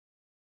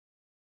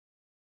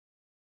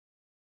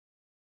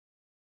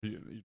You're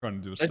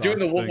trying to do a Like doing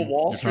the Wolf of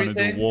Wall Street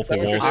thing? Wolf Is that of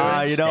what Wall you're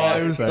Street.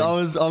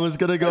 doing? I was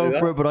gonna go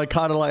for it, but I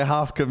kind of like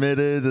half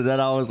committed, and then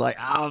I was like,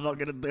 I'm not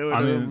gonna do it.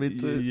 I Me mean,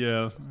 too.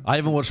 yeah. I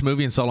haven't watched a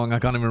movie in so long, I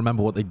can't even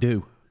remember what they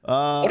do.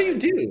 What do you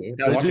do?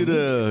 They do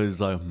the.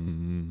 He's like,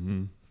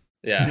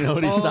 Yeah. you know,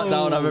 when he sat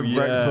down having yeah.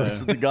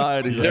 breakfast with the guy,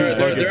 and he's They're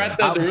like, at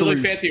the really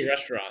absolute fancy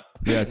restaurant.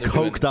 Yeah,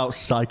 coked out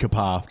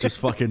psychopath, just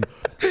fucking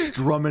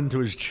strumming to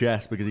his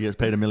chest because he gets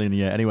paid $1 million a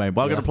year. Anyway,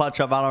 welcome to Plat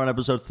Chat Valorant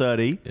episode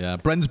 30. Yeah,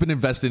 Bren's been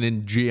investing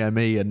in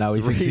GME, and now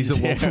he thinks he's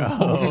a Wolf of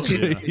Wall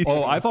Street.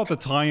 Oh, I thought the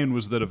tie-in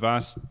was that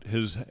Avast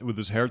with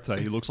his haircut,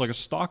 he looks like a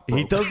stockbroker.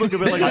 He does look a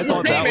bit like I This is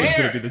thought the that same was hair.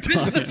 going to be the This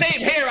is tie-in. the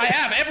same hair I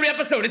have every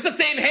episode. It's the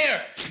same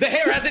hair. The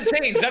hair hasn't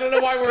changed. I don't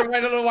know why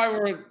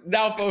we're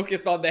now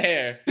focused on the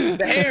hair.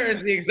 The hair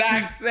is the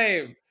exact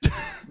same.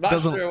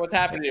 Not sure what's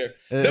happened here.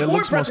 The it more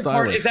looks more impressive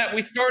part stylish. is that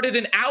we started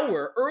an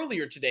hour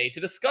earlier today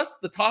to discuss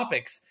the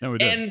topics, No, we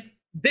did. and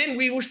then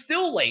we were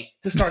still late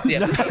to start the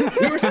episode.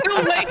 We were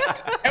still late,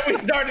 and we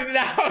started an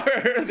hour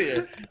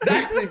earlier.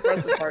 That's the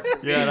impressive part. For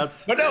me. Yeah,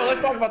 that's But no,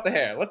 let's talk about the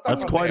hair. Let's talk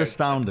that's about quite the hair.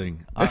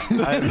 astounding.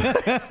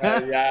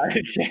 Yeah,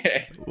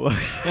 okay.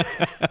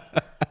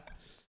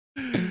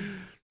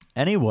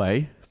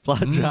 Anyway,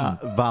 Plat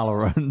Chat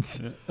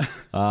Valorant.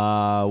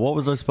 What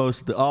was I supposed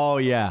to do? Oh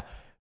yeah,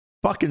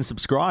 fucking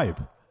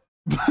subscribe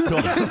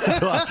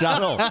to our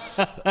channel.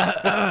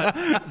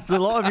 So a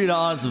lot of you that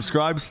aren't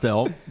subscribed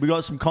still. We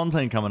got some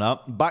content coming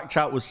up. Back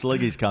chat with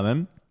Sliggy's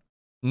coming.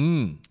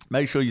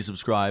 Make sure you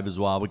subscribe as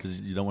well because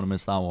you don't want to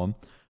miss that one.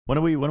 When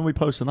are we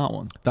posting that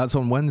one? That's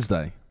on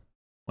Wednesday.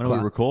 When are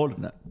we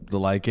recording it?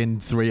 Like in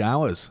 3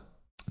 hours.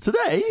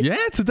 Today?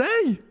 Yeah,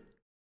 today.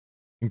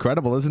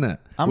 Incredible, isn't it?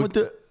 And we're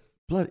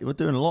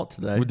doing a lot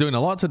today. We're doing a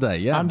lot today,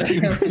 yeah. And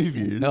team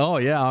previews. Oh,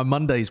 yeah, our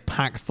Monday's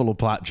packed full of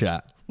Plat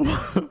Chat.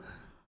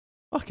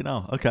 Fucking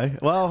hell. Okay.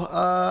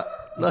 Well,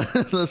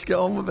 let's get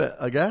on with it,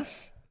 I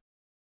guess.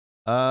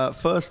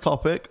 First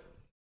topic.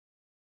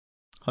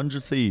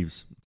 100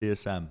 Thieves.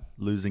 TSM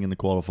losing in the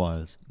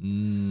qualifiers.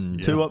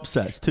 Two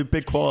upsets. Two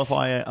big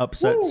qualifier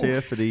upsets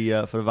here for the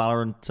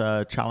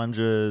Valorant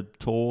Challenger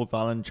Tour,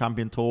 Valorant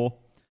Champion Tour.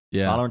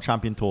 Yeah. Valorant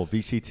Champion Tour,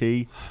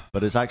 VCT,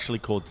 but it's actually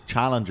called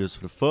Challengers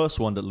for the first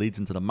one that leads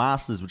into the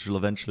Masters, which will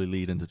eventually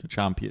lead into the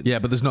Champions. Yeah,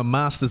 but there's no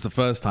Masters the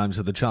first time,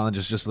 so the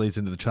Challengers just leads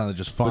into the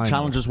Challengers final. But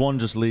Challengers 1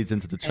 just leads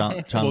into the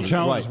Challengers. Well,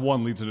 Challengers right.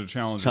 1 leads into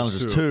Challengers,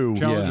 Challengers 2. 2,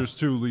 Challengers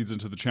 2 leads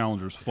into the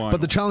Challengers final.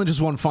 But the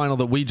Challengers 1 final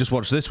that we just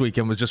watched this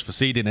weekend was just for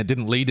seeding. It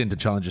didn't lead into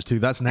Challengers 2.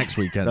 That's next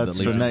weekend. That's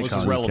that leads for into next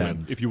It's Challengers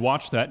relevant. 10. If you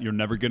watch that, you're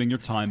never getting your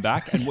time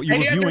back, and what you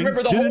And were you have to viewing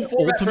remember the whole didn't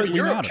format for ultimately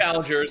Europe matter.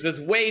 Challengers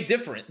is way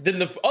different than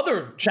the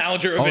other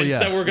Challenger events yeah.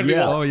 that we're going to be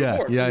Yeah. watching. Oh, yeah.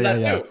 before. Yeah, That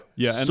yeah. too.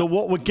 Yeah, and So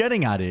what we're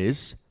getting at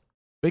is,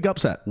 Big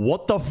upset.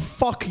 what the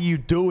fuck are you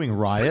doing,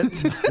 Riot,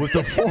 with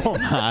the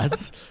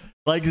format?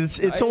 Like,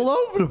 it's all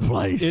over the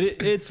place.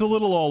 it's a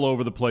little all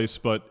over the place,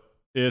 but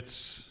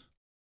it's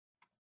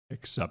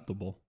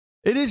acceptable.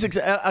 It is.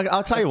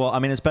 I'll tell you what. I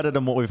mean, it's better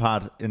than what we've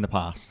had in the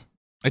past.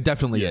 It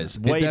definitely is.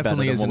 way It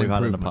definitely better is than an what we've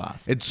had in the improvement.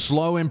 past. It's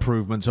slow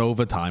improvements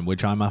over time,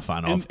 which I'm a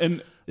fan of.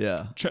 And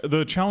Yeah.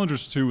 the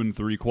Challengers 2 and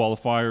 3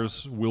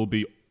 qualifiers will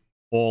be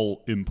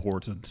all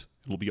important.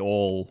 It'll be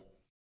all...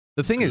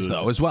 The thing is,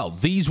 though, as well,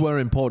 these were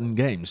important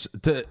games.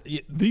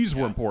 These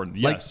were important,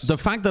 yes. Like, the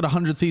fact that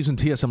 100 Thieves and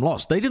TSM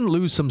lost, they didn't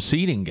lose some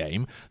seeding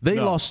game. They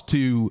lost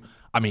to...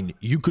 I mean,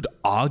 you could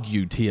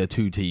argue tier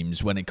 2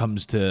 teams when it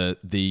comes to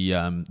the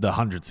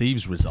 100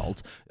 Thieves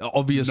result.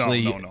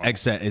 Obviously, No.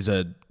 Exet is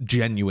a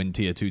genuine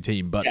tier 2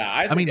 team, but Yeah,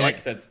 I mean, think like,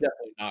 Exet's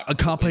definitely not. a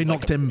Carpe it's like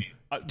knocked him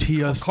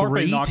tier Carpe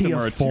 3, knocked him tier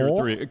or a tier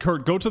 4. 3.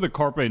 Kurt, go to the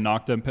Carpe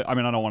knocked them. I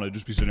mean, I don't want to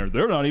just be sitting there.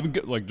 They're not even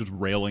like just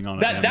railing on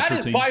it. That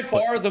is by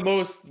far the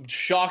most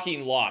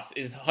shocking loss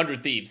is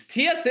 100 Thieves.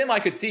 TSM I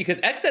could see because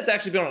Exet's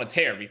actually been on a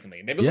tear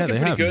recently. They've been Yeah, looking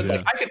they pretty have, good. yeah.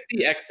 Like I could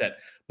see Exet,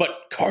 but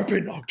Carpe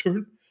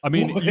Nocturne. I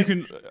mean, you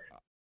can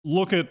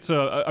look at.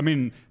 I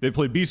mean, they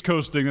played Beast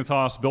Coast,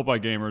 Dignitas, Built by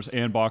Gamers,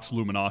 and Box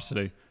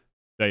Luminosity.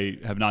 They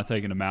have not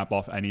taken a map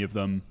off any of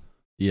them.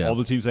 Yeah. All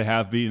the teams they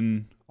have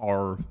beaten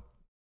are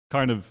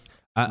kind of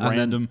And then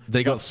random.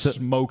 they got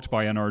smoked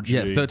by NRG.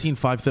 Yeah,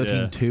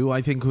 13-5, 13-2,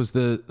 I think was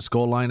the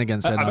scoreline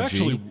against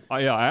NRG.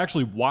 I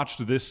actually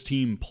watched this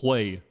team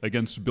play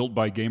against Built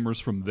by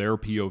Gamers from their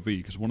POV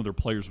because one of their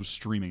players was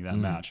streaming that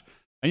match.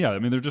 And yeah, I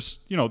mean, they're just,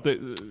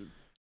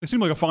 they seem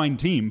like a fine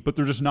team, but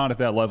they're just not at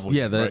that level.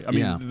 Yeah, yet, right? I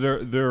mean, yeah.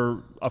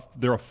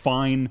 they're a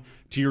fine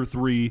tier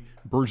 3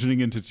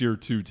 burgeoning into tier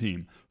 2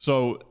 team.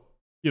 So,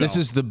 This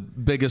is the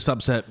biggest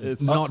upset.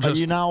 Not Are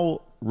just you now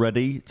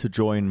ready to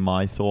join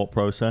my thought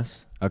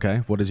process?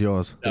 Okay, what is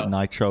yours? That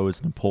Nitro is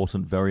an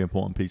important, very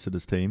important piece of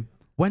this team.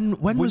 When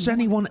was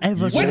anyone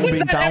ever You've When all was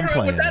been that ever?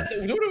 downplaying Was that? it.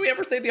 When did we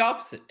ever say the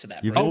opposite to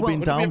that? You've Brent? all been When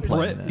did we ever say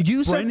downplaying that? it. You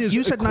Bren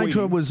is said a queen.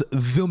 Nitro was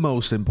the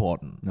most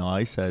important. No,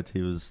 I said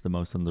he was the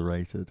most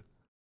underrated.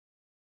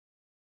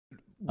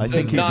 I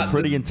think he's a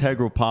pretty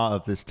integral part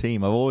of this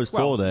team. I've always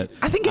thought it.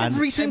 I think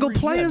every single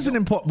player is an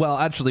important... Well,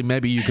 actually,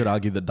 maybe you could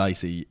argue that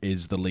Dicey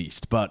is the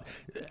least, but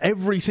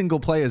every single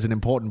player is an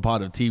important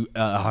part of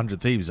 100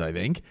 Thieves, I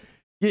think.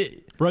 Yeah.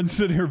 Brent's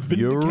sitting here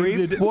You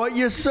vindicated. reap what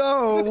you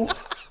sow.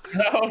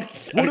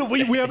 What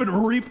we haven't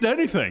reaped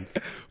anything.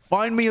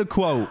 Find me a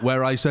quote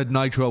where I said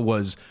Nitro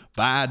was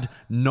bad,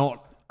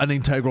 not an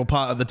integral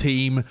part of the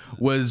team,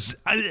 was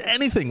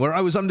anything where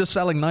I was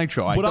underselling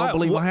Nitro. I don't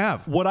believe I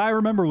have. What I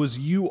remember was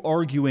you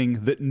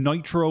arguing that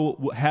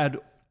Nitro had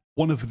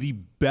one of the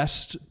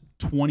best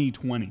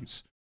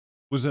 2020s.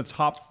 Was a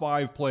top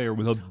 5 player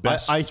with a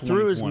best. I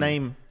threw his 2020.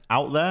 name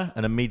out there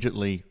and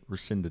immediately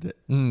rescinded it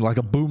Like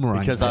a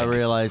boomerang. because I pick.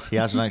 realized he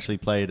hasn't actually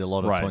played a lot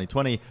of Right.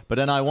 2020. But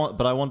then I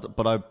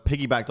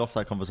piggybacked off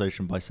that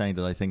conversation by saying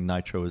that I think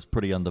Nitro is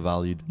pretty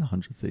undervalued in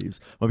 100 Thieves.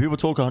 When people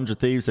talk 100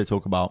 Thieves, they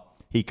talk about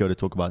Hiko, they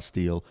talk about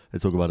Steel, they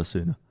talk about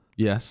Asuna.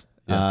 Yes.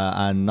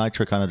 Yeah. And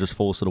Nitro kind of just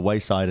falls to the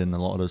wayside in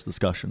a lot of those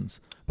discussions.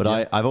 But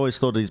I've always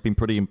thought that he's been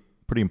pretty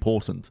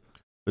important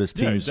for his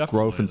Yeah, he team's definitely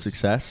growth and is.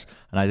 success.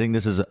 And I think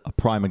this is a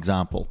prime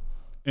example.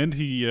 And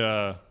he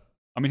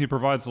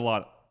provides a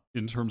lot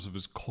in terms of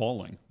his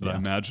calling that I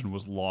imagine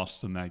was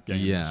lost in that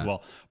game as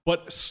well.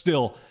 But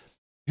still,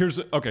 here's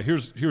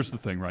the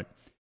thing, right?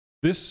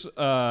 This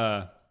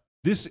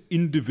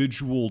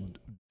individual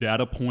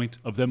data point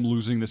of them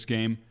losing this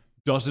game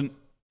doesn't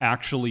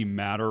actually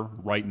matter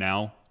right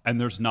now. And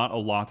there's not a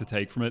lot to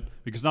take from it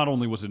because not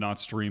only was it not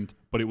streamed,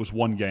 but it was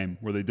one game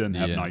where they didn't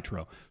have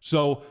Nitro.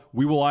 So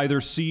we will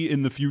either see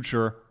in the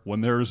future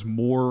when there's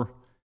more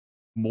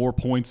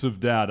points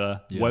of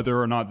data,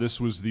 whether or not this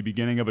was the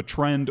beginning of a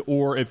trend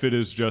or if it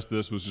is just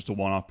this was just a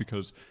one-off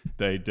because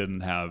they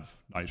didn't have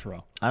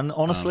Nitro. And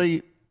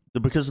honestly,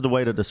 because of the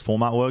way that this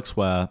format works,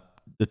 where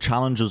the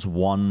Challengers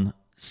 1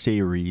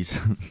 series,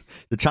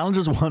 the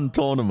Challengers 1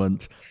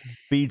 tournament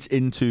feeds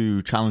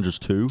into Challengers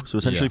 2. So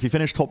essentially, if you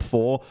finish top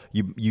 4,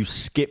 you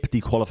skip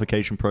the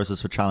qualification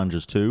process for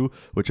Challengers 2,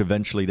 which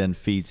eventually then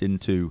feeds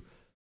into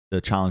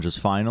the Challengers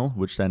final,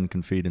 which then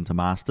can feed into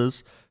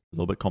Masters. A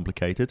little bit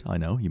complicated, I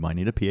know. You might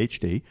need a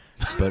PhD,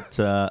 but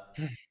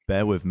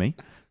bear with me.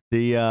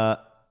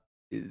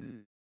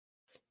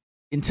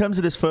 In terms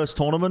of this first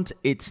tournament,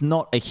 it's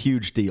not a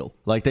huge deal.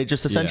 Like, they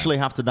just essentially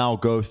have to now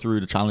go through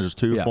the Challengers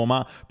 2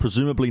 format.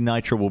 Presumably,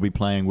 Nitro will be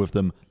playing with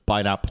them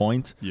by that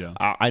point. Yeah.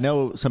 I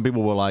know some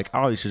people were like,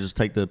 oh, you should just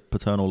take the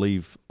paternal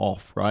leave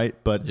off, right?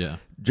 But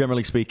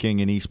generally speaking,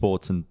 in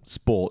esports and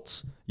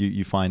sports,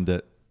 you find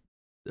that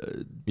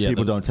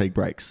people don't take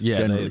breaks.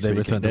 Yeah, they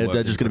return to work.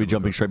 They're just going to be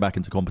jumping straight back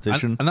into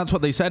competition. And that's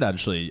what they said,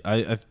 actually.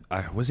 I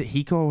was it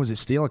Hiko or was it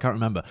Steel? I can't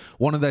remember.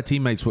 One of their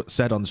teammates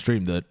said on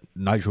stream that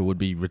Nitro would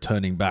be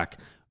returning back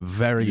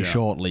very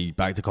shortly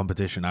back to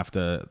competition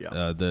after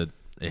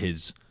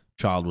his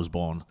child was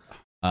born.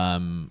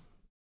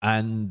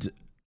 And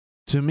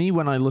to me,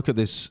 when I look at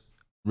this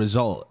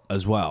result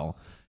as well,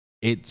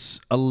 it's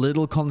a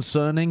little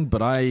concerning,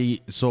 but I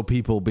saw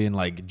people being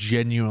like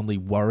genuinely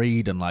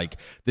worried and like,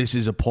 this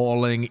is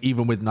appalling.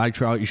 Even with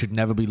Nitro out, you should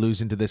never be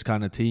losing to this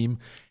kind of team.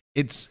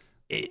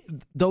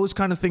 Those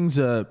kind of things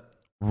are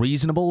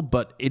reasonable,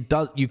 but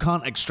you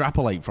can't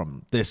extrapolate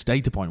from this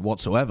data point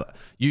whatsoever.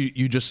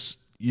 You just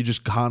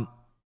can't.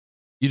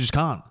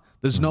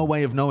 There's no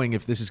way of knowing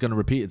if this is going to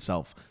repeat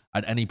itself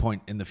at any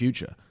point in the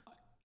future.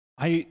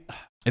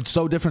 It's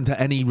so different to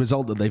any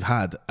result that they've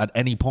had at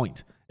any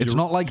point. It's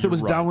not like there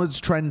was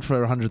downwards trend for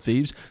 100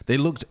 Thieves. They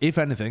looked, if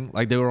anything,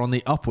 like they were on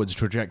the upwards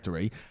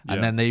trajectory,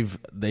 and then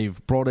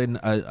they've brought in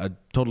a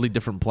totally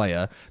different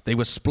player. They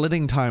were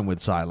splitting time with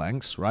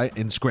Silanx, right,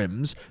 in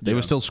scrims. They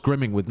were still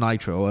scrimming with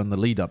Nitro and the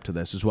lead up to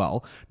this as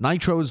well.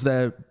 Nitro's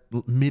their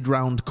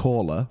mid-round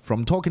caller.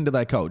 From talking to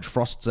their coach,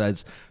 Frost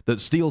says that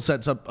Steel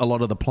sets up a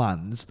lot of the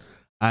plans,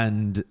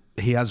 and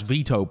he has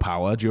veto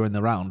power during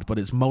the round, but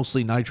it's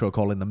mostly Nitro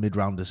calling the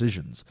mid-round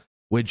decisions,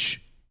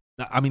 which,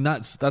 I mean,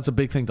 that's a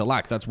big thing to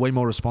lack. That's way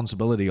more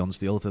responsibility on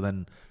Steel to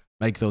then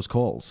make those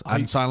calls.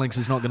 And Silanx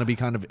is not going to be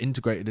kind of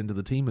integrated into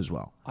the team as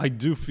well. I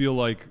do feel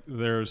like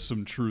there's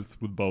some truth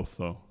with both,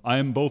 though. I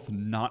am both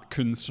not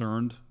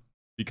concerned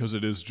because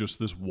it is just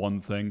this one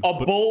thing.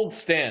 Bold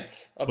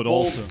stance.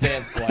 Bold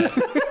stance, Wyatt.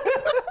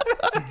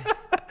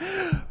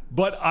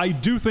 But I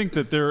do think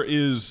that there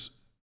is...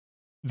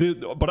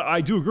 But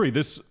I do agree,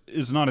 this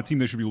is not a team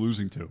they should be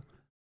losing to.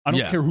 I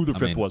don't care who the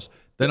fifth was.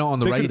 They're not on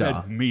the they radar. Could have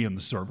had me in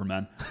the server,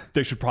 man.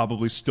 They should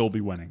probably still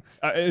be winning.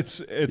 It's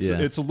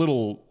a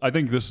little... I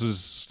think this is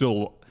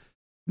still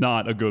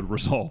not a good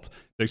result.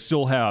 They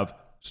still have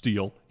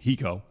Steel,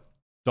 Hiko,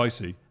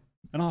 Dicey,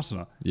 and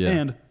Asuna. Yeah.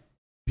 And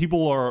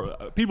people are...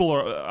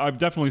 I've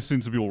definitely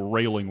seen some people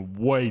railing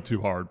way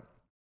too hard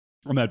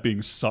on that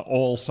being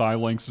all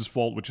Silanx's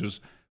fault, which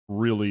is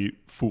really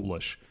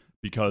foolish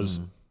because...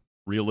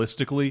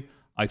 Realistically,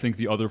 I think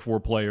the other 4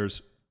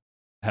 players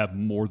have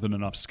more than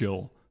enough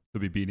skill to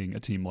be beating a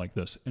team like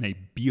this in a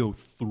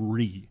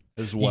BO3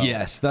 as well.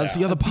 Yes, that's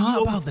the other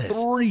part about this.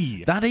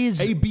 BO3. That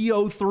is a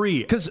BO3.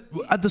 Because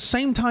at the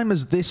same time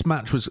as this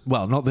match was,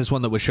 well, not this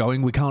one that we're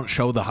showing, we can't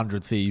show the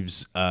 100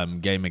 Thieves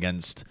game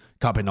against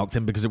Carpe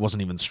Noctem because it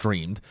wasn't even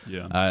streamed.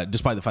 Yeah.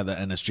 Despite the fact that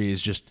NSG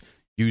is just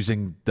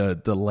using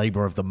the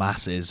labor of the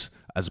masses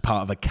as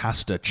part of a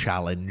caster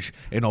challenge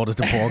in order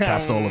to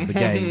broadcast all of the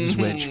games,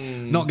 which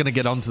not going to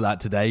get onto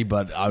that today,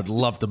 but I would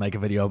love to make a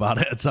video about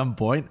it at some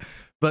point.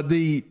 But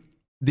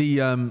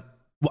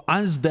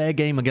as their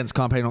game against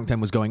Carpe Noctem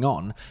was going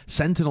on,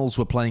 Sentinels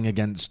were playing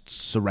against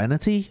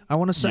Serenity, I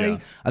want to say,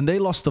 and they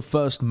lost the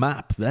first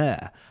map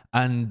there.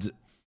 And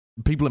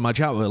people in my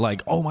chat were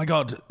like, oh my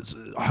God,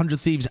 100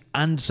 Thieves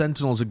and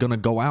Sentinels are going to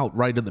go out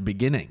right at the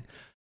beginning.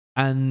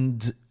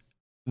 And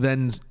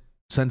then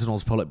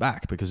Sentinels pull it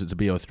back because it's a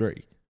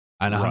BO3.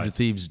 And 100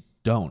 Thieves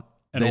don't.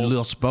 And they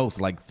lost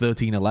both like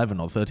 13-11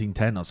 or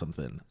 13-10 or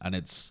something. And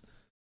it's,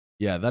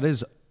 that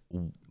is...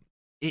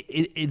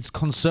 It's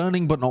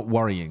concerning, but not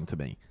worrying to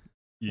me.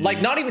 Yeah.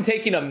 Like, not even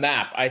taking a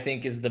map, I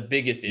think, is the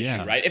biggest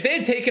issue, right? If they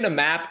had taken a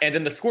map and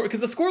then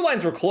because the score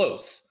lines were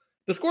close.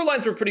 The score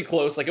lines were pretty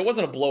close. Like, it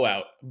wasn't a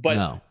blowout,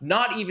 but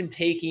not even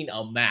taking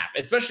a map,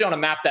 especially on a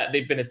map that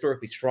they've been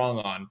historically strong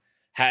on,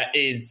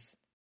 is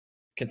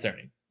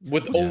concerning.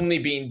 With only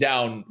being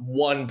down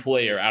one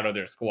player out of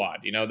their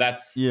squad.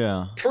 That's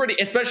pretty,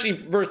 especially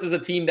versus a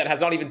team that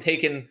has not even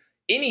taken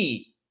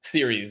any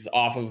series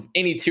off of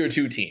any tier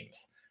 2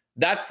 teams.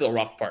 That's the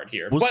rough part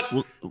here.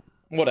 But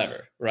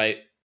whatever, right?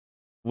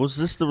 Was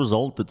this the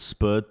result that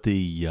spurred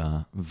the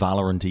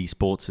Valorant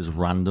esports'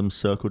 random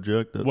circle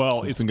jerk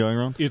that's been going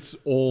around? It's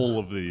all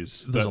of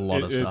these. There's a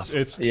lot of stuff.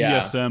 It's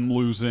TSM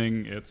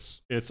losing.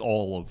 It's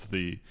all of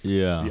the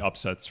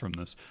upsets from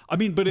this. I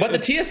mean, but the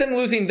TSM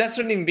losing, that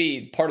shouldn't even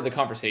be part of the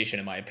conversation,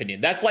 in my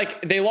opinion. That's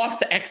like they lost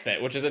to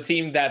Exet, which is a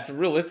team that's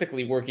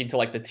realistically working to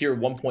like the tier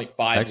 1.5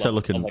 level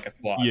of like a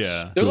squad.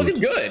 Yeah, they're looking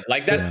good.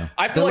 Like that's. Yeah.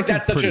 I feel like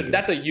that's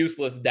a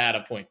useless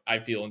data point. I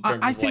feel in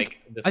terms of like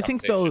this. I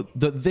think though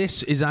that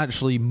this is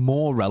actually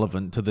more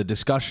relevant to the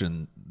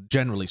discussion,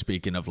 generally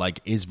speaking, of like,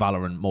 is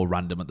Valorant more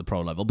random at the pro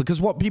level? Because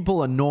what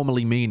people are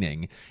normally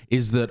meaning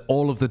is that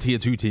all of the tier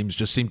 2 teams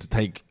just seem to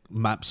take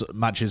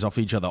matches off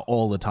each other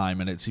all the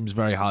time, and it seems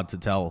very hard to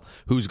tell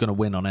who's going to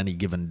win on any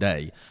given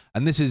day.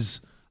 And this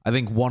is, I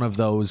think, one of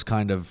those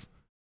kind of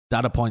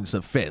data points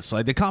that fits.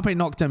 Like, the Carpe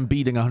Noctem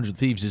beating 100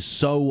 Thieves is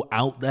so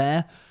out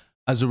there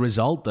as a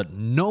result that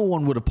no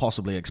one would have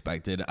possibly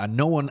expected, and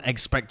no one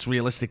expects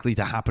realistically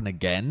to happen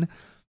again.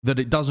 That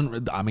it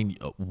doesn't. I mean,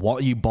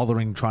 what are you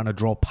bothering trying to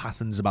draw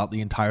patterns about the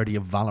entirety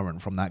of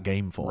Valorant from that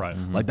game for? Right.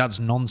 Like, that's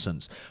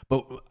nonsense.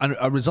 But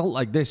a result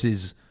like this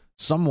is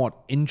somewhat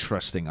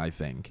interesting, I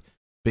think,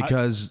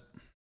 because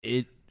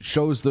it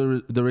shows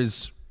there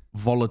is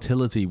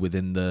volatility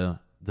within the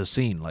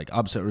scene. Like,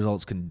 upset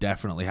results can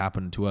definitely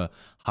happen to a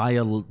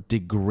higher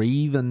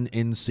degree than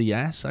in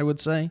CS, I would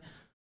say.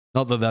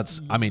 Not that that's,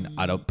 I mean,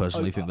 I don't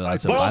personally think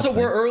that's a bad But also,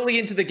 thing. we're early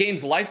into the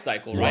game's life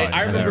cycle, right?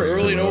 I remember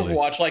early in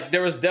Overwatch, like,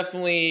 there was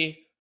definitely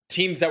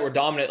teams that were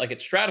dominant, like,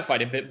 it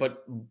stratified a bit,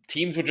 but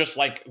teams would just,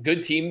 like,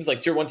 good teams,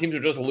 like, tier 1 teams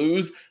would just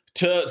lose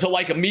to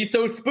like, a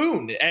miso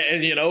spoon,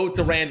 and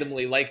to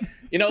randomly, like,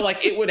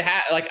 like, it would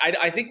have, like,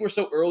 I think we're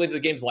so early into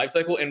the game's life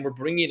cycle, and we're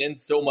bringing in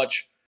so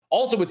much.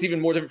 Also, what's even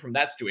more different from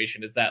that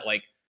situation is that,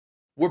 like,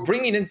 we're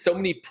bringing in so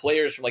many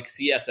players from like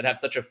CS that have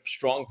such a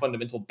strong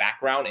fundamental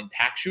background in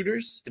tac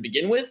shooters to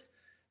begin with,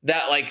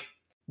 that like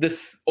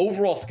this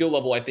overall skill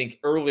level, I think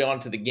early on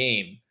to the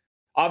game,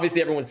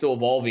 obviously everyone's still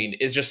evolving,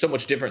 is just so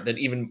much different than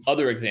even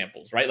other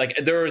examples, right?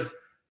 Like there's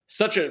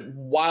such a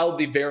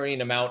wildly varying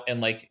amount and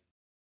like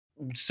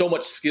so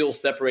much skill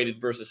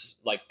separated versus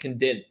like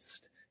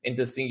condensed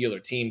into singular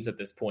teams at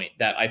this point,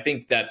 that I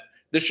think that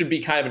this should be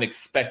kind of an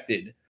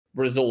expected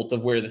result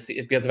of where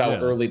because of how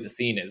early the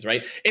scene is,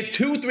 right? If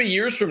 2-3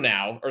 years from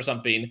now or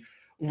something,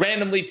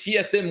 randomly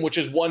TSM, which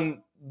has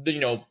won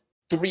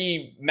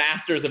 3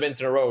 Masters events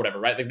in a row or whatever,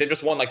 right? Like they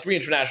just won like 3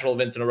 international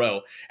events in a row,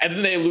 and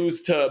then they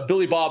lose to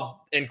Billy Bob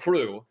and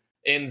crew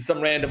in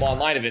some random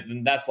online event,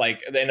 then that's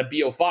like in a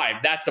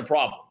BO5, that's a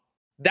problem.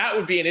 That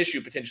would be an issue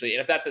potentially,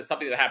 and if that's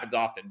something that happens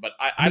often, but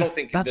I don't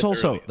think that's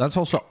also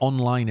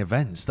online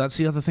events. That's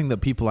the other thing that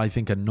people I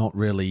think are not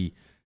really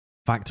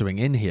factoring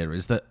in here,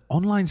 is that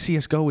online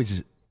CSGO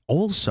is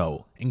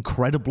also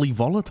incredibly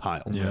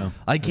volatile. Yeah,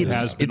 like it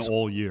has been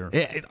all year,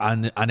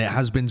 and it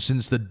has been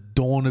since the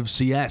dawn of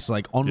CS.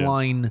 Like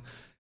online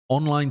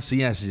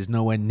CS is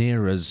nowhere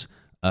near as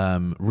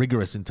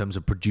rigorous in terms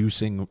of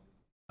producing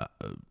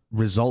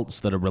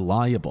results that are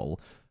reliable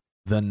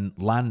than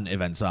LAN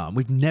events are. And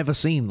we've never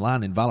seen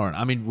LAN in Valorant.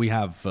 I mean, we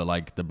have for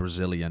like the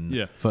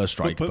Brazilian First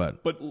Strike,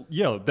 but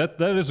yeah,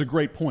 that is a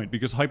great point,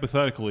 because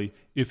hypothetically,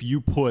 if you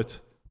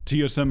put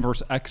TSM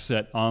versus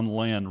Exet on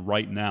LAN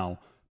right now,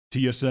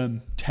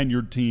 TSM,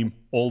 tenured team,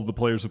 all of the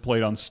players have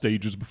played on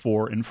stages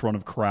before in front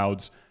of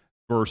crowds,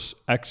 versus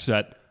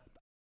Exet,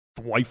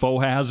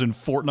 Wifo has in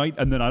Fortnite,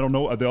 and then I don't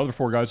know, the other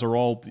 4 guys are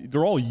all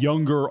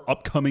younger,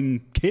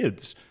 upcoming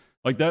kids.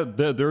 Like that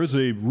there is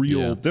a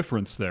real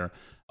difference there.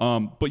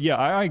 But yeah,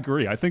 I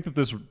agree. I think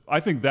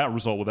that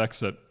result with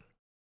Exet,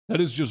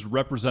 that is just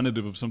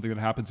representative of something that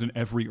happens in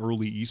every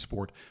early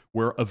esport,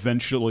 where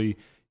eventually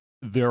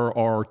there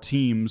are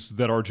teams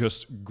that are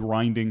just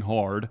grinding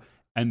hard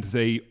and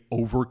they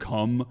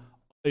overcome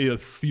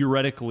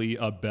theoretically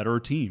a better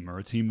team or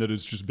a team that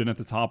has just been at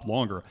the top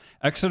longer.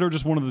 Exeter are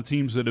just one of the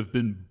teams that have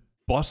been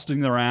busting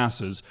their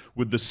asses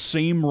with the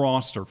same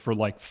roster for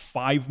like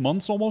 5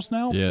 months almost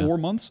now, 4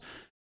 months.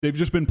 They've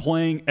just been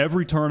playing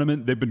every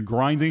tournament. They've been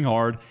grinding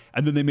hard.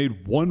 And then they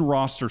made one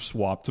roster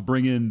swap to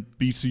bring in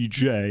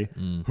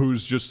BCJ,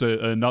 who's just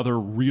another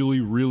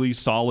really, really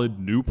solid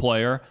new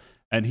player.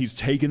 And he's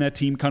taken that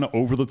team kind of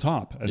over the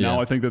top. And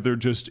now I think that they're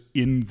just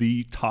in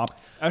the top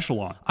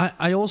echelon.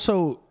 I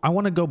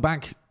want to go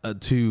back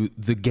to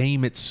the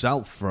game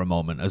itself for a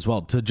moment as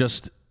well, to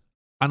just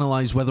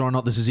analyze whether or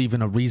not this is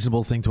even a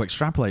reasonable thing to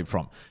extrapolate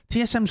from.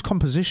 TSM's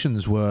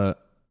compositions were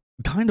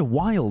kind of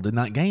wild in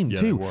that game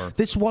too.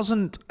 This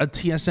wasn't a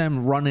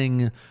TSM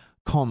running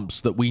comps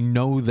that we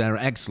know they're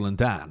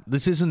excellent at.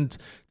 This isn't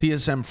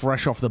TSM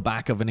fresh off the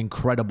back of an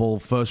incredible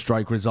first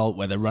strike result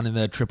where they're running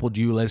their triple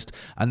duelist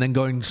and then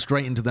going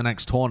straight into the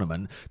next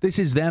tournament. This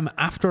is them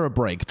after a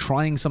break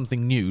trying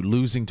something new,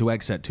 losing to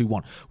Xset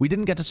 2-1. We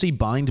didn't get to see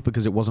Bind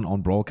because it wasn't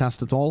on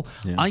broadcast at all.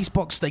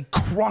 Icebox, they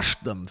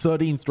crushed them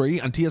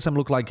 13-3, and TSM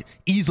looked like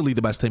easily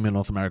the best team in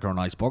North America on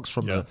Icebox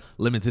from the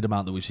limited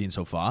amount that we've seen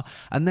so far.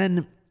 And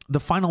then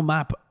the final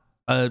map,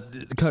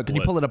 Kurt, can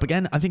you pull it up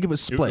again? I think it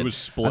was Split. It was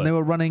Split, and they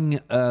were running.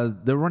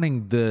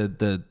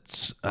 The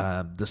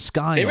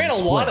Sky. They ran a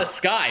lot of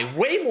Sky,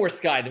 way more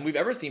Sky than we've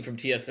ever seen from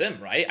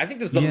TSM. Right? I think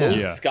this is the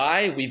most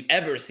Sky we've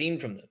ever seen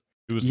from them.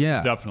 It was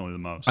definitely the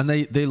most. And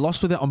they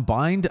lost with it on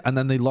Bind, and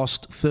then they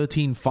lost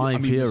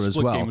 13-5 here as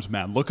well. The game was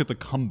mad. Look at the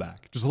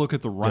comeback. Just look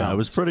at the round. Yeah, it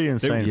was pretty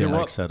insane.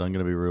 Like I said, I'm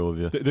going to be real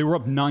with you. They were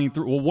up 9-3.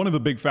 Well, one of the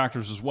big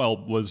factors as well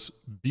was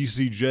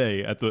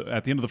BCJ at the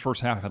end of the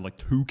first half had like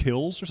 2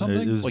 kills or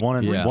something. It was like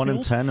 1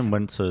 in 10 and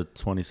went to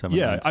 27.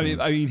 Yeah, I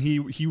mean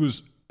he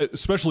was,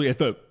 especially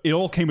it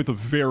all came at the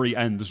very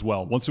end as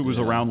well. Once it was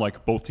around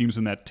like both teams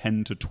in that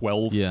 10 to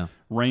 12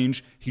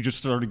 range, he just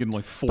started getting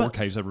like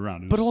 4Ks every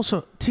round. But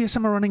also,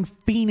 TSM are running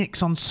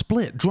Phoenix on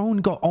Split. Drone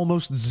got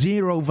almost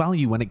 0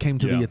 value when it came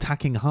to the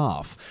attacking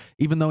half,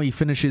 even though he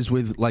finishes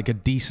with like a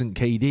decent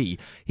KD.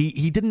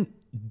 He didn't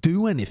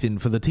do anything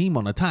for the team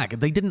on attack.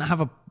 They didn't have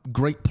a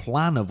great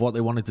plan of what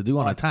they wanted to do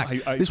on attack.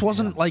 This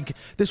wasn't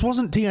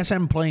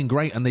TSM playing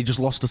great and they just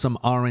lost to some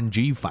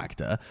RNG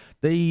factor.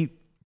 They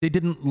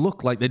didn't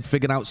look like they'd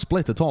figured out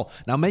Split at all.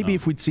 Now, maybe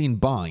if we'd seen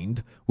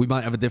Bind, we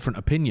might have a different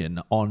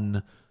opinion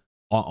on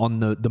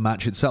the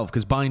match itself,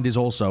 because Bind is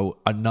also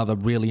another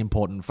really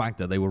important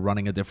factor. They were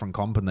running a different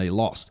comp and they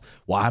lost.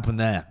 What happened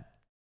there?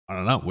 I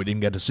don't know. We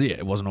didn't get to see it.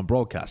 It wasn't on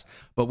broadcast.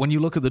 But when you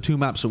look at the 2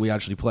 maps that we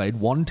actually played,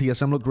 one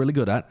TSM looked really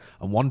good at,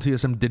 and one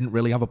TSM didn't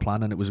really have a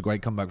plan, and it was a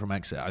great comeback from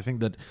Exit. I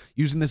think that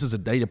using this as a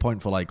data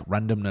point for like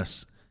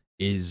randomness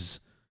is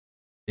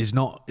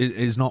not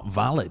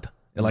valid.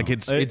 Like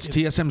it's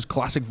TSM's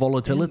classic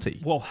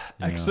volatility.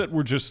 Exit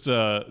were just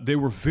they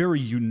were very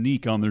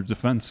unique on their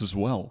defense as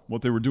well.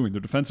 What they were doing, their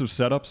defensive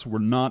setups were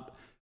not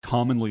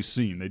commonly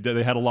seen.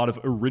 They had a lot of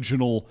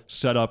original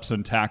setups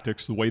and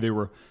tactics. The way they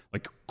were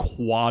like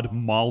quad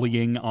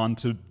mollying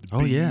onto.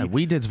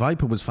 Weedid's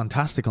Viper was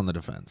fantastic on the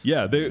defense.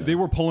 Yeah, they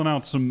were pulling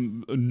out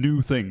some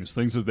new things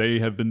that they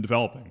have been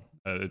developing.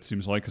 It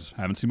seems like, because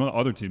I haven't seen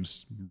other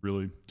teams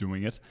really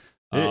doing it.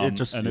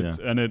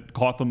 It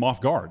caught them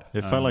off guard.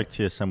 It felt like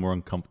TSM were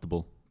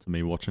uncomfortable to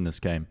me watching this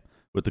game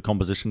with the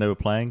composition they were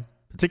playing,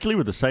 particularly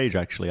with the Sage.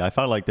 Actually, I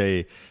felt like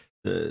they,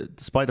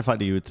 despite the fact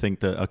that you would think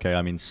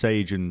that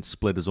Sage and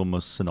Split is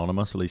almost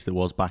synonymous. At least it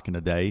was back in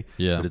the day.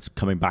 Yeah, but it's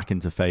coming back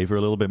into favor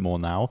a little bit more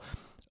now.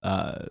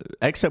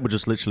 Except we're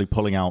just literally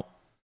pulling out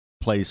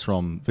plays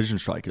from Vision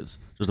Strikers,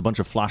 just a bunch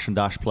of flash and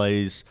dash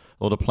plays,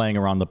 a lot of playing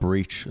around the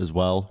breach as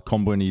well,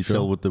 comboing the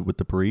util with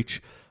the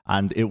breach.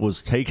 And it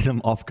was taking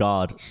them off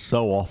guard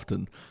so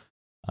often.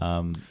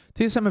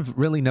 TSM have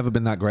really never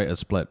been that great at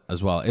Split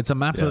as well. It's a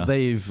map that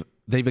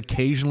they've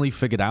occasionally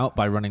figured out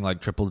by running like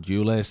triple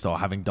duelist or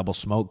having double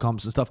smoke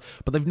comps and stuff,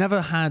 but they've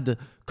never had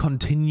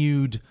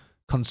continued,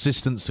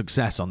 consistent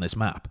success on this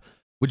map,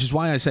 which is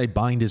why I say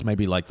Bind is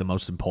maybe like the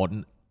most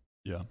important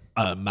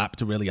map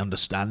to really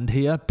understand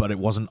here, but it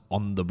wasn't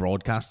on the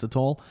broadcast at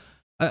all.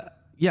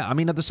 I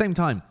mean, at the same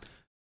time,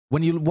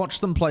 when you watch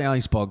them play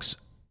Icebox,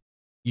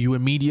 you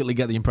immediately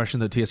get the impression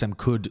that TSM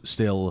could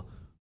still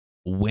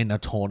win a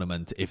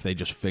tournament if they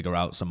just figure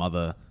out some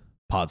other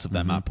parts of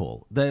their map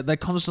pool. They're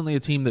constantly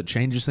a team that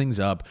changes things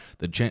up.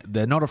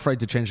 They're not afraid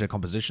to change their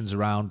compositions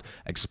around,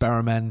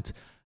 experiment.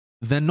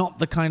 They're not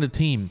the kind of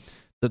team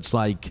that's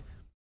like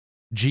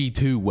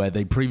G2, where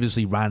they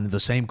previously ran the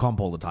same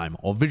comp all the time,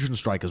 or Vision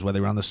Strikers, where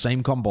they ran the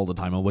same comp all the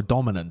time and were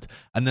dominant,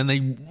 and then they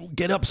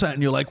get upset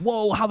and you're like,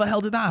 whoa, how the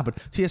hell did that happen?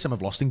 TSM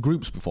have lost in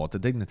groups before to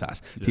Dignitas.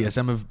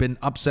 TSM have been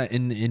upset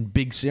in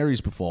big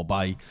series before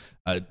by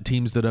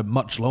teams that are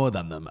much lower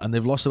than them, and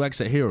they've lost to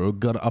Exit Hero, a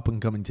good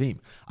up-and-coming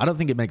team. I don't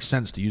think it makes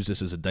sense to use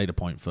this as a data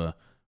point for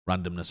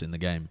randomness in the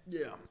game.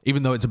 Yeah.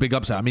 Even though it's a big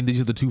upset. I mean,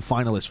 these are the 2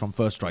 finalists from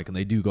First Strike, and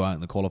they do go out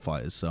in the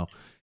qualifiers, so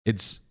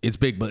it's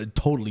big, but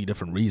totally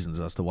different reasons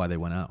as to why they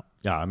went out.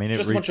 Yeah, I mean,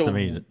 it reached to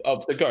me.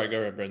 Go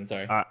ahead, Brendan.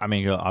 Sorry. I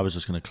mean, I was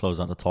just going to close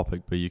out the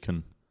topic, but you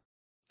can.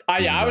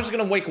 I was just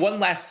gonna make one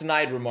last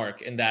snide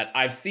remark in that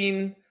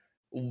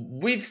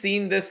we've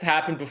seen this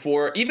happen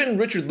before. Even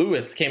Richard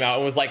Lewis came out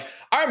and was like,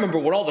 I remember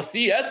when all the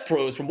CS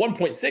pros from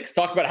 1.6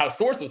 talked about how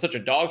Source was such a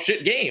dog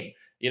shit game,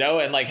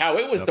 and like how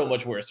it was so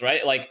much worse,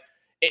 right? Like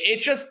it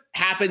just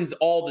happens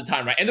all the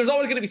time, right? And there's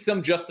always going to be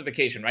some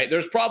justification, right?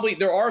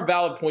 There are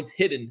valid points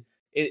hidden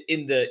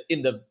in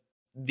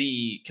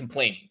the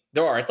complaining.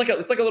 There are. It's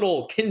like a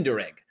little Kinder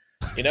egg.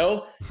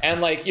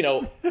 And like,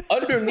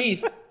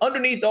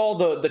 underneath all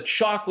the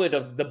chocolate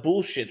of the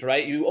bullshit,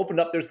 right? You open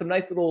up, there's some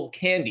nice little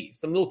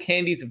candies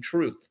of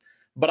truth.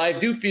 But I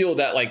do feel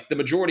that like the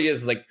majority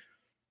is like,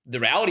 the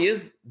reality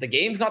is the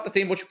game's not the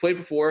same what you played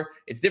before.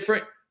 It's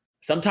different.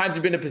 Sometimes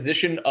you've been in a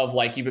position of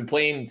like, you've been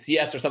playing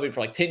CS or something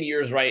for like 10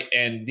 years, right?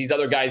 And these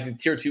other guys, these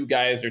tier 2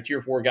 guys or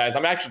tier 4 guys,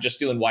 I'm actually just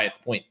stealing Wyatt's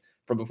point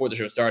from before the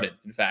show started,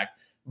 in fact.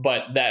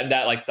 But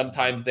that like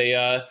sometimes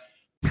they,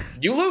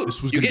 you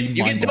lose. You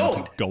get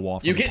doomed.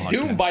 You get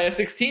doomed by a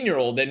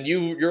 16-year-old, and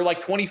you're like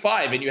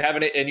 25, and you have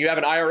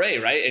an IRA,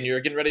 right? And you're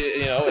getting ready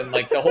to, and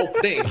like the whole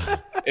thing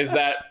is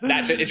that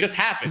it just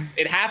happens.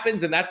 It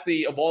happens, and that's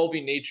the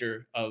evolving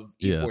nature of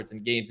esports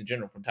and games in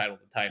general, from title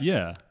to title.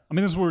 Yeah, I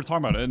mean, this is what we're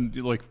talking about, and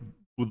like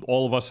with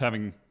all of us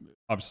having,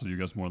 obviously you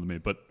guys more than me,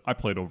 but I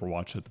played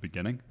Overwatch at the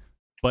beginning.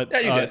 But yeah,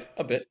 you did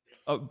a bit.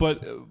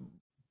 But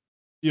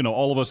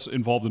all of us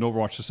involved in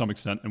Overwatch to some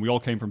extent, and we all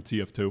came from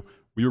TF2.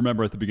 We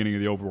remember at the beginning of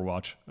the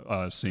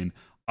Overwatch scene,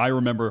 I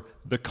remember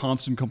the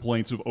constant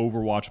complaints of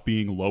Overwatch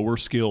being lower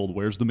skilled.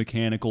 Where's the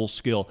mechanical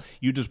skill?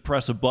 You just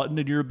press a button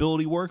and your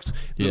ability works?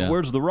 Yeah.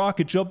 Where's the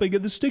rocket jumping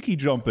and the sticky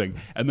jumping?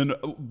 And then,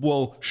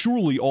 well,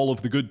 surely all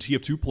of the good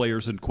TF2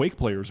 players and Quake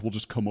players will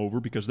just come over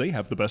because they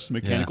have the best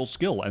mechanical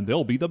skill, and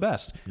they'll be the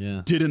best.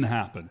 Yeah. Didn't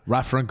happen.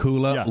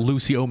 Rafrancula,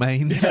 Lucio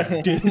Mains.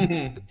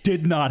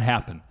 Did not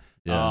happen.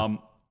 Yeah.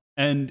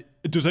 And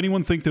does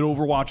anyone think that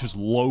Overwatch is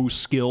low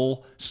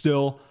skill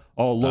still?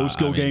 Oh, low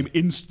skill game,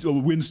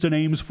 Winston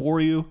aims for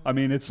you. I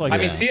mean, it's like... I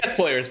mean, CS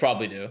players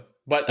probably do.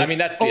 But, I mean,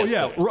 that's CS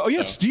players. Oh,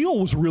 yeah, Steel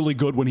was really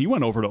good when he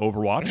went over to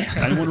Overwatch.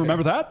 Anyone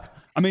remember that?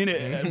 I mean,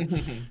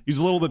 he's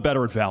a little bit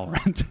better at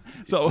Valorant.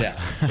 So,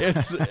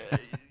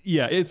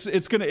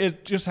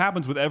 it just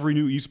happens with every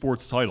new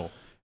esports title.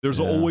 There's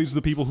always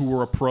the people who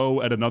were a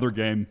pro at another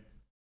game,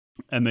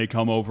 and they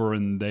come over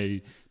and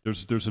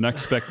there's an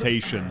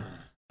expectation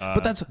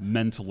but that's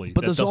mentally.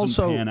 But that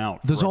doesn't pan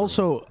out. There's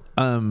also...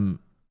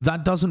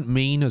 that doesn't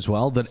mean as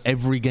well that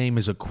every game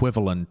is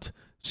equivalent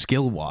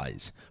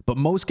skill-wise, but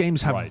most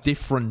games have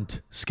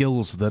different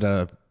skills that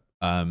are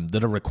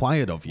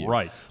required of you.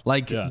 Right.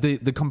 Like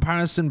the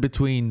comparison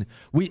between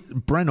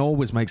Bren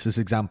always makes this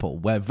example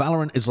where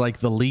Valorant is like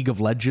the League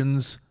of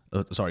Legends.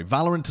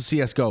 Valorant to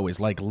CS:GO is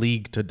like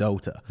League to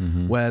Dota,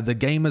 where the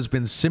game has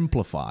been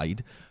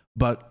simplified,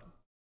 but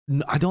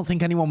I don't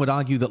think anyone would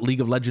argue that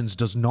League of Legends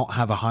does not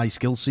have a high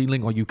skill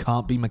ceiling, or you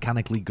can't be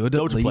mechanically good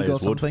at League or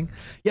something.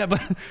 Yeah,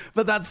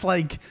 but that's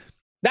like...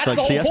 That's like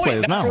the whole CS point.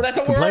 players now That's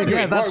what we're arguing.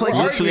 Yeah, that's like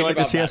literally like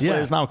the CS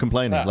players now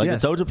complaining. Yeah. Like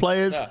the Dota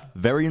players,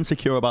 very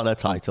insecure about their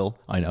title.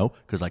 I know,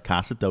 because I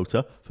cast at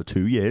Dota for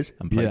 2 years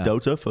and played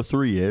Dota for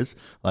 3 years.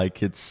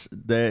 Like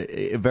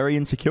they're very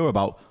insecure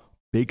about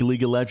big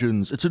League of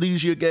Legends. It's an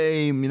easier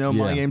game.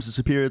 My game's a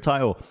superior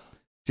title.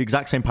 It's the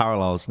exact same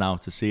parallels now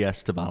to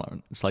CS to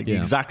Valorant. It's like the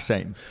exact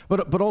same.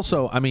 But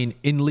also, I mean,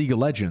 in League of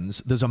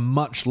Legends, there's a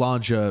much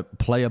larger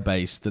player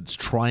base that's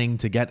trying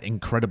to get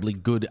incredibly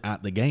good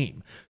at the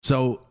game.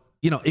 So,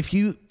 when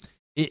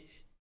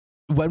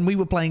we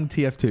were playing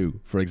TF2,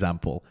 for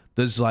example,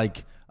 there's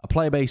like a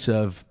player base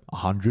of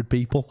 100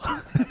 people.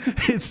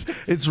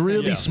 It's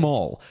really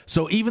small.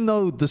 So even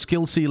though the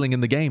skill ceiling in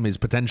the game is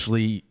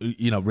potentially,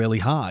 really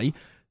high,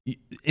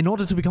 in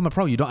order to become a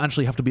pro, you don't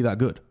actually have to be that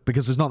good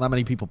because there's not that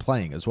many people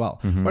playing as well.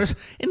 Whereas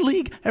in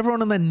League,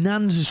 everyone and their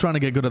nans is trying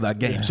to get good at that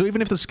game. So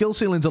even if the skill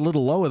ceiling's a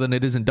little lower than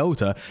it is in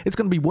Dota, it's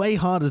going to be way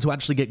harder to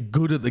actually get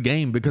good at the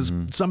game because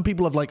some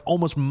people have like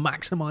almost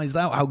maximized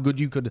out how good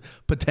you could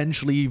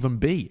potentially even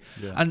be.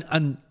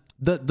 And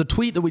the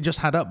tweet that we just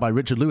had up by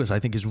Richard Lewis, I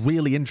think, is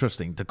really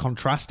interesting to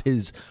contrast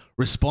his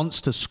response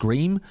to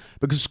Scream,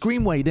 because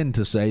Scream weighed in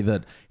to say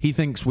that he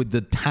thinks with the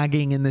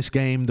tagging in this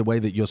game, the way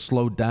that you're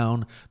slowed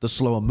down, the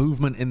slower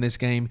movement in this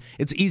game,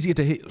 it's easier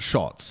to hit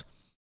shots.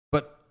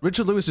 But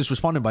Richard Lewis is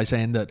responding by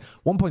saying that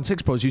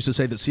 1.6 pros used to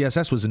say that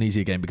CSS was an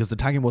easier game because the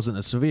tagging wasn't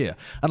as severe.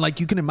 And like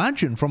you can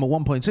imagine from a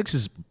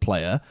 1.6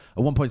 player,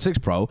 a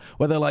 1.6 pro,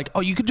 where they're like, oh,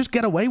 you can just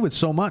get away with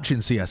so much in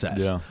CSS.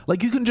 Yeah.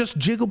 Like you can just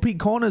jiggle peek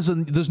corners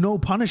and there's no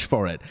punish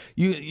for it.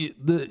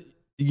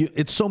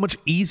 It's so much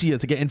easier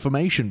to get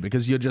information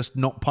because you're just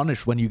not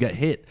punished when you get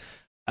hit.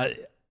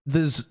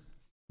 There's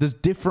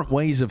different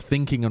ways of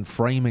thinking and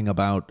framing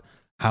about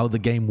how the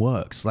game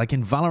works. Like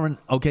in Valorant,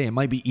 okay, it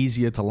might be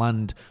easier to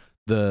land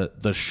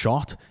the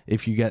shot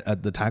if you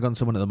get the tag on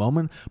someone at the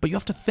moment, but you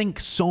have to think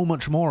so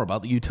much more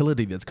about the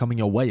utility that's coming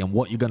your way and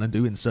what you're going to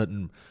do in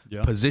certain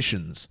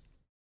positions.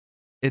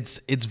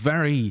 It's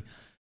very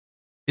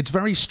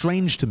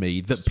strange to me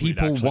that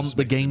people want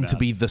the game to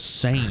be the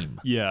same.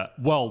 Yeah,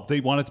 well, they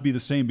want it to be the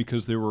same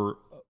because there were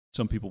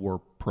some people were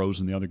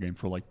pros in the other game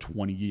for like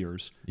 20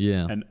 years.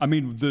 Yeah. And I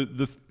mean,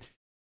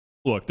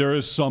 look, there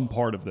is some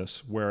part of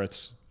this where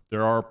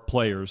there are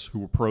players who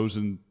were pros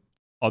in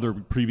other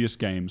previous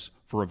games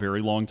for a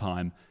very long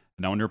time.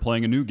 And now when you're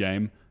playing a new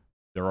game,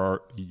 there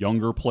are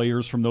younger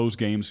players from those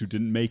games who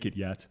didn't make it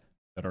yet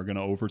that are going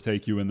to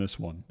overtake you in this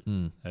one.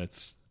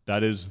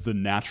 That is the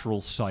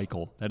natural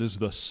cycle. That is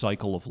the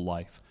cycle of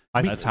life.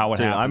 That's how it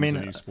happens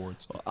in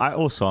esports.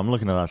 I'm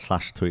looking at that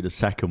Slasher tweet, the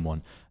second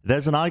one.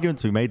 There's an argument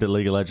to be made that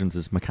League of Legends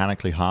is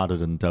mechanically harder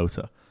than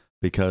Dota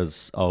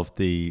because of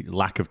the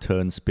lack of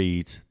turn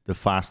speed, the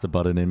faster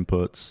button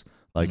inputs,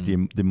 like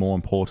the more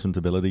important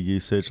ability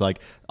usage. Like,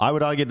 I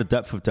would argue the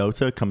depth of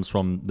Dota comes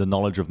from the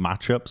knowledge of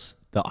matchups,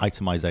 the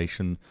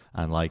itemization,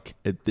 and like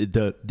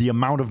the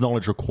amount of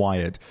knowledge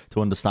required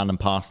to understand and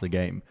pass the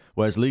game.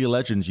 Whereas League of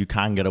Legends, you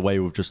can get away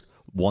with just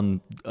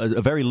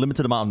a very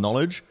limited amount of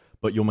knowledge,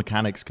 but your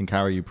mechanics can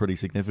carry you pretty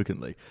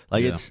significantly.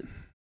 Like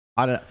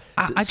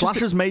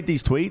Slasher's made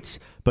these tweets,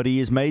 but he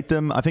has made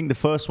them. I think the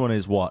first one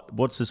is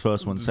what's his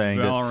first one saying?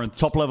 That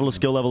top level of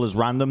skill level is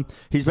random.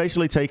 He's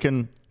basically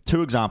taken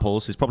two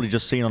examples. He's probably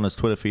just seen on his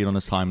Twitter feed, on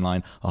his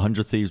timeline,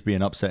 100 Thieves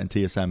being upset and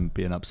TSM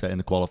being upset in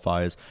the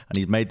qualifiers, and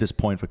he's made this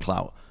point for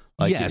clout.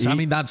 Like, yes, I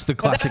mean, that's the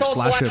classic that's all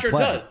Slasher play.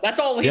 does. That's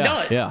all he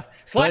does. Yeah.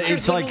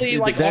 Slasher's literally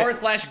like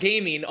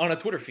r/gaming on a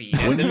Twitter feed.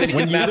 And then he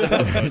gets massive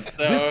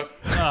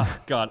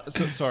upvotes. God.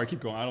 Sorry, keep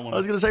going. I don't want to. I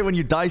was going to say, when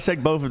you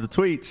dissect both of the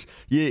tweets,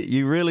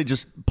 you really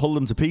just pull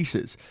them to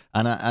pieces.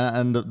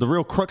 And the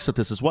real crux of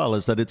this as well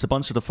is that it's a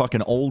bunch of the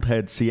fucking old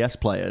head CS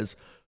players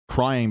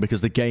crying because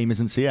the game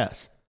isn't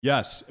CS.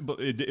 Yes, but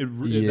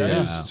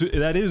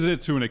that is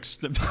it to an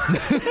extent.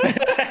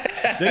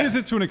 That is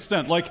it to an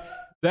extent. Like,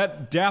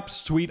 that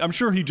Daps tweet, I'm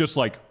sure he just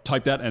like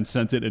typed that and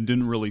sent it and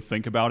didn't really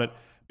think about it.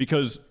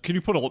 Because, can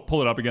you pull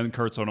it up again,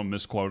 Kurt, so I don't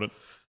misquote it,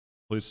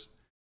 please?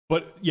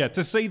 But yeah,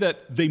 to say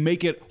that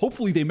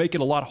hopefully they make it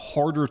a lot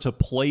harder to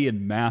play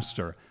and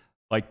master.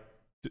 Like,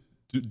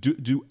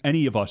 do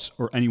any of us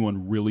or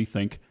anyone really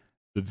think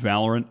that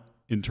Valorant,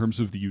 in terms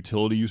of the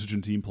utility usage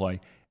and team play,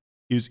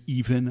 is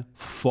even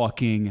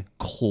fucking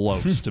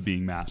close to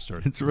being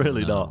mastered? It's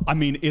really not. I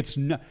mean, it's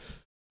not.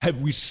 Have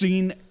we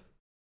seen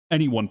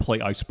anyone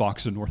play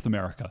Icebox in North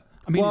America?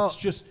 I mean,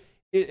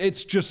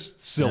 it's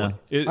just silly.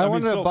 Yeah. I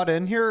want to butt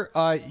in here.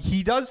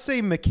 He does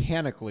say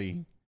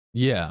mechanically.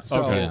 Yeah.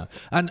 So, okay. Yeah.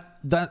 And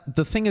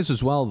the thing is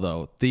as well,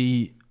 though,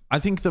 I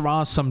think there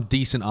are some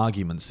decent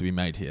arguments to be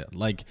made here.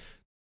 Like,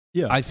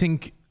 I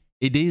think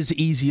it is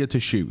easier to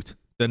shoot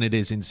than it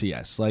is in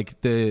CS. Like,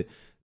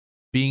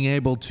 being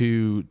able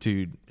to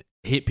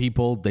hit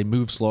people, they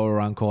move slower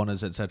around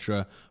corners,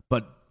 etc.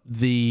 But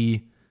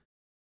the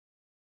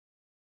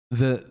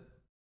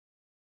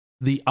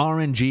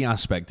RNG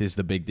aspect is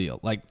the big deal.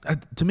 Like,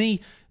 to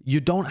me, you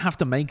don't have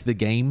to make the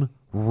game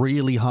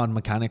really hard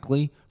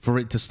mechanically for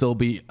it to still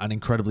be an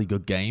incredibly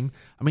good game.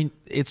 I mean,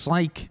 it's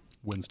like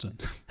Winston.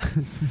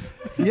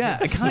 Yeah,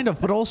 kind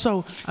of. But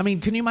also, I mean,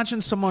 can you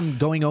imagine someone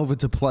going over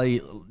to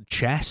play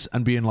chess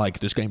and being like,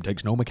 this game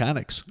takes no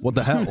mechanics? What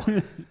the hell?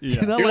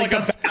 Yeah. You know,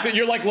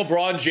 you're like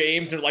LeBron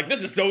James, and like,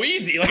 this is so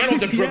easy. Like, I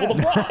don't have to dribble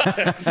the ball.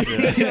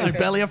 Yeah, I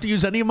barely have to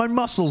use any of my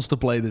muscles to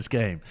play this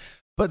game.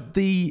 But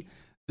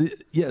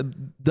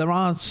there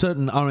are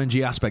certain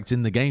RNG aspects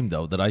in the game,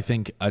 though, that I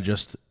think are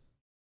just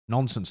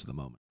nonsense at the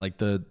moment. Like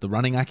the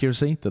running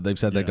accuracy that they've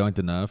said they're going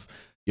to nerf.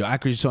 Your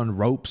accuracy on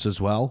ropes as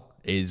well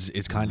is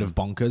kind of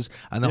bonkers.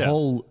 And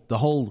the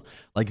whole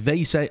like,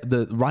 they say,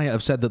 the Riot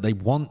have said that they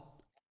want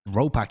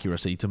rope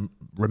accuracy to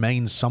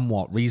remain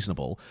somewhat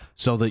reasonable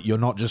so that you're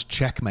not just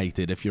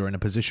checkmated if you're in a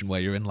position where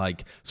you're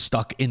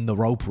stuck in the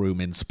rope room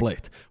in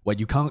Split, where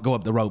you can't go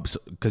up the ropes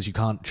because you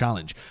can't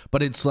challenge.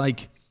 But it's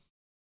like,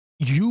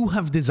 you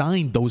have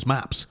designed those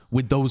maps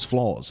with those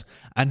flaws,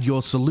 and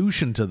your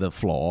solution to the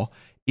flaw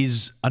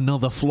is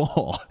another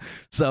flaw.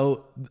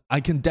 So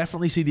I can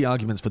definitely see the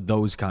arguments for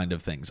those kind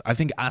of things. I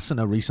think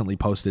Asuna recently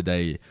posted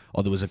there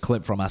was a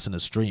clip from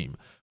Asuna's stream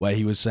where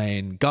he was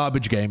saying,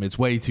 garbage game, it's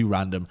way too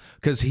random,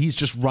 because he's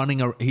just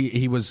running,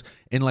 he was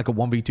in like a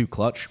 1v2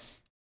 clutch,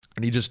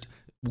 and he just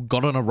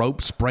got on a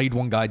rope, sprayed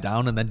one guy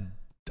down, and then,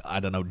 I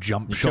don't know,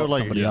 jump shot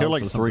somebody else. You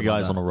killed like 3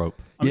 guys on a rope.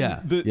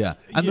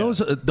 And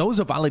those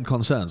are valid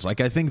concerns.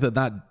 Like, I think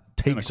that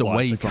takes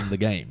away from the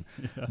game.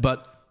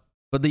 But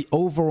the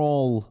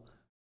overall,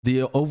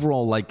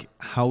 like,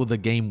 how the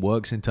game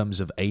works in terms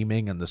of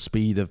aiming and the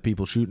speed of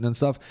people shooting and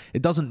stuff,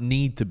 it doesn't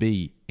need to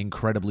be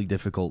incredibly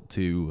difficult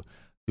to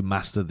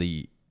master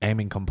the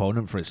aiming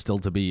component for it still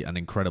to be an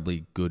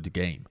incredibly good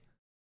game.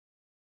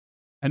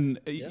 And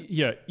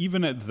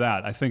even at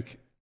that, I think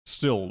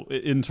still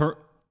I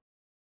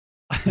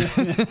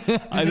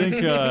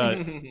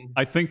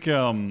think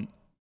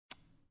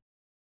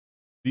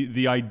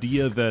the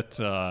idea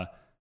that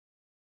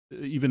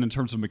even in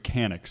terms of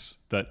mechanics,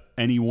 that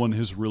anyone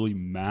has really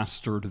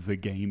mastered the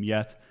game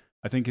yet,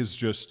 I think is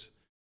just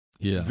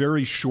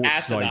very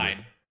short-sighted.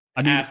 Asinine.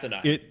 I mean,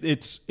 asinine.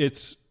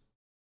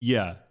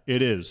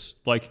 It is.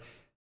 Like,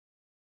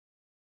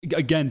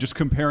 again, just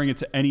comparing it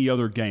to any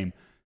other game,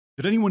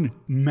 Did anyone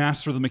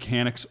master the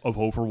mechanics of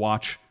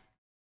Overwatch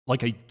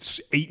like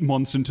 8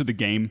 months into the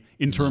game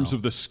in terms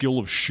of the skill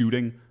of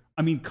shooting?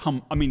 I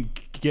mean,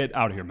 get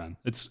out of here, man.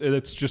 It's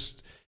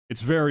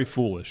very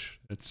foolish.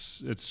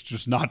 It's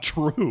just not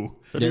true.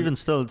 But even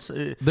still,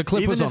 the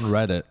clip was on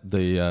Reddit.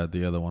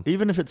 The other one.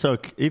 Even if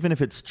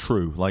it's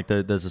true, like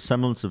there's a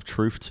semblance of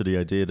truth to the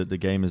idea that the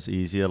game is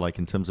easier, like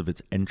in terms of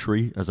its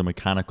entry as the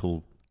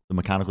mechanical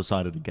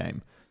side of the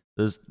game.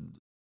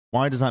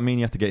 Why does that mean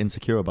you have to get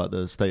insecure about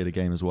the state of the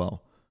game as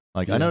well?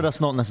 Like, I know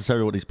that's not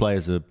necessarily what these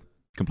players are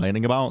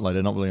complaining about. Like,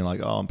 they're not really like,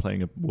 oh, I'm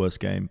playing a worse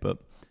game, but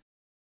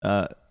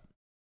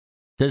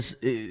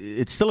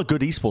it's still a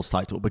good esports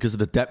title because of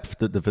the depth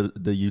that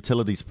the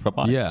utilities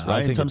provide,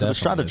 right? In terms of the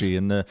strategy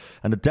and the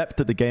depth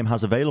that the game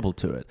has available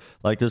to it.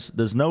 Like,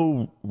 there's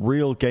no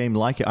real game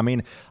like it. I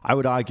mean, I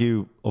would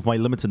argue, of my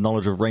limited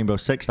knowledge of Rainbow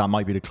Six, that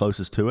might be the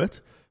closest to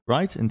it.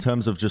 Right, in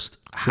terms of just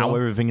how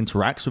everything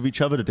interacts with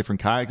each other, the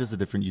different characters, the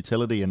different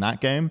utility in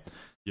that game.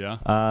 Yeah.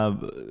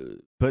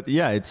 But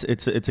yeah,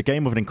 it's a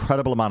game with an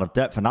incredible amount of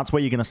depth, and that's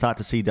where you're going to start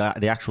to see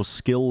the actual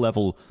skill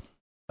level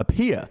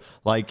appear.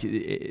 Like,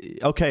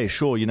 okay,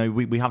 sure,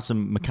 we have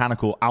some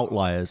mechanical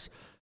outliers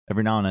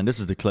every now and then. This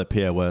is the clip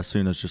here where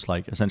Suna's just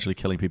like essentially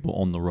killing people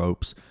on the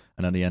ropes.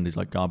 And at the end, he's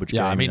like garbage.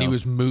 Yeah, game, I mean, he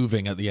was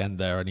moving at the end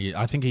there, and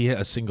I think he hit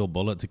a single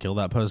bullet to kill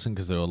that person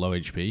because they were low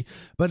HP.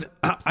 But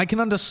I can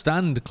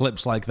understand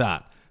clips like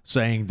that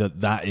saying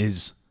that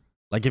is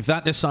like, if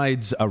that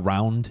decides a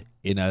round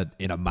in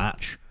a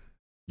match,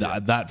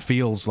 that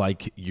feels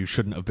like you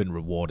shouldn't have been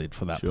rewarded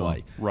for that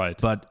play,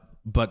 right?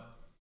 But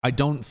I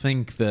don't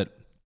think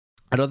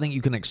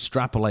you can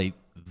extrapolate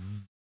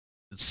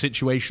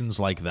situations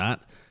like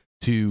that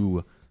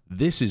to.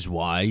 This is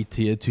why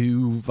Tier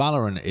 2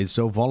 Valorant is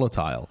so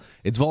volatile.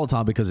 It's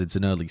volatile because it's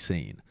an early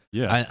scene.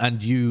 Yeah.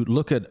 And you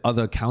look at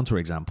other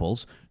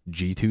counterexamples,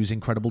 G2's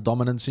incredible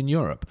dominance in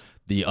Europe,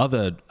 the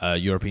other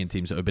European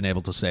teams that have been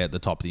able to stay at the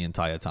top the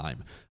entire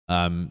time.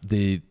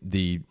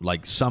 The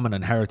like Summon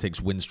and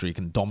Heretics win streak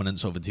and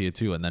dominance over Tier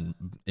 2 and then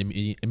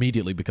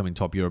immediately becoming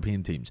top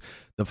European teams.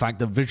 The fact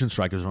that Vision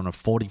Strikers are on a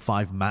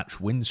 45-match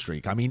win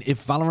streak. I mean,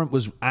 if Valorant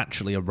was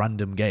actually a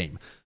random game,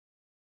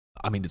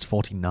 I mean, it's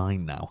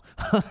 49 now.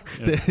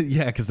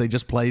 Yeah, because they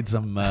just played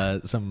some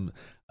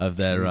of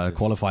their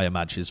qualifier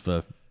matches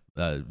for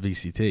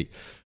VCT.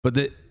 But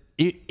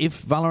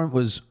if Valorant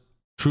was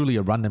truly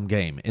a random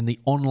game in the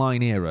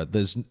online era,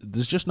 there's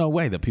just no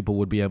way that people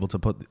would be able to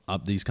put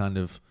up these kind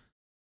of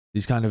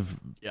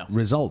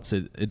results.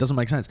 It doesn't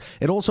make sense.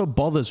 It also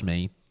bothers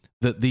me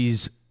that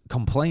these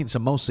complaints are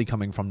mostly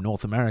coming from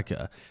North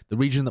America, the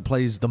region that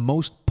plays the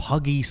most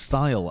puggy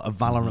style of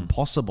Valorant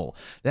possible.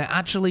 They're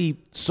actually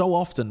so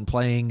often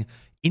playing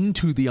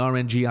into the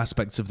RNG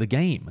aspects of the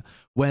game,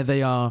 where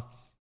they are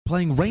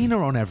playing Reyna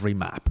on every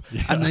map,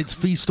 and it's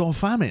feast or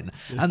famine,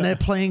 and they're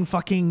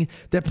planting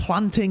and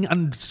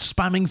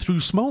spamming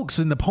through smokes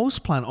in the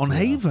post plant on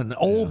Haven,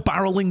 all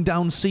barreling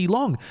down C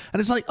long,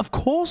 and it's like, of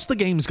course the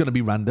game's going to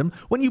be random.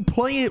 When you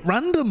play it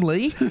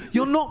randomly,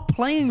 you're not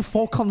playing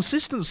for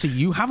consistency.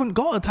 You haven't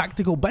got a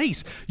tactical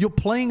base. You're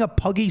playing a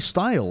puggy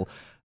style.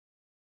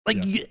 Like,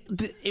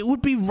 it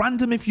would be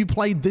random if you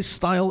played this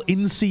style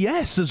in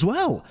CS as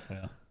well.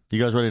 Yeah.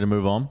 You guys ready to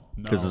move on?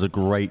 Because there's a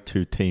great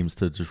two teams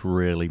to just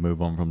really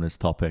move on from this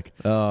topic.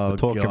 We're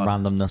talking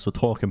randomness. We're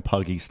talking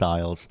puggy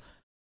styles.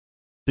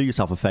 Do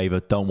yourself a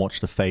favor. Don't watch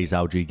the FaZe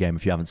LG game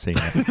if you haven't seen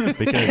it,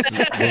 because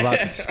we're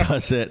about to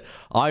discuss it.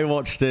 I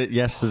watched it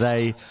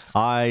yesterday.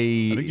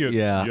 I think you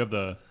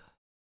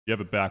have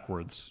it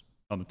backwards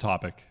on the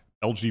topic.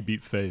 LG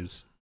beat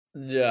FaZe.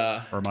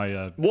 Yeah. Or am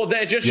I? Well,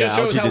 that just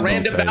shows how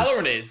random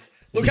Valorant is.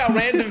 Look how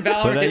random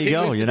Valorant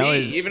continues to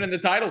be, even in the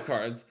title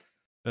cards.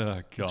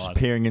 Oh, God. Just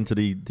peering into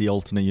the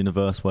alternate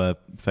universe where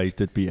FaZe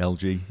did beat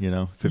LG,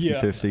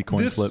 50-50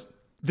 coin flip.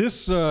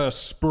 This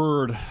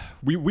spurred...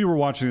 We were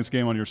watching this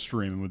game on your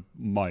stream with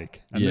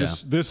Mike, and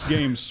this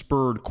game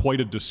spurred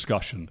quite a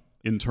discussion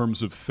in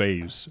terms of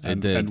FaZe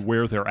and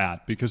where they're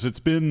at, because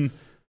it's been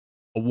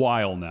a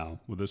while now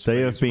with this.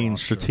 They have been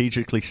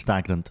strategically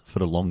stagnant for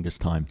the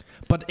longest time,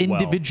 but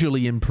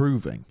individually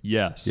improving.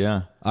 Yes,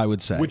 yeah, I would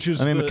say. Which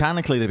is,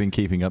 mechanically they've been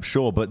keeping up,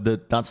 sure, but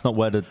that's not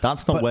where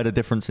the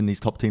difference in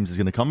these top teams is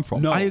going to come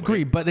from. No, I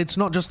agree, but it's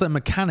not just the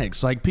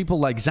mechanics. Like, people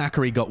like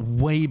Zachary got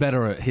way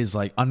better at his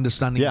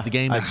understanding of the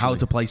game and how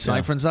to play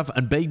Cypher and stuff,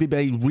 and Baby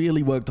Bay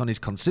really worked on his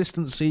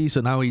consistency.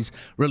 So now he's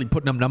really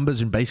putting up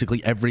numbers in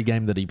basically every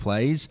game that he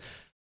plays.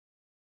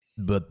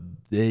 But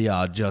they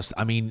are just,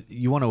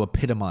 you want to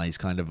epitomize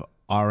kind of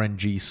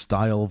RNG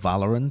style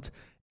Valorant.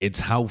 It's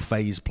how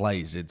FaZe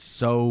plays. It's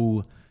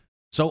so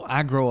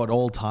aggro at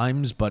all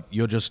times, but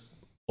you're just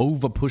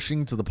over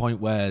pushing to the point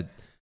where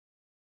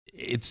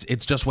it's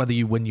just whether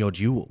you win your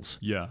duels.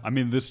 Yeah,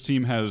 this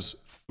team has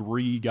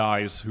 3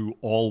 guys who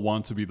all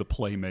want to be the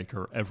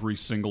playmaker every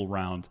single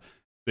round.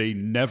 They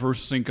never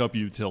sync up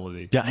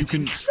utility. Yeah, it's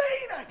insane,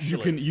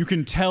 actually. You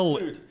can tell.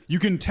 Dude. You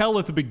can tell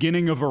at the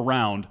beginning of a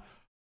round.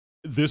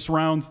 This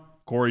round,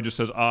 Corey just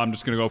says, I'm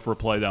just going to go for a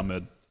play down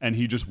mid. And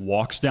he just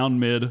walks down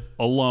mid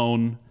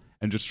alone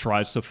and just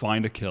tries to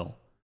find a kill.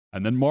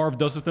 And then Marv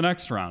does it the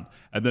next round.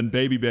 And then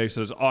Baby Bay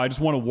says, I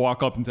just want to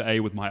walk up into A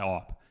with my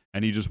AWP.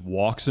 And he just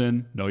walks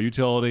in, no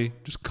utility,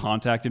 just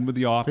contact in with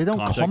the AWP. They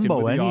don't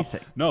combo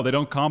anything. No, they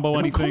don't combo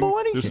anything.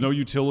 There's no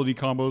utility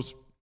combos.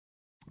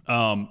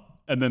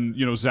 And then,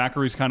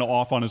 Zachary's kind of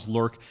off on his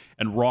lurk,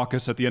 and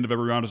Raucus at the end of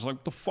every round is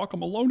like, the fuck,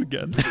 I'm alone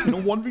again.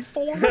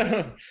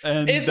 1v4.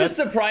 And is this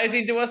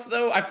surprising to us,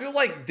 though? I feel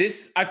like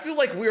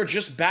we're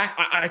just back.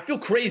 I feel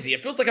crazy.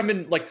 It feels like I'm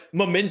in like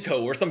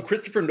Memento or some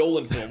Christopher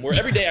Nolan film where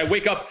every day I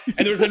wake up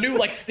and there's a new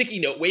like sticky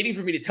note waiting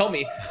for me to tell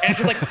me. And it's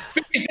just like,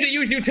 FaZe didn't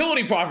use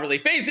utility properly.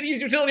 FaZe didn't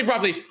use utility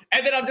properly.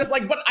 And then I'm just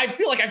like, but I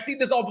feel like I've seen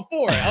this all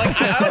before.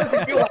 Like, I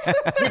honestly feel like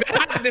we've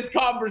had this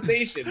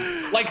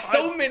conversation like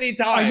so many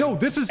times. I know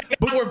this is,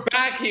 but we're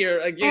back here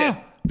again.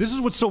 This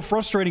is what's so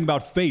frustrating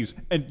about FaZe,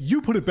 and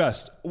you put it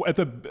best.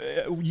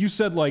 You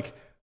said like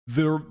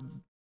they're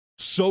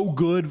so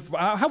good.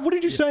 What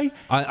did you say?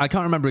 I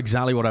can't remember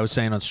exactly what I was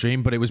saying on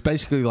stream, but it was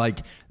basically like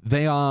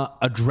they are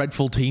a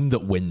dreadful team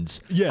that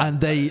wins. Yeah,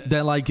 and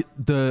they're like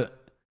they're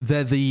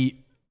the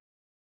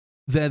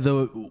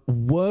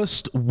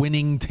worst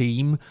winning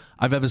team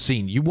I've ever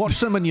seen. You watch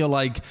them and you're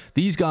like,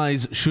 these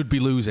guys should be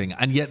losing,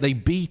 and yet they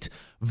beat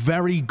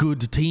very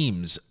good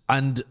teams,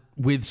 and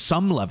with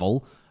some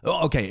level.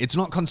 Okay, it's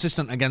not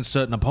consistent against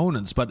certain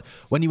opponents, but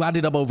when you add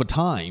it up over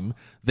time,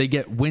 they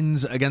get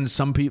wins against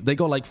some people. They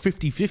go like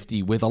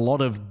 50-50 with a lot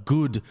of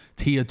good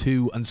tier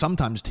 2 and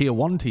sometimes tier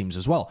 1 teams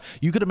as well.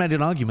 You could have made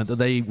an argument that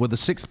they were the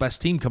 6th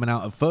best team coming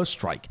out of First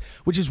Strike,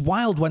 which is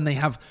wild when they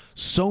have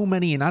so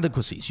many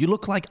inadequacies. You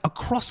look like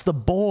across the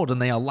board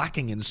and they are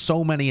lacking in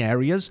so many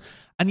areas,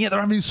 and yet they're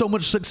having so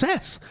much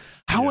success.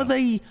 How are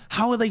they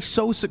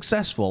so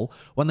successful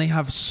when they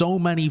have so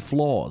many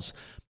flaws?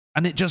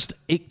 And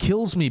it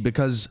kills me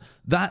because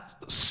that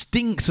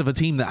stinks of a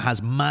team that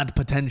has mad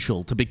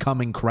potential to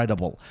become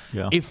incredible.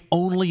 Yeah. If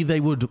only they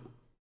would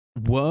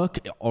work,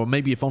 or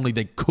maybe if only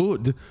they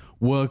could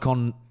work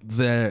on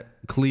their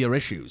clear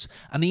issues.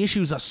 And the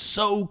issues are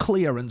so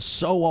clear and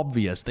so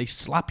obvious. They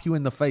slap you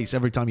in the face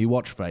every time you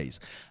watch FaZe.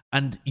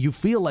 And you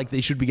feel like they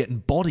should be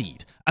getting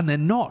bodied. And they're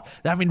not.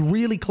 They're having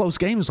really close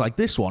games like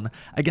this one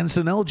against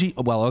an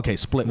LG. Well, okay,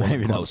 Split wasn't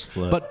Maybe close.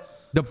 Split. But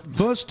the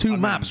first two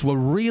maps were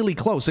really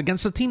close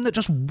against a team that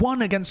just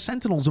won against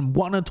Sentinels and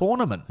won a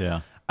tournament.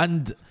 Yeah.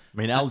 And I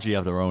mean, LG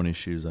have their own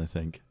issues, I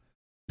think.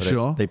 But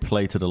sure. They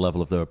play to the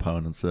level of their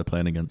opponents they're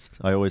playing against.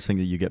 I always think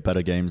that you get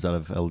better games out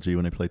of LG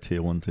when they play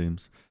tier 1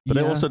 teams. But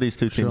also these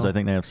two teams, sure. I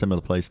think they have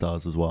similar play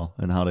styles as well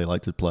and how they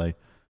like to play.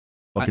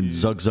 Fucking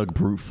Zug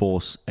brute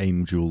force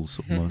aim duels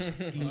almost.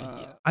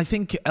 I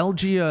think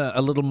LG are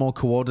a little more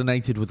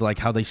coordinated with like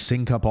how they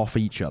sync up off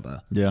each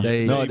other.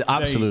 Yeah.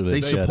 Absolutely.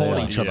 They support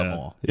each other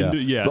more.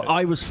 Yeah. But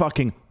I was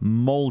fucking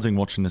molding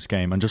watching this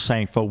game and just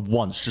saying for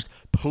once, just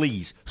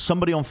please,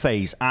 somebody on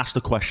FaZe ask the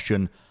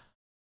question,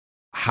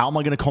 how am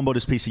I going to combo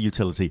this piece of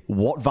utility?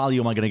 What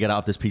value am I going to get out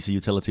of this piece of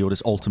utility or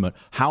this ultimate?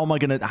 How am I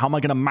going to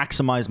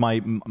maximize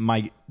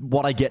my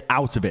what I get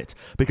out of it?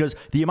 Because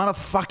the amount of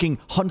fucking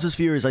Hunter's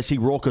Furies I see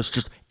Raucus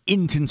just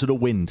into the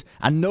wind,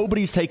 and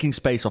nobody's taking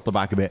space off the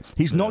back of it.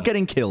 He's not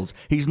getting kills.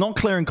 He's not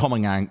clearing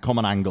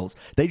common angles.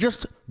 They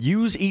just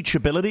use each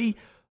ability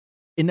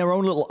in their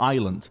own little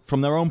island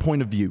from their own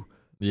point of view.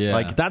 Yeah.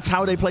 Like, that's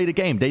how they play the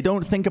game. They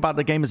don't think about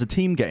the game as a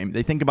team game.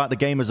 They think about the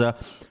game as a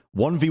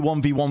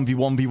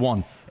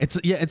 1v1v1v1v1.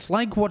 It's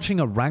like watching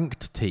a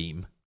ranked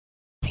team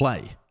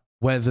play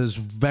where there's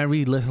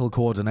very little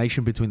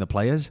coordination between the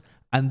players.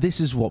 And this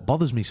is what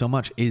bothers me so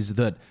much, is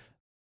that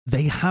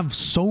they have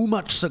so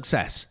much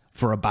success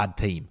for a bad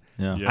team.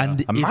 Yeah.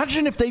 And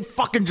imagine if they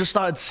fucking just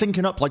started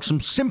syncing up like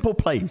some simple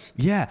plays.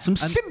 Yeah.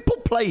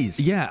 Simple plays.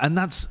 Yeah, and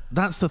that's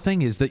the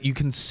thing, is that you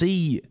can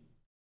see.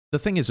 The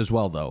thing is as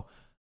well, though,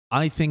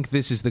 I think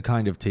this is the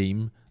kind of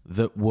team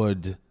that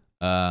would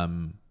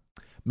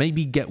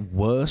maybe get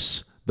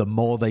worse the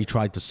more they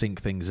tried to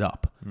sync things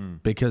up,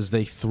 because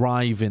they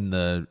thrive in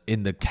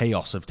the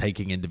chaos of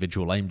taking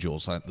individual aim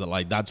duels.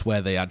 Like that's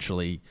where they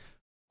actually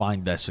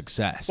find their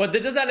success. But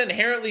does that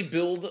inherently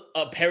build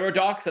a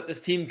paradox that this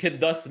team can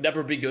thus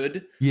never be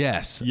good?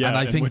 Yes, yeah, and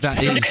I think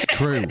that is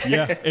true.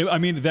 Yeah, I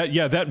mean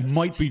that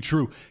might be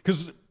true,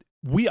 because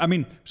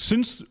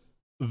since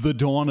the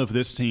dawn of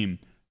this team,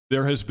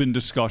 there has been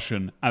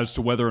discussion as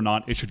to whether or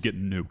not it should get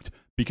nuked,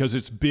 because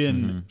it's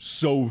been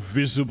so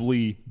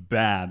visibly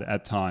bad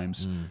at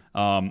times.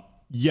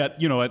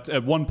 Yet,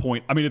 at one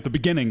point, at the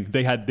beginning,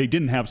 they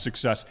didn't have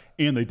success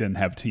and they didn't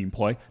have team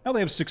play. Now they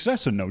have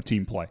success and no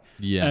team play.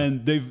 Yeah.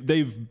 And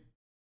they've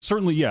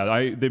certainly,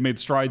 they made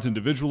strides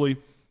individually.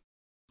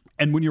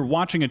 And when you're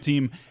watching a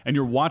team and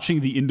you're watching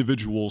the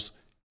individuals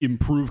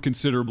improve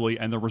considerably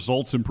and the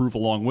results improve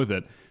along with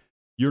it,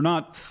 you're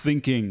not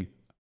thinking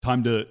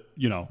time to,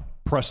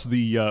 press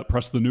the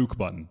nuke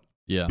button.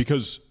 Yeah.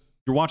 Because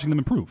you're watching them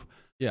improve.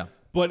 Yeah.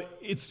 But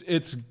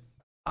it's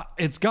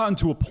gotten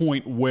to a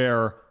point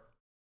where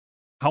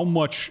how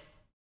much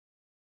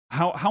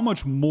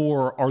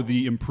more are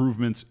the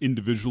improvements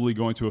individually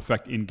going to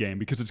affect in game?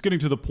 Because it's getting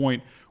to the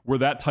point where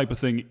that type of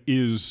thing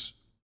is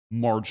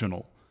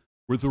marginal,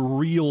 where the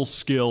real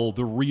skill,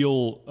 the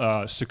real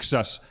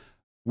success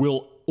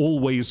will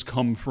always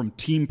come from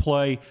team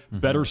play,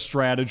 better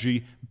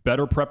strategy,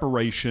 better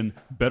preparation,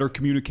 better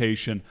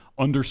communication,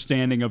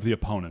 understanding of the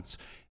opponents.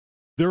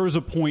 There is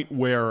a point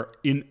where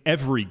in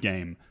every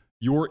game,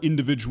 your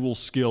individual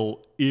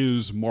skill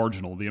is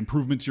marginal. The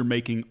improvements you're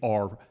making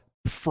are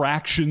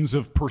fractions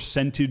of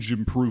percentage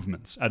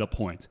improvements at a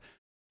point.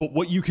 But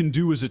what you can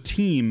do as a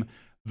team,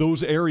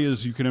 those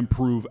areas you can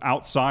improve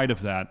outside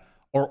of that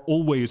are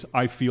always,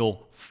 I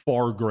feel,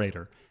 far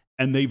greater.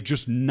 And they've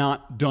just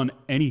not done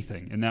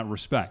anything in that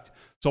respect.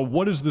 So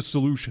what is the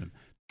solution?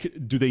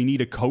 Do they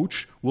need a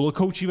coach? Will a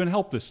coach even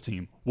help this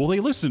team? Will they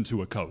listen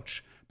to a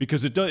coach?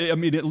 Because it does. I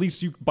mean, at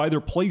least you, by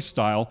their play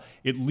style,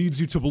 it leads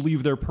you to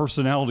believe their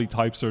personality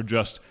types are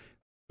just,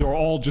 they're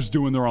all just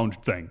doing their own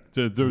thing.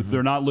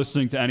 They're not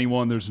listening to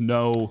anyone. There's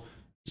no.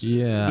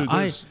 Yeah,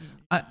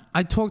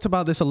 I talked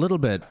about this a little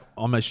bit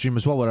on my stream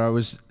as well,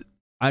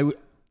 where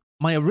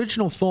my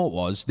original thought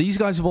was these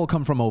guys have all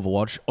come from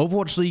Overwatch.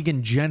 Overwatch League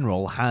in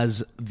general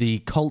has the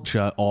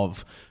culture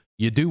of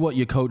you do what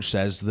your coach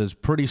says. There's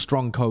pretty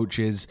strong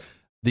coaches.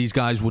 These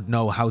guys would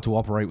know how to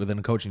operate within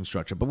a coaching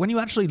structure. But when you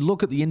actually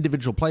look at the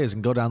individual players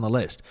and go down the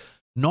list,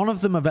 none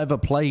of them have ever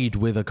played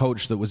with a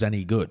coach that was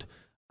any good.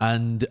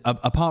 And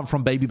apart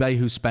from Baby Bay,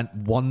 who spent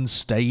one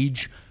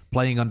stage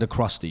playing under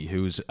Krusty,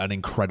 who's an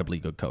incredibly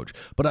good coach.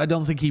 But I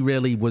don't think he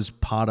really was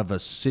part of a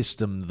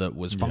system that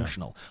was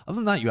functional. Other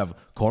than that, you have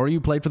Corey, who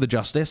played for the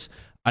Justice,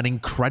 an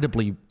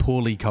incredibly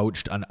poorly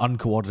coached and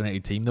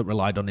uncoordinated team that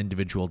relied on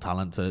individual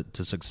talent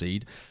to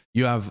succeed.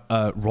 You have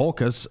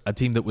Raucus, a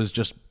team that was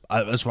just,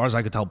 as far as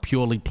I could tell,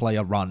 purely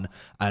player run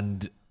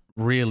and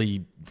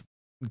really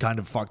kind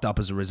of fucked up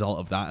as a result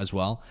of that as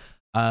well.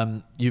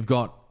 You've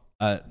got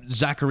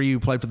Zachary, who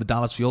played for the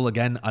Dallas Fuel,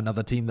 again,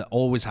 another team that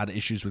always had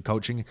issues with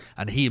coaching,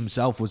 and he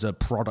himself was a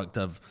product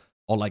of,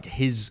 or like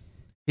his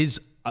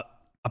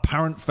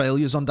apparent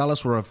failures on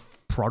Dallas were a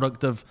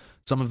product of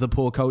some of the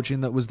poor coaching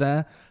that was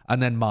there.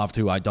 And then Marv,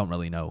 who I don't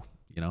really know,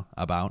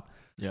 about.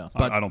 Yeah,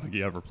 but I don't think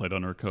he ever played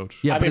under a coach.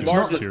 Yeah, I mean,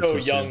 Marv is so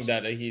young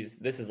that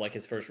this is like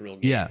his first real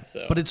game. Yeah,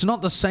 so. But it's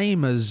not the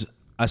same as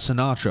a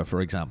Sinatra,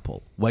 for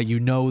example, where you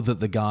know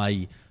that the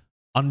guy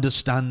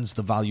understands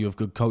the value of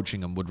good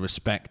coaching and would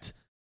respect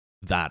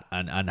that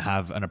and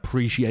have an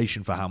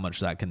appreciation for how much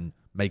that can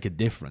make a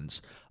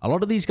difference. A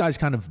lot of these guys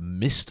kind of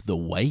missed the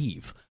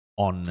wave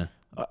on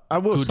I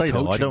will good say,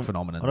 coaching though, I don't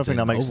think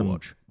that makes them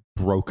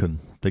broken.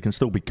 They can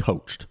still be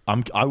coached.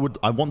 I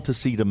want to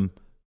see them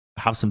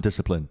have some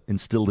discipline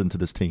instilled into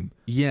this team.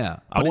 Yeah,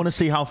 I want to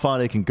see how far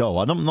they can go.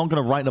 I'm not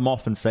going to write them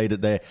off and say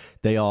that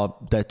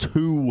they're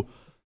too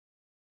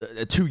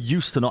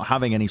used to not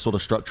having any sort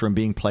of structure and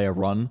being player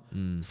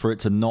run for it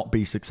to not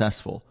be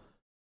successful.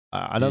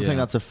 I don't think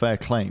that's a fair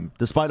claim,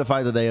 despite the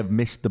fact that they have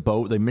missed the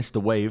boat, they missed the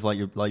wave, like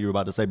you were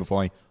about to say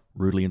before I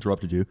rudely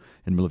interrupted you in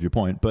the middle of your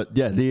point. But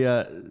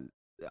yeah,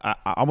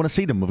 I want to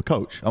see them with a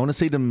coach. I want to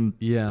see them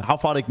how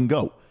far they can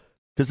go,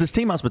 because this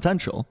team has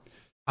potential.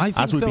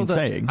 As we've been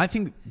saying, I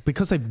think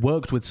because they've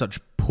worked with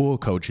such poor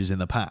coaches in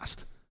the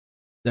past,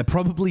 they're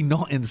probably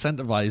not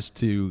incentivized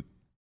to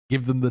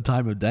give them the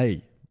time of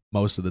day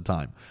most of the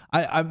time.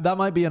 That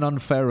might be an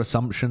unfair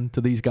assumption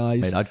to these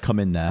guys. Mate, I'd come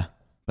in there,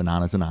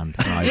 bananas in hand.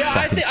 I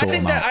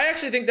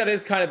actually think that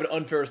is kind of an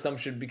unfair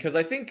assumption, because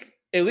I think,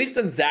 at least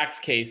in Zach's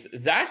case,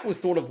 Zach was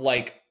sort of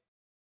like,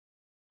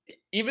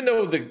 even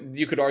though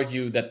you could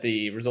argue that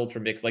the results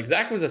were mixed, like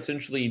Zach was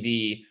essentially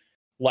the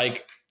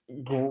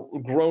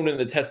grown in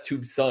the test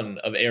tube son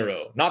of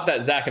Aero. Not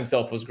that Zach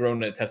himself was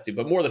grown in a test tube,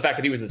 but more the fact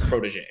that he was his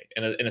protege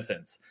in a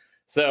sense.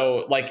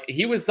 So like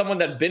he was someone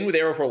that had been with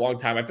Aero for a long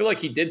time. I feel like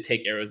he did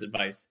take Aero's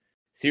advice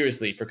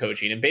seriously for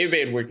coaching, and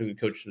Baby had worked with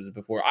coaches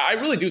before. I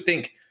really do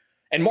think,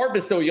 and Marv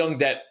is so young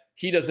that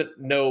he doesn't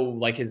know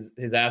like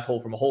his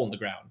asshole from a hole in the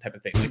ground type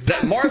of thing.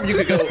 Like Marv,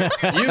 you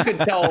could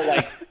tell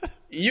like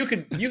you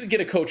could get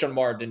a coach on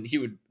Marv and he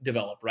would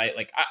develop, right?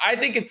 Like I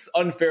think it's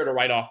unfair to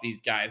write off these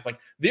guys. Like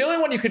the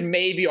only one you could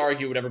maybe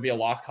argue would ever be a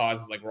lost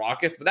cause is like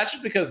Raucus, but that's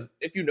just because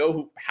if you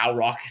know how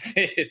Raucus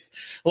is,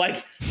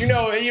 like you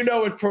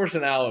know his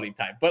personality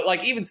type. But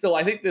like even still,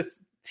 I think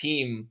this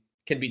team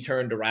can be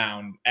turned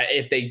around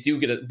if they do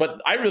get it.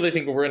 But I really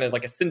think we're in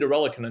a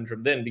Cinderella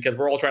conundrum then, because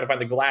we're all trying to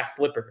find the glass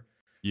slipper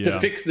to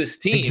fix this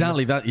team.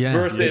 Exactly that,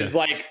 versus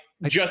like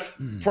just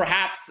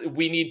perhaps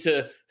we need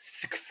to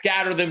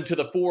scatter them to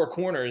the four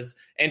corners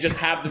and just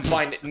have them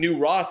find new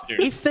rosters.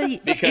 If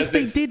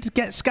they did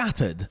get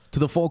scattered to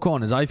the four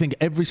corners, I think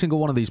every single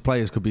one of these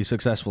players could be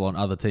successful on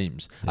other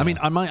teams. Yeah. I mean,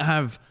 I might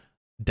have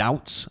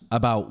doubts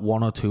about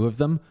one or two of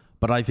them,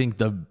 but I think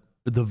the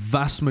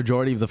vast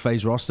majority of the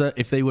FaZe roster,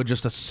 if they were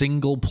just a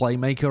single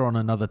playmaker on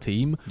another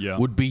team,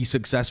 would be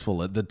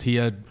successful at the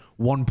tier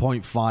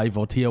 1.5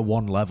 or tier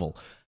 1 level.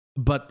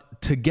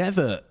 But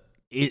together,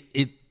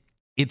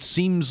 it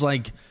seems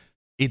like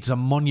it's a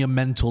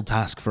monumental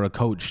task for a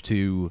coach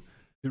to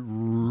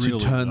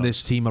turn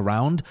this team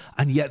around,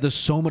 and yet there's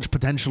so much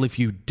potential if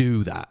you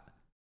do that.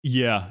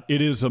 Yeah,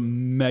 it is a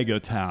mega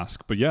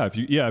task. But if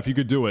you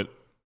could do it,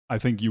 I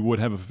think you would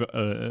have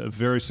a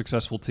very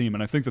successful team.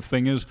 And I think the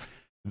thing is,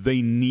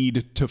 they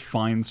need to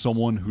find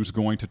someone who's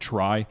going to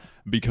try,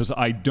 because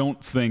I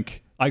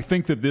think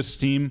that this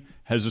team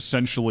has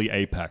essentially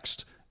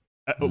apexed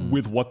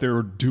with what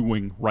they're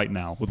doing right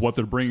now, with what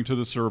they're bringing to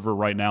the server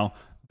right now.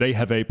 They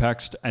have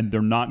apexed, and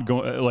they're not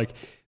going, like,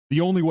 the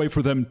only way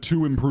for them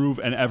to improve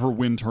and ever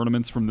win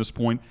tournaments from this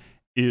point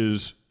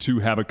is to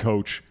have a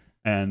coach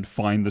and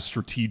find the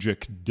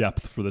strategic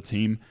depth for the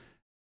team.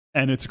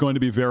 And it's going to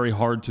be very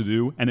hard to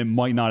do, and it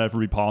might not ever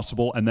be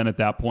possible. And then at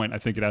that point, I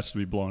think it has to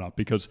be blown up,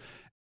 because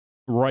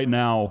right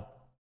now,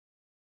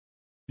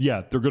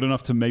 yeah, they're good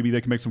enough to maybe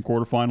they can make some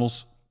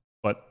quarterfinals,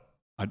 but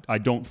I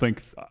don't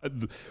think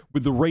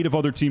with the rate of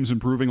other teams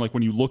improving, like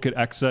when you look at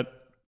Xset,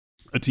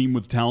 a team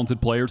with talented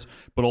players,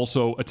 but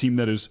also a team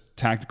that is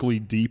tactically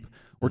deep,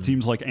 or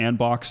teams like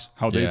Anbox,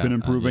 how they've been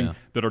improving,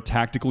 that are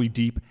tactically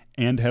deep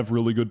and have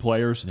really good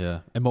players. Yeah,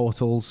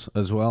 Immortals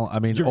as well. I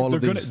mean, they're going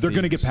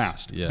to get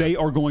past. Yeah. They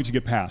are going to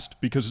get past,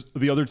 because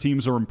the other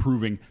teams are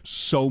improving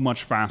so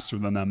much faster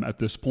than them at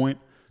this point.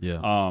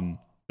 Yeah.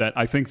 That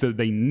I think that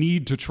they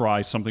need to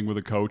try something with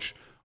a coach,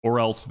 or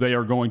else they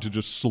are going to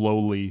just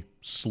slowly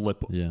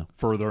slip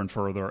further and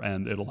further,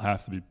 and it'll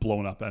have to be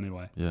blown up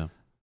anyway. Yeah.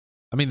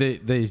 I mean,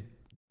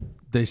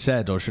 they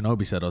said, or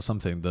Shinobi said, or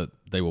something, that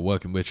they were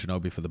working with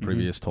Shinobi for the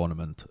previous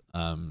tournament.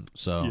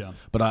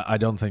 But I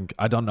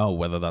don't know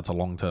whether that's a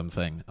long-term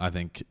thing. I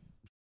think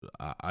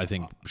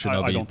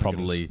Shinobi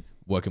probably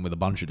working with a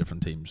bunch of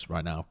different teams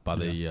right now by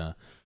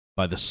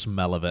the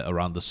smell of it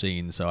around the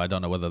scene. So I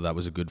don't know whether that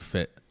was a good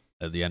fit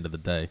at the end of the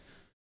day.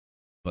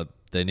 But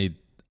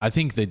I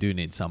think they do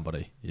need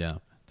somebody,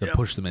 to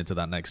push them into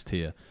that next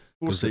tier.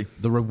 We'll see.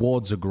 The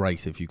rewards are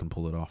great if you can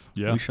pull it off.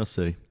 Yeah, we shall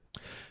see.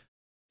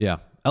 Yeah.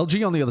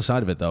 LG on the other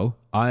side of it, though,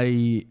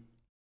 I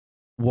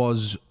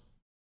was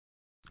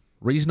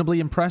reasonably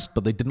impressed,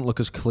 but they didn't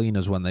look as clean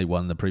as when they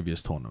won the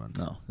previous tournament.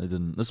 No, they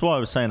didn't. That's why I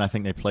was saying I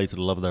think they play to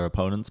the love of their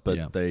opponents, but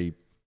you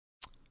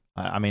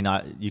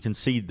can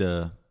see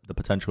the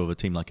potential of a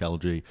team like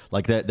LG.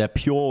 Like they're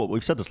pure,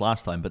 we've said this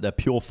last time, but they're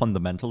pure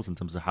fundamentals in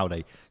terms of how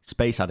they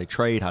space, how they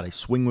trade, how they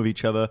swing with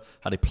each other,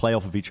 how they play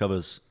off of each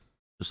other's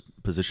just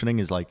positioning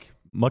is like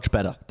much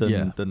better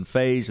than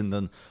FaZe and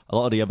than a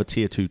lot of the other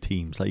tier 2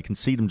 teams. Like you can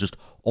see them just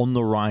on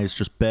the rise,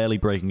 just barely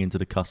breaking into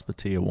the cusp of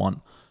tier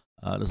 1.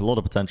 There's a lot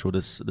of potential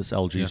with this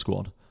LG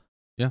squad.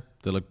 Yeah,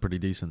 they look pretty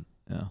decent.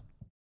 Yeah.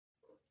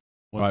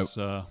 What's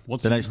the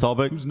next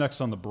topic? Who's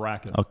next on the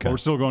bracket? Okay. We're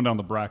still going down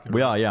the bracket.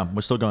 We are, yeah.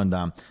 We're still going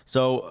down.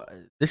 So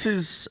this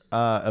is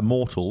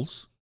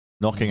Immortals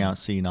knocking out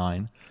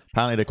C9.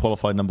 Apparently they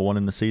qualified number 1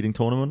 in the seeding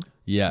tournament.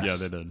 Yes. Yeah,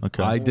 they did.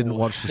 Okay. I didn't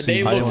watch the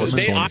seeding.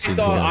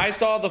 I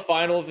saw the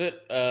final of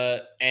it,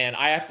 and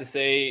I have to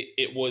say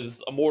it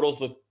was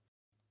Immortals.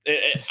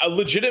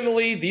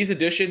 Legitimately, these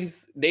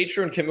additions,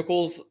 Nature and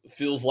Chemicals,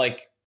 feels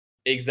like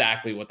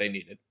exactly what they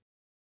needed.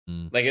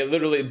 Like it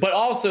literally, but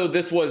also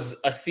this was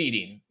a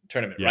seeding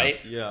tournament, right?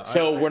 Yeah.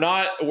 So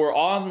we're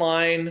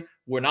online.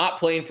 We're not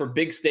playing for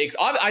big stakes.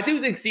 I do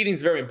think seeding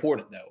is very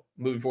important though,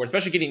 moving forward,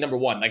 especially getting number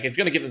 1. Like it's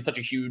going to give them such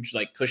a huge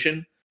like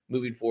cushion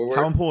moving forward.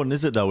 How important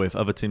is it though if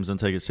other teams don't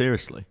take it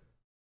seriously?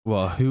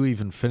 Well, who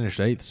even finished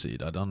 8th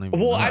seed? I don't even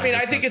know. Well, I mean,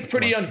 I think it's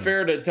pretty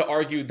unfair to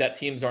argue that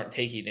teams aren't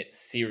taking it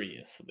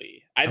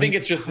seriously. I think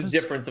it's just a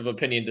difference of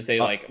opinion to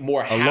say like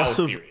more how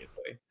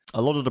seriously.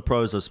 A lot of the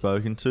pros I've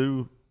spoken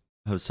to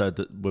have said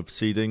that with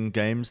seeding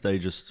games, they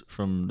just,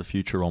 from the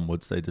future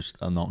onwards, they just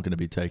are not going to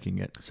be taking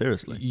it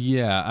seriously.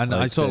 Yeah, and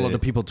like I saw a lot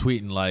of people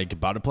tweeting, like,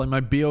 about to play my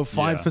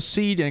BO5 for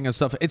seeding and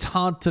stuff. It's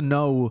hard to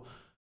know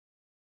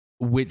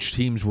which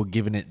teams were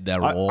giving it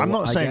their all. I'm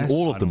not saying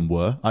all of them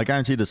were. I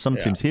guarantee there's some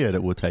teams here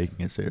that were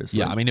taking it seriously.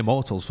 Yeah, I mean,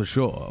 Immortals for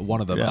sure.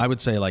 One of them. Yeah. I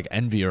would say like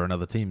Envy are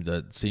another team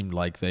that seemed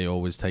like they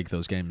always take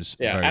those games.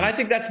 Yeah, and I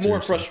think that's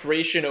more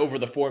frustration over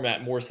the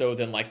format more so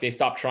than like they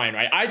stop trying,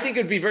 right? I think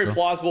it'd be very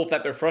plausible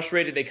that they're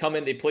frustrated, they come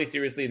in, they play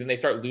seriously, then they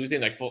start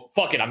losing, like,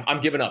 fuck it,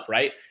 I'm giving up,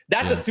 right?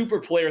 That's a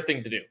super player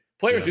thing to do.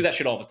 Players do that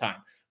shit all the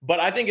time. But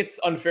I think it's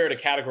unfair to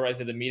categorize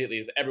it immediately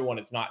as everyone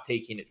is not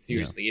taking it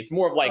seriously. It's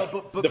more of like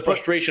the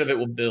frustration of it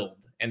will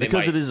build. And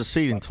because it is a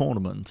seeding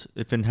tournament,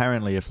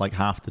 if like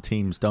half the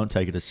teams don't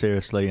take it as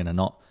seriously and they're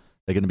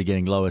going to be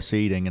getting lower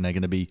seeding and they're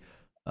going to be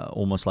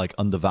almost like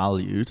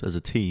undervalued as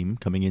a team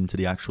coming into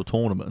the actual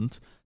tournament,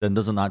 then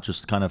doesn't that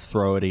just kind of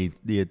throw at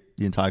the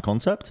entire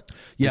concept?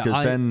 Yeah,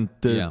 because then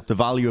the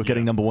value of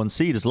getting number 1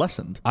 seed is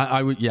lessened.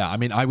 I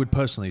would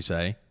personally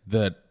say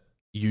that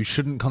you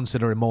shouldn't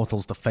consider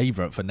Immortals the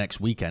favorite for next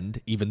weekend,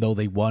 even though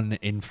they won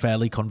in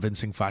fairly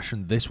convincing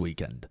fashion this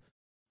weekend.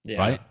 Yeah.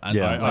 Right? And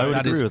I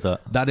would agree with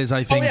that. That is,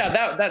 I think. Oh,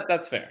 yeah,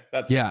 that's fair.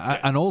 That's fair.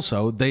 And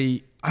also,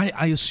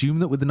 I assume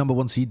that with the number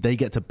 1 seed, they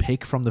get to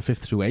pick from the 5th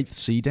through 8th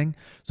seeding.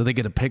 So they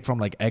get to pick from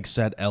like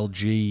Xset,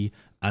 LG,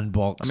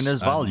 Anbox. I mean,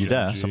 there's value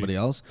there. Somebody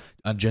else.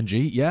 And Gen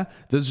G. Yeah,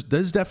 there's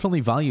definitely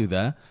value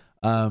there.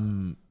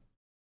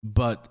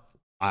 But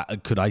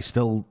could I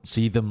still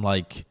see them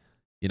like,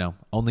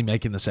 only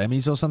making the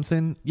semis or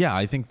something? Yeah,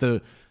 I think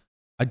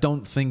I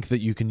don't think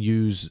that you can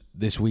use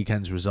this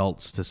weekend's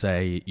results to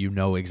say you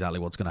know exactly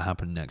what's going to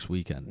happen next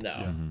weekend. No.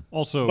 Yeah.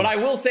 Also, but I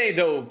will say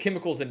though,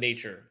 Chemicals in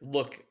Nature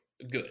look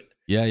good.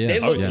 Yeah, yeah.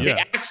 They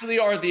actually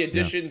are the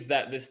additions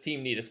that this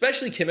team need,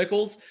 especially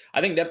Chemicals.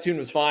 I think Neptune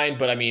was fine,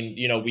 but I mean,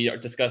 we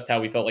discussed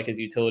how we felt like his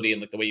utility and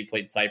like the way he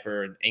played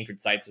Cypher and anchored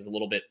sites was a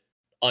little bit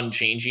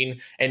unchanging.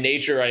 And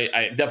Nature,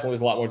 I definitely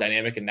was a lot more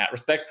dynamic in that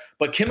respect.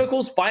 But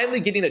Chemicals finally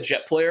getting a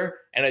jet player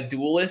and a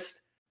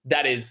duelist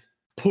that is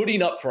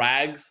putting up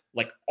frags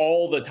like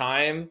all the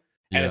time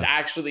and is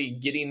actually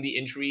getting the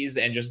entries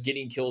and just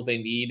getting kills they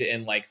need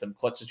in like some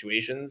clutch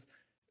situations.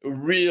 It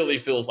really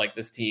feels like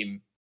this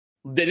team,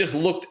 they just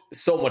looked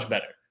so much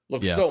better.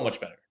 So much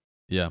better.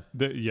 Yeah.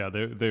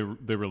 They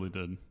really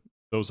did.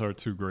 Those are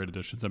two great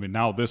additions. I mean,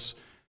 now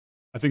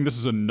I think this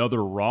is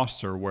another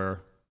roster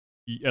where,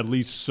 at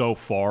least so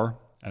far,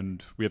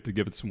 and we have to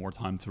give it some more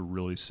time to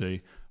really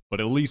see, but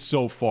at least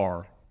so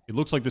far, it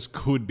looks like this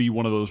could be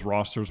one of those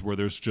rosters where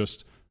there's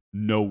just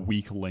no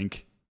weak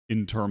link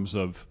in terms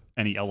of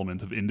any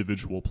element of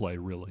individual play,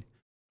 really.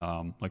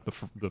 Like the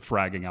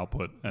fragging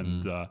output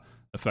and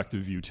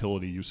effective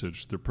utility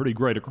usage, they're pretty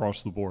great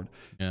across the board.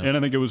 Yeah. And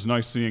I think it was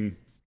nice seeing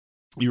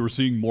you were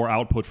seeing more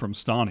output from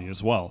Stani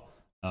as well.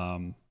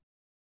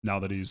 Now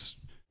that he's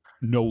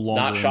no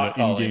longer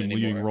in the in-game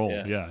leading role.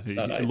 Yeah.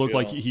 It looked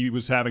like he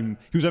was having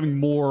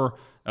more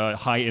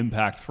high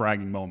impact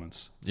fragging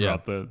moments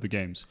throughout the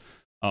games.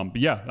 But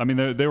yeah, I mean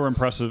they were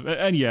impressive.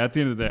 And yeah, at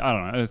the end of the day, I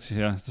don't know. It's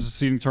a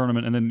seeding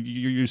tournament, and then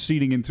you're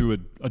seeding into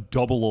a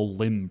double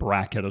limb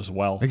bracket as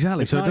well.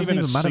 Exactly. It's so not it doesn't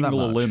even even matter single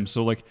that much. limb.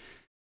 So like,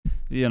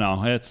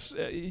 it's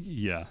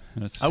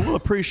I will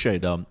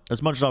appreciate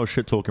as much as I was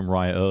shit talking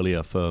Riot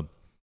earlier for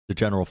the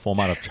general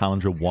format of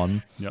Challenger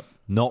 1. Yep.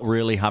 Not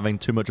really having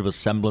too much of a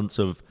semblance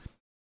of,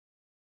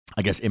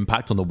 I guess,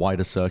 impact on the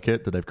wider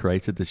circuit that they've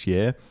created this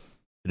year.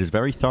 It is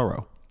very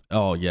thorough.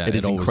 Oh, yeah. It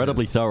is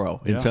incredibly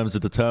thorough in terms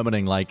of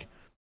determining, like,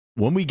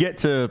 when we get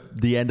to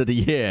the end of the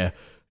year,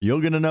 you're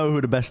going to know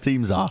who the best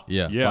teams are.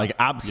 Yeah. Like,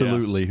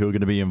 absolutely who are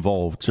going to be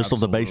involved, just on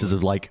the basis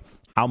of, like,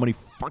 how many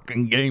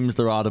fucking games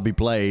there are to be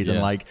played, and,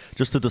 like,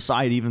 just to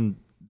decide even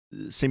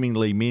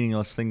seemingly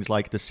meaningless things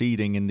like the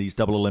seeding in these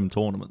double limb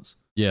tournaments.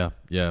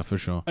 Yeah, for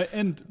sure.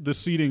 And the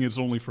seeding is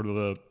only for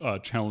the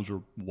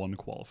Challenger 1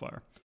 qualifier.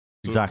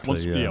 So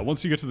exactly.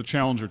 Once you get to the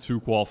Challenger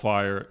 2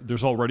 qualifier,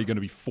 there's already going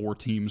to be 4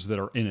 teams that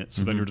are in it.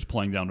 So then you're just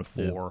playing down to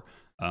 4.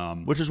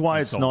 Which is why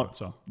it's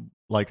not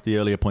like the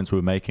earlier points we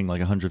were making, like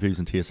 100 Thieves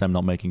and TSM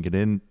not making it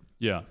in.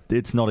 Yeah.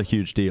 It's not a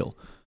huge deal.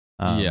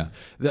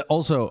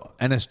 Also,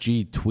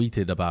 NSG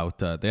tweeted about,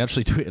 they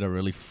actually tweeted a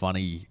really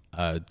funny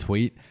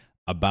tweet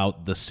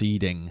about the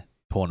seeding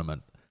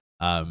tournament,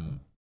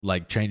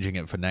 like changing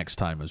it for next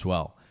time as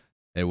well.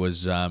 It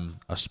was a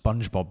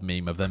SpongeBob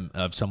meme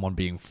of someone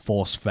being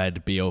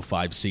force-fed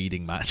BO5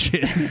 seeding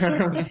matches.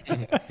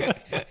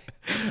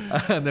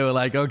 And they were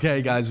like,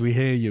 okay, guys, we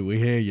hear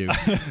you.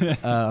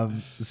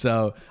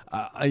 So,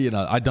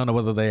 I don't know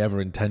whether they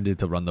ever intended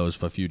to run those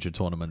for future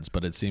tournaments,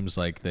 but it seems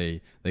like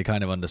they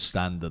kind of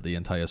understand that the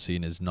entire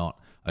scene is not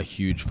a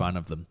huge fan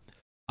of them.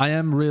 I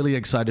am really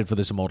excited for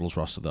this Immortals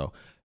roster, though.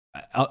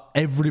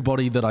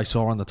 Everybody that I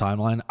saw on the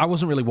timeline, I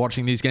wasn't really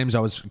watching these games. I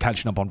was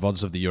catching up on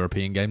VODs of the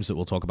European games that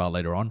we'll talk about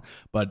later on.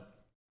 But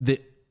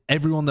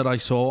everyone that I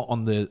saw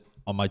on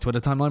my Twitter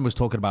timeline was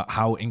talking about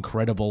how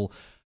incredible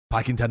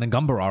Packing10 and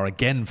Gumber are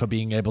again for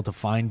being able to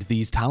find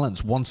these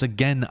talents. Once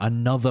again,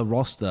 another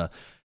roster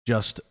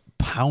just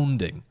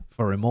pounding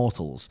for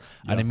Immortals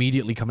and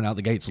immediately coming out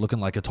the gates looking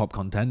like a top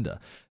contender.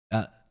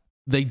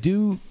 They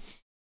do.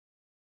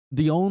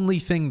 The only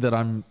thing that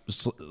I'm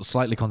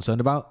slightly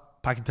concerned about,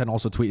 Packing10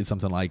 also tweeted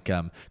something like,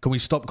 can we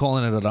stop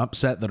calling it an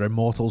upset that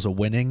Immortals are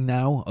winning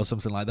now? Or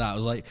something like that. I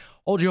was like,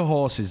 hold your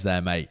horses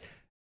there, mate.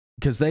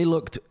 Because they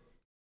looked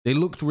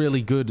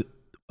really good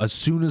as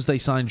soon as they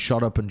signed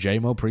Shot Up and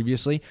JMO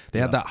previously. They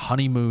had that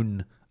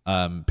honeymoon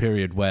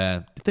period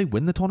where, did they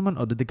win the tournament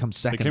or did they come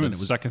second? They came in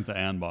second to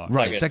Anbox.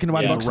 Right, second to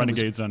Anbox.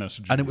 Renegades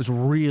NSG. And it was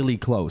really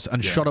close.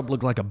 And Shot Up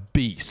looked like a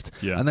beast.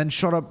 Yeah. And then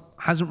Shot Up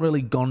hasn't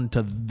really gone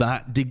to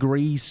that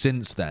degree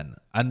since then.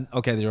 And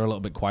okay, they were a little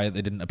bit quiet.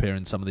 They didn't appear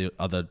in some of the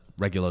other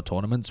regular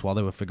tournaments while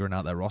they were figuring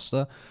out their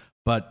roster.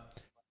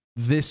 But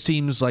this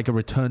seems like a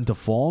return to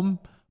form.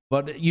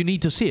 But you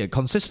need to see it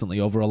consistently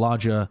over a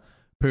larger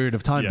period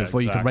of time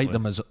before you can rate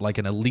them as like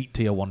an elite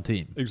tier 1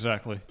 team.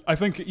 Exactly. I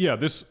think,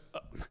 this,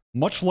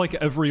 much like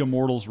every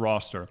Immortals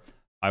roster,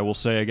 I will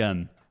say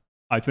again,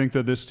 I think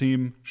that this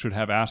team should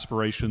have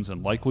aspirations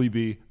and likely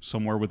be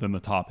somewhere within the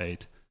top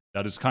 8.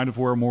 That is kind of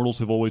where Immortals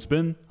have always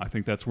been. I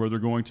think that's where they're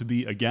going to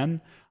be again.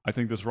 I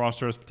think this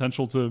roster has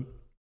potential to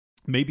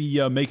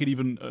maybe make it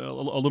even a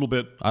little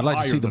bit I'd like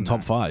to see them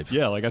top 5.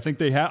 Yeah, like I think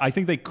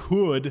they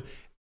could,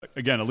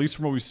 again, at least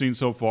from what we've seen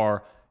so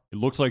far, it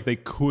looks like they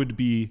could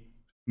be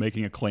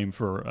making a claim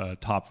for a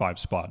top 5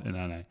 spot in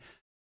NA.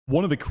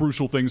 One of the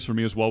crucial things for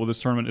me as well with this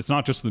tournament, it's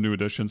not just the new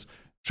additions.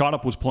 Shot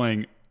Up was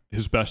playing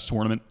his best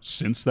tournament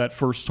since that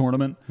first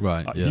tournament.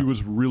 Right. He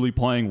was really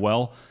playing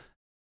well.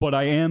 But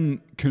I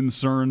am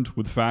concerned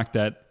with the fact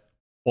that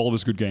all of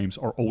his good games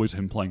are always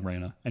him playing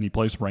Reyna, and he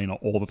plays Reyna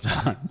all the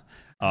time.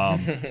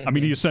 I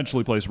mean, he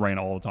essentially plays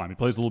Reyna all the time. He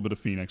plays a little bit of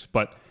Phoenix,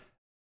 but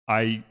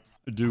I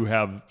do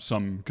have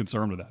some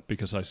concern with that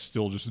because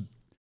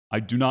I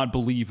do not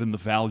believe in the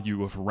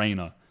value of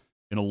Reyna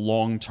in a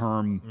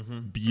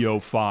long-term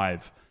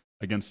BO5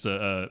 against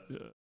I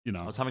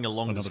was having a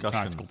long discussion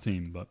tactical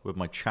team, with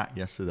my chat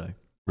yesterday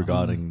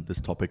regarding this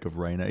topic of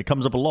Reyna. It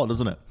comes up a lot,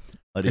 doesn't it?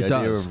 Like the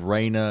idea of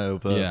Reyna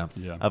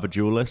over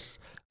duelists.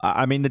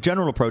 I mean, the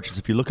general approach is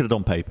if you look at it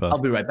on paper. I'll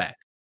be right back.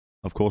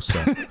 Of course, so.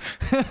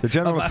 The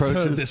general approach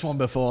heard is this one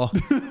before.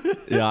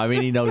 Yeah, I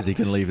mean, he knows he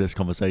can leave this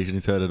conversation.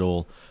 He's heard it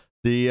all.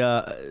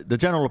 The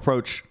general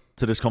approach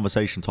to this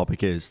conversation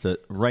topic is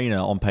that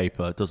Reyna on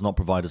paper does not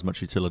provide as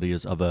much utility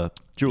as other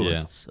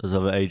duelists, as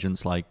other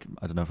agents like,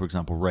 I don't know, for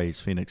example, Raze,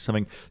 Phoenix,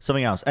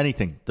 something else,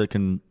 anything that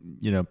can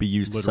be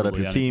used to set up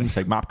your team,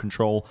 take map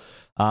control.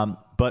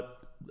 But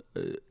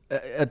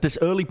at this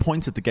early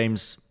point of the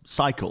game's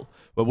cycle,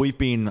 where we've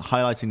been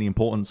highlighting the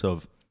importance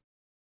of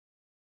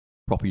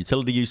proper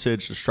utility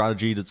usage, the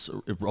strategy that's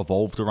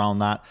evolved around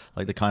that,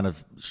 like the kind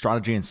of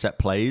strategy and set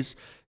plays.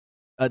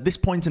 At this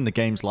point in the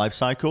game's life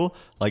cycle,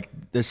 like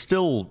there's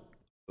still,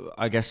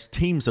 I guess,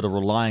 teams that are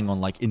relying on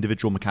like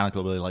individual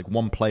mechanical ability, like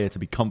one player to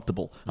be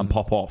comfortable and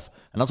pop off.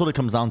 And that's what it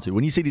comes down to.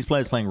 When you see these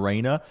players playing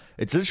Reyna,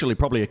 it's literally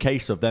probably a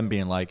case of them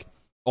being like,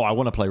 oh, I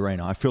want to play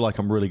Reyna. I feel like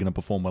I'm really going to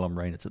perform well on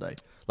Reyna today.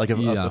 Like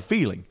a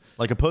feeling,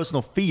 like a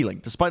personal feeling,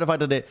 despite the fact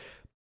that it,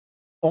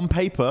 on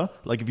paper,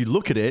 like if you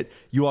look at it,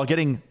 you are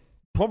getting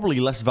probably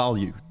less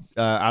value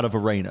out of a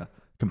Reyna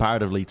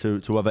comparatively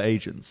to other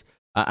agents.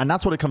 And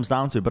that's what it comes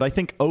down to. But I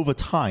think over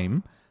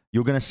time,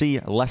 you're going to see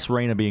less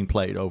Reyna being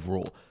played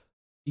overall.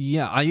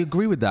 Yeah, I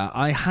agree with that.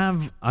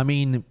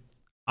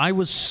 I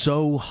was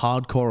so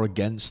hardcore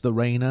against the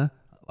Reyna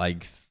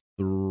like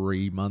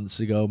 3 months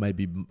ago,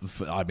 maybe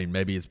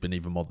it's been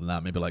even more than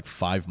that, maybe like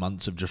 5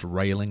 months of just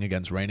railing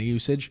against Reyna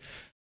usage.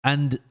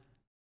 And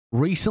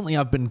recently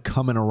I've been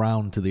coming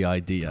around to the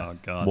idea. Oh,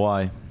 God.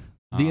 Why?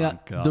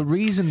 The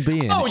reason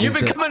being, you've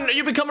been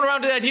coming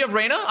around to the idea of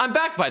Reyna. I'm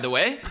back, by the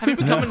way. Have you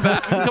been coming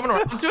back? Have you been coming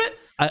around to it?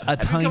 A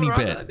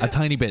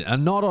tiny bit,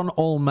 and not on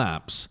all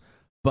maps,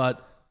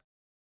 but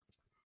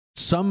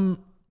some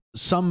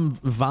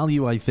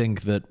value. I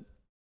think that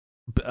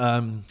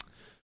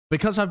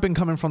because I've been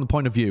coming from the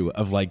point of view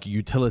of like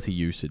utility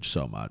usage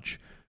so much,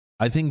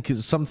 I think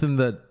is something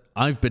that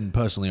I've been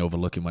personally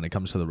overlooking when it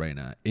comes to the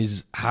Reyna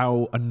is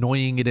how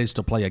annoying it is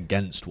to play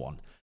against one.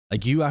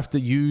 Like, you have to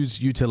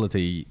use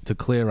utility to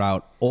clear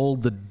out all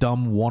the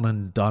dumb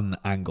one-and-done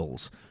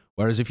angles.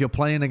 Whereas if you're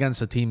playing against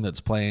a team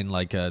that's playing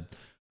like a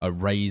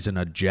Raze and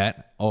a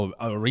Jet,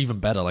 or even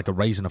better, like a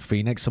Raze and a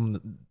Phoenix,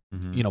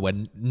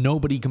 when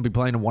nobody can be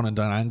playing a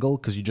one-and-done angle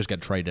because you just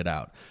get traded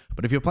out.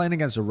 But if you're playing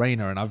against a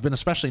Reyna, and I've been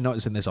especially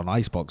noticing this on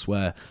Icebox,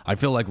 where I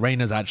feel like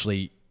Reyna's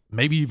actually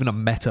maybe even a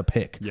meta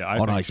pick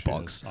on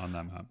Icebox. On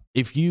that map.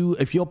 If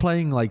you're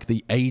playing like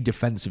the A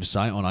defensive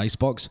site on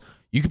Icebox,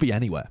 you could be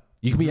anywhere.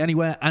 You can be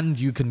anywhere, and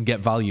you can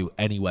get value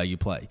anywhere you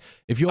play.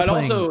 If you're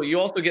you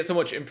also get so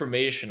much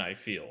information. I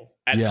feel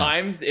at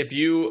times if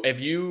you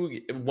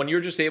when you're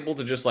just able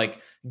to just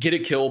like get a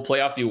kill, play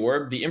off the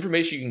orb, the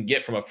information you can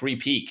get from a free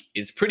peek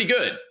is pretty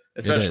good,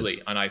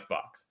 especially on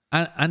Icebox.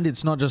 And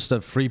it's not just a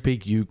free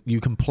peek.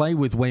 You can play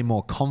with way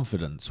more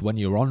confidence when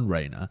you're on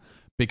Reyna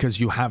because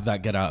you have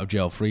that get out of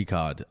jail free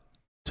card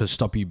to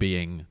stop you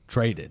being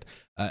traded.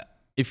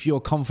 If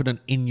you're confident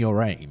in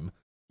your aim,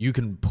 you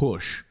can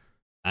push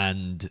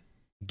and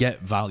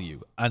get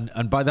value,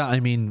 and by that I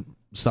mean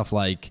stuff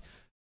like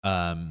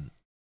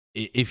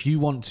if you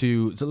want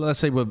to, so let's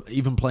say we're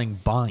even playing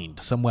Bind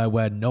somewhere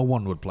where no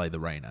one would play the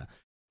Reyna,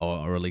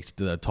 or at least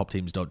the top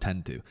teams don't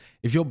tend to.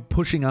 If you're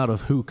pushing out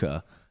of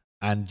Hookah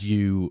and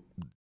you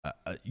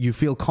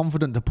feel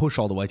confident to push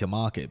all the way to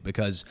market,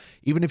 because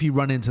even if you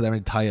run into their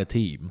entire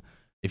team,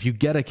 if you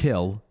get a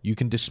kill, you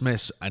can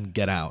dismiss and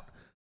get out,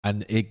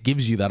 and it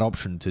gives you that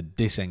option to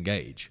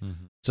disengage.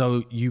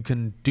 So you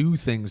can do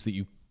things that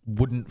you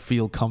wouldn't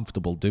feel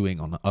comfortable doing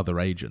on other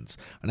agents.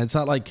 And it's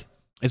not like,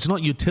 it's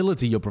not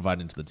utility you're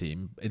providing to the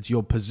team, it's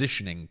your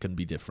positioning can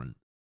be different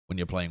when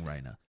you're playing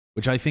Reyna,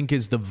 which I think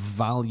is the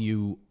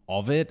value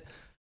of it.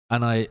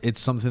 And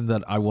it's something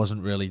that I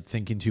wasn't really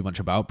thinking too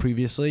much about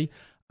previously,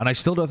 and I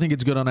still don't think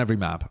it's good on every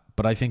map,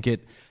 but I think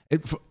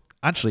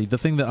actually, the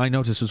thing that I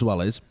noticed as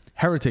well is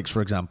Heretics,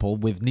 for example,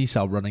 with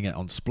Nisao running it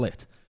on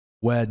Split,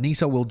 where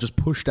Nisao will just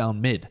push down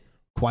mid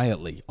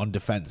quietly on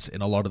defense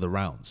in a lot of the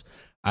rounds.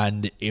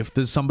 And if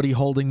there's somebody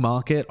holding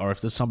market, or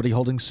if there's somebody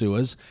holding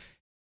sewers,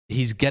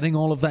 he's getting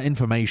all of that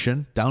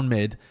information down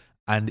mid,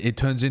 and it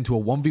turns into a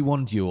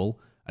 1v1 duel.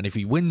 And if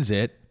he wins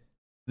it,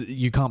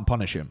 you can't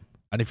punish him.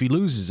 And if he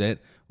loses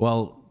it,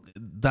 well,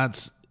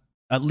 that's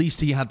at least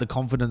he had the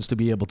confidence to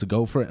be able to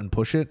go for it and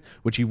push it,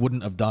 which he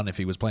wouldn't have done if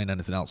he was playing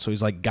anything else. So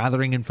he's like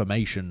gathering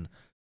information,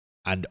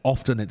 and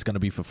often it's going to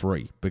be for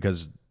free,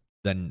 because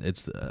then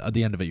it's at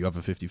the end of it, you have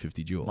a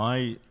 50-50 duel.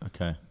 I'm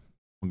going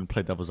to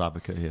play devil's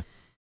advocate here.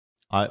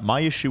 My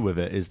issue with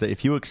it is that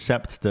if you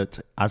accept that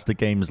as the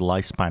game's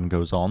lifespan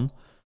goes on,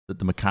 that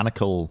the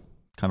mechanical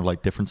kind of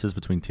like differences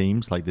between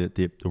teams, like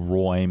the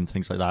raw aim,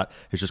 things like that,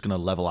 is just going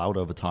to level out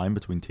over time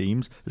between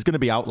teams. There's going to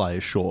be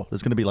outliers, sure.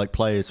 There's going to be like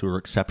players who are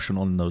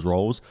exceptional in those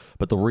roles,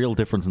 but the real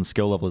difference in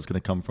skill level is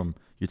going to come from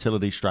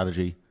utility,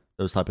 strategy,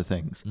 those type of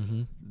things.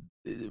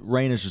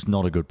 Reyna's just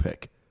not a good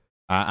pick.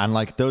 And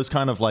like those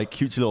kind of like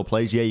cutesy little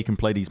plays, yeah, you can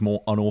play these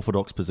more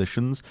unorthodox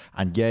positions,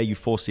 and yeah, you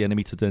force the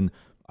enemy to then,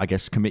 I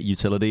guess, commit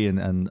utility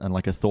and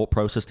like a thought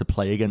process to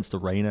play against a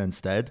Reyna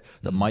instead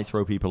that might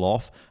throw people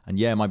off. And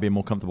yeah, it might be a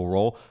more comfortable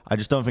role. I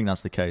just don't think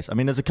that's the case. I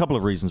mean, there's a couple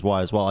of reasons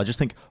why as well. I just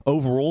think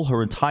overall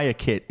her entire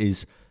kit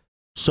is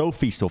so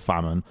feast or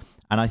famine.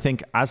 And I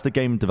think as the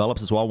game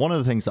develops as well, one of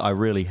the things that I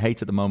really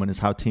hate at the moment is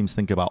how teams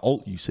think about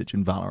ult usage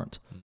in Valorant.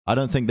 I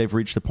don't think they've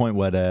reached the point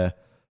where they're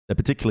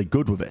particularly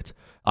good with it.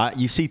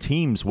 You see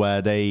teams where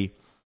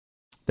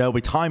there'll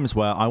be times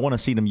where I want to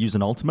see them use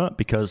an ultimate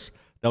because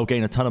they'll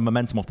gain a ton of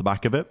momentum off the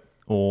back of it,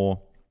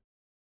 or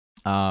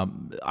a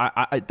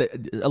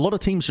lot of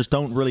teams just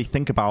don't really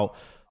think about,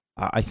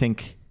 I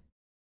think,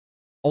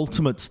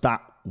 ultimates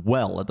that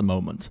well at the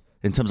moment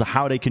in terms of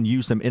how they can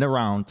use them in a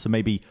round to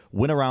maybe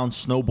win a round,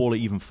 snowball it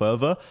even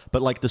further.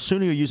 But like the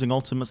sooner you're using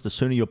ultimates, the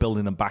sooner you're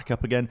building them back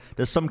up again.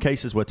 There's some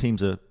cases where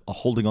teams are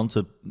holding on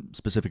to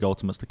specific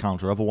ultimates to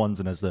counter other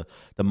ones, and there's the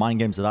mind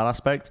games of that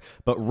aspect.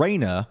 But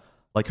Reyna,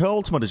 like her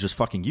ultimate is just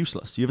fucking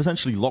useless. You've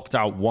essentially locked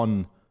out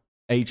one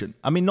agent.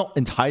 I mean, not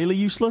entirely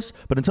useless,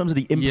 but in terms of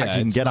the impact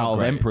you can get out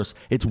of Empress,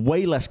 it's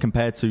way less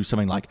compared to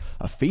something like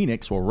a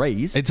Phoenix or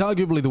Raze. It's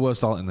arguably the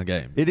worst ult in the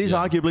game. It is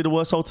arguably the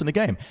worst ult in the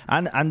game.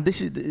 And this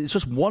is, it's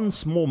just one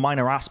small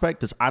minor aspect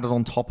that's added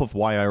on top of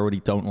why I already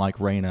don't like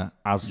Reyna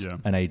as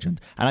an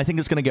agent. And I think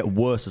it's going to get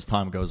worse as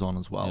time goes on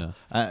as well.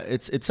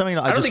 It's something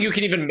that I don't think you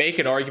can even make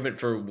an argument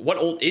for what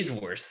ult is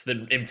worse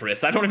than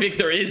Empress. I don't think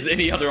there is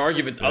any other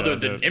arguments other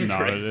than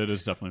Empress. No, it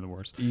is definitely the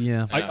worst.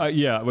 Yeah.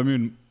 I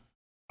mean,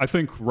 I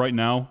think right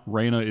now,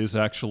 Reyna is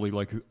actually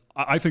like...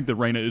 I think that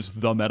Reyna is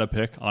the meta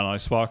pick on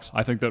Icebox.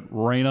 I think that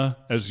Reyna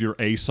as your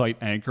A-site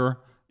anchor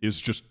is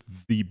just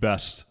the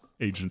best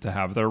agent to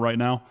have there right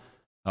now.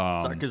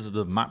 It's because of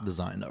the map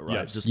design, though, right?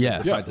 Yes. Just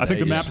I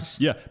think the map...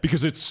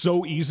 because it's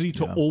so easy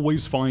to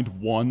always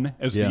find one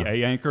as the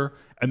A anchor,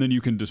 and then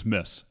you can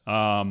dismiss.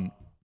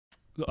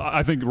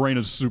 I think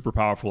Reyna's super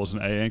powerful as an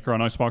A anchor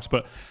on Icebox,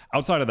 but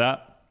outside of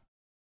that,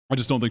 I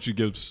just don't think she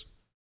gives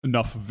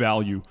enough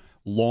value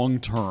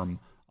long-term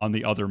on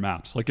the other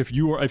maps. Like if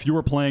you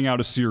were playing out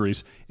a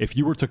series, if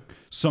you were to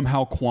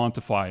somehow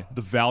quantify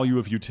the value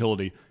of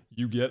utility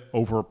you get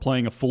over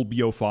playing a full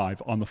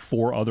BO5 on the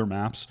 4 other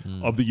maps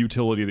of the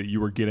utility that you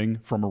were getting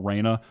from a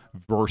Reyna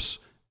versus,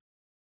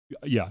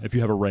 if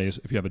you have a Raze,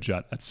 if you have a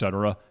Jet,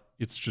 etc.,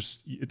 it's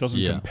just, it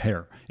doesn't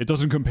compare. It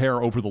doesn't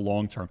compare over the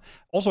long term.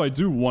 Also, I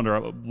do wonder,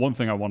 one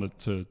thing I wanted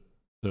to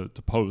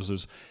pose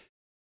is,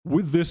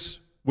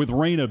 with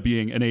Reyna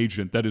being an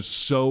agent that is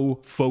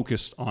so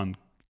focused on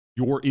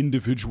your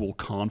individual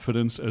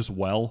confidence as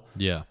well.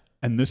 Yeah.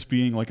 And this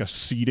being like a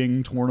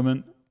seeding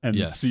tournament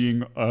and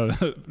seeing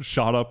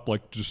Shot Up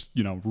like just,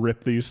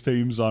 rip these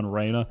teams on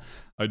Reyna.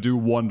 I do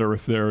wonder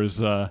if there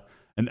is an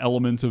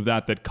element of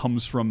that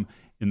comes from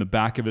in the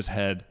back of his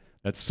head,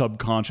 that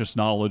subconscious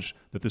knowledge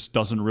that this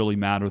doesn't really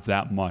matter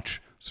that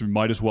much. So we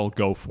might as well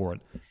go for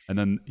it. And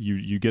then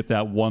you get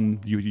that one,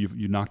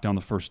 you knock down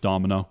the first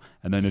domino,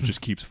 and then it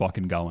just keeps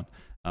fucking going.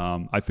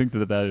 I think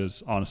that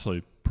is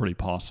honestly pretty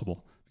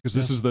possible. Because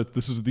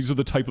these are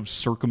the type of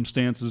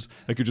circumstances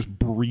that could just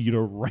breed a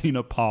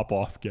Reyna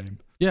pop-off game.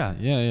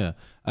 Yeah.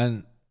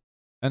 And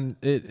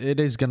it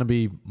is going to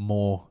be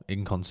more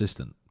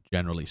inconsistent,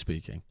 generally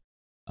speaking.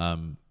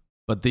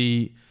 But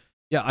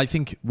I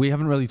think we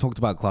haven't really talked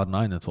about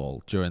Cloud9 at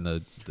all during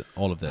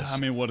all of this. I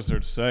mean, what is there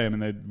to say? I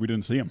mean, we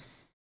didn't see them.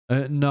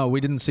 No,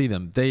 we didn't see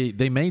them.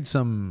 They made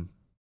some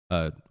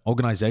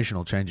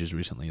organizational changes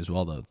recently as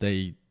well, though.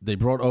 They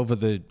brought over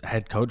the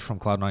head coach from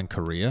Cloud9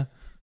 Korea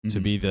to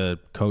be the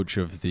coach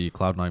of the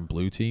Cloud9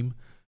 Blue team.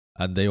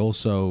 And they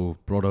also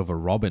brought over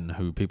Robin,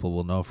 who people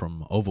will know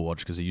from Overwatch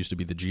because he used to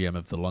be the GM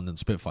of the London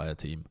Spitfire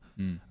team.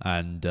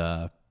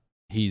 And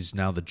he's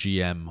now the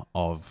GM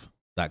of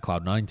that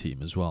Cloud9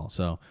 team as well.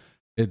 So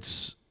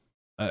it's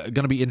going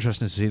to be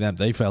interesting to see them.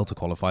 They failed to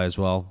qualify as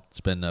well.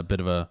 It's been a bit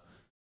of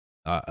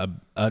a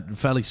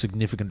fairly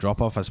significant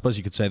drop-off. I suppose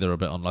you could say they're a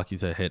bit unlucky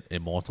to hit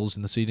Immortals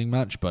in the seeding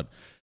match, but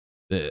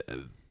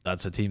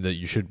that's a team that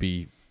you should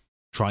be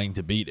trying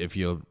to beat if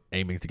you're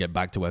aiming to get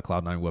back to where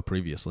Cloud9 were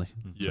previously.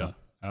 Yeah,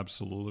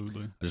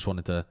 absolutely. I just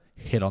wanted to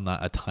hit on that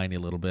a tiny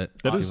little bit.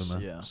 That is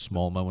a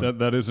small moment.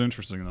 That is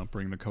interesting, though,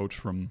 bringing the coach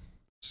from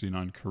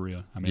C9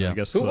 Korea. I mean, I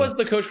guess... Who was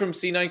the coach from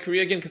C9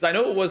 Korea again? Because I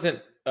know it wasn't...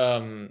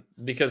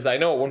 because I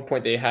know at one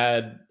point they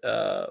had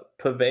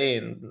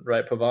Pavane,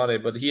 right?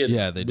 Pavane, but he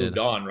had moved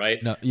on,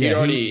 right? No, he'd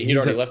already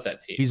left that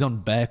team. He's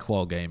on Bear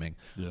Claw Gaming.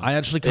 Yeah. I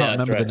actually can't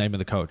remember the name of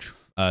the coach.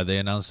 They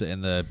announced it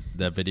in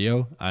their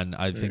video, and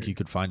I think you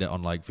could find it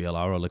on like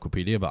VLR or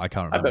Liquipedia, but I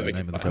can't remember the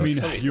name of the coach.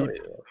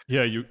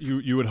 I mean,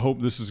 you would hope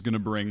this is going to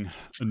bring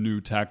a new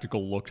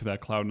tactical look to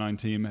that Cloud9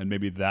 team, and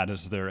maybe that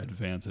is their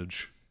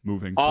advantage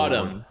moving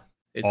forward.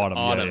 It's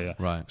autumn. Yeah.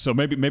 Right. So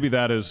maybe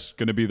that is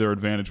going to be their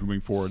advantage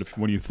moving forward.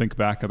 When you think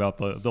back about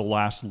the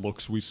last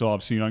looks we saw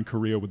of Sinan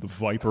Korea with the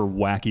Viper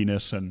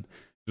wackiness and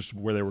just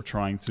where they were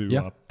trying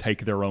to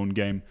take their own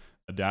game,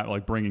 adapt,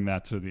 like bringing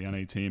that to the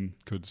NA team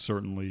could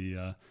certainly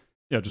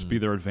just be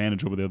their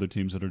advantage over the other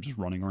teams that are just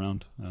running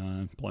around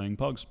playing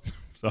pugs.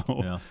 So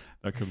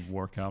that could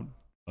work out.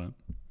 But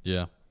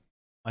yeah,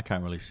 I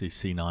can't really see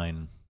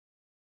C9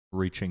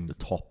 reaching the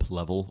top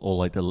level or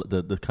like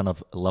the kind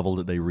of level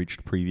that they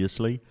reached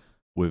previously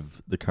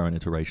with the current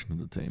iteration of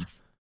the team.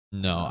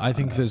 No, I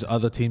think there's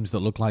other teams that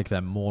look like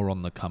they're more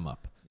on the come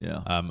up.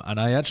 Yeah. And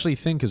I actually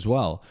think as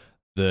well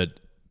that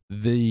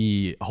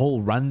the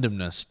whole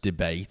randomness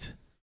debate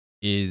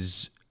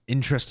is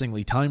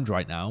interestingly timed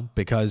right now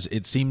because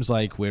it seems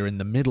like we're in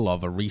the middle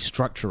of a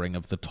restructuring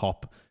of the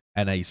top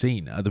NA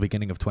scene at the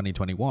beginning of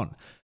 2021.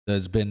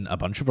 There's been a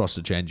bunch of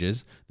roster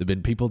changes. There have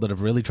been people that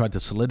have really tried to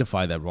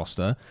solidify their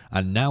roster,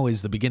 and now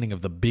is the beginning of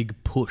the big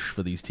push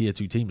for these Tier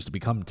 2 teams to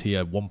become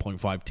Tier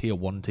 1.5, Tier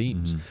 1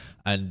 teams.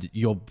 And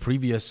your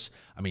previous,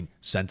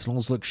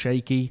 Sentinels look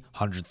shaky,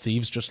 100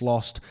 Thieves just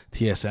lost,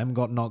 TSM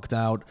got knocked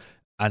out,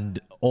 and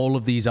all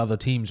of these other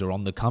teams are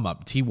on the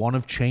come-up. T1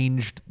 have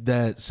changed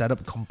their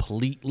setup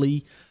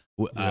completely,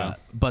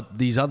 but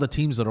these other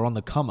teams that are on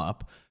the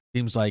come-up,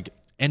 teams like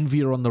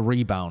Envy are on the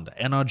rebound.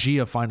 NRG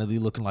are finally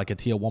looking like a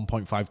Tier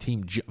 1.5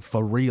 team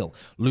for real.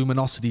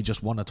 Luminosity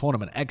just won a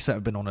tournament. Exit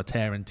have been on a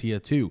tear in Tier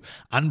 2.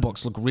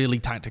 Anbox look really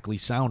tactically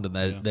sound, and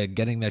they're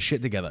getting their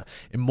shit together.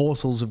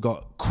 Immortals have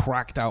got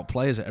cracked out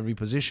players at every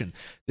position.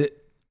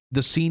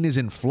 The scene is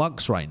in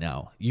flux right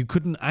now. You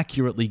couldn't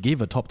accurately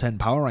give a top 10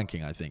 power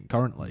ranking, I think,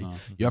 currently. No.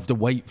 You have to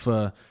wait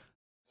for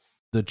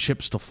the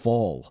chips to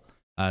fall.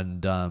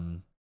 And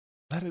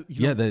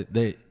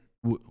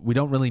we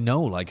don't really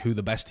know like who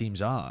the best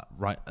teams are,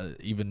 right?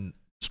 Even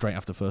straight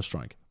after First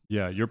Strike.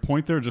 Yeah, your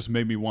point there just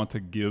made me want to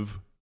give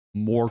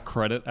more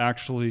credit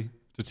actually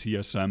to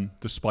TSM,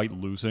 despite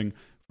losing,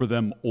 for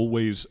them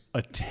always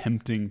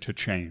attempting to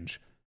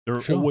change. They're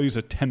always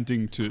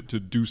attempting to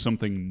do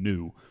something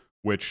new,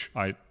 which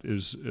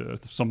is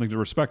something to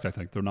respect. I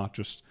think they're not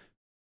just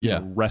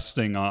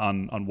resting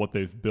on what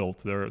they've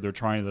built. They're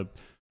trying to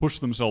push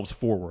themselves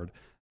forward.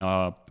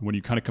 When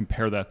you kind of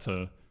compare that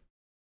to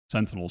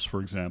Sentinels,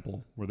 for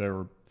example, where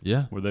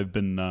they've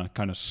been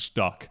kind of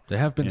stuck. They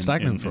have been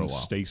stagnant for a while.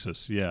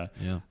 Stasis, yeah.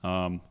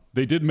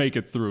 They did make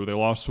it through. They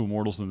lost to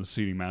Immortals in the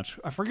seeding match.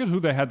 I forget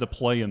who they had to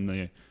play in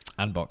the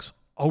Anbox.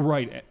 Oh,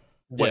 right.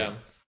 Wait. Yeah.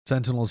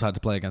 Sentinels had to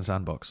play against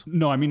Anbox.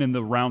 No, I mean in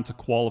the round to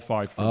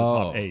qualify for the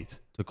top 8.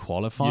 To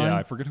qualify? Yeah,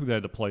 I forget who they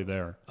had to play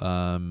there.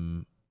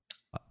 BBG?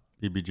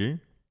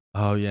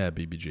 Oh, yeah,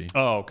 BBG.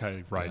 Oh,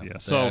 okay, right, yeah.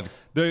 So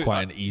they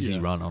quite an easy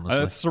run,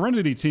 honestly.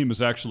 Serenity team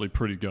is actually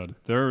pretty good.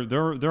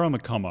 They're on the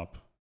come up.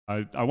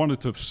 I wanted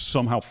to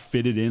somehow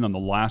fit it in on the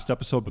last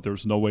episode, but there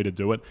was no way to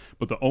do it.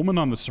 But the Omen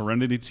on the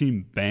Serenity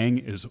team, Bang,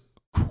 is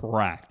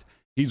cracked.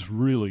 He's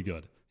really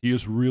good. He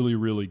is really,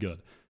 really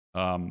good.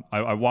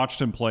 I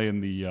watched him play in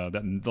the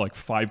that like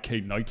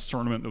 5K Knights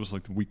tournament that was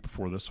like the week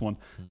before this one.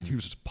 He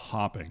was just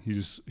popping.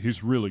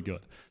 He's really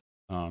good.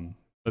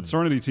 That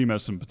Serenity team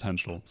has some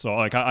potential. So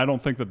like I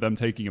don't think that them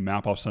taking a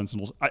map off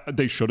Sentinels,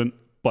 they shouldn't,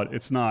 but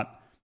it's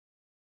not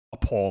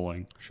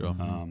appalling. Sure.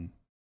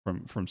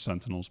 From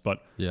Sentinels,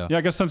 but I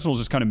guess Sentinels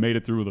just kind of made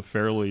it through with a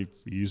fairly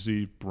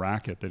easy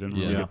bracket. They didn't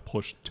really get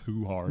pushed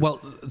too hard.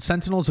 Well,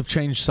 Sentinels have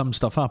changed some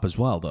stuff up as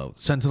well, though.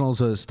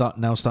 Sentinels are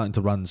now starting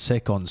to run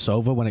sick on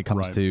Sova when it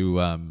comes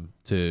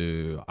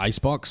to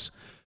Icebox,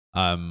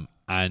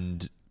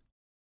 and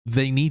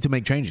they need to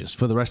make changes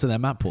for the rest of their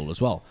map pool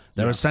as well.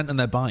 Their Ascent and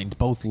their Bind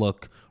both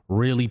look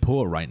really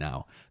poor right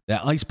now.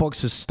 Their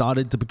Icebox has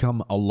started to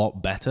become a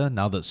lot better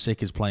now that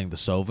Sick is playing the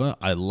Sova.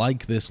 I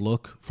like this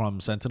look from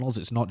Sentinels.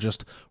 It's not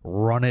just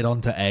run it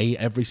onto A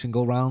every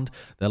single round.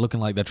 They're looking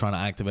like they're trying to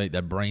activate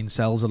their brain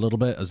cells a little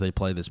bit as they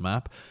play this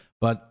map.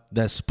 But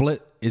their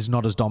split is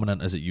not as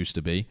dominant as it used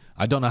to be.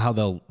 I don't know how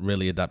they'll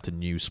really adapt a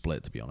new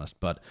split, to be honest.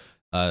 But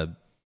Haven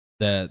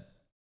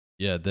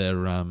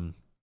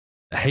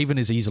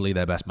is easily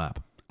their best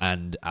map.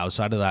 And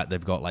outside of that,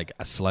 they've got like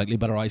a slightly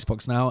better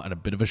Icebox now and a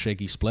bit of a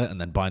shaky split, and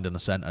then Bind and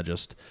Ascent are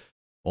just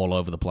all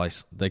over the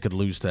place. They could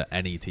lose to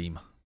any team.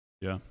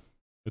 Yeah.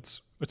 It's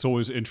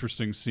always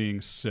interesting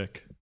seeing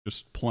Sick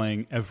just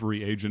playing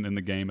every agent in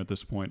the game at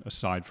this point,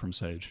 aside from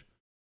Sage,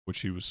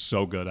 which he was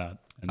so good at.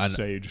 And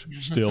Sage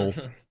still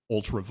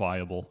ultra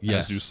viable,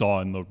 as you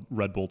saw in the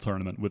Red Bull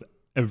tournament with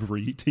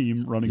every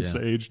team running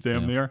Sage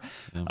damn near.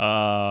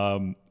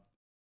 Yeah.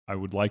 I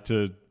would like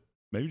to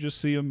maybe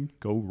just see him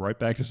go right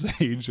back to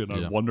Sage, and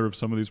I wonder if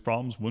some of these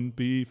problems wouldn't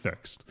be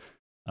fixed,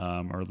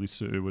 or at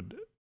least it would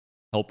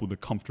help with the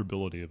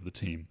comfortability of the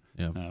team.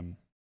 Yeah.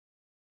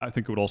 I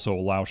think it would also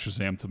allow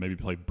Shazam to maybe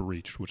play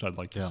Breach, which I'd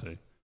like to see.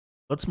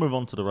 Let's move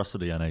on to the rest of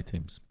the NA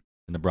teams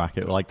in the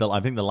bracket. I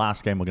think the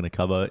last game we're going to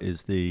cover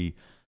is the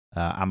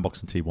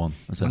Ambox and T1,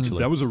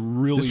 essentially.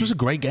 This was a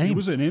great game. It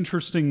was an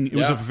interesting. It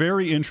was a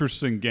very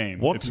interesting game.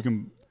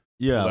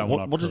 Yeah,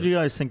 what did you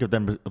guys think of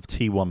them of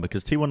T1?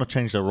 Because T1 have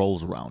changed their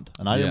roles around,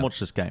 and I didn't watch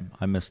this game.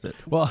 I missed it.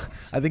 Well,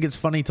 I think it's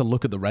funny to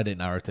look at the Reddit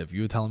narrative.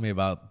 You were telling me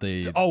about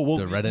the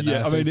Reddit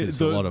narrative. I mean, it's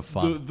a lot of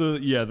fun.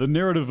 The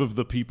narrative of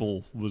the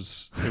people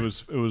was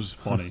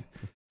funny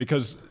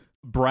because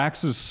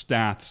Brax's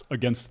stats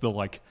against the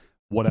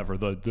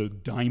the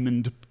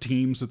diamond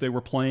teams that they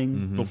were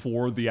playing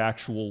before the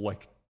actual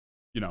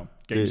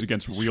games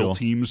against real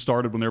teams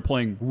started, when they were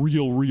playing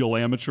real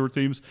amateur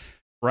teams,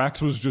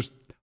 Brax was just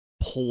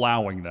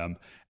plowing them.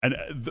 And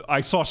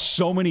I saw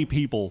so many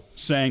people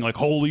saying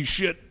holy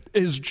shit,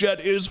 his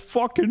Jet is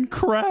fucking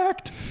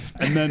cracked.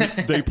 And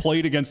then they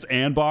played against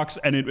Anbox,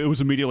 and it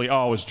was immediately,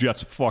 his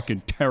Jet's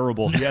fucking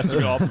terrible. He has to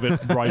get off of it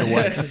right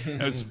away.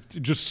 And it's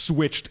just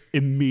switched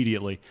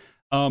immediately.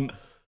 I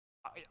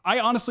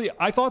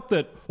thought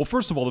that,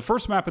 first of all, the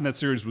first map in that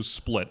series was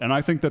Split, and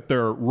I think that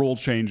their role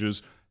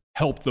changes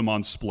helped them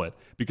on Split,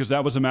 because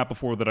that was a map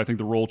before that I think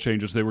the role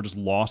changes they were just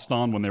lost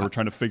on when they were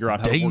trying to figure out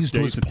how to work Dazed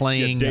was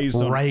playing Raze.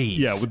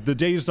 With the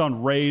Dazed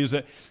on Raze.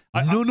 No.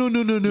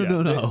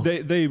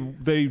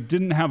 They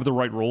didn't have the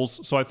right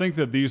roles, so I think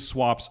that these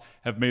swaps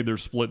have made their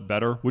Split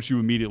better, which you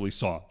immediately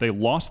saw. They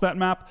lost that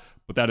map,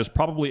 but that is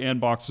probably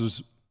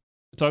Anbox's.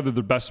 It's either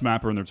their best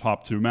map or in their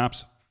top 2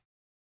 maps.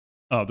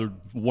 They're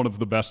one of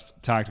the best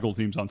tactical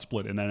teams on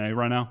Split in NA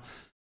right now.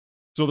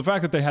 So the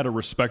fact that they had a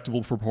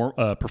respectable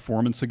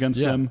performance against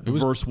them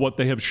versus what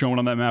they have shown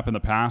on that map in the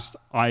past,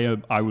 I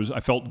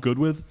felt good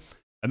with.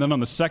 And then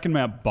on the second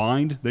map,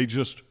 Bind, they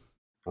just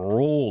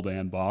rolled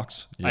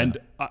Anbox. Yeah. And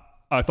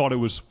I thought it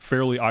was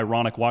fairly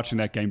ironic watching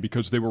that game,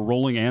 because they were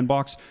rolling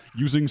Anbox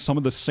using some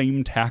of the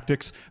same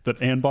tactics that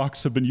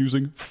Anbox have been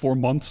using for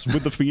months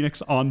with the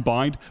Phoenix on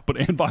Bind, but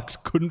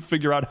Anbox couldn't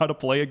figure out how to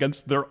play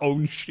against their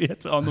own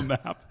shit on the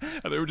map.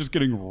 And they were just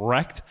getting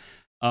wrecked.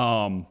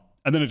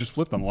 And then it just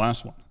flipped on the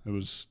last one. It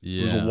was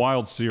a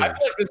wild series. I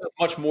feel like this is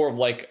much more of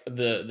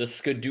the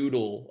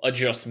skadoodle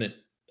adjustment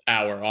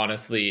hour,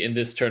 honestly, in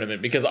this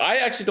tournament, because I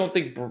actually don't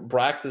think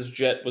Brax's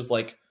Jet was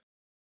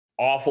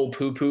awful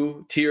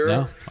poo-poo tier.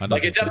 No,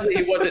 it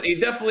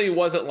definitely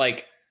wasn't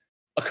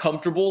a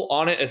comfortable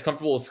on it, as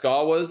comfortable as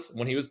Ska was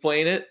when he was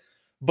playing it.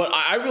 But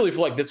I really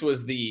feel like this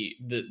was the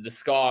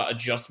Ska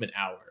adjustment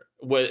hour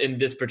in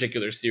this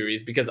particular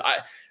series, because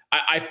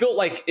I felt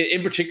like,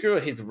 in particular,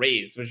 his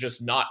Raze was just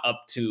not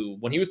up to,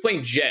 when he was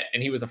playing Jet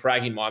and he was a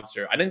fragging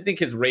monster, I didn't think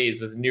his Raze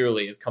was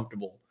nearly as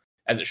comfortable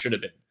as it should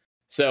have been.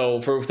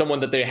 So for someone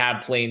that they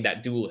had playing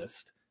that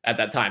duelist at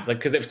that time,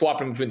 because they've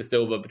swapped him between the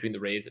Silva, between the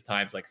Raze at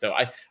times. So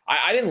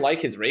I didn't like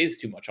his Raze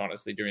too much,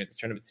 honestly, during this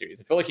tournament series.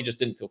 I feel like he just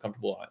didn't feel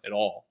comfortable at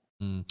all.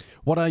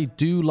 What I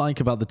do like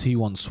about the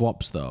T1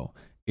 swaps, though,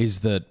 is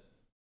that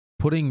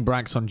putting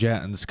Brax on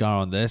Jet and Scar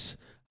on this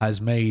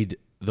has made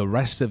the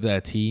rest of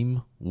their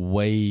team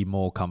way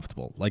more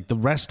comfortable. The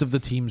rest of the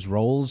team's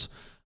roles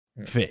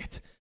fit.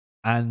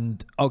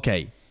 And,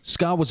 okay,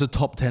 Scar was a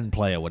top 10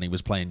 player when he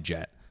was playing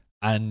Jet,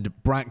 and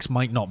Brax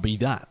might not be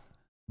that.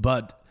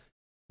 But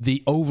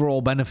the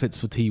overall benefits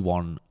for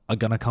T1 are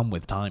going to come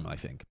with time, I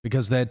think,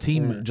 because their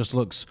team just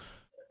looks...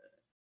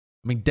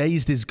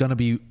 Dazed is going to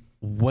be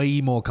way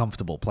more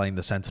comfortable playing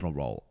the Sentinel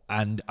role.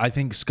 And I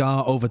think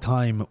Scar, over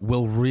time,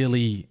 will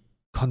really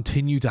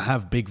continue to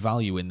have big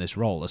value in this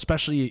role,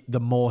 especially the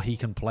more he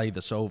can play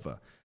the Sova.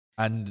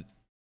 And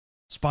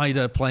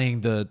Spider playing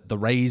the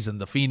Raze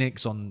and the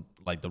Phoenix on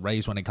the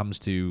Raze when it comes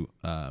to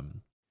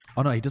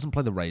oh no, he doesn't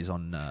play the Raze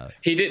on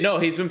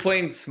he's been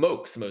playing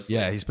Smokes mostly.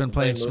 Yeah, he's been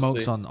playing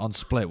Smokes on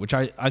Split, which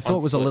I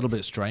thought was a little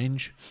bit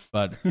strange,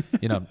 but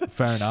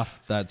fair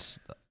enough, that's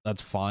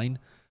fine.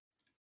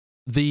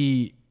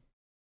 I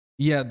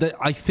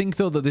think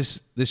though that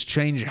this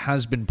change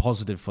has been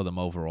positive for them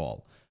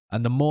overall.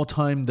 And the more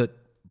time that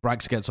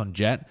Brax gets on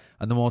Jet,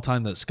 and the more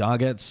time that Scar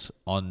gets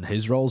on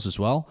his roles as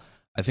well,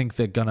 I think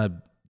they're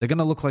gonna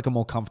look like a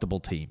more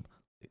comfortable team.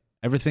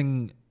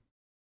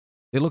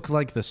 They look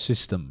like the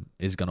system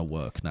is gonna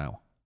work now.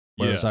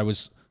 Whereas I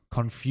was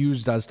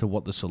confused as to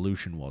what the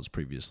solution was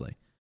previously.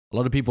 A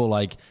lot of people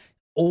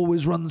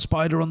always run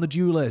Spider on the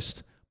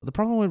Duelist. But the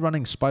problem with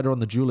running Spider on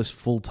the Duelist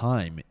full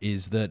time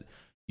is that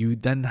you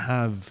then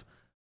have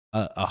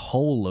a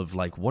hole of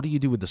what do you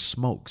do with the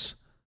Smokes?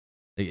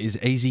 Is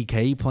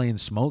AZK playing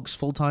Smokes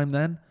full time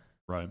then?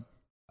 Right.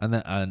 And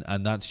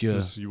that's your...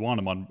 You want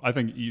him on... I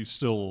think you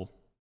still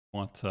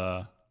want...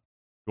 you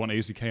want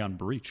AZK on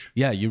Breach.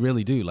 Yeah, you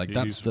really do.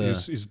 That's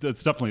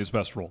definitely his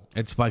best role.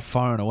 It's by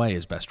far and away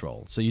his best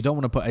role. So you don't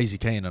want to put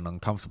AZK in an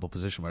uncomfortable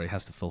position where he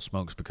has to fill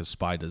Smokes because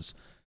Spider's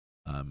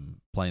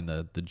playing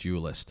the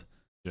Duelist.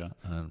 Yeah.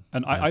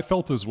 I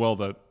felt as well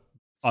that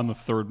on the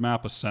third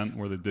map, Ascent,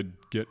 where they did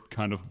get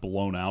kind of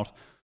blown out,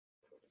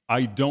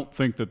 I don't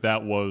think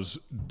that was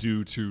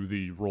due to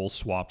the role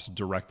swaps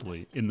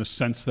directly, in the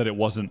sense that it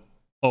wasn't,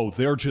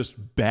 they're just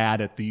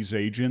bad at these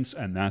agents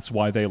and that's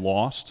why they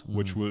lost,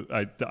 which was,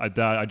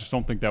 I just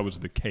don't think that was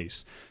the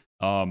case.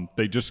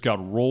 They just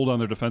got rolled on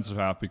their defensive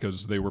half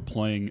because they were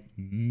playing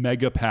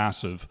mega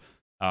passive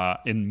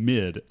in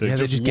mid. They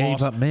just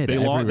gave up mid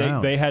every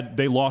round.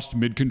 They lost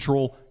mid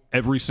control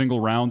every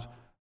single round.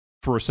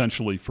 for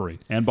essentially free.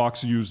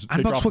 Andbox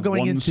Andbox were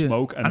going into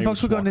smoke and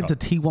Andbox were going into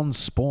T1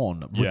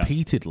 spawn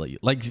repeatedly,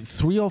 like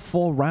 3 or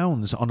 4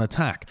 rounds on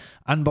attack.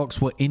 Andbox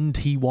were in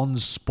T1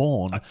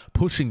 spawn,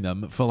 pushing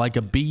them for like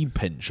a B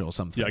pinch or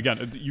something. Yeah,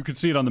 again, you could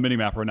see it on the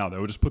minimap right now. They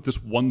would just put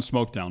this one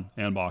smoke down,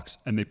 Andbox,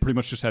 and they pretty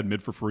much just had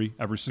mid for free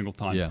every single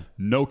time. Yeah.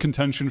 No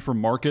contention from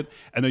market,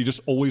 and they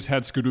just always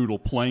had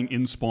Skadoodle playing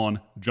in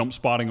spawn, jump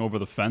spotting over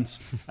the fence,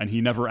 and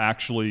he never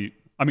actually...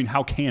 I mean,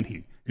 how can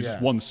he? He's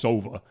just one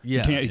Sova.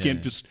 Yeah, he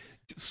can't just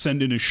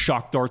send in his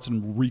shock darts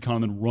and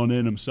recon and then run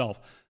in himself.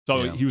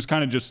 So he was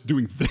kind of just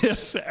doing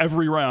this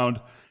every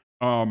round.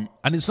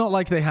 And it's not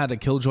like they had a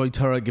Killjoy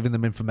turret giving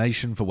them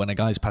information for when a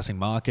guy's passing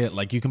market.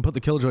 Like, you can put the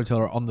Killjoy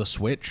turret on the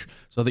switch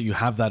so that you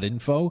have that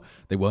info.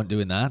 They weren't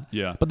doing that.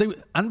 Yeah. But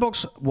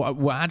Andbox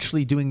were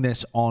actually doing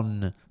this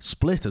on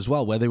Split as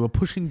well, where they were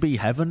pushing B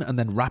Heaven and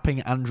then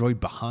wrapping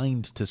Android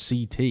behind to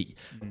CT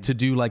to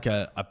do like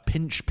a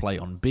pinch play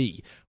on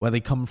B, where they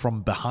come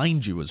from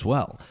behind you as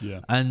well. Yeah.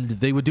 And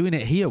they were doing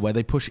it here, where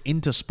they push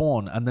into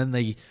spawn and then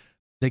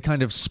they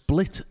kind of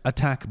split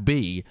attack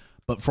B,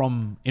 but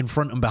from in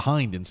front and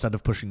behind instead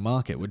of pushing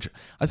market, which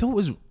I thought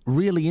was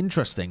really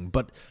interesting,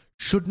 but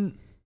shouldn't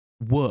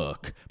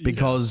work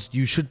because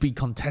you should be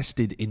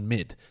contested in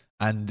mid,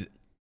 and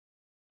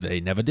they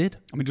never did.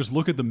 I mean, just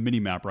look at the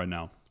mini-map right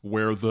now,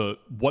 where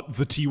what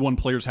the T1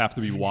 players have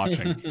to be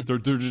watching.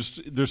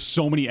 There's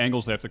so many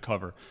angles they have to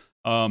cover.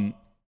 And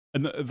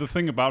the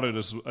thing about it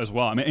is, as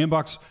well, I mean,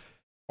 Andbox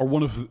are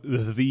one of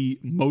the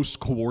most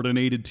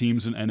coordinated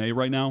teams in NA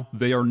right now.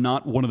 They are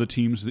not one of the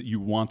teams that you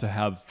want to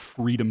have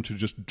freedom to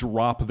just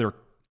drop their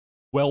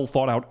well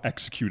thought out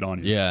execute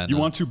on you. Yeah, you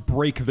want to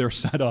break their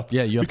setup.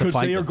 Yeah, you have to because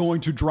fight they are them.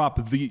 going to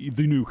drop the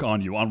nuke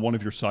on you on one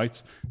of your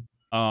sites.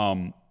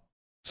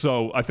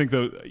 So I think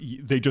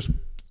they just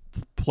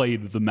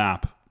played the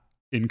map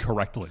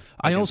incorrectly.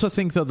 I also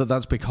think though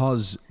that's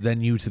because they're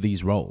new to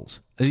these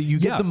roles. You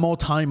give them more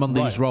time on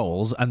these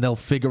roles, and they'll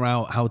figure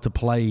out how to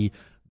play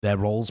their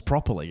roles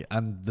properly,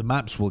 and the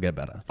maps will get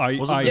better.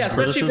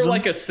 Especially for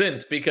like a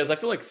Sint, because I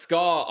feel like Ska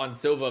on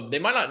Silva, they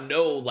might not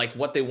know like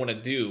what they want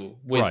to do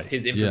with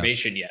his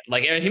information yet.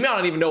 Like, and he might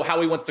not even know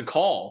how he wants to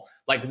call,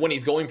 like when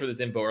he's going for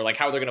this info, or like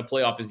how they're going to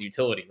play off his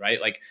utility,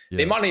 right? Like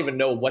they might not even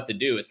know what to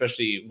do,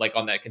 especially like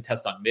on that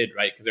contest on mid,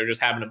 right? Because they're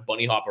just having to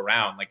bunny hop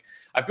around. Like,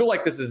 I feel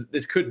like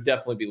this could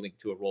definitely be linked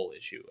to a role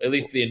issue, at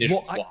least the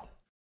initial swap.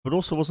 But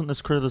also, wasn't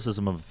this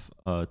criticism of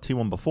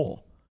T1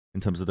 before? In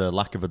terms of their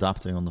lack of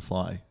adapting on the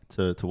fly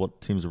to what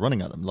teams are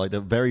running at them. Like, they're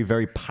very,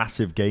 very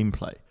passive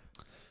gameplay.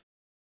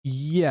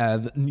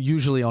 Yeah,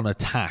 usually on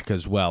attack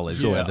as well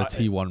is where the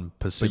T1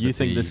 passivity. But you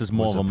think this is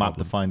more of a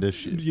map-defined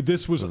issue?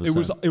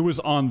 It was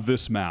on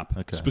this map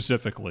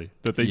specifically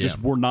that they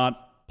just were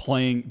not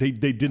playing. They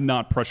did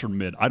not pressure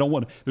mid. I don't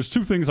want. There's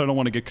two things I don't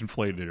want to get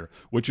conflated here,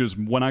 which is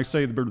when I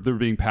say they're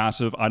being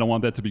passive, I don't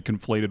want that to be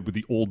conflated with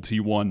the old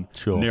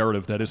T1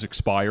 narrative that is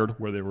expired,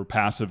 where they were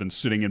passive and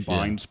sitting in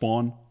bind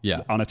spawn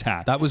on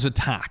attack. That was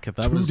attack.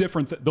 That was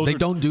different. They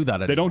don't do that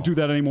anymore. They don't do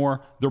that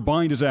anymore. Their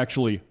bind is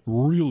actually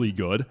really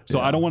good. So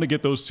I don't want to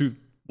get those two.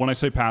 When I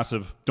say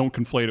passive, don't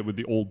conflate it with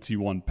the old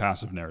T1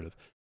 passive narrative.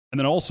 And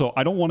then also,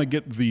 I don't want to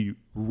get the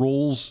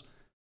roles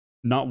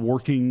not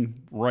working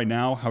right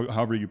now,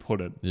 however you put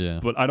it. Yeah.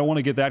 But I don't want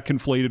to get that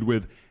conflated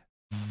with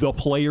the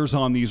players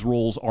on these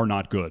roles are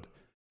not good,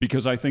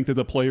 because I think that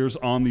the players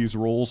on these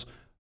roles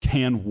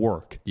can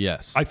work.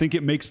 Yes. I think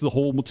it makes the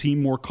whole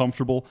team more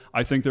comfortable.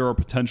 I think there are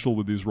potential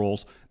with these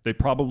roles. They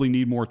probably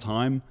need more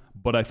time,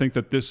 but I think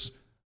that these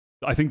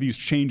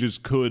changes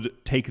could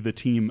take the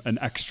team an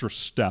extra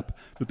step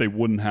that they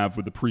wouldn't have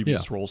with the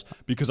previous roles,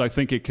 because I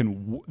think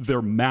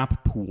their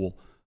map pool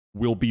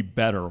will be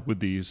better with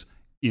these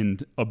in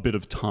a bit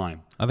of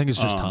time. I think it's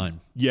just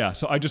time. Yeah,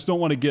 so I just don't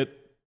want to get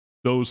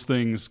those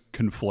things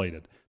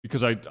conflated,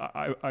 because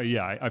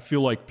I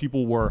feel like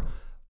people were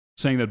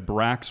saying that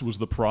Brax was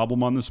the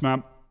problem on this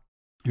map.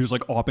 He was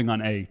like opping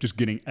on A, just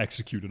getting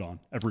executed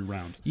on every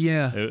round.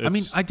 Yeah, I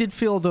mean, I did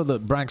feel though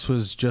that Brax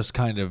was just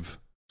kind of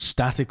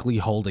statically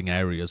holding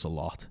areas a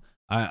lot.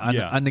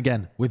 And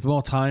again, with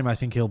more time, I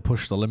think he'll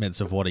push the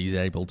limits of what he's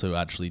able to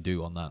actually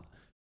do on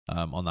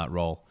that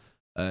role.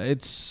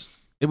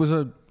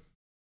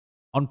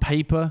 On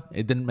paper,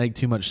 it didn't make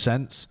too much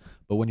sense,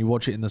 but when you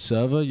watch it in the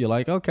server, you're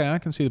like, okay, I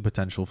can see the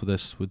potential for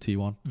this with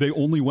T1. They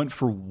only went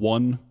for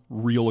one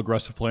real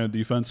aggressive play on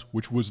defense,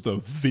 which was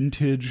the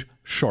vintage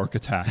shark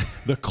attack,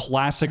 the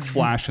classic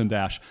flash and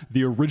dash,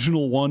 the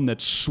original one that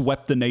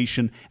swept the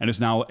nation and is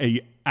now a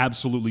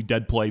absolutely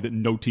dead play that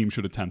no team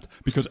should attempt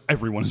because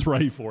everyone is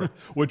ready for it,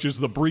 which is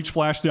the breach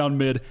flash down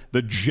mid,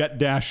 the jet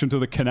dash into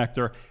the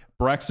connector.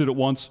 Brax did it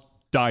once,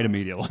 died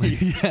immediately.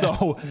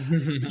 So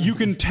you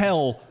can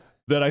tell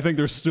that I think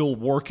they're still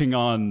working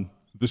on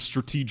the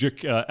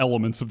strategic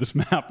elements of this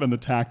map and the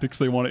tactics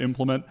they want to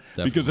implement.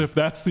 Definitely. Because if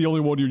that's the only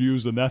one you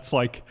use, then that's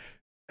like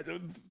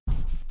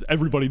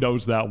everybody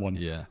knows that one.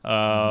 Yeah.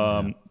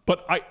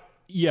 But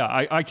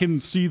I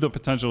can see the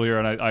potential here,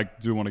 and I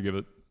do want to give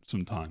it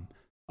some time.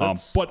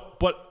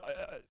 But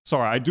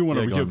sorry, I do want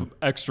to go give on.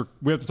 extra.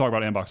 We have to talk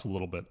about Ambox a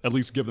little bit. At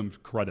least give them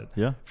credit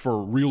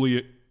for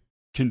really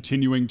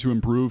continuing to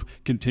improve,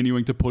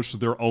 continuing to push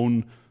their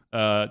own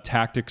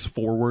tactics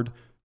forward,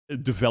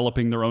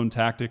 developing their own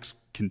tactics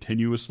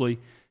continuously.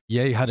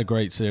 Ye had a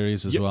great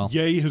series as well.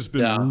 Ye has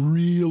been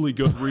really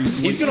good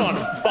recently. He's been on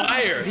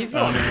fire. He's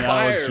been on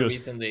fire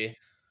recently.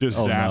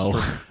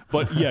 Disastrous. Oh, no.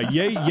 But yeah,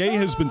 Ye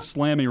has been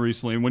slamming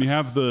recently. And when you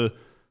have the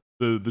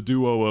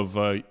duo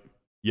of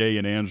Ye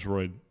and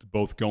Android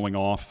both going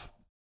off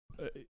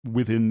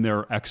within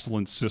their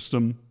excellent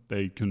system,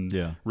 they can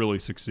really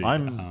succeed.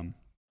 I'm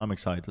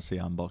excited to see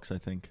Ambox, I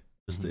think.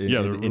 Just in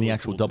really the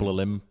actual cool double team.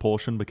 elim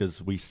portion,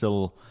 because we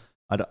still...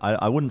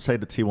 I wouldn't say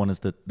that T1 is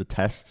the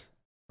test,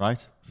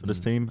 right, for this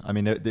team. I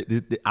mean,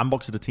 the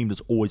Ambox is the team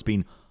that's always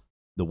been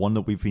the one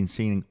that we've been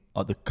seeing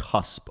at the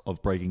cusp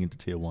of breaking into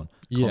Tier 1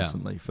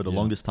 constantly for the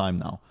longest time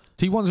now.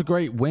 T1's a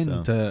great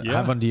win to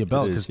have under your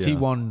belt, because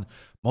T1,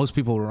 most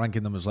people were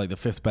ranking them as like the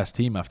 5th best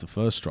team after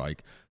First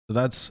Strike. So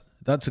that's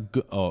a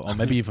good, or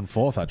maybe even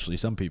 4th, actually,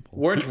 some people.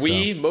 Weren't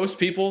we most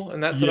people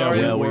in that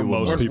scenario? Yeah, we were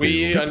most people.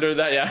 We under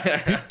that?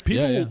 Yeah.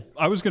 People,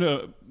 I was going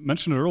to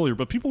mention it earlier,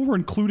 but people were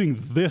including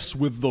this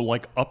with the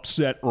like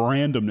upset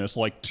randomness,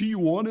 like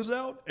T1 is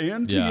out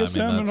and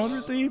TSM and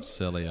 100 Thieves.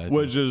 Silly, I think.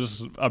 Which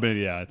is, I mean,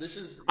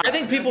 it's... I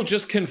think people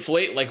just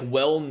conflate like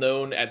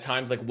well-known at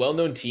times, like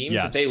well-known teams.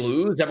 If they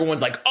lose,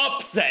 everyone's like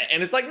upset,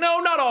 and it's like no,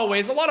 not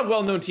always. A lot of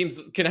well-known teams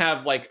can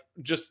have like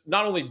just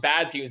not only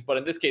bad teams, but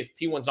in this case,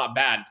 T1's not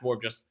bad. It's more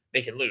of just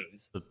they can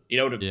lose, to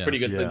pretty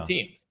good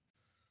teams.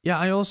 Yeah,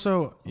 I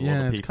also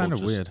it's kind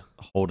of weird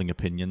holding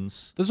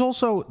opinions.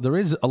 There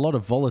is a lot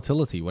of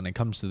volatility when it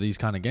comes to these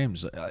kind of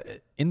games.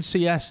 In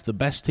CS, the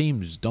best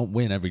teams don't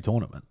win every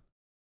tournament.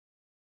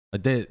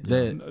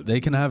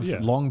 They can have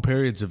long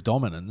periods of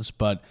dominance,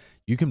 but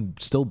you can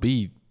still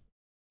be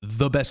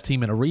the best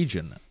team in a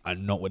region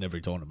and not win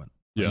every tournament.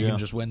 You can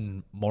just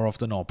win more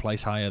often or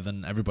place higher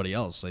than everybody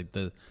else.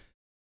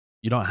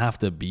 You don't have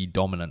to be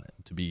dominant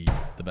to be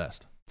the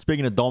best.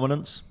 Speaking of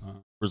dominance,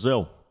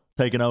 Brazil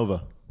taking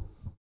over.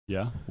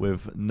 Yeah,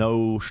 with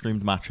no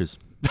streamed matches.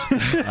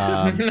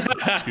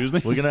 Excuse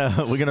me. We're gonna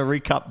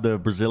recap the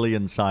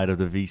Brazilian side of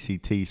the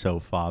VCT so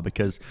far,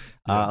 because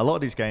a lot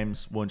of these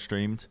games weren't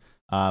streamed,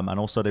 and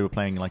also they were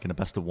playing like in a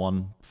best of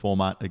one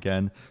format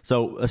again.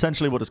 So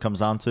essentially, what this comes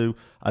down to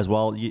as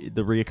well,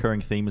 the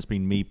reoccurring theme has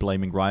been me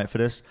blaming Riot for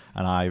this,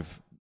 and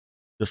I've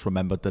just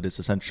remembered that it's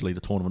essentially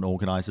the tournament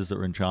organizers that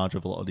are in charge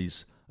of a lot of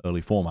these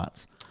early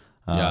formats.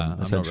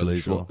 Essentially,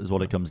 is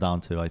what it comes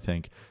down to, I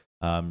think.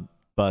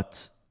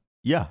 But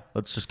yeah,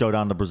 let's just go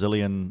down to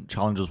Brazilian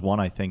Challengers 1,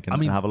 I think,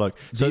 and have a look.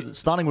 So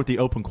starting with the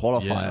Open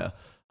Qualifier,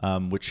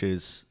 which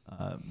is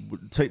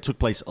took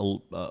place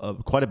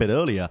quite a bit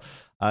earlier,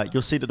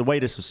 you'll see that the way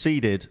this was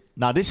seeded,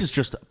 now this is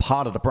just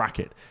part of the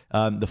bracket.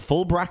 The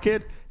full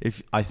bracket,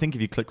 if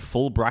you click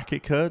full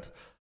bracket, Kurt,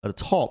 at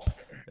the top,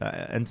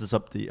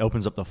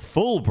 opens up the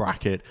full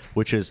bracket,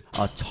 which is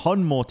a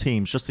ton more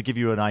teams. Just to give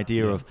you an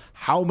idea of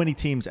how many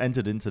teams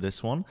entered into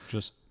this one,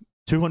 just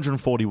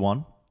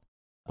 241,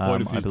 I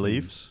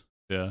believe. Teams.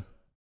 Yeah,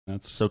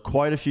 so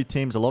quite a few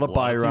teams, a lot of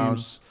buy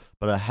rounds,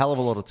 but a hell of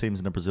a lot of teams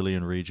in the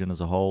Brazilian region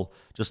as a whole.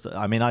 Just,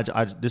 I mean,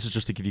 this is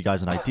just to give you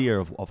guys an idea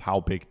of how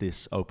big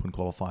this Open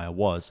Qualifier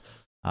was.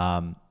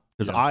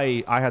 Because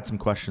I had some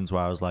questions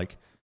where I was like,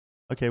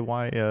 okay,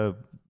 why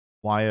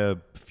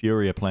are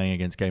Furia playing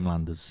against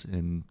Gamelanders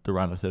in the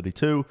round of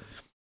 32?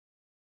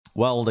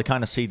 Well, they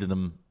kind of seeded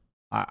them.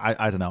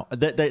 I don't know.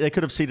 They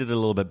could have seeded it a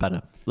little bit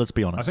better. Let's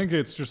be honest. I think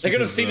it's just they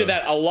could have seeded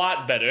that a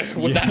lot better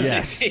with that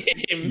many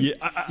teams.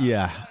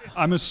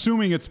 I'm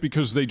assuming it's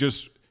because they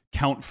just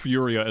count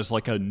Furia as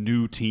like a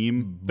new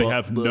team. They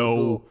have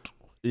no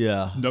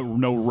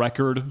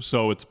record,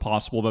 so it's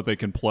possible that they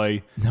can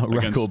play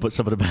record, but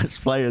some of the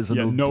best players.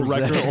 No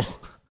record.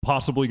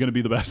 Possibly going to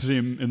be the best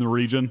team in the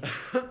region.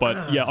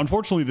 But yeah,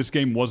 unfortunately, this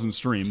game wasn't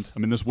streamed. I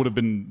mean, this would have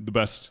been the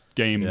best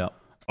game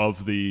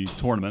of the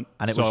tournament.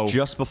 And it was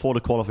just before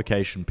the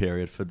qualification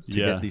period to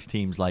get these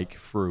teams like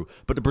through.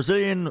 But the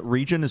Brazilian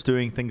region is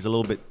doing things a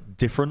little bit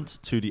different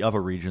to the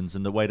other regions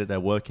in the way that they're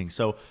working.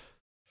 So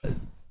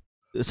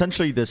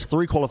essentially, there's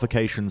 3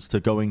 qualifications to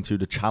going to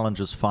the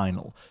Challengers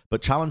final.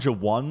 But Challenger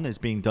 1 is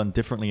being done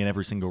differently in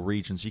every single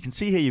region. So you can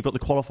see here you've got the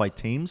qualified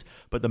teams,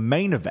 but the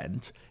main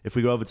event, if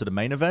we go over to the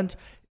main event,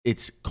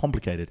 it's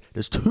complicated.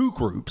 There's 2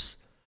 groups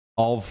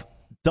of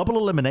double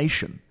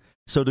elimination.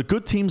 So the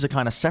good teams are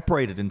kind of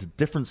separated into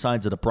different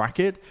sides of the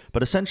bracket,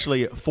 but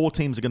essentially 4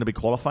 teams are going to be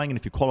qualifying, and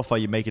if you qualify,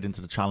 you make it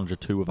into the Challenger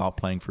 2 without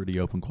playing through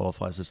the Open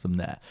Qualifier system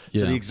there.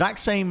 So the exact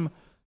same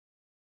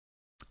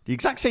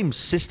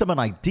system and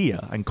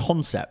idea and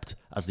concept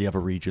as the other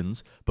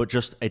regions, but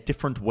just a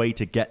different way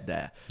to get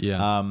there. You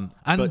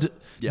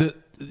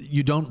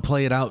don't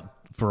play it out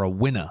for a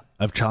winner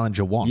of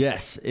Challenger 1.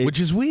 Yes. Which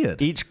is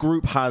weird. Each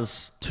group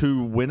has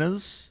 2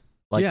 winners.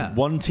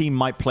 One team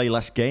might play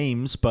less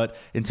games, but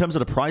in terms of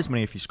the prize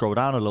money, if you scroll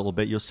down a little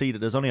bit, you'll see that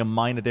there's only a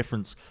minor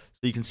difference. So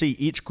you can see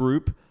each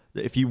group,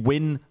 if you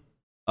win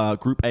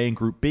Group A and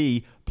Group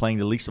B playing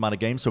the least amount of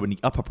games. So in the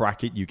upper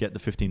bracket, you get the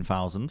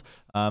 15,000.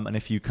 And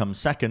if you come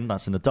second,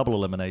 that's in the double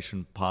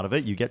elimination part of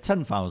it, you get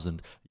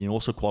 10,000. You can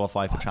also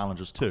qualify for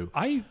challengers too.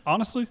 I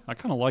honestly, I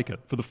kind of like it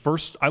for the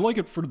first. I like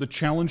it for the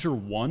Challenger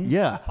 1.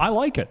 Yeah. I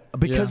like it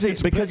Because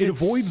it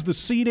avoids the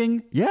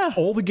seeding. Yeah.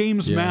 All the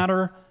games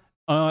matter.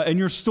 And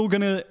you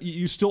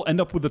still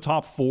end up with the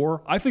top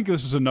 4. I think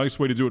this is a nice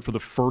way to do it for the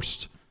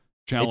first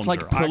Challenger. It's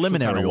like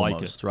preliminary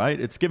almost, right?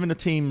 It's giving the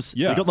teams,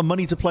 they got the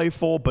money to play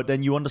for, but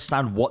then you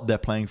understand what they're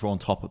playing for on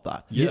top of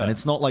that. Yeah. And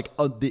it's not like,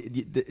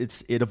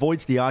 it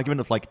avoids the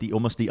argument of like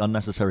almost the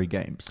unnecessary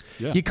games.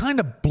 Yeah. You kind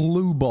of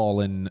blue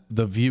balling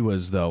the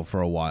viewers, though, for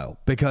a while,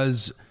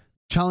 because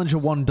Challenger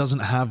 1 doesn't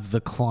have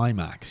the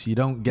climax. You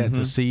don't get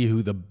to see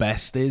who the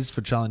best is for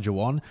Challenger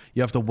 1.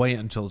 You have to wait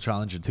until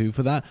Challenger 2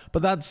 for that.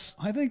 But that's,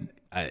 I think,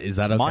 is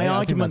that okay? My I think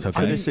argument that's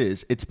for okay. this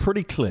is, it's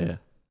pretty clear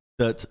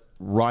that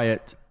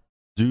Riot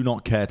do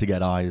not care to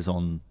get eyes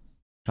on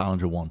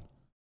Challenger 1.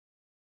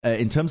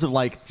 In terms of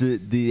like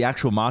the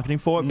actual marketing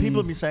for it, people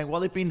have been saying, well,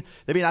 they've been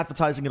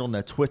advertising it on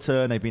their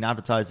Twitter and they've been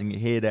advertising it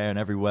here, there, and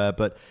everywhere,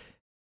 but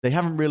they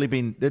haven't really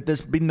been.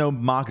 There's been no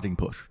marketing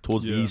push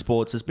towards the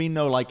esports. There's been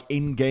no like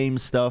in-game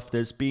stuff.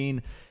 There's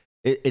been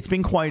it's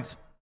been quite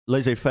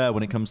laissez-faire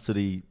when it comes to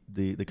the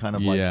kind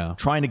of like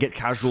trying to get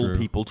casual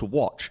people to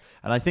watch,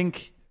 and I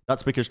think.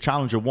 That's because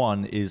Challenger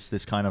 1 is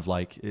this kind of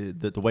like,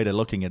 the way they're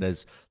looking at it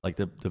is like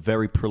the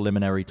very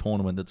preliminary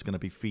tournament that's going to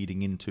be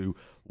feeding into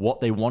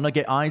what they want to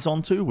get eyes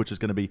onto, which is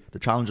going to be the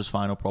Challengers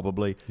final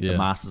probably, the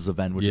Masters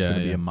event, which is going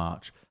to be in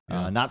March.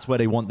 And that's where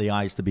they want the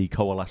eyes to be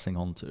coalescing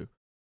onto.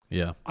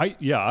 Yeah. I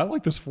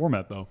like this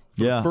format though.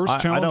 For Yeah, the first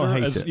Challenger, I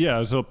don't hate it.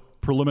 As a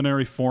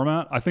preliminary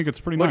format, I think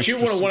it's pretty nice. But you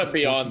wouldn't want it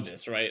beyond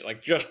this, right?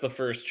 Like just the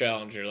first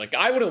Challenger. Like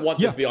I wouldn't want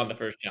this beyond the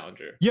first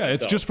Challenger. Yeah,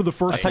 it's just for the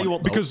first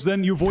one, because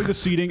then you avoid the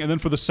seeding, and then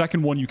for the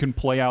second one, you can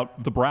play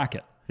out the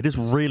bracket. It is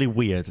really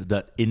weird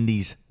that in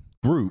these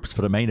groups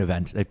for the main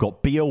event, they've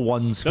got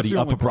BO1s for the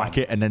upper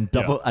bracket, and then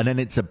and then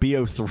it's a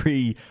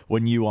BO3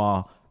 when you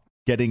are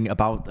getting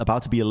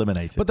about to be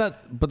eliminated.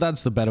 But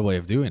that's the better way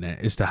of doing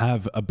it, is to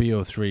have a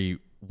BO3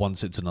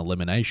 once it's an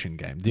elimination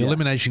game. The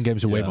elimination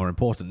games are way more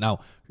important. Now,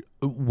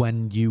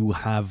 when you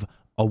have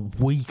a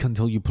week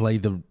until you play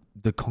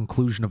the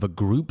conclusion of a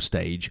group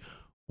stage,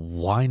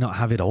 why not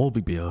have it all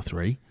be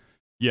BO3?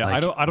 Yeah, like,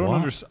 I don't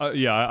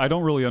understand. I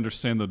don't really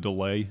understand the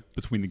delay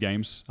between the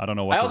games. I don't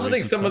know what. I also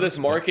think some of this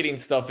marketing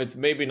stuff, it's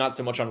maybe not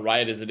so much on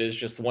Riot as it is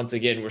just, once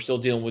again, we're still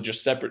dealing with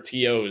just separate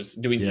TOs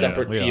doing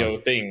separate TO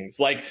things.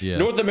 Like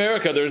North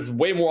America, there's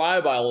way more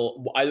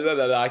eyeballs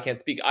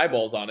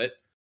on it.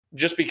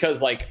 Just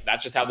because, like,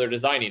 that's just how they're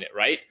designing it,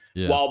 right?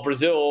 Yeah. While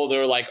Brazil,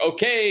 they're like,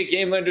 okay,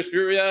 Game Landers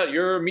Furia,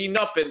 you're meeting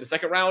up in the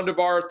second round of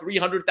our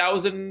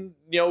 300,000,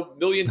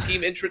 million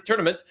team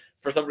tournament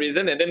for some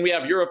reason. And then we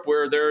have Europe,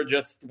 where they're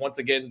just, once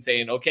again,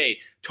 saying, okay,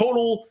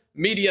 total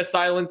media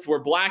silence. We're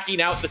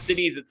blacking out the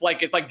cities. It's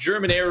like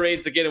German air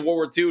raids again in World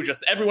War II.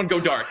 Just everyone go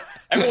dark.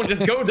 Everyone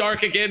just go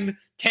dark again.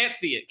 Can't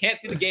see it.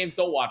 Can't see the games.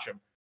 Don't watch them.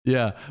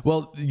 Yeah.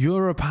 Well,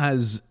 Europe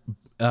has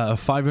a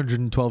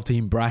 512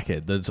 team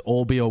bracket that's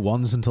all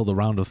BO1s until the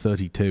round of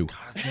 32.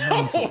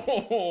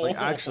 Like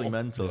actually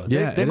mental.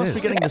 Yeah, they must be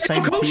getting the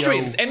same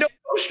co-streams and no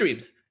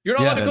co-streams. You're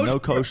not allowed to no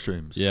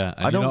co-streams. Yeah,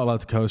 and you're not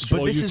allowed to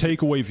co-stream. Well, you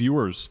take away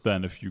viewers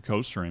then if you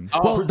co-stream.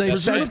 Well,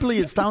 presumably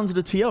it's down to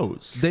the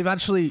TOs. They've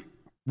actually.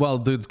 Well,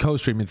 the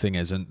co-streaming thing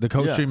isn't. The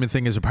co-streaming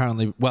thing is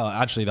apparently... Well,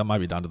 actually, that might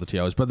be down to the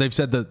TOs. But they've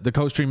said that the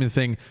co-streaming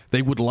thing,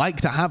 they would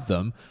like to have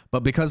them,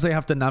 but because they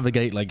have to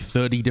navigate like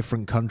 30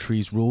 different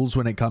countries' rules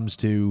when it comes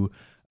to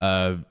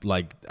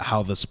like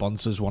how the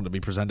sponsors want to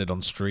be presented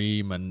on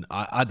stream, and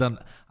I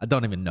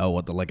don't even know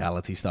what the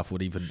legality stuff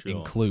would even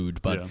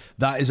include, but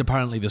that is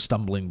apparently the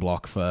stumbling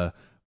block for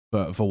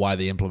why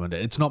they implement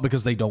it. It's not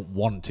because they don't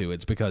want to.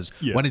 It's because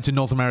when it's in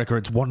North America,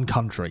 it's one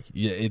country.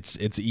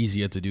 It's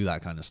easier to do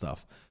that kind of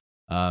stuff.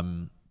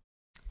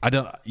 I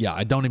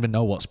don't even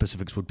know what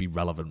specifics would be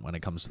relevant when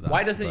it comes to that.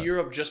 Why doesn't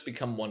Europe just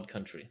become one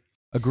country?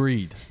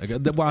 Agreed. Well,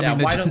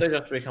 why don't they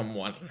just become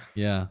one?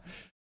 Yeah.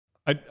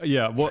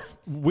 Well,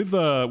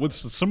 with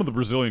some of the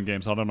Brazilian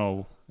games, I don't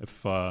know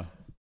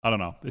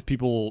if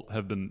people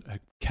have been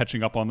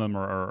catching up on them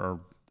or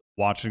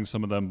watching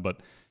some of them,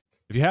 but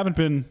if you haven't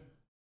been,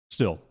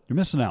 still you're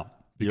missing out,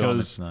 because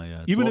it's a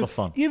lot of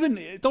fun. You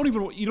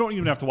don't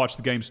even have to watch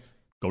the games.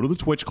 Go to the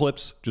Twitch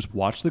clips. Just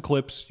watch the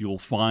clips. You'll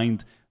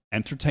find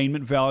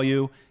entertainment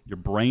value. Your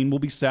brain will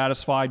be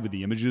satisfied with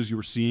the images you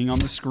were seeing on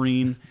the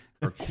screen.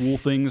 There are cool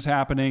things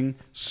happening,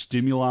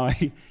 stimuli.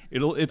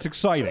 It's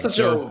exciting. Such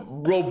a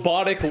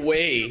robotic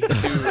way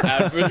to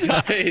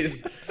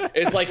advertise.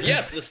 It's like,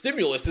 yes, the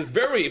stimulus is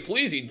very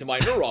pleasing to my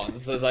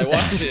neurons as I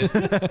watch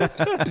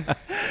it.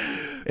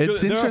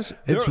 It's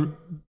interesting.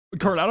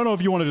 Kurt, I don't know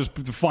if you want to just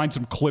find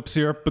some clips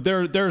here, but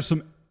there's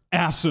some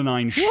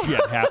asinine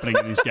shit happening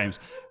in these games.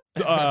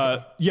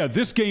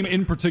 This game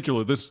in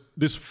particular,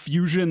 this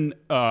Fusion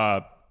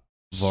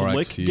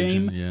Slick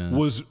Fusion, game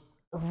was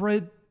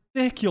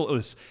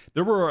ridiculous.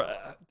 There were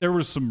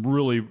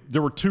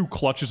two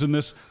clutches in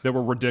this that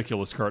were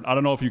ridiculous, Kurt. I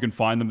don't know if you can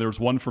find them. There's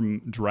one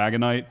from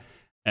Dragonite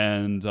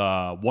and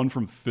one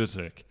from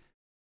Physic.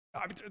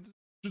 I mean,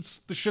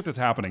 just the shit that's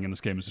happening in this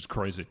game is just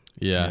crazy.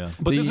 Yeah.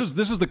 But this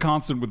is the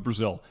constant with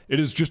Brazil. It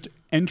is just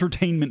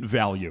entertainment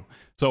value.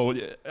 So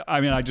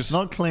I mean, It's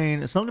not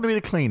clean. It's not going to be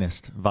the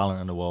cleanest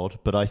Valorant in the world,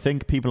 but I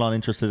think people aren't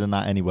interested in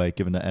that anyway,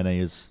 given that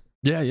NA is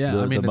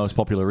the most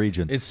popular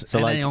region. It's so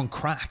NA like, on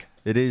crack.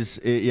 It is.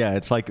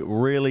 It's like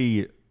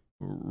really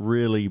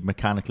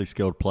mechanically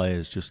skilled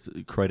players just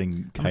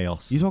creating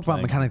chaos. You talk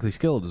about mechanically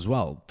skilled as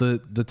well.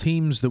 The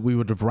teams that we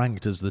would have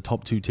ranked as the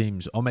top 2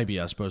 teams, or maybe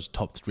I suppose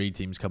top 3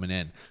 teams coming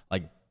in,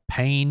 like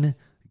Pain,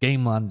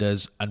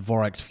 Gamelanders, and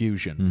Vorax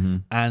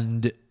Fusion.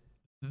 And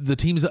the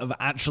teams that have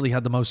actually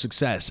had the most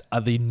success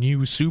are the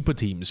new super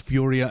teams,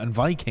 Furia and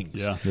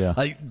Vikings. Yeah.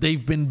 Like,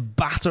 they've been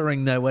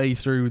battering their way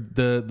through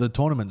the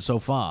tournament so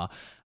far.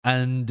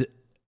 And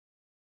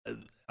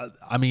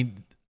I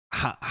mean,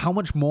 how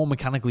much more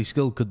mechanically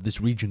skilled could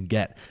this region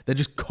get? They're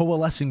just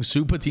coalescing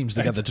super teams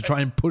together to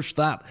try and push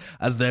that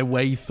as their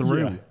way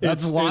through. Yeah.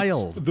 That's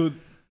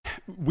wild.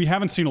 We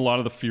haven't seen a lot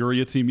of the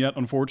Furia team yet,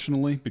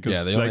 unfortunately,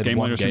 because they only had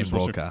one game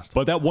broadcast.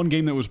 But that one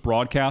game that was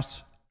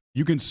broadcast,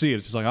 you can see it.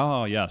 It's just like,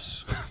 oh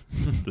yes,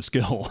 the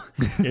skill.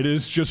 It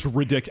is just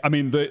ridiculous. I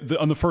mean,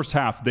 on the first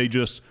half, they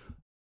just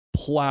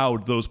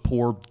plowed those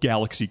poor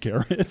Galaxy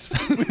carrots.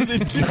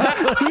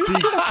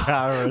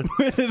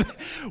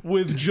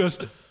 with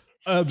just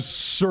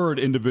absurd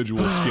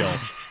individual skill.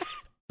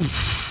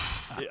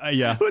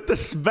 Yeah, with the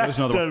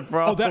Spectre,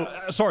 bro.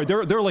 Sorry,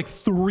 there are like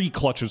 3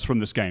 clutches from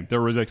this game. They're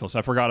ridiculous.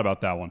 I forgot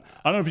about that one.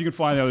 I don't know if you can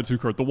find the other 2,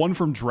 Kurt. The one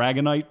from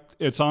Dragonite,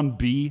 it's on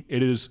B.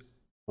 It is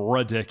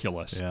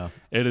ridiculous. Yeah,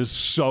 it is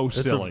so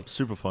silly. It's a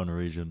super fun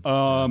region.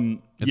 I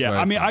mean,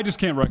 fun. I just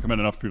can't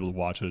recommend enough people to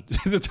watch it.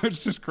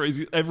 It's just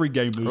crazy. Every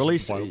game loses. Or at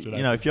least, final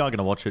if you are going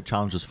to watch it,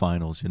 Challengers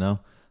Finals,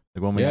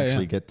 like when we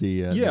actually get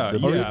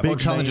the big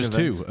Challengers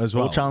 2 as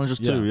well. Or Challengers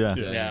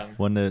 2,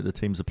 when the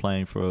teams are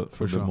playing for a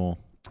bit more.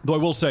 Though I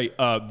will say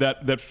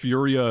that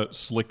Furia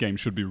Slick game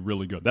should be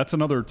really good. That's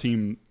another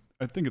team.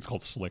 I think it's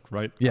called Slick,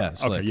 right? Yeah,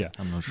 Slick. Okay, yeah.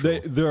 I'm not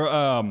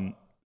sure.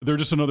 They're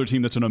just another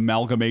team that's an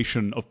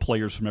amalgamation of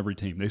players from every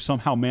team. They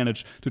somehow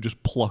managed to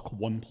just pluck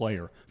one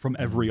player from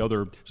every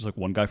other. Just like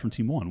one guy from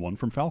Team 1, one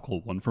from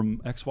Falcol, one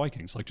from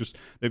X-Vikings. Like just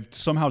they've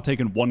somehow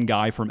taken one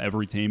guy from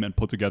every team and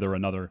put together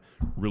another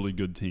really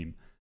good team.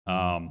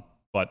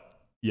 But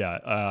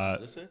yeah,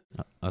 is this it?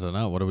 I don't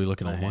know. What are we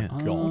looking at here?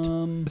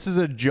 God, This is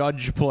a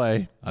judge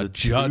play. A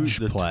judge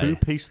play. The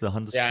 2-piece, the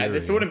Hunter's Yeah, Fury,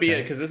 this wouldn't be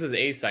it because this is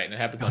A site and it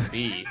happens on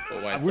B.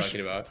 But what it's wish-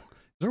 talking about? is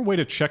there a way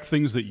to check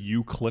things that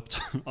you clipped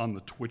on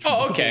the Twitch? Oh,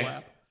 mobile okay.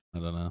 app? I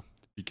don't know.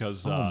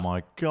 Because Oh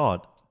my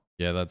God.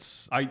 Yeah,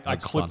 that's. I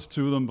that's clipped fun.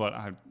 to them, but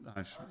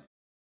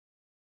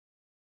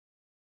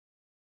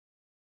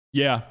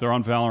yeah, they're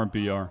on Valorant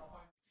BR.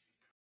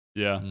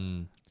 Yeah.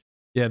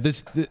 Yeah,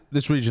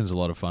 this region's a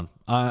lot of fun.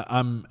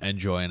 I'm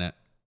enjoying it.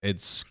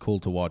 It's cool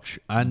to watch,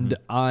 and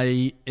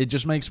it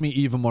just makes me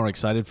even more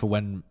excited for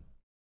when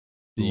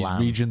the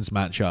regions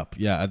match up.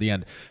 Yeah, at the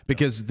end,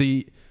 because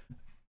the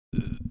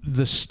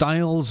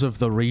styles of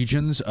the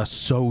regions are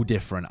so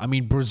different. I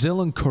mean,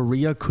 Brazil and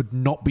Korea could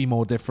not be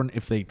more different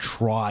if they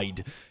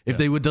tried. If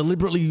they were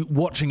deliberately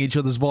watching each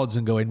other's VODs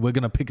and going, we're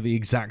going to pick the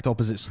exact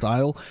opposite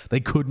style, they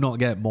could not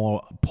get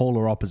more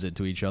polar opposite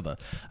to each other.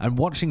 And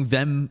watching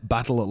them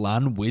battle at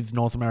LAN with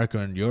North America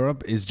and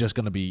Europe is just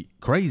going to be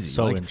crazy.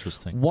 So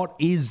interesting. What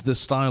is the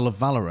style of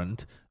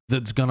Valorant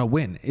that's gonna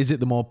win? Is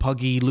it the more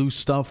puggy, loose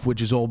stuff, which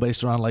is all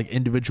based around like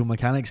individual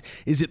mechanics?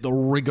 Is it the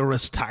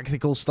rigorous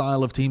tactical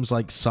style of teams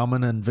like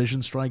Summon and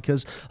Vision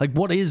Strikers? Like,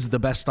 what is the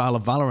best style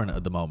of Valorant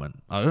at the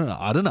moment? I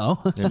don't know.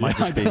 It might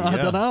just be. I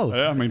don't know.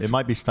 Yeah, I mean, It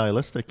might be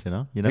stylistic,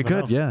 You never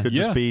could, know. yeah. Could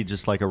Yeah. just be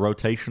just like a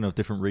rotation of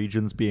different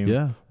regions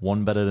being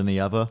one better than the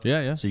other.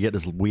 Yeah. So you get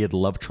this weird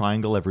love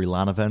triangle every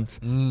LAN event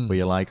where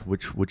you're like,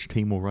 which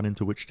team will run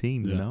into which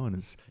team,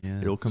 and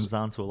it all comes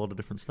down to a lot of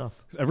different stuff.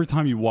 every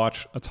time you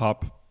watch a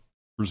top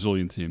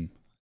Brazilian team,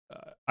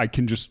 I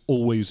can just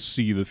always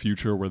see the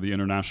future where the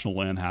international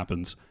LAN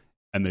happens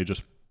and they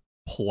just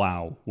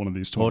plow one of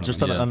these Or tournaments.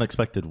 just an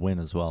unexpected win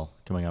as well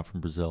coming out from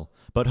Brazil.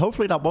 But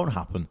hopefully that won't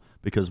happen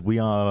because we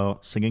are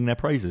singing their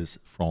praises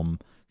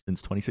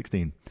since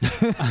 2016.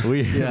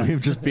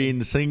 We've just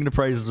been singing the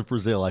praises of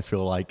Brazil, I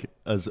feel like,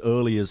 as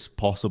early as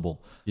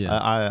possible. Yeah.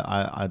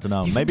 I don't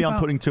know. You Maybe think I'm about-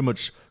 putting too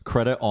much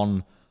credit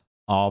on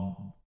our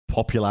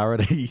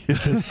popularity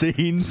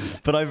scene,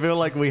 but I feel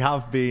like we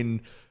have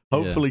been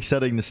hopefully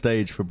setting the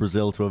stage for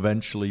Brazil to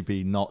eventually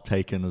be not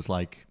taken as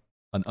like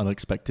an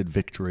unexpected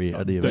victory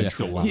at the They event.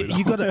 still won't be,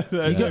 You though.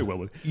 gotta- They will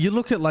be. You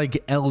look at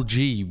like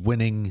LG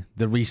winning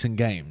the recent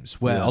games,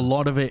 where a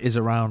lot of it is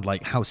around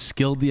like how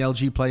skilled the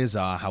LG players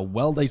are, how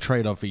well they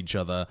trade off each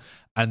other,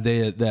 and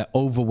their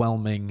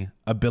overwhelming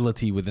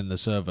ability within the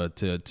server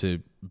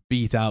to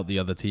beat out the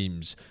other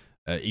teams,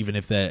 even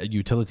if their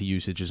utility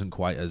usage isn't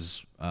quite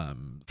as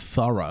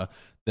thorough.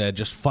 Their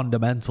just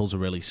fundamentals are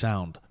really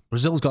sound.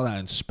 Brazil's got that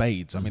in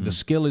spades. I mean, the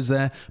skill is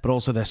there, but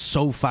also they're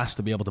so fast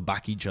to be able to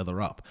back each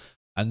other up.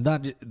 And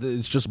that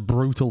is just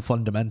brutal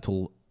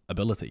fundamental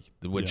ability,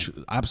 which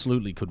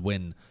absolutely could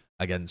win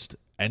against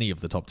any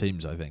of the top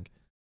teams, I think.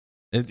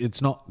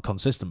 It's not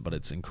consistent, but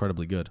it's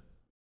incredibly good.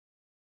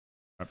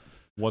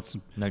 What's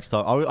next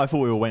up? I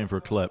thought we were waiting for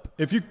a clip.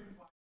 If you...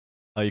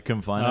 Oh, you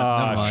couldn't find it?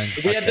 Never mind.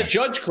 We had the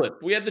judge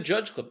clip.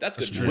 That's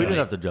good. We didn't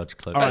have the judge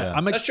clip. All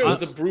right, that shows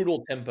the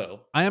brutal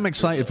tempo. I am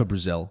excited for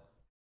Brazil,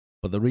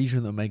 but the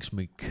region that makes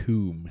me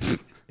coom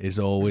is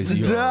always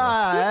Europe.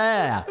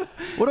 Yeah.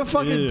 What a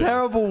fucking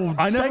terrible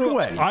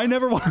segue. I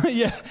never want.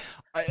 Yeah.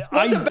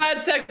 What's a bad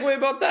segue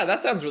about that?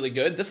 That sounds really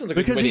good. This sounds like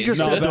because a good he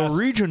just way to said do the this.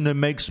 region that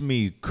makes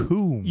me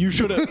coom. You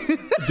should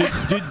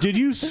have. Did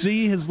you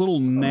see his little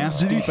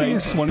nasty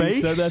face when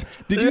he said that?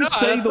 Did you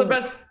say that's the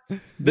best?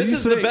 This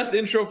is the best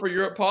intro for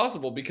Europe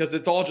possible because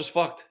it's all just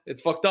fucked.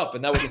 It's fucked up,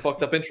 and that was a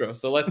fucked up intro.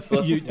 So let's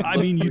go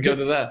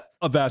to that.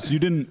 Avas, you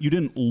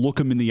didn't look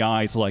him in the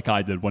eyes like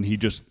I did when he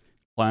just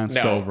glanced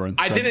over and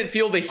said, I didn't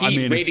feel the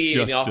heat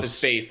radiating off his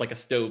face like a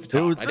stove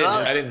top.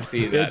 I didn't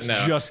see that. It's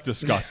just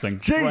disgusting.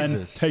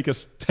 Jesus.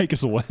 Bren, take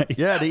us away.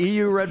 Yeah, the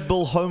EU Red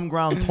Bull home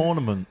ground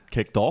tournament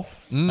kicked off,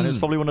 and it was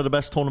probably one of the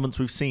best tournaments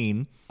we've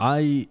seen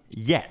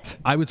yet.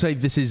 I would say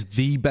this is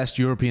the best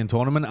European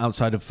tournament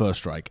outside of First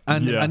Strike.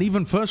 And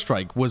even First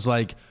Strike was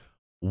like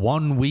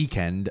one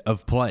weekend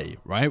of play,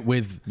 right?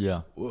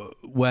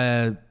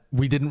 Where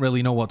we didn't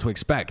really know what to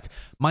expect.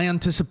 My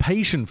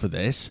anticipation for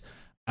this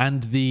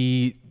and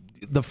the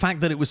fact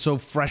that it was so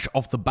fresh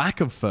off the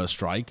back of First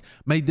Strike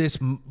made this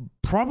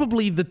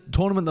probably the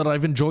tournament that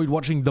I've enjoyed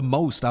watching the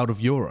most out of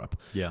Europe.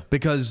 Yeah.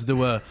 Because there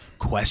were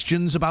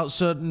questions about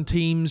certain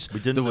teams. We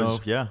didn't know.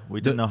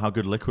 We didn't know how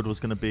good Liquid was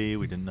going to be.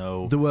 We didn't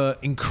know. There were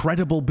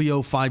incredible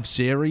BO5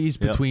 series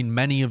between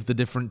many of the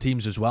different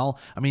teams as well.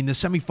 I mean, the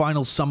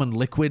semifinal Summon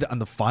Liquid and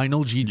the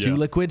final G2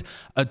 Liquid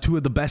are two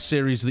of the best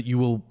series that you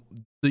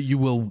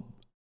will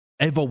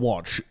ever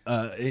watch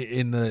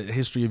in the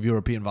history of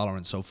European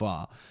Valorant so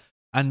far.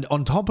 And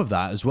on top of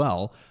that as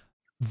well,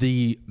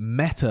 the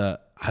meta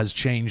has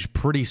changed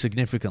pretty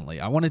significantly.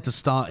 I wanted to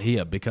start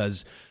here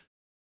because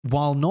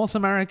while North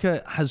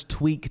America has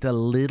tweaked a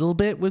little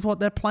bit with what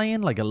they're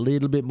playing, like a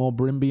little bit more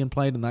Brim being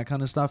played and that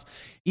kind of stuff,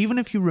 even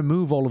if you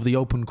remove all of the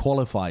open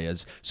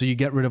qualifiers, so you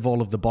get rid of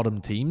all of the bottom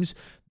teams,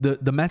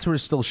 the meta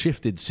has still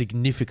shifted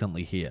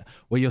significantly here,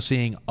 where you're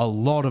seeing a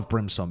lot of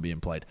Brimstone being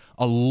played,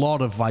 a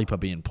lot of Viper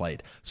being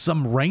played,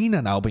 some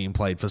Reyna now being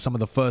played for some of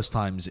the first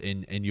times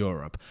in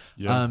Europe.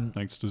 Yeah,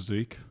 thanks to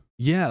Zeke.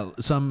 Yeah,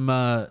 some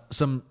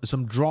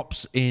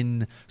drops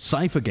in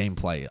Cypher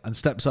gameplay and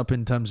steps up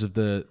in terms of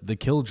the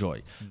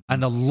Killjoy,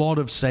 and a lot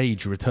of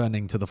Sage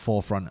returning to the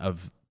forefront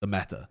of the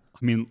meta.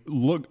 I mean,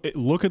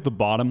 look at the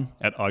bottom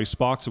at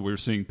Icebox that we were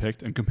seeing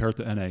picked and compare it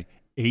to NA.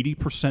 80%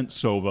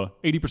 Sova,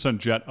 80%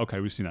 Jet. Okay,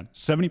 we've seen that.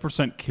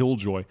 70%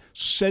 Killjoy,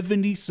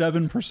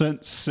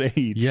 77%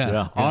 Sage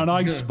on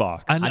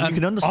Icebox. And you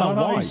can understand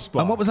why. Icebox.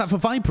 And what was that for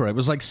Viper? It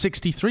was like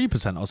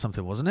 63% or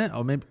something, wasn't it?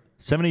 Or maybe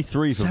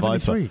 73 for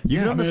 73. Viper. You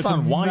can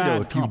understand why,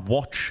 though, if you comp.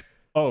 watch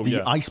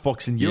the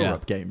Icebox in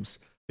Europe games.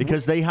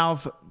 Because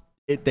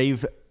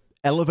they've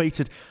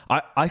elevated.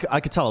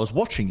 I could tell. I was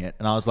watching it,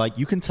 and I was like,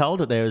 you can tell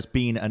that there has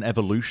been an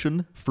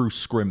evolution through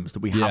scrims that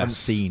we haven't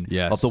seen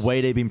of the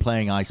way they've been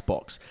playing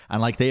Icebox. And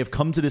like they have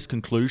come to this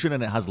conclusion,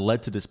 and it has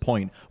led to this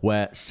point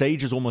where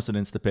Sage is almost an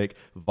insta-pick,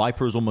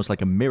 Viper is almost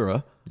like a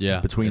mirror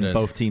between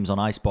both teams on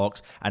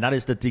Icebox, and that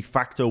is the de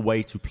facto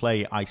way to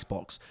play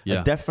Icebox.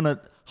 A definite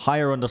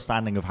higher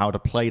understanding of how to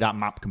play that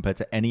map compared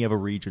to any other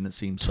region it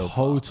seems so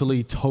far.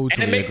 Totally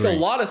And it makes agree. a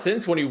lot of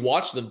sense when you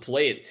watch them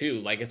play it too,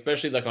 like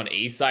especially like on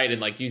A side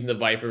and like using the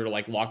Viper to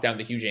like lock down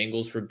the huge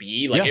angles for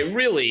B. Like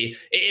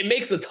it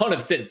makes a ton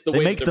of sense. They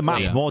make the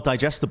map more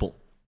digestible.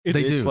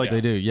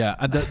 They do, yeah.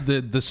 And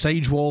the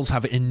Sage walls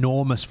have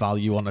enormous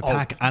value on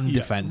attack and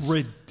defense.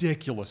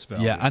 Ridiculous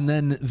value. Yeah, and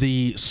then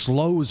the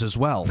slows as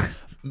well.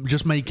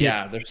 Just make it...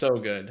 Yeah, they're so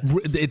good.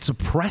 It's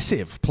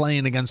oppressive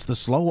playing against the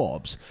slow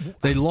orbs.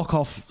 They lock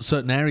off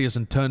certain areas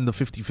and turn the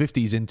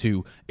 50-50s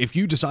into, if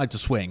you decide to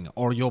swing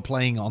or you're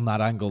playing on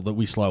that angle that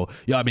we slow,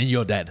 you're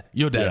dead.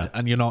 You're dead,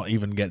 and you're not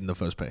even getting the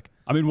first pick.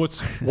 I mean,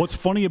 what's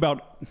funny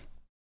about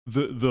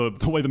the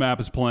way the map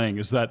is playing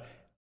is that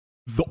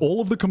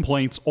all of the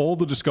complaints, all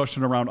the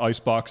discussion around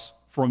Icebox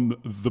from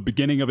the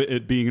beginning of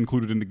it being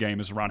included in the game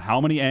is around how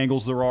many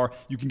angles there are.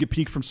 You can get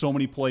peeked from so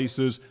many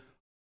places.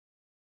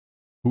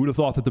 Who would have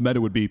thought that the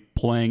meta would be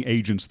playing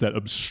agents that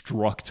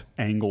obstruct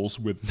angles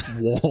with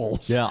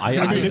walls? Yeah,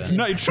 I mean,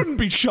 it shouldn't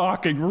be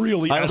shocking,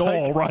 really, at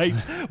all, right?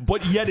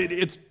 But yet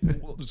it's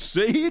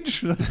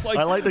Sage. It's like,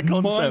 I like the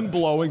concept.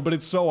 Mind-blowing, but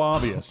it's so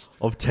obvious.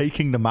 Of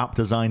taking the map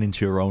design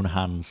into your own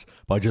hands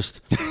by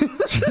just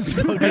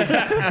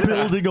fucking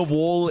building a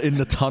wall in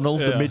the tunnel,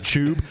 the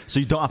mid-tube, so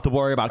you don't have to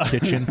worry about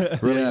kitchen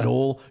really at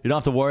all. You don't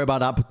have to worry about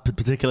that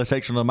particular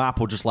section of the map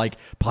or just like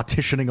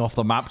partitioning off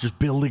the map, just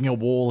building a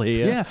wall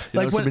here. Yeah,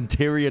 like some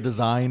interior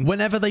design.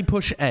 Whenever they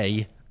push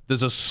A,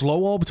 There's a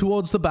slow orb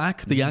towards the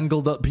back, the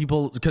angle that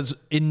people, because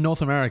in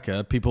North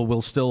America, people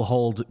will still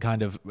hold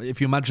kind of, if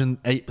you imagine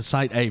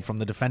site A from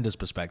the defender's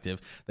perspective,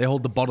 they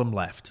hold the bottom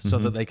left so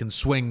that they can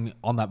swing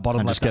on that bottom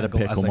And left just get a angle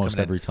pick as they almost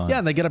come in. every time. Yeah,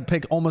 and they get a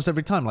pick almost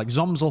every time. Like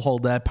Zombs will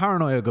hold there,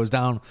 Paranoia goes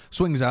down,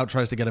 swings out,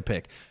 tries to get a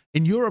pick.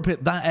 In Europe,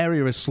 that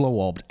area is slow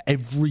orbed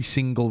every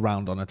single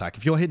round on attack.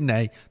 If you're hitting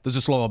A, there's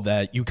a slow orb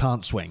there, you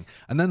can't swing.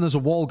 And then there's a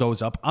wall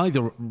goes up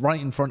either right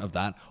in front of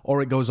that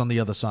or it goes on the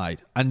other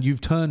side. And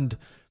you've turned...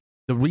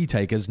 The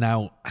retakers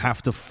now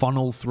have to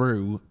funnel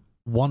through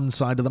one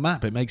side of the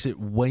map. It makes it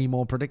way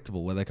more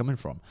predictable where they're coming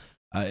from.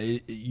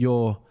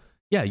 You're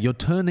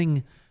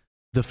turning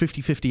the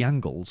 50-50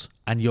 angles,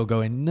 and you're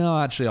going,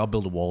 no, actually, I'll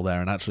build a wall there,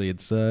 and actually,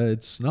 it's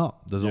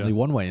not. There's only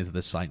one way into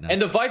this site now.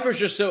 And the Viper's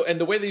just and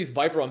the way they use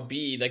Viper on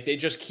B, like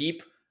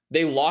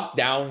they lock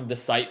down the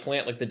site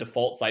plant, like the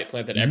default site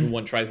plant that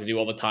everyone tries to do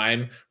all the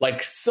time,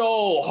 like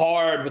so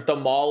hard with the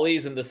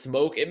mollies and the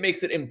smoke. It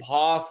makes it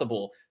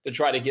impossible to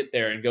try to get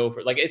there and go for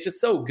it. Like, it's just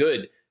so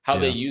good how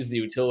they use the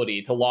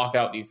utility to lock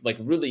out these like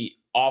really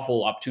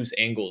awful obtuse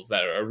angles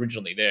that are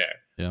originally there.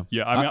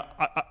 Yeah. I mean,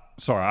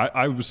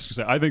 I was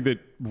saying, I think that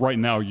right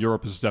now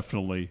Europe is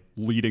definitely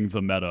leading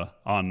the meta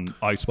on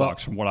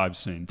Icebox from what I've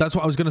seen. That's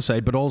what I was going to say,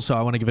 but also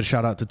I want to give a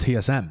shout out to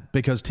TSM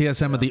because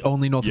TSM are the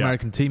only North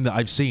American team that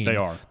I've seen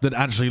that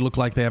actually look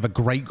like they have a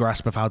great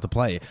grasp of how to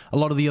play. A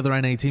lot of the other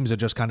NA teams are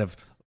just kind of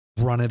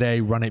run it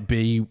A, run it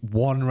B,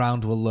 one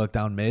round will lurk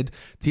down mid.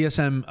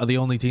 TSM are the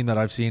only team that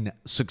I've seen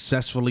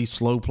successfully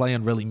slow play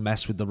and really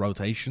mess with the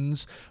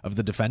rotations of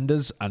the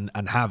defenders and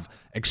have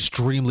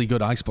extremely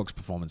good Icebox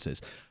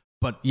performances.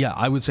 But yeah,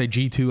 I would say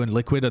G2 and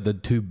Liquid are the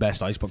two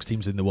best Icebox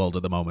teams in the world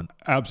at the moment.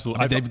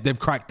 Absolutely. I mean, they've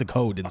cracked the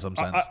code in some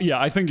sense.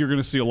 I think you're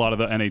going to see a lot of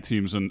the NA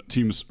teams and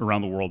teams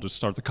around the world just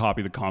start to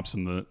copy the comps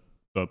and the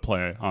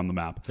play on the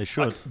map. They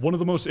should. One of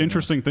the most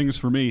interesting things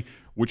for me,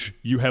 which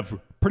you have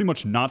pretty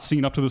much not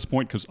seen up to this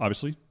point, because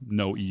obviously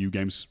no EU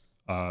games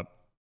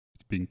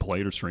being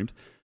played or streamed,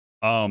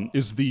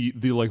 is the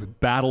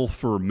like battle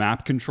for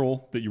map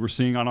control that you were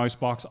seeing on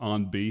Icebox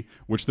on B,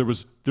 which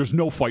there's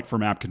no fight for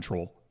map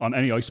control on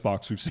any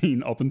Icebox we've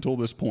seen up until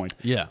this point.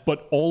 Yeah.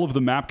 But all of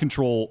the map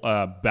control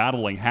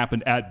battling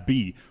happened at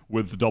B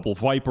with the double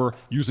Viper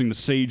using the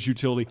Sage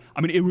utility.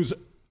 I mean, it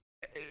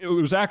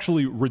was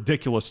actually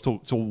ridiculous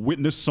to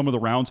witness some of the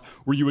rounds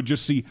where you would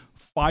just see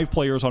 5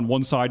 players on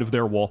one side of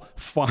their wall,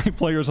 5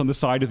 players on the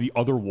side of the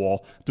other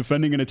wall,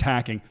 defending and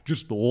attacking,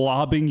 just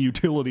lobbing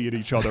utility at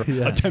each other,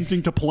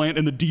 attempting to plant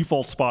in the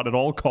default spot at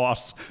all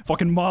costs,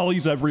 fucking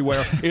mollies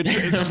everywhere.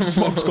 It's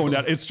smoke's going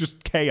down. It's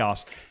just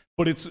chaos.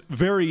 But it's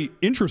very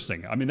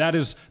interesting. I mean, that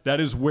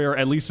is where,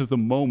 at least at the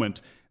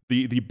moment,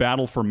 the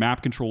battle for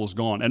map control is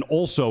gone. And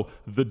also,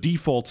 the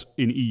defaults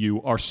in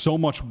EU are so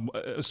much,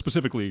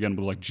 specifically, again,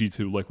 with like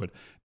G2 Liquid,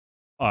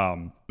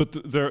 but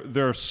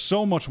they're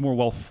so much more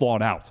well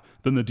thought out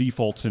than the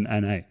defaults in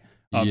NA.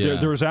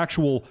 There is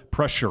actual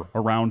pressure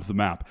around the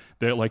map.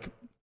 They're like,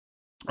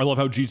 I love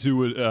how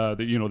G2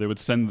 would, they would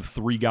send the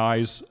 3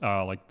 guys,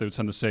 like they would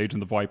send the Sage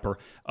and the Viper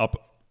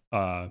up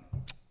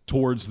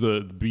towards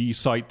the B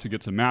site to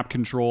get some map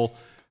control.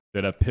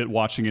 They'd have Pit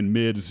watching in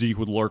mid. Zeke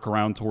would lurk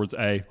around towards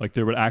A. Like,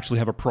 they would actually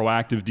have a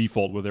proactive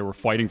default where they were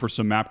fighting for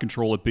some map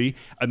control at B.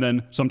 And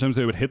then sometimes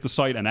they would hit the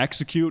site and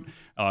execute,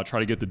 try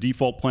to get the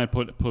default plant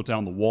put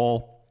down the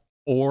wall,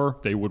 or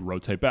they would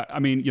rotate back. I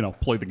mean,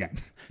 play the game.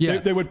 Yeah,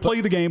 they would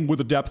play the game with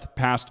a depth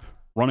past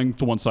running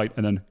to one site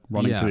and then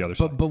running to the other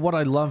side. But what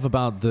I love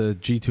about the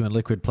G2 and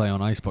Liquid play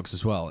on Icebox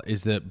as well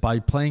is that by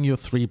playing your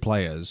 3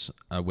 players,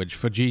 which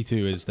for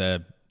G2 is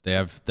they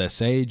have their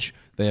Sage,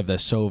 they have their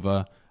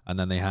Sova, and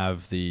then they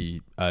have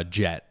the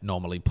Jet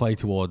normally play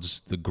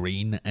towards the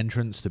green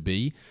entrance to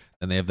B.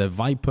 Then they have their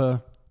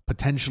Viper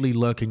potentially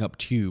lurking up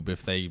tube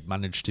if they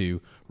manage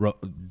to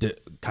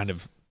kind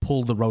of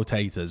pull the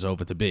rotators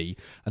over to B.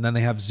 And then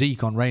they have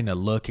Zeke on Reyna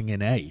lurking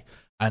in A.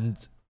 And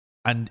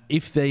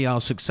if they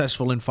are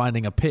successful in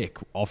finding a pick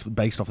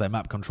based off their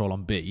map control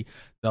on B,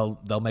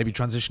 they'll maybe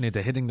transition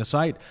into hitting the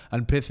site,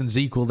 and Pith and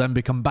Zeke will then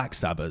become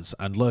backstabbers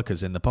and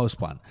lurkers in the post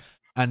plan.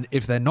 And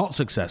if they're not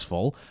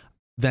successful,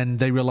 then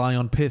they rely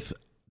on Pith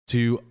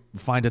to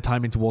find a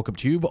timing to walk up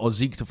tube, or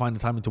Zeke to find a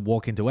timing to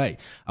walk into A.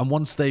 And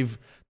once the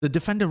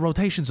defender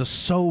rotations are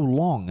so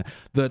long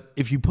that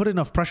if you put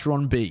enough pressure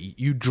on B,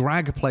 you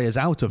drag players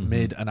out of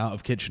mid and out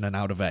of kitchen and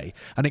out of A.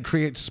 And it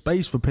creates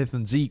space for Pith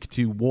and Zeke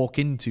to walk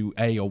into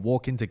A or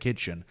walk into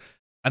kitchen.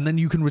 And then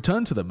you can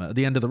return to them at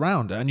the end of the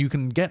round, and you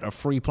can get a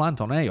free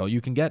plant on A, or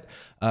you can get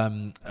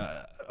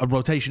a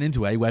rotation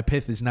into A where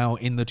Pith is now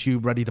in the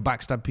tube ready to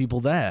backstab people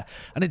there.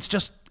 And it's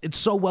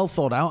so well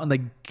thought out, and they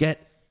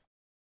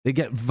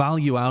get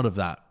value out of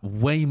that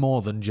way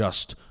more than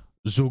just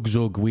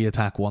zug, we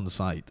attack one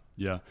site.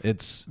 Yeah.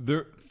 It's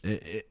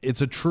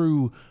a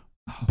true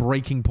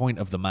breaking point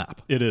of the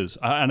map. It is.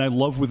 And I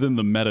love within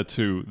the meta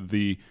too,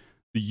 the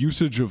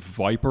usage of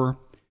Viper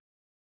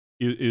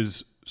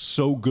is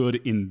so good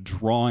in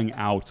drawing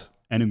out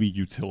enemy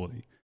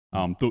utility.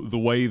 The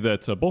way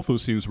that both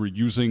those teams were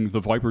using the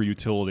Viper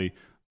utility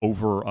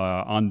over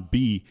on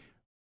B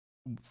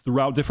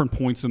throughout different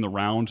points in the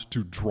round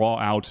to draw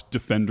out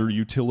defender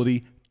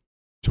utility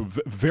to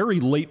very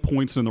late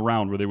points in the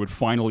round where they would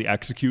finally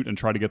execute and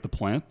try to get the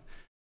plant.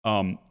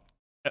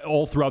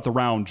 All throughout the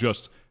round,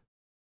 this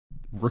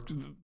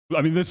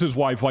is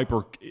why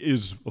Viper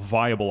is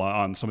viable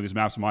on some of these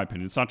maps, in my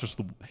opinion. It's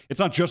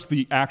not just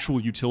the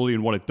actual utility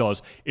and what it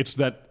does. It's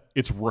that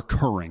it's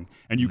recurring,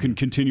 and you can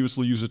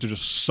continuously use it to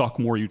just suck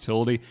more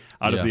utility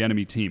out of the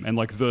enemy team. And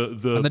like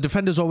and the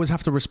defenders always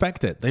have to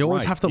respect it. They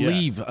always have to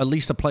leave at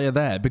least a player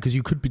there because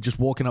you could be just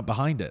walking up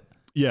behind it.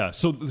 Yeah,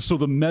 so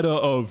the meta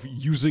of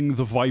using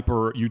the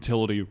Viper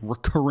utility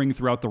recurring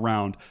throughout the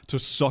round to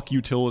suck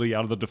utility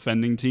out of the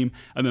defending team,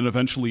 and then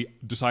eventually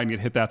deciding to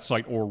hit that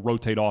site or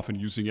rotate off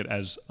and using it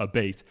as a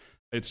bait.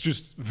 It's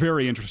just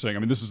very interesting. I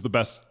mean, this is the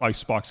best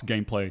Icebox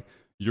gameplay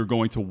you're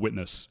going to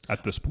witness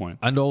at this point.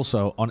 And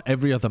also, on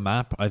every other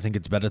map, I think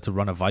it's better to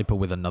run a Viper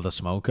with another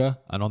smoker.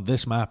 And on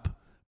this map,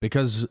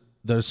 because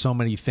there's so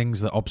many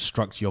things that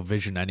obstruct your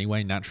vision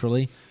anyway,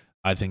 naturally,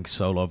 I think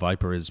solo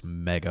Viper is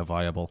mega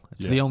viable.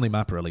 It's the only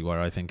map really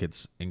where I think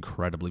it's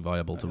incredibly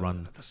viable to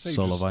run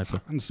solo Viper.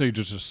 And Sage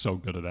is just so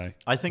good today.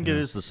 I think it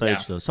is the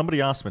Sage though.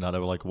 Somebody asked me that. They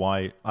were like,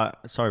 "Why?"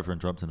 Sorry for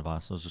interrupting,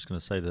 Avast. I was just going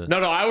to say that. No,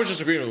 I was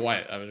just agreeing with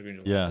Wyatt.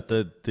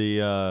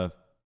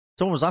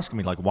 Someone was asking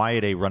me like, why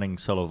are they running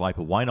solo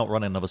Viper? Why not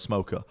run another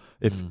smoker?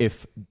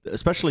 If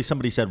especially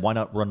somebody said, why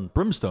not run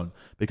Brimstone?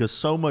 Because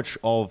so much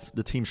of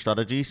the team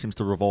strategy seems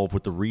to revolve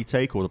with the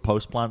retake or the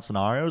post plant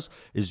scenarios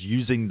is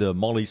using the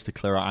mollies to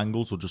clear out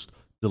angles or just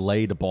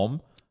delay the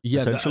bomb.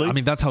 Yeah,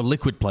 that's how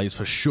Liquid plays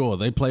for sure.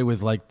 They play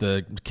with like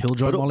the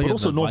Killjoy molly, but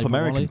also and North Viper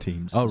American molly.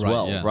 teams as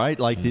well, right?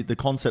 Like the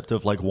concept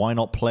of like, why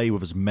not play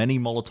with as many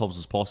Molotovs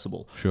as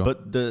possible? Sure.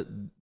 But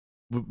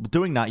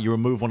doing that, you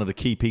remove one of the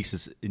key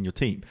pieces in your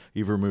team.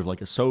 You remove like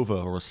a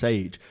Sova or a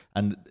Sage,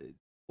 and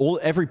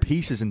every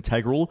piece is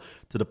integral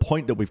to the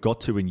point that we've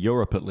got to in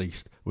Europe, at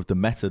least, with the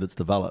meta that's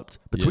developed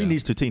between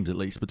these two teams, at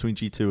least between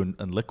G2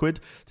 and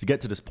Liquid, to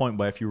get to this point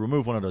where if you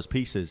remove one of those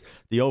pieces,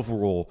 the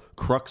overall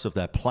crux of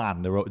their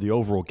plan, the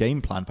overall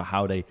game plan for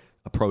how they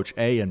approach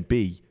A and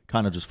B,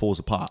 kind of just falls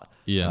apart.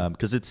 Yeah,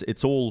 because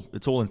it's all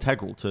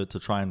integral to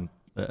try and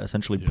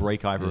essentially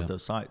break either of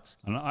those sites.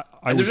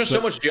 And there's just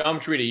so much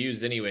geometry to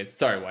use anyways.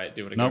 Sorry, Wyatt,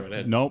 do you want to go right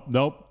ahead? Nope.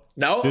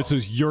 No? This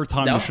is your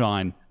time to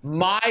shine.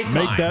 My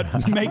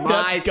time. Make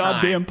that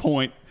goddamn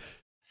point.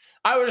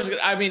 I was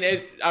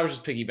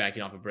just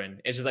piggybacking off of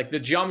Bryn. It's just like the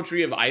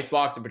geometry of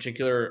Icebox in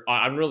particular,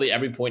 on really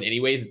every point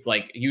anyways, it's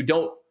like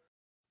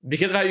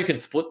because of how you can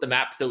split the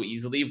map so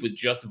easily with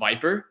just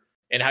Viper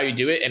and how you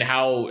do it, and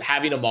how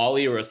having a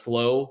molly or a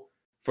slow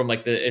from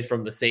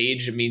the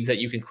Sage means that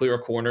you can clear a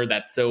corner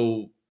that's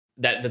where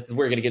you're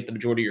going to get the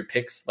majority of your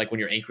picks, like when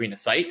you're anchoring a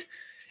site.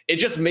 It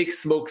just makes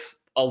smokes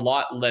a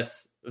lot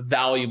less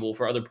valuable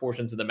for other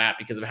portions of the map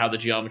because of how the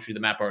geometry of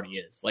the map already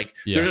is. Like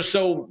they're just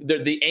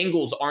the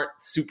angles aren't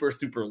super,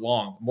 super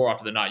long more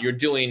often than not. You're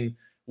dealing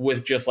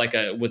with just like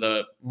with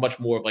a much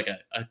more of like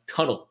a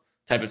tunnel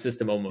type of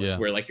system almost,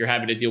 where like you're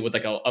having to deal with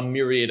like a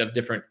myriad of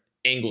different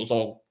angles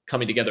all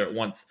coming together at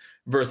once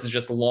versus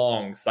just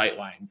long sight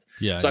lines.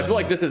 So I feel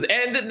like this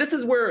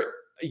is where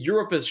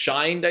Europe has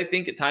shined, I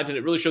think, at times, and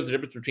it really shows the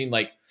difference between,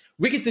 like,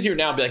 we can sit here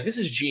now and be like, this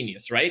is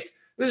genius, right?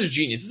 This is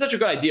genius. It's such a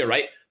good idea,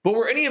 right? But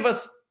were any of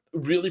us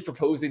really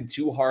proposing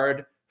too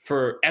hard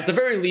for, at the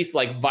very least,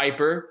 like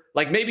Viper?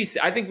 Like maybe,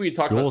 I think we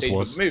talked about Sage,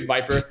 but maybe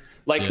Viper.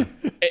 Like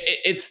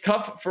it's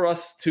tough for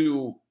us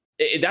to,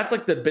 that's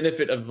like the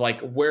benefit of like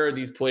where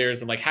these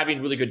players and like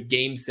having really good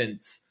game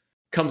sense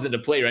comes into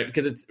play, right?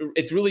 Because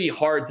it's really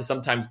hard to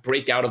sometimes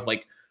break out of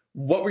like,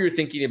 what were you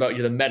thinking about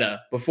the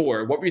meta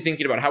before? What were you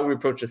thinking about how we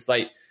approach a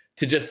site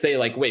to just say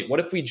like, wait,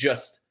 what if we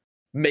just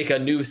make a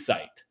new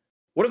site?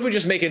 What if we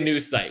just make a new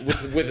site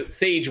with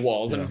Sage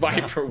walls and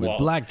Viper walls? With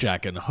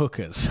blackjack and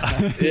hookers.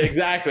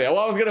 Exactly. Well,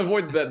 I was going to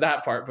avoid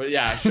that part, but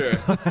yeah, sure.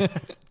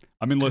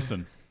 I mean,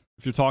 listen,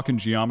 if you're talking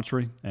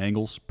geometry,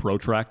 angles,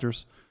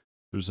 protractors,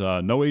 there's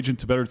no agent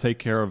to better take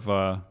care of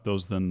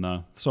those than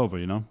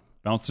Sova,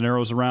 Bouncing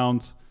arrows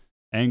around,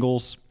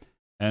 angles,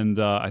 and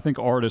I think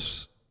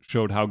Artists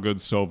showed how good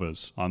Sova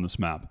is on this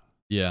map.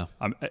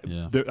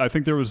 I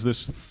think there was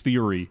this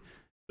theory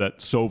that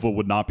Sova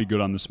would not be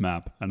good on this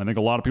map, and I think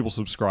a lot of people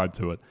subscribe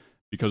to it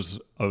because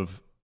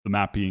of the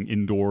map being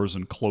indoors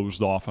and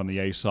closed off on the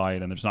A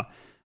side, and there's not...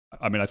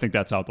 I mean, I think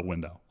that's out the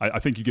window. I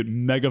think you get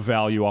mega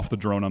value off the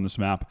drone on this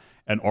map,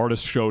 and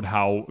Artists showed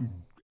how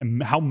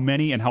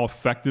many and how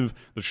effective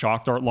the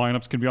shock dart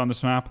lineups can be on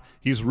this map.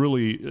 He's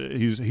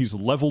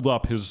leveled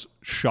up his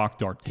shock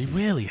dart. He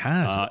really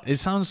has. It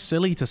sounds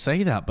silly to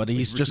say that, but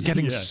he's just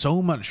getting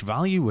so much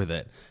value with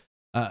it.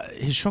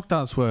 His shock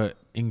darts were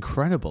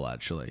incredible,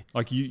 actually.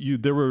 Like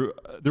there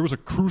was a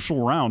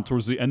crucial round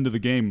towards the end of the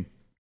game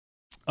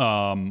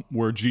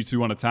where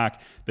G2 on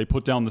attack, they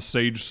put down the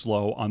Sage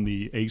slow on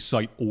the A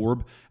site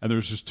orb, and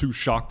there's just two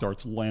shock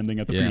darts landing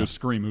at the feet of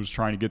Scream, who's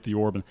trying to get the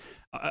orb. And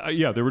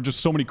there were just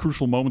so many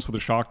crucial moments with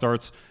the shock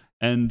darts.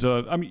 And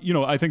I mean, you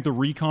know, I think the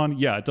recon,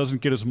 yeah, it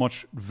doesn't get as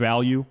much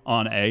value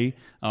on A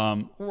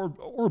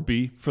or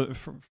B for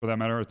that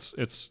matter.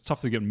 It's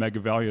tough to get mega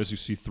value as you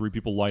see 3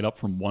 people light up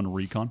from 1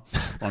 recon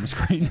on the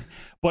screen.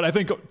 But I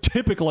think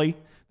typically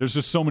there's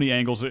just so many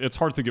angles. It's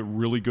hard to get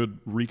really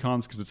good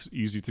recons because it's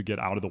easy to get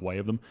out of the way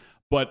of them.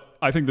 But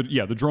I think that,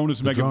 yeah, the drone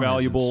is mega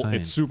valuable.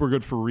 It's super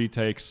good for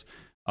retakes.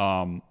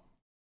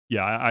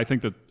 Yeah, I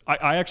think that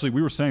I actually,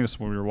 we were saying this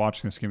when we were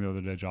watching this game the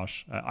other day,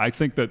 Josh. I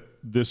think that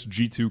this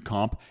G2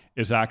 comp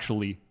is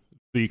actually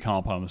the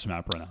comp on this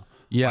map right now.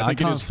 Yeah, I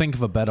can't think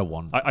of a better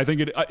one. I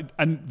think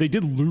and they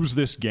did lose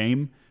this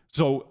game.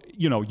 So,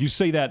 you know, you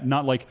say that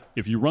not like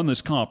if you run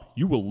this comp,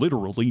 you will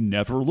literally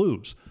never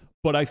lose.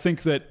 But I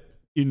think that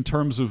in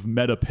terms of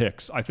meta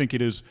picks, I think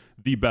it is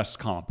the best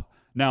comp.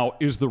 Now,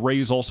 is the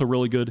Raze also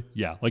really good?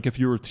 Yeah. Like if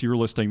you were tier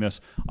listing this,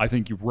 I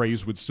think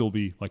Raze would still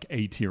be like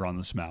A tier on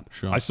this map.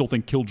 Sure. I still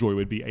think Killjoy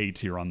would be A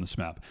tier on this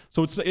map.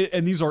 So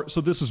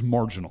this is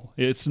marginal.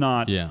 It's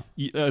not,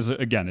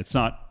 again, it's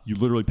not, you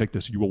literally pick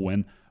this, you will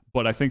win.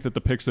 But I think that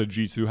the picks that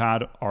G2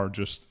 had are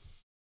just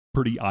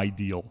pretty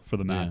ideal for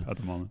the map at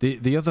the moment.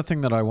 The other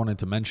thing that I wanted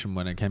to mention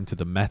when it came to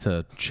the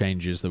meta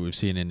changes that we've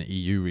seen in the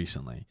EU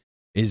recently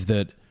is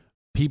that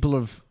people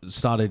have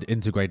started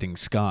integrating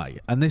Sky.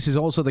 And this is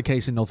also the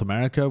case in North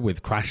America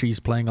with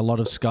Crashies playing a lot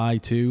of Sky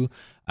too,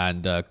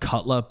 and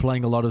Cutler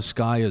playing a lot of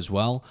Sky as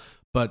well.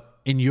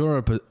 But in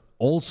Europe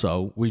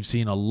also, we've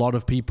seen a lot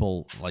of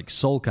people, like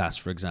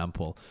Soulcast, for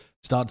example,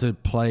 start to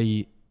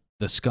play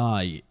the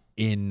Sky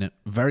in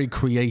very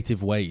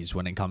creative ways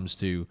when it comes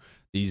to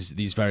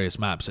these various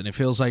maps. And it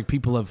feels like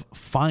people have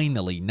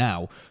finally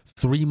now,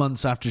 3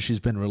 months after she's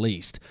been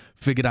released,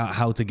 figured out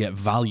how to get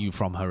value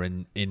from her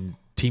in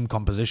team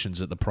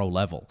compositions at the pro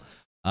level.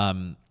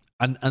 And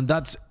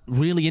that's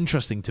really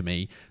interesting to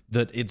me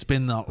that it's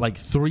been like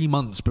 3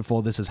 months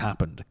before this has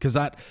happened, because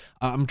that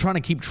I'm trying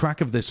to keep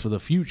track of this for the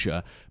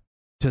future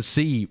to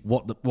see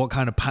what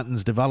kind of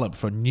patterns develop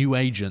for new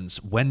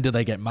agents. When do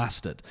they get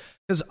mastered?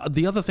 Because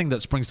the other thing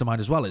that springs to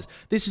mind as well is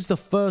this is the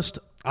first,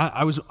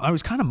 I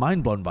was kind of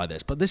mind blown by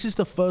this, but this is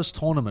the first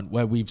tournament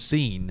where we've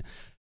seen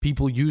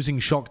people using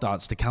shock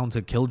darts to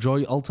counter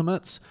Killjoy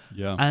ultimates.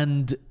 Yeah.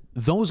 And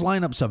those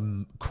lineups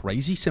are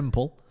crazy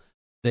simple.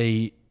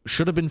 They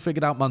should have been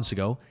figured out months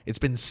ago. It's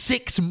been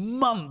 6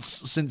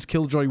 months since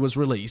Killjoy was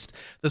released.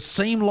 The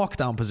same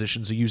lockdown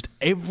positions are used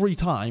every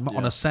time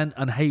on Ascent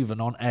and Haven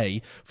on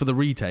A for the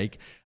retake.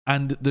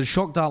 And the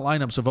shock dart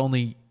lineups have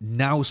only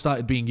now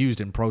started being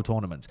used in pro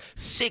tournaments.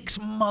 6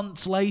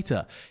 months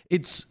later.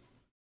 It's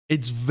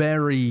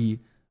very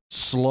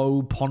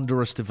slow,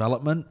 ponderous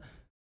development.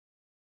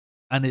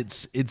 And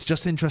it's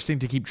just interesting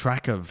to keep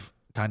track of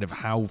kind of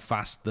how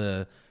fast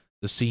the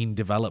scene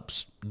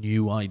develops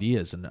new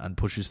ideas and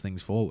pushes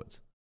things forward.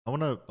 I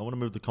want to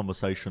move the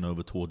conversation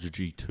over towards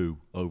G2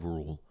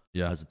 overall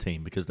as a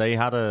team, because they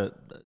had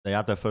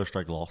their first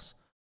straight loss.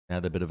 They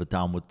had a bit of a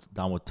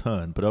downward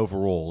turn, but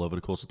overall, over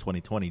the course of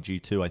 2020,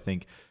 G2, I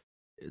think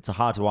it's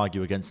hard to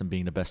argue against them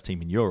being the best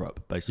team in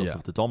Europe based off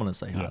of the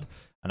dominance they had.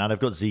 And now they've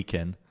got Zeke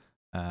in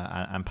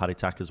and Paddy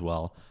Tak as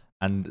well.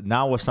 And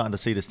now we're starting to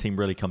see this team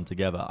really come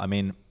together. I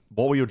mean,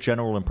 what were your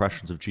general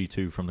impressions of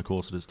G2 from the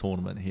course of this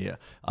tournament here?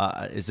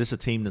 Is this a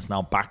team that's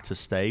now back to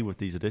stay with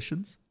these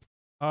additions?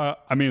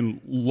 I mean,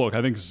 look,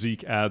 I think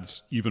Zeke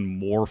adds even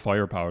more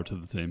firepower to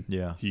the team.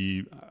 Yeah.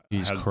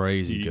 He's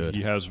crazy good.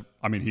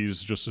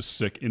 He's just a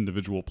sick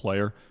individual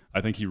player.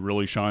 I think he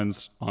really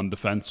shines on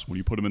defense. When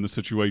you put him in the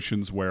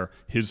situations where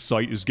his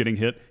sight is getting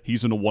hit,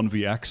 he's in a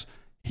 1vx,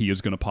 he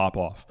is going to pop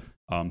off.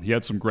 He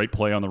had some great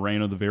play on the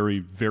Reyna, the very,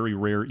 very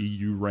rare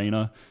EU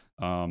Reyna.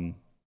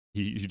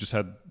 He just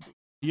had...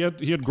 He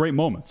had great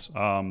moments.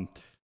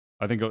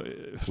 I think,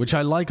 which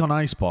I like on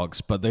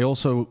Icebox, but they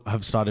also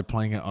have started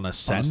playing it on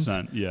Ascent.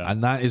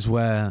 And that is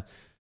where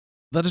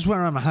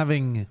I'm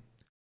having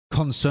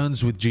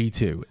concerns with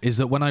G2. Is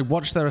that when I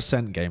watch their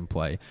Ascent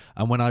gameplay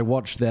and when I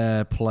watch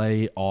their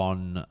play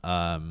on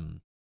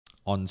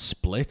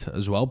Split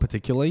as well,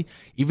 particularly,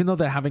 even though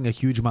they're having a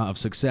huge amount of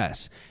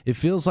success, it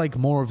feels like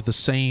more of the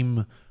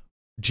same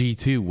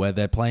G2 where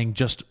they're playing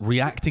just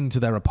reacting to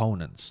their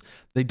opponents.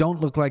 They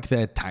don't look like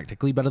they're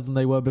tactically better than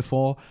they were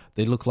before.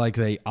 They look like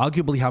they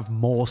arguably have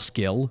more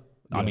skill.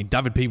 Yeah. I mean,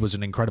 David P was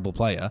an incredible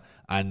player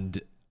and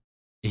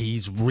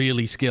he's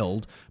really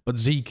skilled, but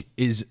Zeke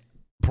is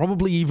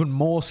probably even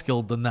more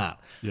skilled than that.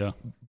 Yeah.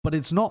 But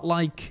it's not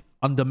like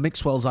under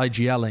Mixwell's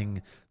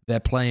IGLing, they're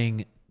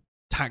playing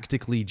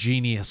tactically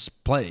genius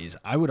plays.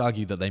 I would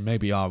argue that they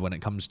maybe are when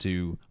it comes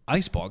to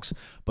Icebox,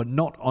 but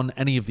not on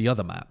any of the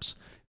other maps.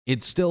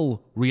 It's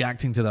still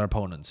reacting to their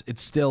opponents.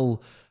 It's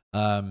still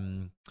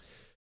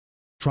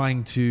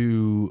trying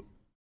to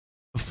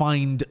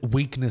find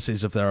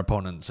weaknesses of their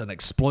opponents and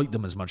exploit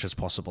them as much as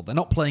possible. They're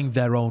not playing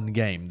their own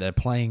game. They're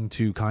playing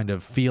to kind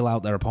of feel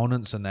out their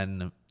opponents and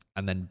then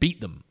beat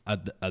them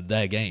at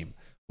their game,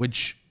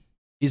 which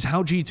is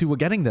how G2 were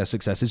getting their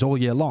successes all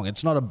year long.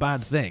 It's not a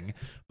bad thing,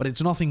 but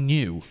it's nothing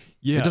new.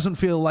 Yeah. It doesn't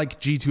feel like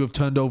G2 have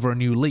turned over a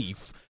new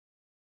leaf.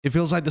 It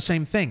feels like the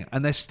same thing,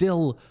 and they're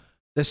still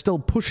they're still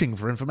pushing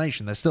for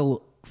information. They're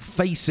still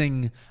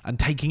facing and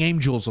taking aim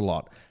duels a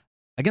lot.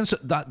 Against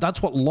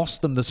that's what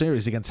lost them the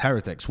series against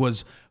Heretics,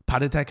 was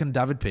Paditek and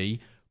David P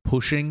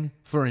pushing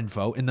for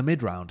info in the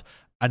mid round.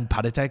 And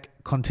Paditek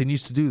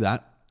continues to do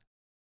that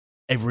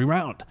every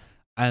round.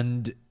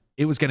 And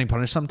it was getting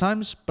punished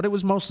sometimes, but it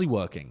was mostly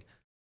working.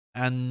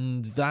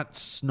 And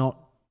that's not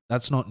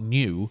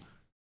new.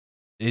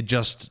 It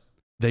just,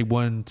 they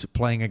weren't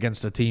playing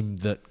against a team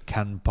that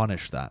can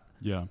punish that.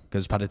 Yeah.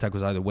 Because Paditek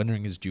was either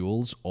winning his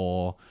duels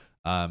or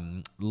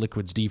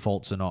Liquid's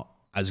defaults are not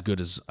as good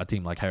as a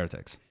team like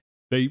Heretics.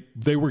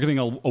 They were getting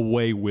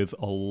away with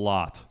a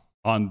lot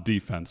on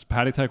defense.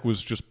 Paditek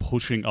was just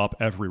pushing up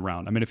every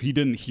round. I mean, if he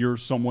didn't hear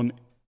someone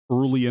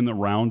early in the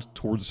round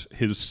towards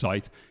his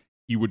site,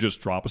 he would just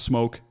drop a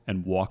smoke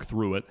and walk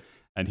through it.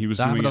 And he was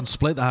that doing happened it on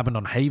Split. That happened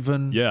on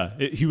Haven. Yeah,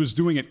 he was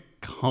doing it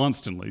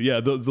constantly. Yeah,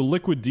 the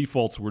Liquid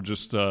defaults were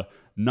just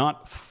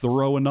not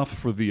thorough enough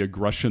for the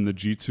aggression that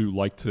G2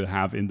 like to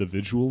have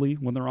individually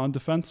when they're on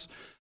defense.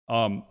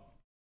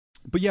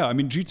 But yeah, I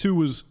mean, G2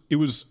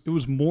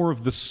 was more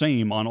of the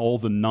same on all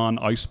the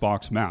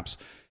non-Icebox maps.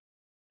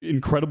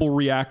 Incredible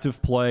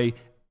reactive play,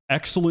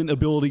 excellent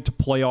ability to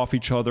play off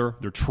each other.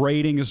 Their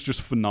trading is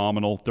just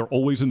phenomenal. They're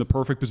always in the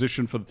perfect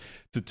position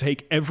to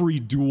take every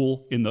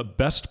duel in the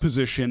best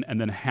position and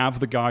then have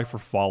the guy for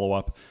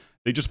follow-up.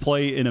 They just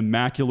play an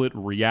immaculate,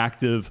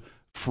 reactive,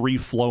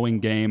 free-flowing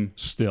game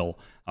still.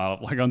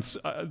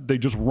 They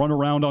just run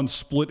around on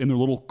Split in their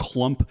little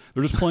clump.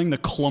 They're just playing the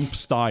clump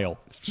style.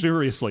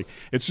 Seriously.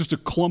 It's just a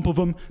clump of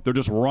them. They're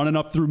just running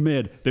up through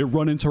mid. They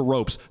run into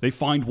ropes. They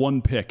find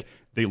one pick.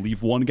 They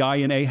leave one guy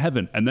in A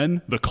heaven, and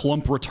then the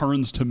clump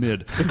returns to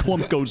mid. The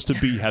clump goes to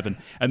B heaven,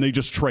 and they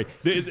just trade.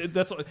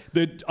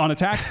 On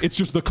attack, it's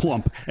just the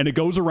clump, and it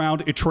goes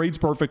around. It trades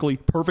perfectly,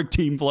 perfect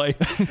team play.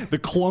 The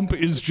clump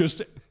is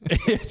just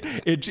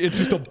it's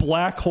just a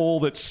black hole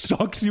that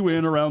sucks you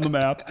in around the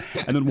map,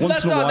 and then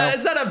once in a while,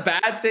 is that a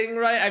bad thing,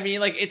 right? I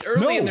mean, like, it's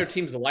early in their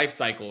team's life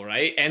cycle,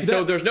 right? And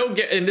so there's no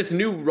in this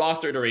new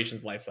roster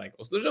iteration's life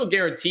cycle, so there's no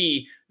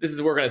guarantee this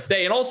is where we're gonna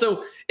stay. And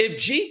also, if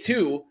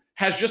G2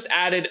 has just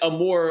added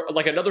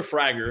another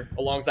fragger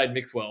alongside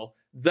Mixwell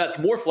that's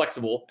more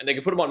flexible, and they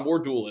can put him on more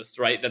duelists,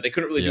 right? That they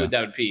couldn't really do with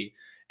David P.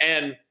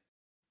 And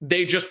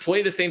they just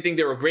play the same thing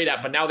they were great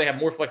at, but now they have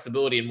more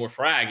flexibility and more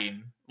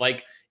fragging.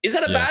 Like, is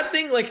that a bad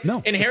thing? Like,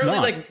 no, inherently,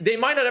 like, they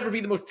might not ever be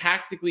the most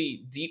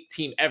tactically deep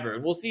team ever.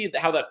 We'll see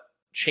how that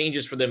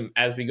changes for them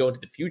as we go into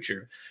the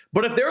future.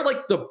 But if they're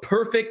like the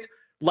perfect,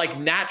 like,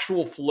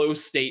 natural flow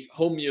state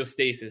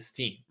homeostasis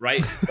team,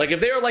 right? Like, if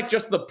they're like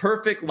just the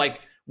perfect, like,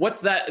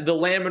 what's that? The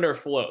laminar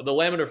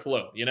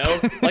flow, you know?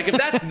 Like, if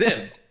that's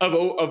them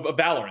of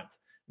Valorant,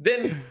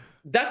 then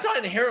that's not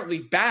inherently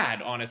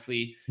bad,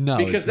 honestly. No,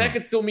 because that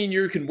could still mean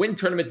you can win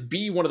tournaments,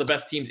 be one of the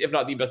best teams, if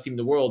not the best team in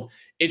the world.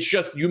 It's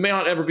just, you may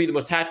not ever be the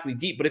most tactically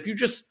deep, but if you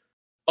just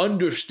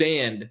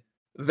understand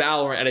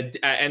Valorant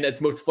at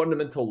its most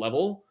fundamental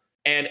level,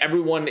 and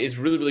everyone is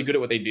really, really good at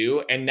what they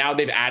do, and now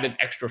they've added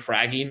extra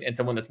fragging and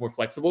someone that's more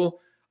flexible,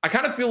 I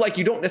kind of feel like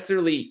you don't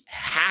necessarily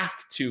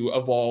have to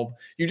evolve.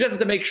 You just have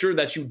to make sure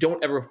that you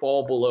don't ever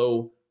fall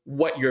below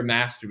what your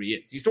mastery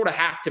is. You sort of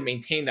have to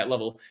maintain that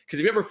level, because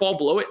if you ever fall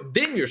below it,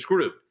 then you're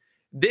screwed.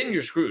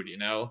 You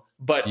know?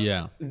 But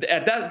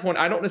at that point,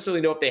 I don't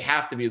necessarily know if they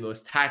have to be the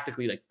most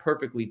tactically, like,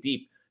 perfectly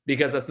deep,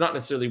 because that's not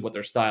necessarily what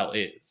their style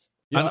is.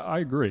 Yeah, I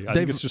agree. I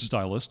think it's just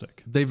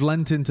stylistic. They've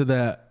lent into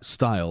their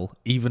style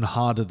even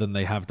harder than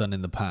they have done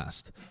in the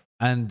past.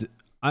 And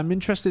I'm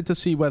interested to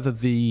see whether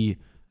the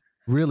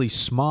really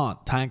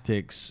smart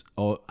tactics,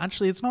 or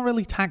actually it's not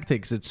really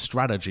tactics, it's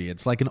strategy.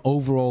 It's like an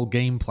overall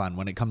game plan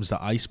when it comes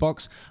to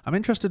Icebox. I'm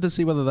interested to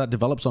see whether that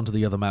develops onto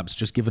the other maps,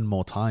 just given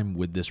more time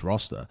with this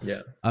roster.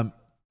 Yeah.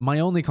 My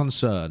only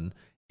concern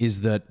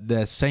is that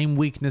their same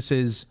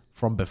weaknesses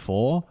from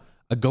before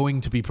are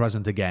going to be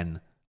present again,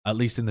 at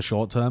least in the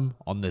short term,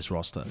 on this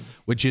roster,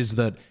 which is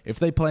that if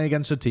they play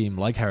against a team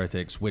like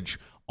Heretics, which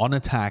on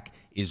attack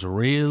is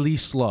really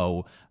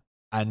slow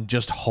and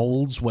just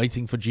holds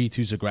waiting for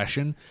G2's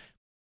aggression,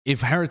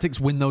 if Heretics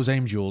win those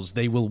aim duels,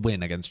 they will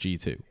win against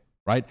G2,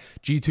 right?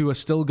 G2 are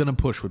still going to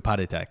push with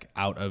Paditek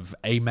out of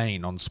A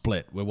main on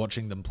Split. We're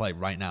watching them play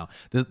right now.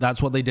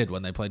 That's what they did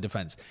when they played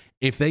defense.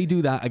 If they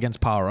do that against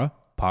Power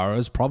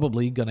is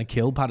probably going to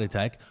kill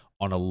Paditek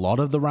on a lot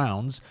of the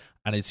rounds,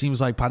 and it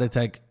seems like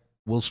Paditek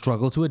will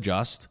struggle to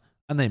adjust,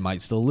 and they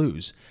might still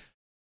lose.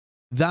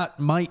 That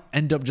might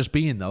end up just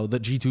being, though,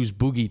 that G2's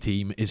boogie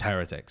team is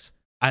Heretics.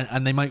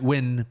 And they might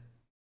win,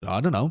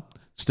 I don't know,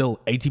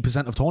 still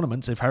 80% of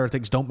tournaments if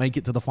Heretics don't make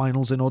it to the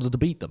finals in order to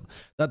beat them.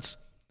 That's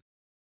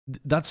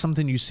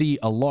something you see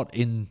a lot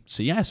in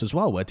CS as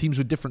well, where teams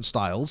with different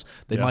styles,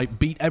 they might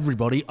beat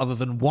everybody other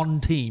than one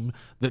team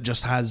that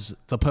just has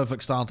the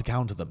perfect style to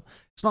counter them.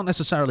 It's not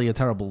necessarily a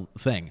terrible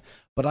thing,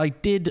 but I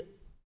did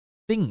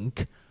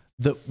think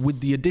that with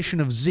the addition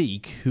of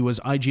Zeke, who was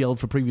IGL'd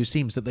for previous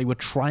teams, that they were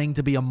trying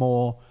to be a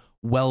more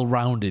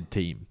well-rounded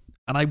team.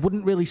 And I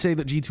wouldn't really say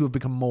that G2 have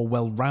become more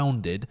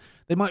well-rounded.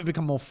 They might have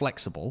become more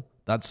flexible.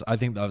 I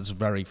think that's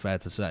very fair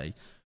to say.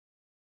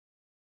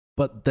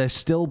 but they're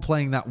still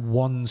playing that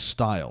one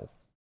style.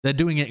 They're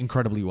doing it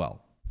incredibly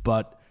well,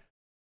 but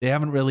they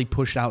haven't really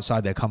pushed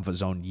outside their comfort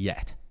zone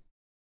yet.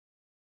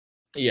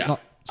 Yeah.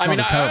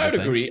 I'd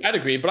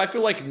agree, but I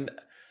feel like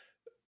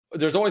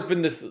there's always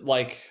been this,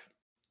 like,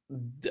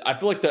 I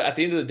feel like at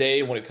the end of the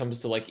day, when it comes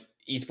to like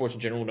esports in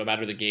general, no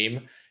matter the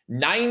game,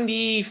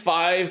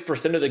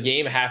 95% of the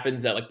game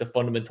happens at like the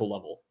fundamental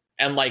level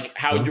and like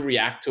how you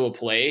react to a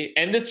play.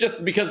 And this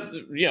just because,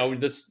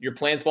 your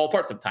plans fall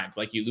apart sometimes.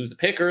 Like you lose a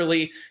pick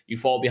early, you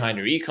fall behind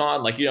your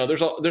econ. Like,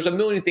 there's a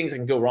million things that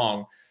can go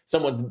wrong.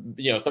 Someone's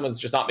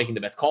just not making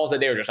the best calls that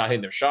day or just not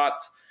hitting their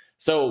shots.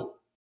 So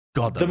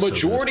the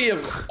majority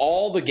of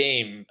all of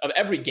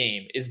every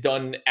game is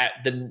done at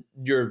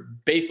your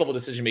base level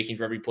decision making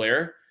for every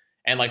player.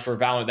 And like for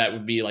Valorant, that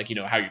would be like,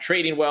 how you're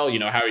trading well,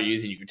 how are you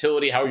using your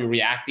utility, how are you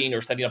reacting or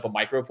setting up a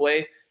micro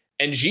play.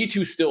 And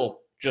G2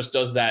 still just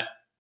does that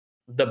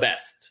the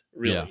best,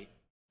 really.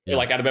 Yeah.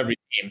 Like out of every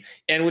team.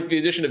 And with the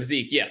addition of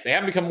Zeke, yes, they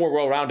haven't become more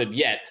well-rounded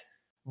yet,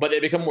 but they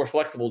become more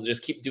flexible to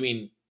just keep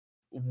doing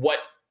what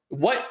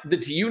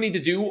you need to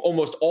do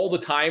almost all the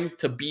time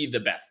to be the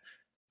best.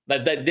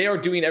 That they are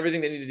doing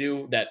everything they need to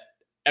do that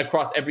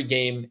across every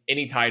game,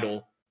 any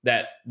title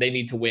that they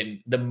need to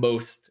win the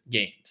most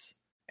games.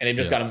 And they've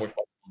just gotten more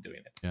flexible doing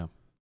it. Yeah.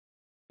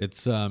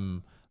 It's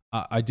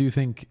I do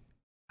think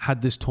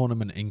had this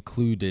tournament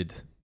included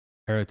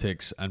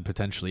Heretics and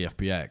potentially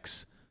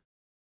FPX,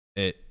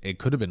 it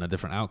could have been a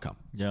different outcome.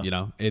 Yeah.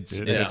 It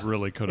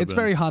really could have been. It's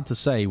very hard to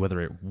say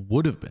whether it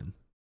would have been,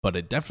 but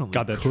it definitely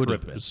could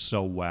have been. Is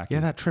so wacky.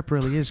 Yeah, that trip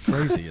really is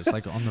crazy. It's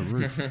like on the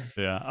roof.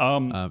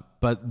 Yeah.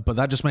 But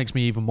that just makes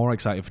me even more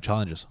excited for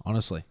challenges,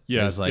 honestly.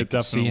 Yeah, it's like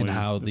seeing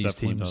how these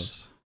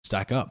teams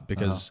stack up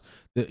because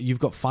you've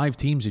got 5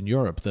 teams in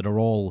Europe that are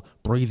all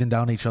breathing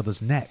down each other's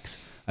necks.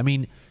 I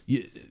mean,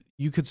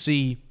 you could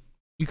see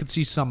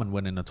Summon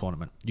winning a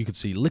tournament. You could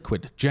see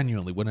Liquid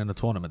genuinely winning a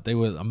tournament. They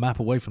were a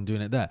map away from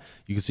doing it there.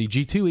 You could see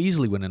G2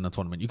 easily winning a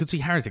tournament. You could see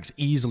Heretics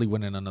easily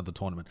winning another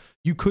tournament.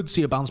 You could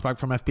see a bounce back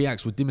from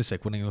FPX with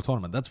Dimisec winning a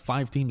tournament. That's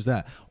 5 teams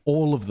there.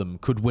 All of them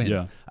could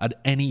win at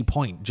any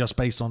point just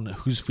based on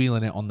who's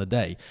feeling it on the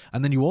day.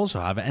 And then you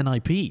also have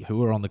NIP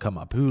who are on the come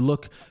up, who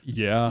look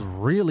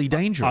really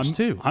dangerous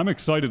too. I'm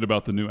excited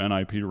about the new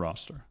NIP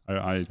roster.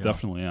 I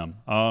definitely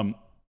am.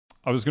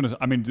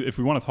 If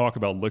we want to talk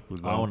about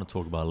Liquid, though. I want to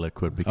talk about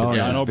Liquid because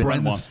I know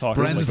Brent wants to talk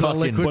about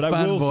Liquid. But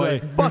I will say,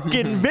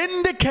 fucking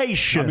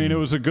vindication. I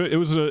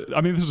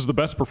mean, this is the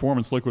best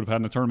performance Liquid have had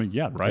in a tournament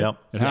yet, right? Yep.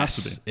 It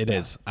has to be. It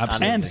is.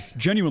 Absolutely. And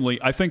genuinely,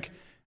 I think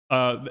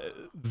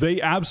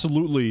they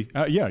absolutely,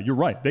 you're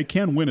right. They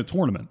can win a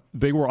tournament.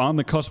 They were on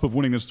the cusp of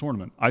winning this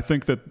tournament. I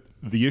think that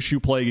the issue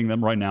plaguing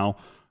them right now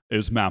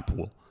is map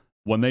pool.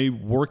 When they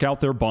work out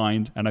their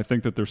bind, and I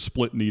think that their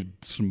split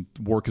needs some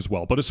work as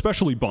well, but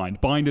especially bind.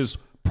 Bind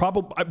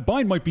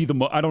might be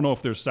I don't know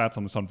if there's stats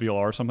on this on VLR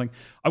or something.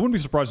 I wouldn't be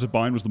surprised if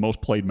bind was the most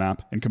played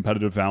map in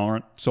competitive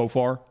Valorant so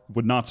far.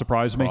 Would not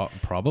surprise me.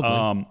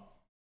 Probably.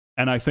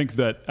 And I think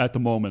that at the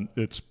moment,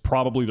 it's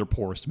probably their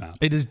poorest map.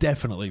 It is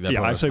definitely their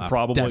poorest map. I say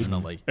probably.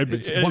 Definitely.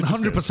 It's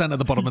 100% at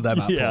the bottom of their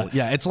map pool.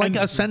 Yeah, it's like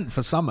Ascent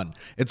for Summon.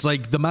 It's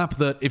like the map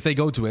that if they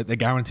go to it, they're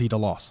guaranteed a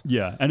loss.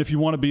 Yeah, and if you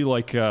want to be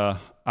like, I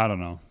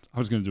don't know. I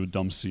was going to do a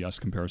dumb CS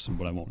comparison,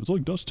 but I won't. It's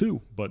like Dust 2,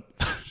 but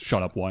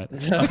shut up, Wyatt.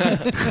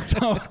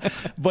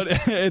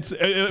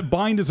 But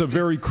Bind is a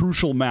very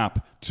crucial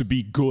map to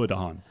be good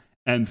on,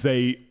 and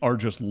they are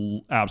just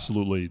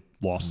absolutely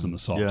lost in the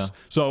sauce. Yeah.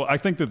 So I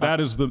think that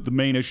is the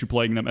main issue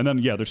plaguing them. And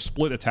then, their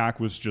split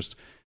attack was just,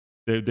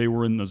 they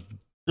were in the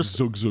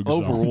zug zone.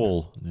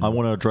 Overall, I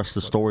want to address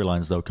the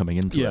storylines, though, coming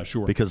into it. Yeah,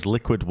 sure. Because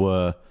Liquid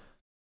were...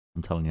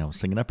 I'm telling you, I was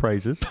singing their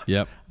praises.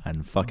 Yep.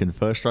 And fucking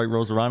First Strike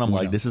rolls around. I'm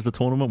like, this is the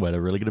tournament where they're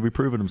really going to be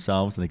proving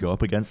themselves. And they go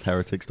up against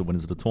Heretics, the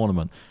winners of the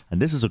tournament.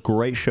 And this is a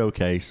great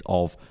showcase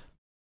of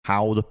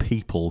how the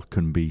people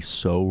can be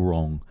so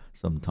wrong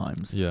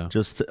sometimes. Yeah.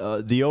 Just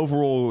the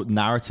overall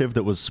narrative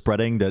that was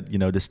spreading that,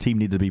 this team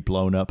needed to be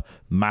blown up.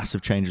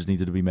 Massive changes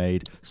needed to be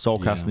made.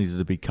 Soulcast needed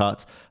to be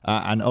cut.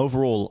 And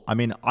overall, I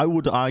mean, I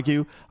would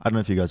argue, I don't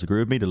know if you guys agree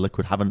with me, that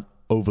Liquid haven't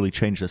overly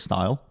changed their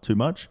style too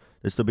much.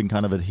 They've still been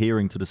kind of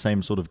adhering to the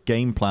same sort of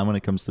game plan when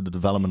it comes to the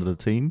development of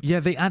the team. Yeah,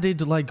 they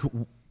added like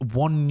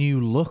one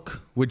new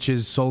look, which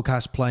is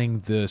Soulcast playing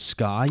the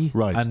Sky,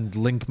 right, and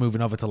Link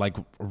moving over to like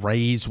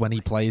Raze when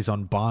he plays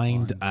on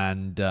Bind,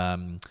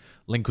 and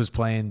Link was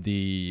playing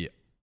the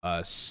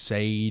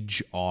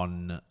Sage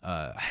on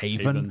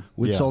Haven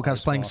with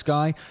Soulcast playing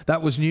Sky.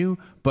 That was new,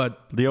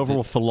 but the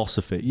overall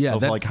philosophy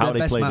of like how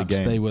they play the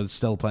game, they were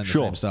still playing the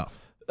same stuff.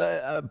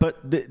 But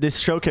this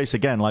showcase,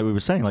 again, like we were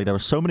saying, like there are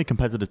so many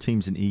competitive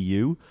teams in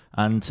EU,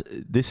 and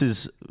this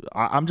is...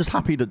 I'm just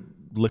happy that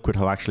Liquid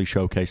have actually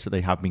showcased that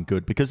they have been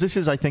good, because this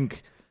is, I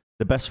think,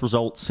 the best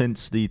result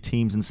since the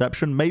team's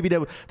inception. Maybe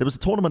there was a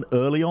tournament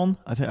early on.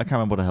 I can't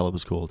remember what the hell it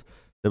was called.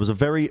 There was a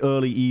very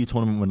early EU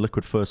tournament when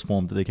Liquid first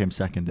formed that they came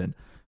second in,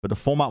 but the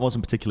format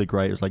wasn't particularly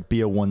great. It was like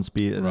BO1's,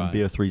 and then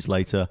BO3's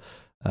later.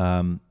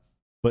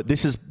 But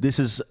this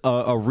is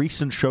a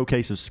recent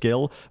showcase of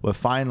skill where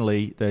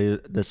finally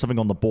there's something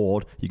on the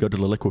board. You go to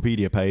the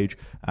Liquipedia page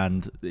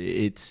and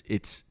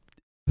it's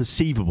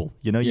perceivable.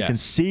 You can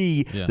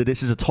see that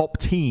this is a top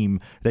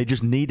team. They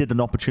just needed an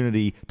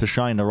opportunity to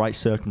shine the right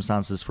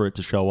circumstances for it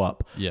to show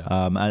up. Yeah.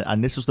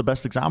 And this was the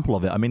best example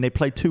of it. I mean, they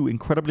played 2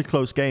 incredibly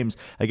close games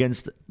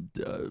against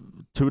 2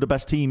 of the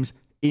best teams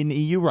in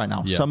EU right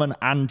now, Summon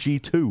and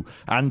G2,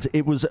 and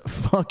it was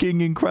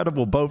fucking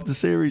incredible. Both the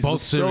series were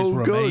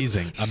so good,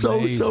 amazing.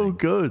 So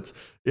good.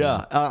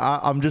 Yeah,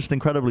 I'm just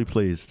incredibly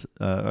pleased.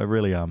 I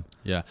really am.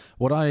 Yeah,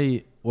 what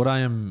I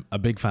am a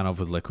big fan of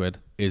with Liquid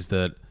is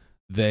that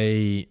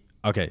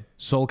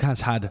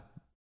Soulcast had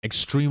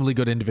extremely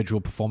good individual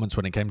performance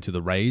when it came to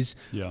the Raze,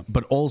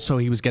 but also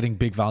he was getting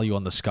big value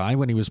on the Sky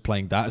when he was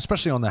playing that,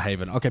 especially on the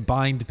Haven. Okay,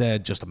 Bind, they're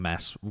just a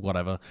mess,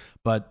 whatever,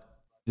 but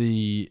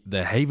the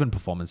Haven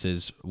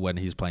performances when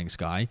he's playing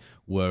Sky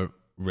were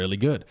really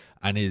good,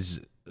 and his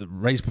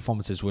Raze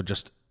performances were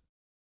just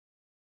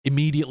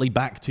immediately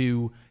back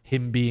to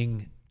him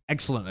being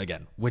excellent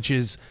again,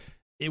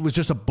 it was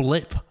just a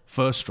blip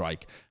First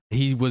Strike.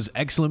 He was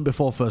excellent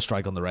before First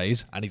Strike on the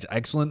Raze, and he's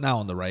excellent now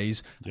on the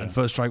Raze. Yeah. And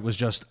First Strike was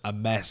just a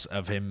mess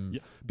of him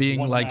being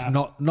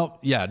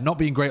not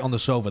being great on the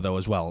Sova though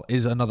as well.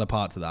 Is another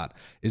part to that.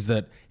 Is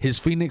that his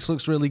Phoenix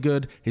looks really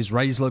good, his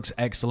Raze looks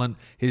excellent,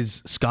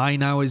 his Sky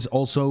now is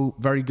also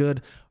very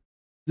good.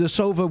 The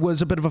Sova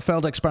was a bit of a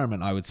failed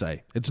experiment, I would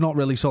say. It's not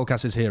really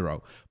Soulcast's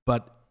hero,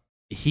 but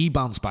he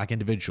bounced back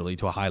individually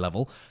to a high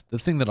level. The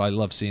thing that I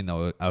love seeing,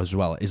 though, as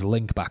well, is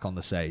Link back on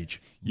the Sage.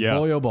 Yeah.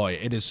 Boy, oh boy,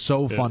 it is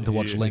so fun to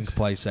watch Link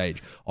play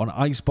Sage. On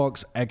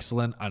Icebox,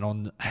 excellent, and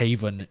on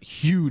Haven,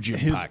 huge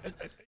impact.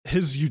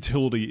 His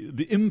utility,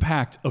 the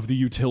impact of the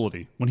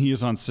utility when he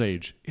is on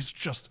Sage is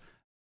just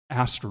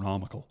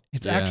astronomical.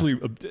 It's actually...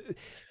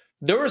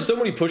 There were so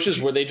many pushes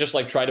where they just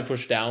try to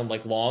push down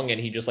long, and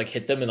he just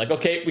hit them and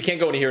okay, we can't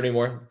go in here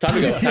anymore.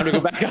 Time to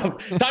go back up.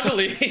 Time to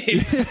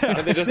leave. And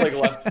they just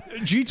left.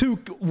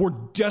 G2 were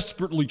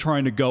desperately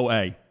trying to go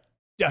A.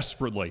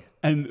 Desperately.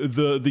 And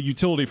the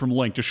utility from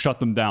Link just shut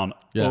them down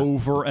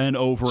over and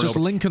over. It's just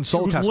Link and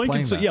Soulcast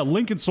playing that. Yeah,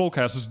 Link and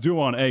Soulcast's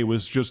duo on A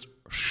was just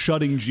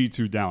shutting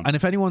G2 down. And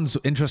if anyone's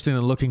interested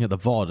in looking at the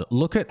VOD,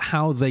 look at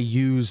how they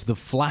use the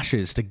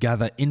flashes to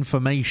gather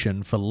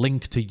information for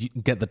Link to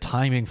get the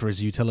timing for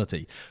his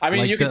utility. I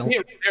mean, you can see it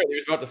right there. He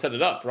was about to set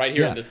it up right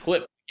here in this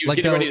clip. He was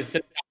getting ready to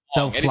set it up.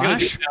 They'll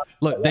flash.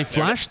 Look, they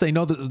flash. They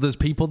know that there's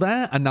people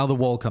there, and now the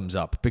wall comes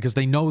up because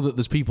they know that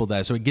there's people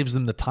there. So it gives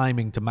them the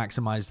timing to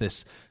maximize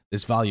this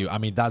value. I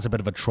mean, that's a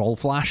bit of a troll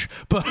flash,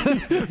 but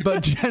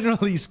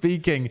generally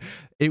speaking,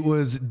 it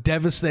was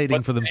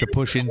devastating for them to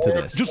push into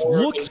this. Just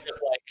look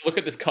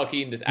at this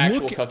cucking, this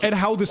actual cucking. Look at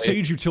how the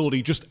Sage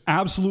utility just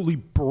absolutely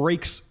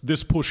breaks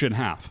this push in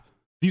half.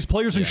 These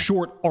players in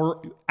short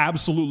are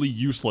absolutely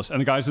useless,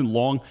 and the guys in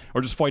long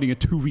are just fighting a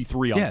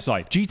 2v3 on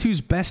site. G2's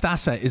best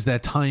asset is their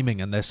timing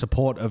and their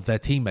support of their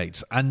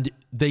teammates, and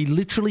they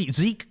literally...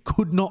 Zeke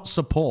could not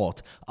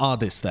support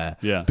Ardis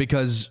there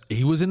because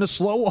he was in a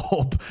slow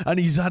orb, and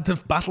he's had to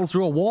battle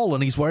through a wall,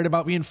 and he's worried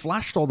about being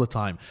flashed all the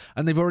time,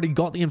 and they've already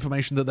got the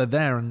information that they're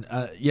there, and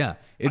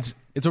it's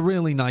a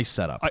really nice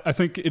setup. I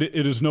think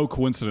it is no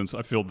coincidence,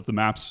 I feel, that the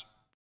maps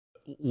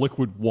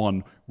Liquid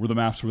won were the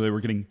maps where they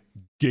were getting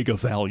giga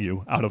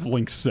value out of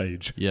Link's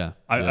Sage.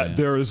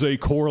 There is a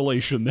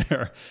correlation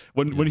there.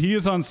 When he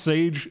is on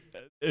Sage,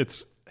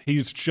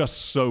 he's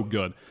just so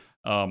good.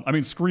 I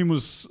mean, Scream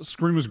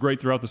was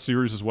great throughout the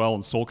series as well,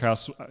 and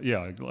Soulcast,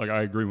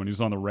 I agree. When he's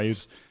on the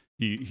Raze,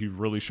 he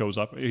really shows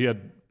up. He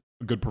had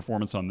a good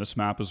performance on this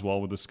map as well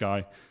with this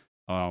guy.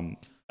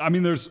 I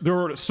mean,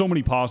 there are so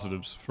many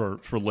positives for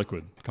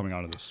Liquid coming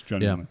out of this.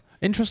 Genuinely.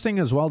 Interesting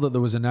as well that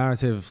there was a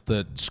narrative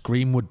that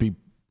Scream would be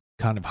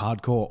kind of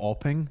hardcore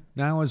opping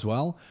now as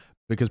well,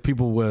 because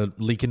people were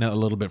leaking it a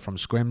little bit from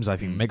Scrims. I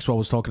think Mixwell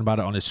was talking about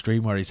it on his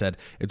stream where he said,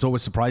 it's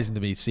always surprising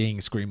to me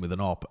seeing Scream with an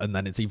op, and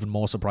then it's even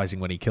more surprising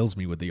when he kills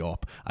me with the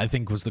op, I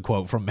think was the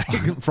quote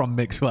from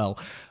Mixwell.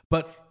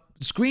 But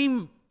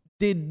Scream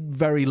did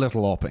very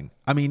little opping.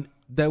 I mean,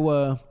 there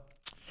were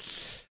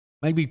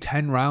maybe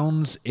 10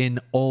 rounds in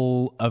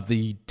all of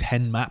the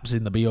 10 maps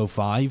in the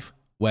BO5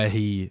 where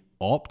he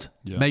opt.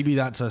 Maybe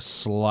that's a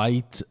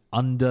slight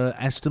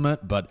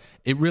underestimate, but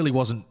it really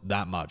wasn't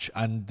that much.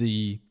 And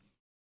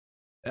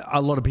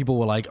a lot of people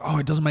were like, oh,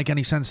 it doesn't make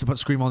any sense to put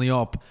Scream on the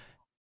op.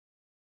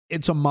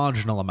 It's a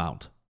marginal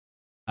amount.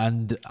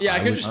 And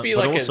it could just be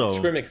like a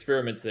Scrim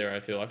experiments there. I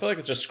feel like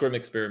it's just Scrim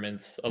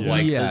experiments of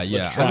let's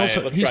try, and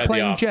also, he's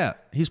playing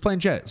Jet. He's playing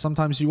Jet.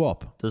 Sometimes you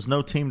op. There's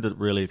no team that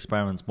really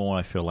experiments more,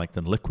 I feel like,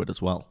 than Liquid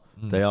as well.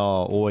 They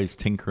are always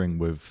tinkering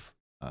with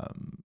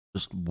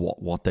just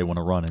what they want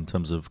to run in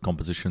terms of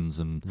compositions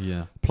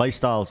and play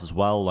styles as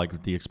well.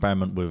 Like the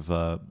experiment with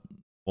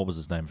what was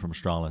his name from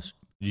Astralis?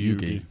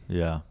 Yugi.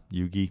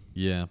 Yugi.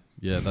 Yeah,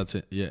 that's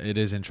it. Yeah, it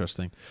is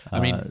interesting. I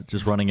mean,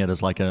 just running it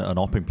as like an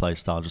opping play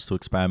style, just to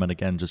experiment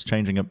again, just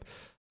changing up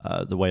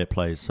the way it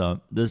plays.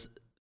 So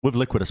with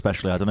Liquid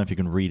especially, I don't know if you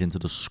can read into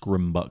the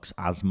scrim bucks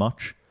as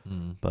much.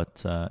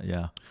 But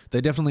yeah,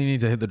 they definitely need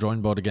to hit the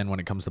drawing board again when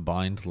it comes to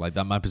bind. Like,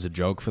 that map is a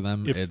joke for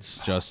them. It's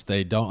just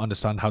they don't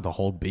understand how to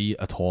hold B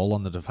at all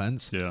on the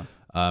defense. Yeah.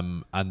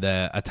 And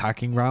their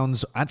attacking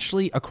rounds,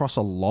 actually across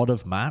a lot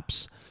of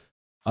maps,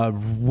 are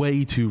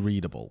way too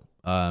readable.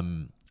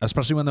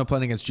 Especially when they're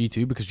playing against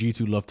G2, because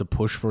G2 love to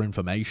push for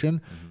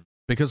information.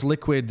 Because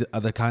Liquid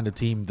are the kind of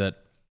team that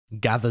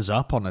gathers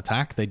up on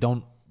attack. They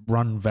don't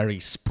run very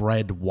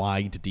spread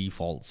wide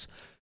defaults.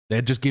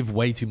 They just give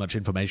way too much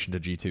information to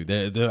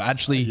G2. They're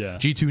actually,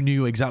 G2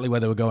 knew exactly where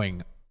they were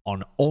going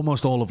on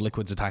almost all of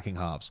Liquid's attacking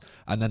halves.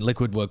 And then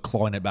Liquid were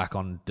clawing it back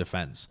on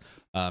defense.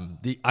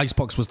 The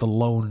Icebox was the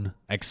lone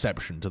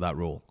exception to that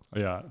rule.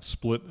 Yeah,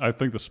 Split. I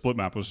think the Split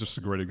map was just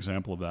a great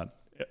example of that.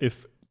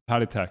 If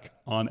Patitech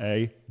on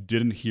A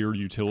didn't hear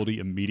utility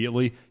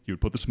immediately, you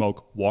would put the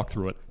smoke, walk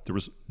through it. There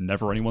was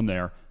never anyone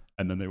there.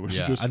 And then they would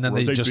just and then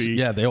rotate they just B,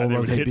 they all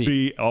rotate hit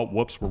B. Oh,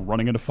 whoops, we're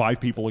running into 5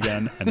 people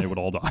again, and they would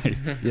all die.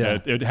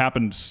 It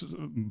happened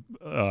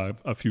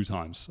a few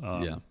times.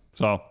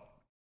 So,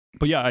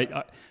 but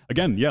yeah,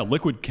 again,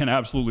 Liquid can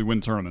absolutely win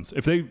tournaments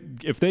if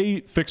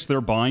they fix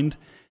their bind,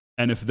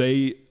 and if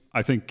they.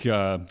 I think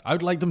I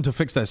would like them to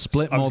fix their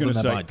split more than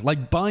their bind.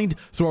 Like, bind,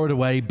 throw it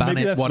away, ban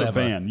maybe it, that's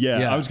whatever. Ban.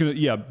 I was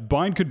gonna.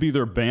 Bind could be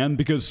their ban,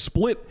 because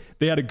split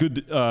they had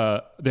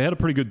a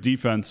pretty good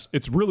defense.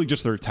 It's really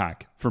just their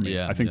attack for me.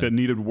 I think that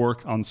needed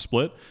work on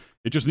split.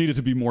 It just needed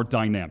to be more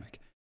dynamic.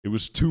 It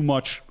was too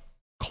much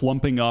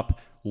clumping up,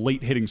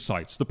 late hitting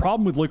sites. The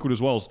problem with Liquid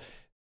as well is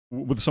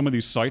with some of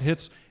these site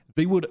hits,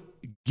 they would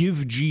give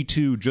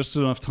G2 just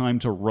enough time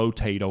to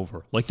rotate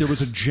over. Like, there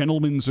was a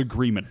gentleman's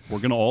agreement. We're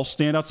going to all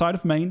stand outside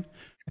of main.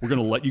 We're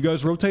going to let you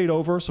guys rotate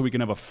over so we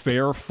can have a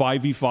fair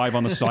 5v5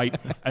 on the site,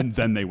 and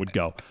then they would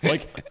go.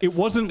 Like, it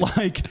wasn't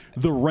like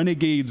the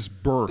Renegades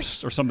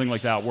burst or something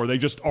like that where they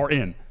just are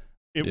in.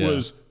 It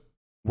was,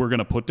 we're going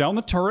to put down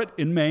the turret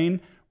in main.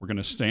 We're going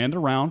to stand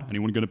around.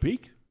 Anyone going to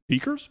peek?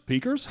 Peekers?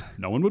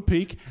 No one would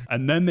peek.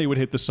 And then they would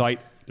hit the site.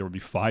 There would be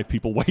 5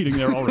 people waiting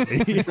there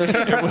already.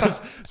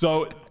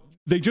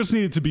 They just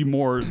needed to be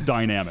more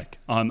dynamic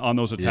on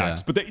those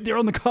attacks. But they're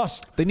on the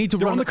cusp. They need to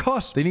run on the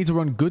cusp. They need to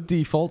run good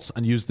defaults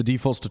and use the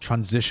defaults to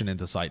transition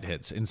into site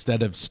hits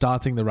instead of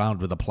starting the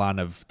round with a plan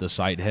of the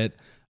site hit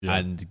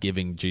and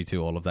giving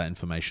G2 all of that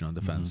information on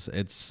defense.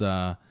 It's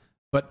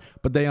but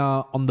they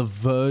are on the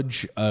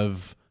verge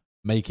of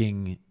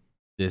making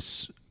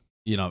this,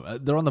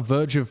 they're on the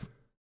verge of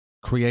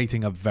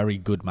creating a very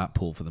good map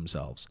pool for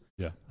themselves.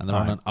 Yeah. And they're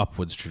on an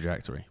upwards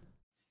trajectory.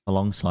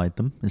 Alongside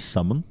them is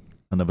Summon,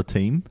 another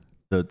team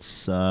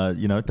that's, they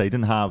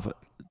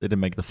didn't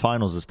make the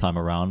finals this time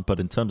around, but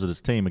in terms of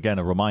this team, again,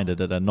 a reminder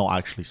that they're not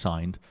actually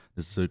signed.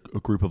 This is a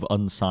group of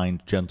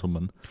unsigned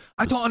gentlemen.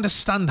 I don't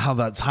understand how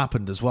that's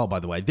happened as well, by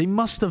the way. They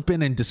must have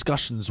been in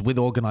discussions with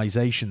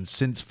organizations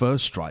since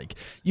First Strike.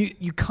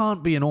 You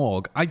can't be an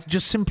org. I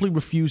just simply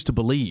refuse to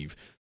believe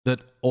that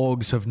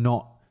orgs have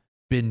not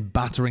been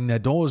battering their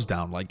doors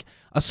down. Like,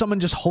 are someone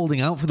just holding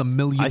out for the $1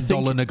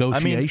 million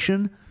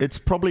negotiation? It's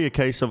probably a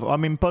case of,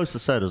 Bosa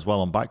said as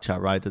well on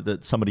Backchat, right,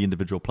 that some of the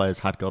individual players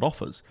had got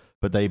offers,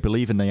 but they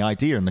believe in the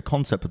idea and the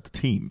concept of the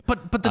team.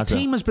 But the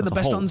team has been the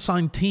best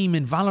unsigned team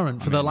in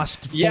Valorant for the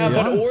last 4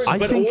 months.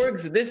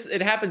 Orgs,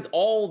 it happens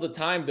all the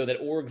time, though, that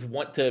orgs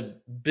want to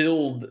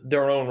build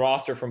their own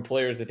roster from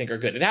players they think are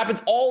good. It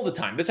happens all the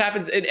time. This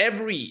happens in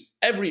every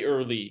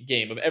early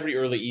game of every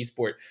early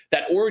esport,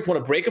 that orgs want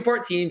to break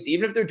apart teams,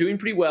 even if they're doing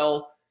pretty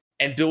well,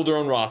 and build their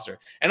own roster.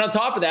 And on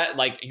top of that,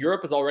 like,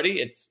 Europe is already,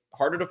 it's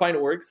harder to find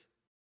orgs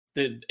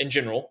in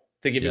general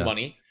to give you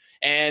money.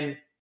 And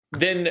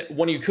then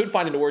when you could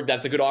find an org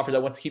that's a good offer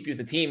that wants to keep you as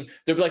a team,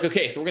 they'll be like,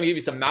 okay, so we're going to give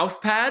you some mouse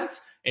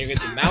pads and you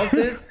get some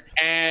mouses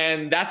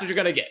and that's what you're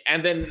going to get.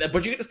 And then,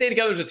 but you get to stay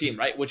together as a team,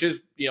 right? Which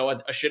is,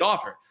 a shit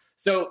offer.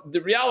 So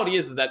the reality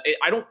is that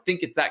I don't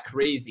think it's that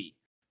crazy,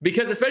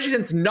 because especially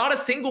since not a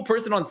single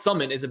person on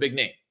Summon is a big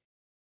name.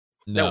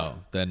 No,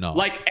 they're not.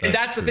 And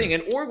that's the thing.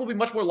 An org will be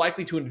much more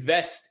likely to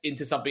invest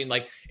into something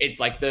like, it's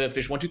like the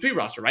Fish 123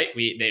 roster, right?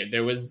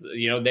 There was,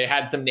 they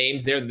had some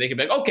names there that they could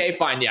be like, okay,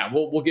 fine, yeah,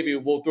 we'll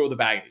throw the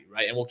bag at you,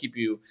 right? And we'll keep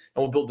you,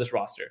 and we'll build this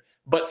roster.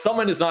 But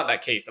Summon is not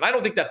that case, and I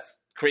don't think that's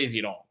crazy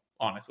at all.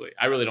 Honestly,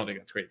 I really don't think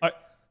that's crazy.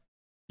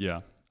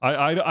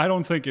 I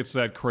don't think it's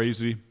that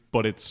crazy,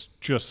 but it's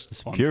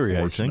just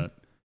infuriating.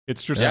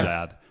 It's just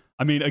sad.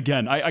 I mean,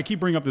 again, I keep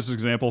bringing up this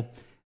example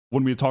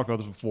when we had talked about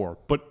this before,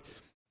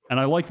 and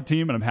I like the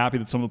team, and I'm happy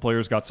that some of the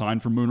players got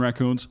signed from Moon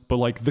Raccoons, but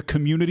like, the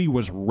community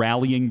was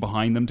rallying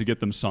behind them to get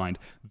them signed.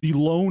 The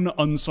lone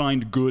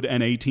unsigned good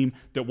NA team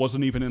that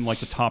wasn't even in like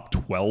the top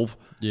 12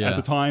 at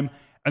the time,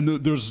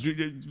 and there's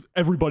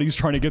everybody's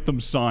trying to get them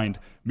signed.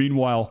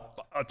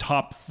 Meanwhile, a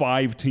top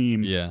 5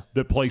 team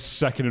that plays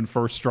second in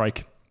First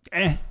Strike,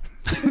 I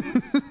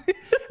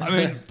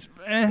mean,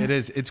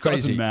 it's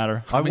crazy. Doesn't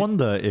matter. I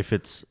wonder if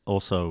it's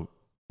also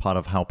part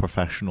of how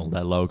professional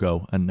their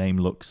logo and name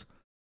looks.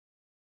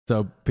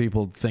 So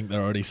people think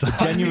they're already signed.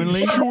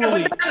 Genuinely,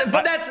 surely.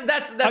 But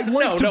that's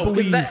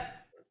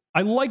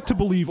I like to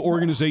believe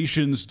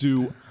organizations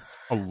do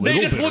They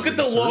just look at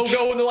the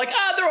logo and they're like,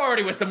 they're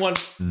already with someone.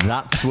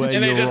 That's where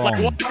and you're they just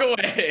wrong. like walk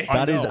away.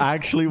 That is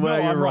actually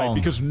where you're right, wrong.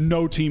 because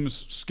no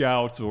teams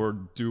scout or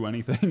do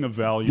anything of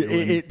value.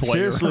 in player.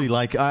 Seriously,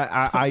 like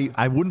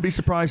I wouldn't be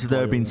surprised if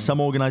there have been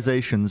some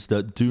organizations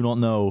that do not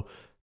know.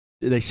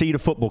 They see the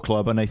football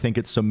club and they think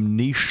it's some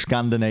niche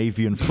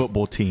Scandinavian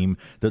football team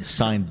that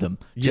signed them.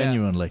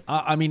 Genuinely.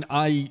 Yeah. I mean,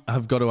 I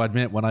have got to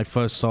admit, when I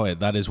first saw it,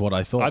 that is what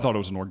I thought. I thought it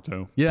was an org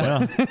too.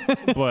 Yeah.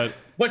 But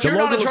you're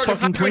not in logo charge looks of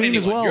fucking hiring clean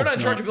as anyone. well. You're not in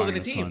charge of No, building a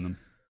I'm gonna sign team. them.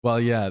 Well,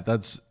 yeah,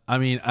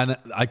 and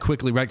I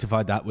quickly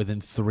rectified that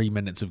within 3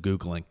 minutes of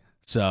Googling.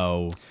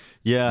 So,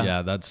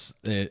 yeah, that's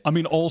it. I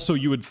mean, also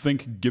you would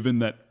think, given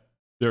that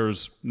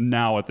there's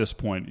now at this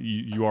point,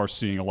 you are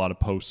seeing a lot of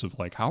posts of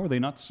like, how are they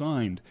not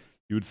signed?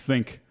 You would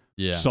think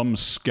some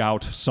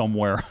scout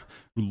somewhere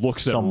who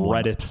looks Someone,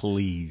 at Reddit,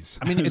 please.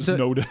 I mean, it's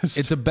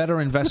noticed. a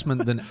better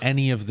investment than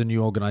any of the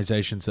new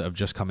organizations that have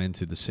just come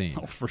into the scene.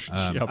 Oh, for sure.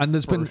 And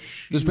there's been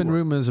sure.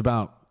 rumors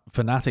about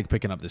Fnatic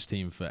picking up this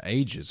team for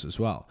ages as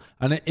well.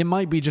 And it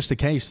might be just a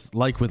case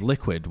like with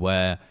Liquid,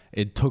 where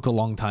it took a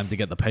long time to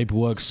get the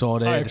paperwork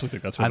sorted. I actually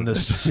think that's what and it the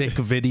is. sick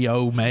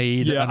video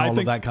made Yeah, and I all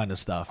think- of that kind of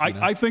stuff.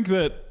 I think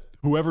that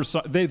whoever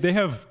they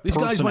have These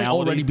guys might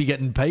personality. already be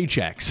getting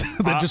paychecks.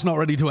 They're just not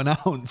ready to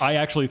announce. I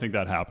actually think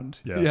that happened.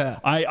 Yeah.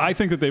 I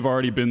think that they've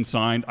already been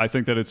signed. I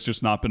think that it's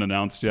just not been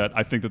announced yet.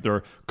 I think that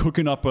they're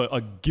cooking up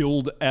a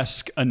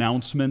guild-esque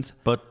announcement.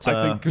 But,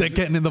 I think They're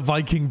getting in the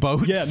Viking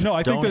boats. yeah, no,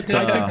 I think Don't,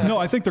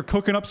 I think they're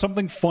cooking up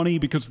something funny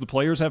because the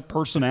players have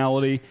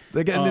personality.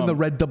 They're getting in the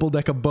red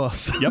double-decker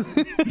bus. Yep.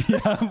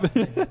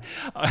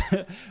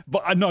 Yeah.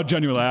 But no,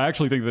 genuinely, I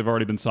actually think they've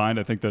already been signed.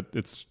 I think that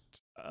it's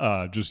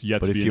just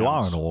yet But to if be you are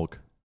announced. an org,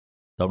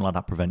 don't let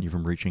that prevent you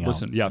from reaching out.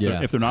 Listen,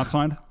 if they're not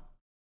signed,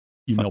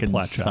 email Fucking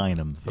Plat Chat. sign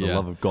them, for the Yeah.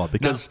 love of God.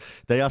 Because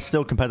they are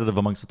still competitive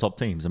amongst the top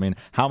teams. I mean,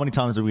 how many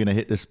times are we going to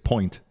hit this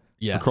point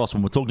across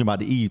when we're talking about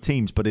the EU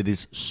teams, but it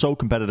is so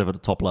competitive at the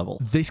top level?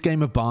 This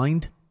game of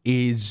Bind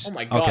is... Oh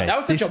my god, okay, that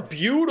was such a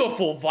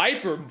beautiful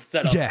Viper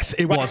setup. Yes,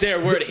 it right was. there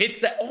where it hits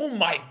that. Oh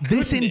my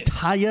goodness. This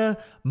entire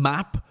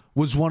map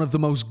was one of the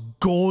most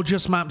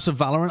gorgeous maps of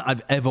Valorant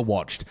I've ever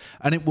watched.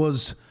 And it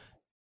was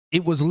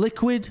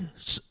Liquid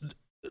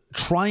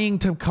trying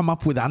to come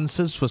up with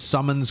answers for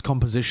Summon's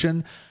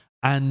composition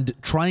and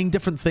trying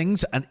different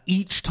things. And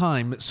each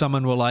time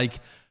Summon were like,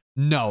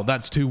 no,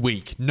 that's too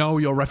weak. No,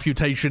 your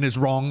refutation is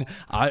wrong.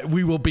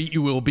 We will beat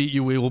you, we will beat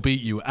you, we will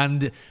beat you.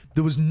 And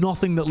there was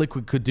nothing that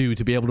Liquid could do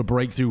to be able to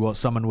break through what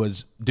Summon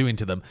was doing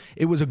to them.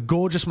 It was a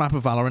gorgeous map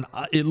of Valorant.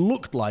 It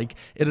looked like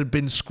it had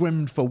been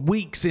scrimmed for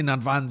weeks in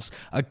advance.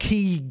 A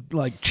key,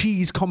 like,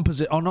 cheese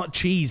composite, or not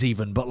cheese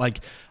even, but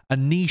like a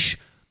niche,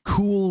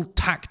 cool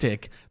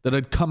tactic that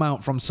had come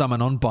out from Summon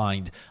on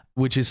Bind,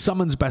 which is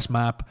Summon's best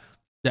map.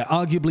 They're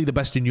arguably the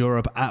best in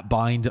Europe at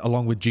Bind,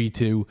 along with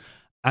G2.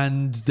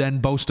 And then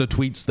Boaster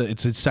tweets that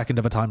it's his second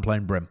ever time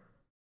playing Brim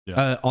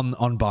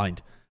on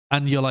Bind.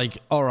 And you're like,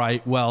 all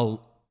right,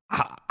 well,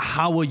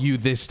 how are you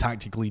this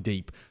tactically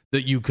deep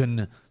that you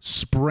can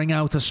spring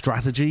out a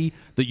strategy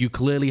that you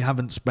clearly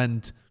haven't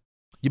spent?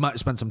 You might have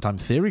spent some time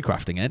theory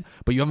crafting it,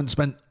 but you haven't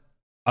spent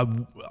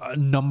a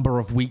number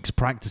of weeks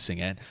practicing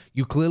it.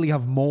 You clearly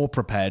have more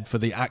prepared for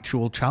the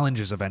actual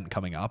Challengers event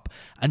coming up,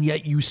 and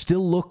yet you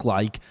still look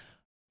like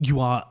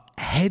you are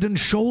head and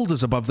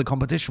shoulders above the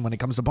competition when it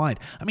comes to Bind.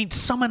 I mean,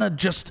 Summon are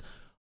just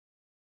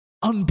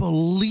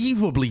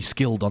unbelievably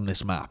skilled on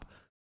this map.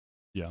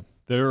 Yeah,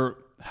 they're.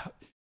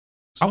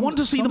 I want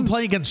to see them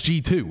play against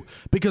G2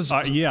 because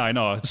yeah, I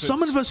know.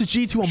 Summon versus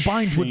G2 on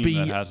Bind would be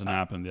that hasn't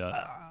happened yet.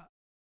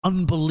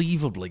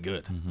 Unbelievably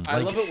good. I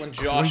love it when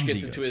Josh crazy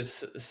gets into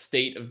his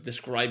state of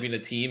describing a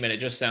team and it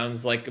just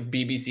sounds like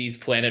BBC's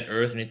Planet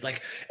Earth, and it's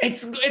like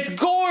it's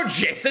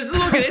gorgeous.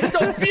 Look at it, it's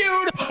so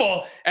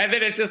beautiful. And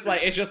then it's just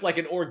like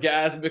an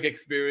orgasmic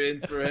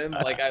experience for him.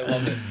 Like, I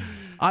love it.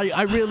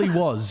 I really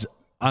was.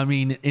 I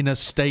mean, in a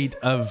state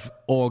of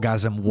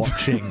orgasm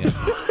watching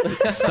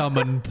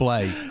Summon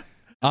play.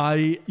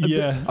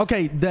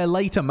 Okay, their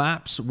later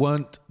maps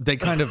weren't.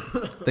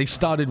 They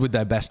started with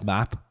their best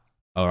map.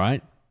 All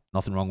right.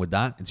 Nothing wrong with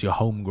that. It's your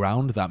home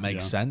ground. That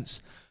makes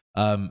sense.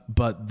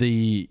 But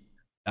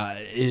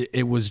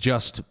it was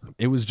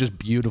just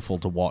beautiful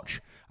to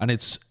watch. And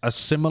it's a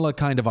similar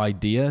kind of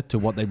idea to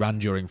what they ran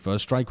during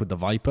First Strike with the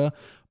Viper,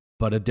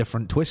 but a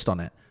different twist on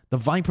it. The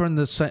Viper in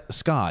the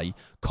sky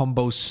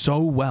combos so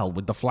well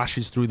with the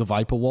flashes through the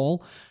Viper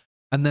wall,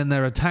 and then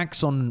their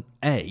attacks on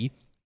A,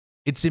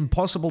 it's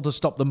impossible to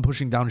stop them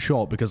pushing down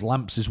short because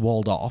Lamps is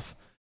walled off.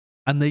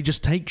 And they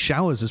just take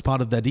showers as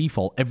part of their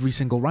default every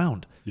single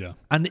round. Yeah.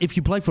 And if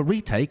you play for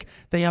retake,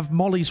 they have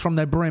mollies from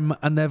their Brim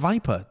and their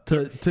Viper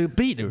to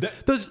beat you.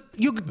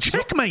 You're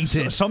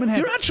checkmated.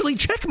 You're actually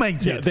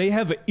checkmated. Yeah, they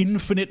have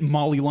infinite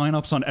Molly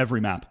lineups on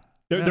every map.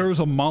 There is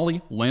a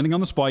Molly landing on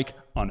the spike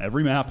on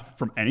every map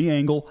from any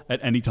angle at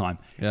any time.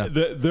 Yeah.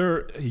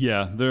 They're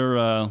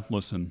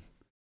listen.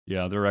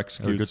 Yeah, their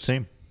executes. They're a good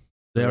team.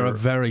 They're a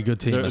very good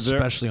team,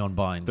 especially on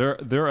Bind.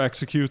 Their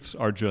executes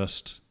are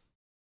just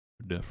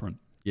different.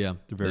 Yeah,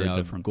 they're very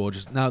different.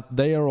 Gorgeous. Now,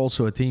 they are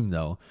also a team,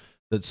 though,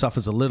 that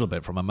suffers a little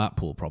bit from a map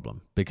pool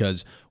problem,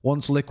 because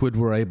once Liquid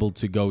were able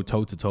to go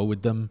toe-to-toe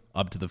with them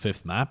up to the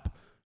 5th map,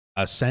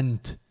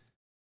 Ascent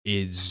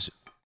is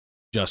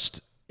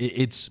just...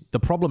 The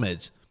problem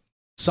is,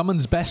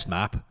 Summon's best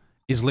map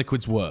is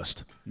Liquid's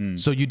worst.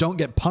 So you don't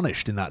get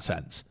punished in that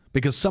sense,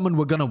 because Summon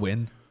were going to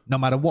win no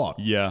matter what.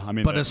 Yeah, I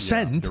mean... But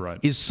Ascent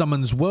is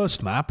Summon's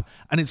worst map,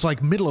 and it's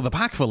like middle of the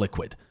pack for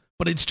Liquid.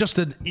 But it's just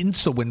an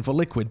insta-win for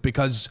Liquid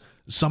because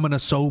Summon are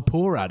so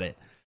poor at it.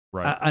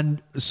 Right.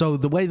 And so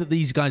the way that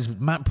these guys'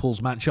 map pools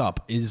match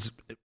up is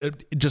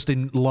just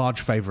in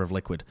large favor of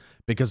Liquid,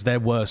 because their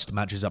worst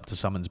matches up to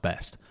Summon's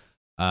best.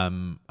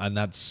 And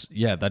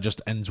that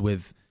just ends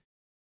with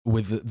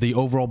the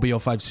overall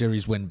BO5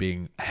 series win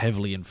being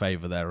heavily in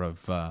favor there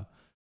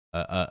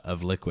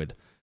of Liquid.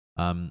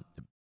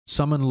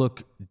 Summon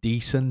look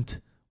decent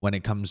when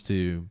it comes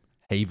to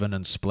Haven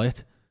and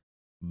Split,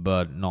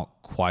 but not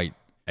quite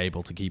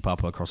able to keep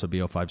up across a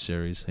BO5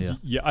 series here.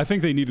 Yeah, I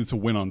think they needed to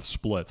win on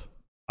Split.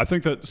 I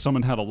think that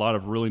Summon had a lot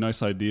of really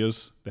nice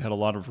ideas. They had a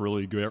lot of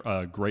really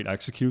great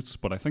executes,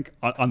 but I think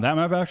on that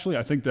map, actually,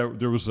 I think that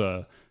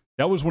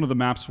that was one of the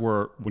maps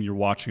where when you're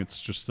watching, it's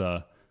just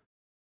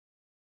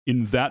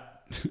in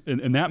that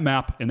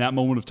map, in that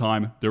moment of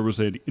time, there was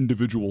an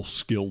individual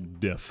skill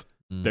diff.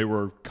 They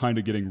were kind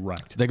of getting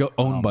wrecked. They got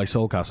owned by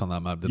Soulcast on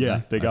that map,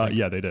 didn't they?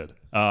 They did.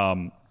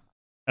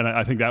 And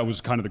I think that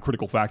was kind of the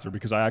critical factor,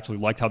 because I actually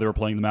liked how they were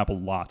playing the map a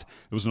lot.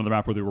 It was another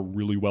map where they were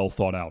really well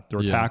thought out. Their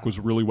attack was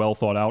really well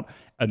thought out,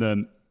 and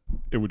then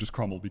it would just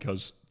crumble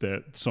because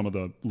some of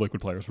the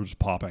Liquid players were just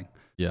popping.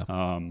 Yeah.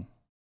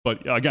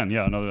 But again,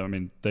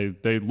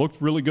 they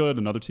looked really good.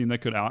 Another team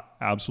that could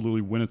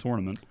absolutely win a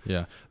tournament.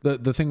 Yeah.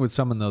 The thing with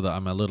Summon, though, that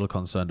I'm a little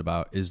concerned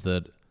about is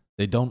that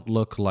they don't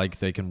look like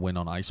they can win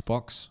on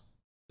Icebox.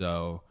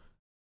 So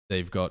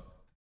they've got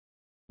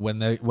when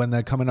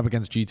they're coming up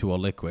against G2 or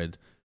Liquid,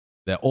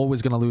 they're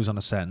always going to lose on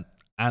Ascent,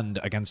 and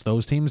against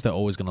those teams, they're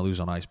always going to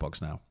lose on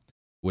Icebox now,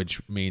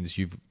 which means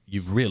you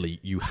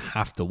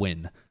have to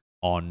win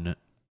on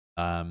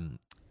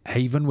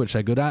Haven, which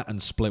they're good at,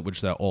 and Split,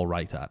 which they're all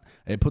right at.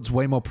 It puts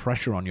way more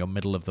pressure on your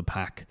middle of the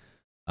pack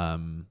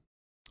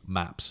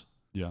maps.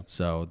 Yeah.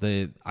 So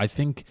I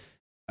think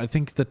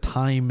the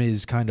time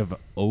is kind of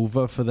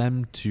over for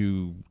them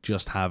to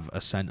just have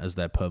Ascent as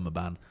their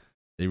permaban.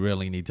 They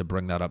really need to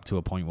bring that up to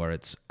a point where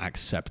it's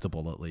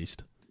acceptable, at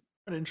least.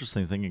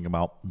 Interesting thinking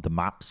about the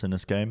maps in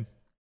this game.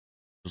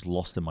 Just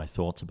lost in my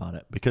thoughts about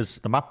it, because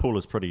the map pool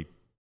is pretty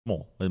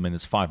small. I mean,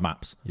 it's 5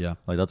 maps. Yeah,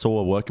 like that's all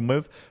we're working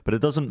with. But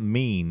it doesn't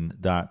mean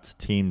that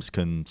teams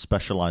can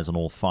specialize on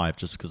all 5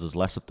 just because there's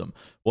less of them.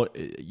 Well,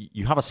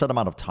 you have a set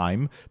amount of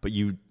time, but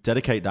you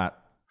dedicate that,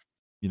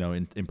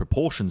 in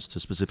proportions to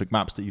specific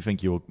maps that you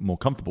think you're more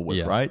comfortable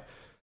with, right?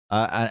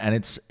 And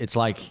it's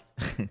like.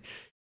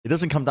 It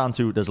doesn't come down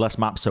to there's less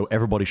maps, so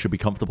everybody should be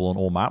comfortable on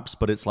all maps,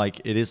 but it's like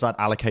it is that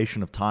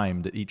allocation of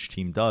time that each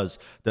team does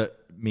that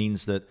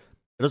means that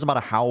it doesn't matter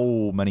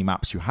how many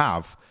maps you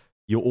have,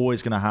 you're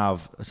always going to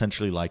have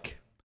essentially like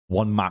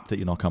one map that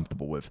you're not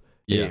comfortable with.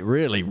 Yeah.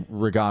 Really,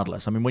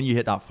 regardless. I mean, when you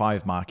hit that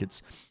 5 mark,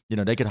 it's,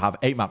 they could have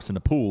 8 maps in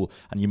the pool,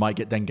 and you might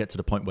get to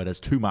the point where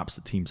there's 2 maps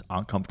that teams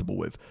aren't comfortable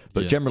with.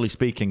 But generally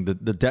speaking,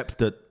 the depth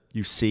that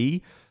you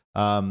see,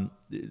 I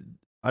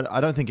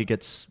don't think it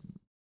gets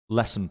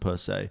lesson per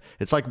se.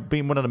 It's like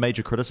being one of the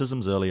major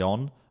criticisms early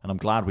on, and I'm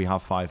glad we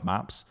have 5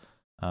 maps.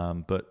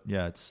 But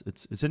yeah,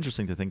 it's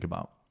interesting to think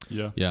about.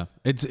 Yeah.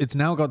 It's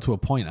now got to a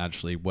point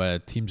actually where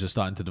teams are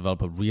starting to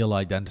develop a real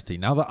identity.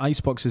 Now that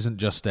Icebox isn't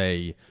just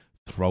a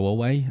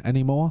throwaway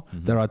anymore,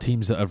 there are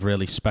teams that have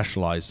really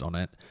specialized on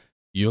it.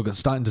 You're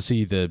starting to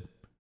see the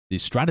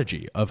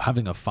strategy of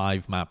having a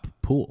 5 map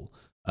pool,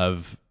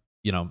 of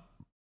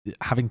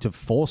having to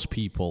force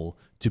people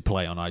to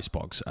play on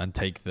Icebox and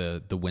take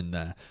the win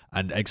there,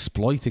 and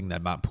exploiting their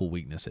map pool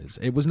weaknesses.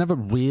 It was never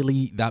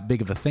really that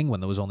big of a thing when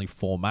there was only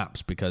 4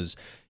 maps, because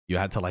you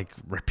had to like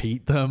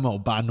repeat them or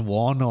ban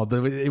one, or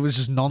it was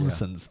just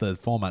nonsense, the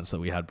formats that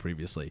we had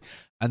previously.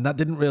 And that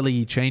didn't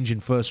really change in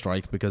First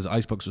Strike because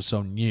Icebox was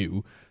so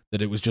new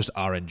that it was just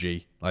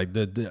RNG. Like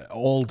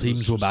all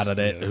teams were bad at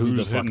it. Who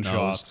the fuck knows?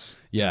 Shots.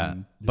 Yeah.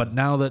 But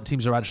now that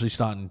teams are actually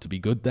starting to be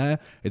good there,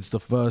 it's the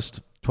first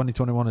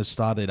 2021 has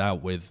started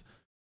out with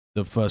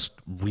the first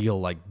real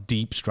like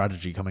deep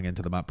strategy coming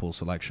into the map pool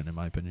selection, in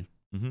my opinion.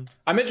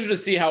 I'm interested to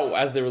see how,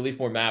 as they release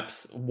more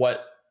maps,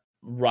 what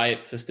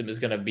Riot system is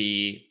going to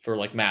be for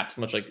like maps,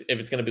 much like if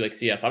it's going to be like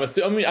CS. I'm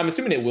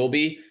assuming it will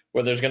be,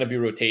 where there's going to be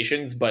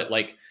rotations, but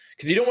like,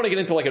 because you don't want to get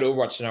into like an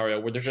Overwatch scenario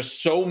where there's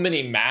just so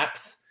many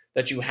maps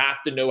that you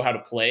have to know how to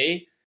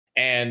play,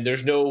 and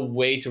there's no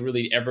way to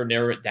really ever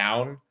narrow it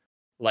down.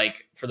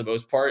 Like, for the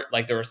most part,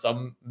 like there are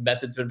some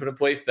methods been put in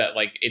place that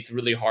like it's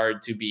really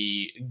hard to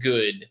be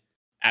good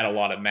at a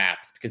lot of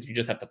maps because you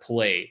just have to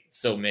play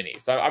so many.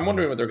 So I'm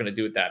wondering what they're going to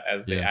do with that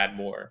as they add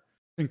more.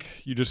 I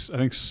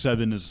think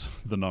 7 is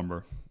the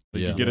number.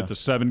 Like you get it to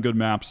 7 good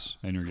maps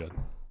and you're good.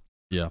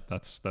 Yeah.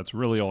 That's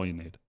really all you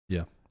need.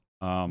 Yeah.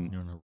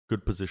 You're in a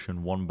good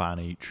position, 1 ban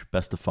each,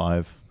 best of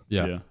 5.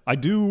 Yeah. I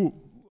do,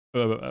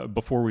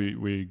 before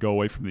we go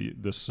away from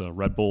this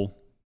Red Bull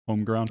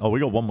home ground. Oh, we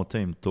got one more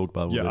team to talk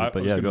about. Yeah,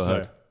 but yeah, go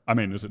ahead. I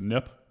mean, is it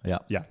Nip? Yeah.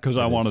 Yeah, because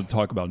I wanted to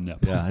talk about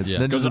Nip. Yeah, it's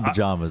Ninjas in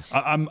Pajamas.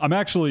 I'm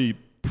actually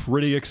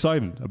pretty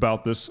excited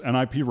about this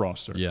NIP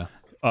roster. Yeah.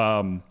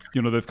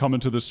 They've come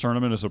into this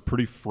tournament as a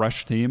pretty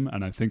fresh team,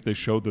 and I think they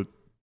showed that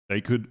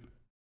they could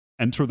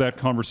enter that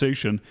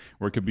conversation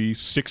where it could be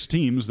 6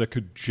 teams that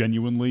could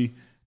genuinely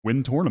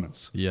win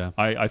tournaments. Yeah.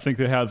 I think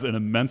they have an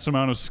immense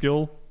amount of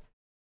skill.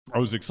 I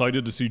was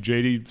excited to see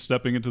JD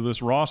stepping into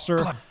this roster.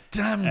 God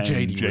damn,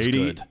 JD was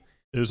good.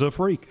 Is a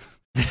freak.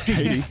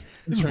 JD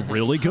is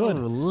really good.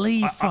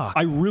 Holy fuck.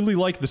 I really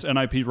like this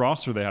NIP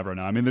roster they have right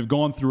now. I mean, they've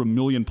gone through 1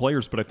 million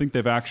players, but I think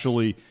they've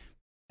actually,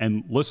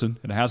 and listen,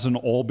 it hasn't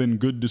all been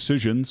good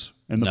decisions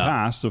in the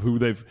past of who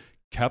they've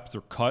kept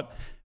or cut,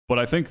 but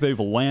I think they've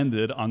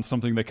landed on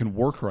something that can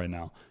work right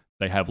now.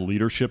 They have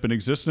leadership in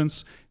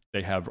existence.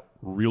 They have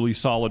really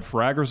solid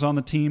fraggers on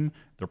the team.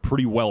 They're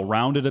pretty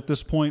well-rounded at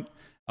this point.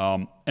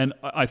 And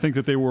I think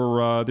that they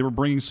were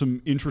bringing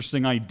some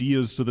interesting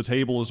ideas to the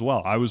table as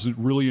well. I was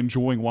really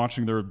enjoying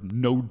watching their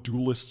no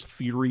duelist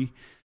theory.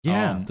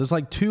 Yeah, there's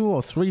like 2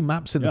 or 3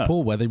 maps in the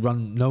pool where they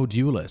run no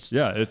duelists.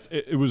 Yeah,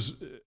 it was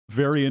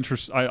very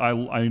interesting.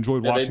 I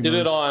enjoyed watching. They did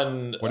it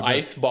on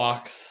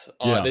Icebox.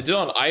 They did it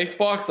on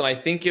Icebox, and I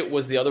think it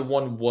was the other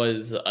one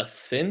was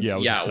Ascent.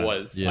 Yeah, it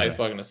was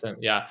Icebox and Ascent.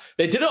 Yeah,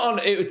 they did it on.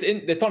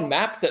 It's on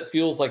maps that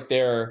feels like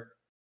they're.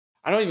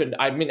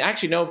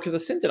 Actually, no, because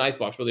Ascent and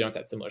Icebox really aren't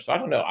that similar. So I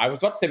don't know. I was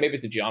about to say maybe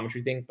it's a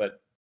geometry thing, but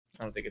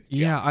I don't think it's a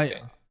geometry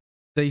thing.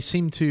 They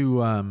seem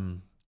to.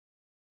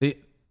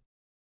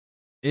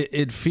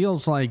 It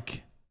feels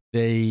like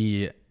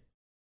they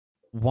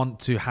want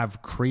to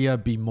have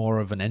Kriya be more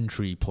of an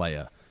entry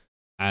player,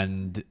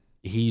 and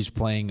he's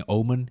playing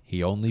Omen.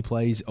 He only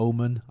plays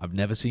Omen. I've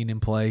never seen him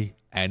play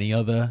any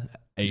other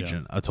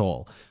agent at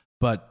all,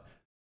 but.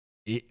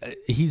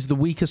 He's the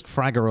weakest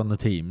fragger on the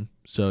team,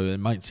 so it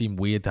might seem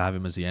weird to have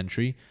him as the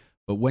entry,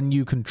 but when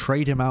you can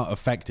trade him out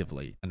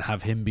effectively and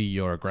have him be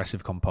your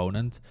aggressive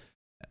component,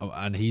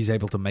 and he's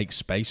able to make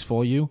space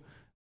for you,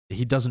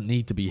 he doesn't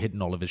need to be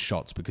hitting all of his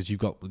shots because you've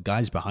got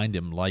guys behind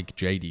him like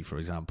JD, for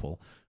example,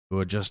 who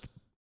are just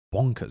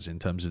bonkers in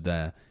terms of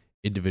their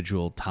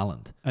individual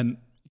talent. And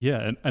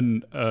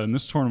in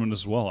this tournament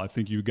as well, I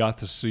think you got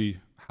to see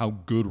how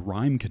good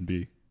Rhyme can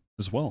be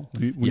as well.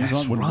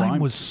 When Rhyme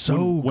was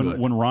so good.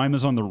 When When Rhyme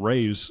is on the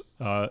Raze,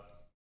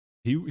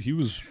 he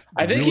was.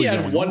 I think really he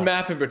had one off.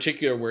 map in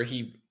particular where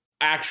he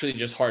actually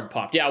just hard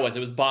popped. Yeah, it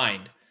was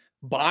Bind.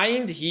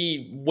 Bind,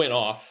 he went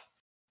off.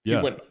 Yeah.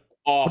 He went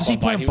off. What does he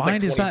play on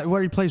Bind? Like is that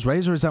where he plays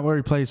Raze, or is that where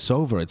he plays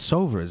Sova? It's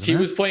Sova, isn't it? He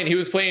was playing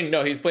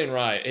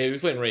Rai. He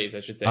was playing Raze,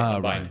 I should say.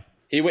 On Bind. Right.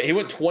 He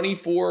went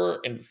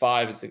 24 and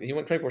 5. He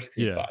went 24,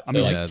 16, Yeah. 5. I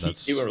mean,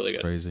 he went really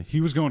good. Crazy. He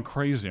was going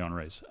crazy on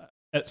Raze.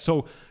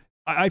 So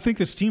I think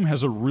this team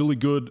has a really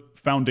good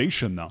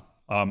foundation, though.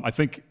 I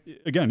think,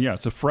 again,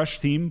 it's a fresh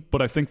team,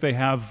 but I think they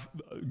have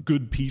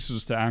good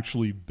pieces to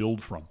actually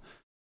build from.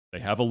 They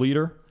have a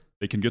leader.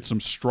 They can get some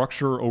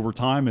structure over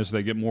time as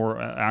they get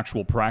more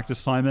actual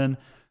practice time in.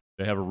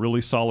 They have a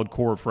really solid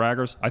core of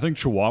fraggers. I think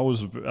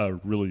Chihuahua's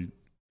really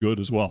good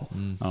as well.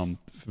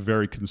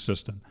 Very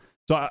consistent.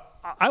 So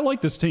I like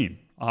this team.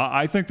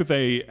 I think that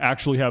they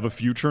actually have a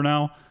future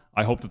now.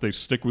 I hope that they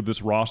stick with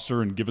this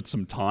roster and give it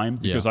some time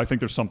because I think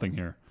there's something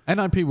here.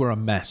 NIP were a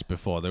mess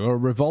before. They were a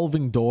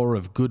revolving door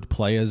of good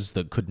players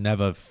that could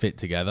never fit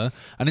together.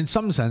 And in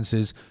some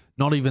senses,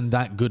 not even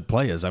that good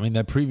players. I mean,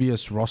 their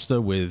previous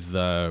roster with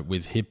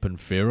Hip and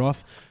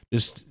Fearoth,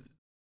 just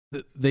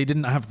they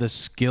didn't have the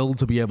skill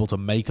to be able to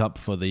make up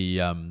for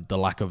the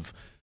lack of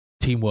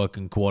teamwork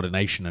and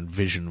coordination and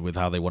vision with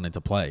how they wanted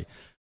to play.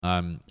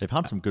 They've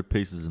had some good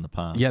pieces in the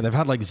past. Yeah, they've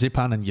had like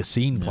Zipan and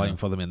Yassine playing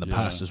for them in the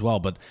past as well,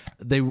 but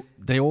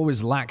they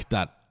always lacked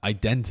that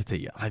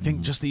identity. I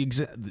think just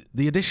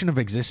the addition of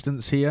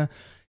Existence here,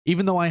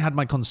 even though I had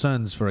my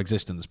concerns for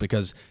Existence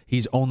because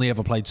he's only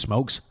ever played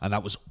Smokes, and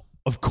that was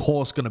of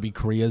course going to be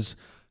Kriya's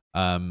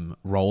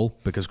role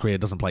because Kriya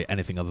doesn't play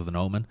anything other than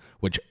Omen,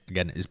 which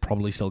again is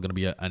probably still going to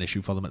be an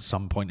issue for them at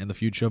some point in the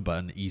future, but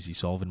an easy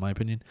solve in my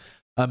opinion.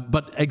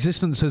 But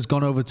Existence has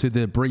gone over to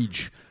the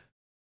Breach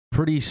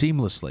pretty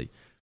seamlessly.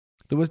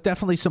 There was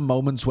definitely some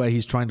moments where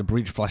he's trying to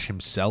Breach flash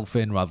himself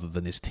in rather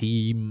than his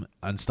team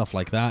and stuff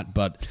like that,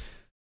 but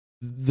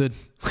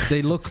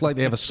they look like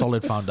they have a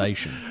solid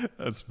foundation.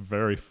 That's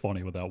very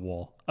funny with that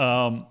wall.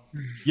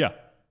 They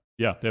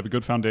have a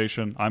good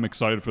foundation. I'm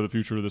excited for the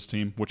future of this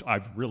team, which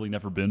I've really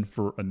never been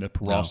for a NIP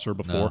roster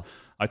before. No.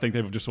 I think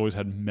they've just always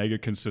had mega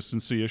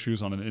consistency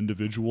issues on an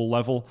individual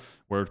level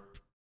where,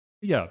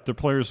 their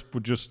players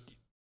would just...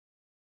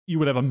 You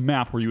would have a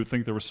map where you would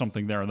think there was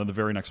something there, and then the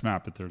very next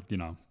map, they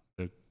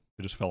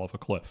just fell off a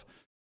cliff.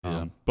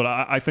 Yeah. But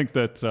I think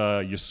that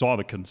you saw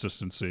the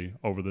consistency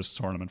over this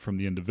tournament from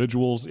the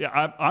individuals.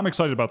 Yeah, I'm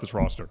excited about this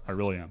roster. I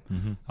really am.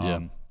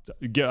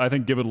 Mm-hmm. I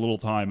think give it a little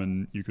time,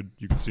 and you could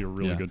see a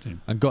really good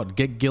team. And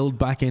get Guild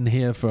back in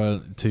here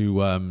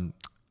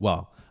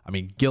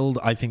Guild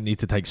I think need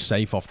to take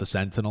Safe off the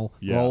Sentinel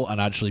role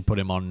and actually put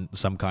him on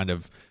some kind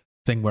of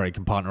thing where he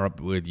can partner up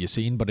with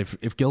Yassine. But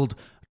if Guild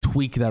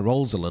tweak their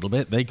roles a little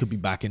bit, they could be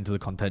back into the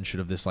contention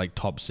of this like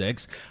top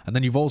 6. And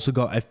then you've also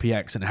got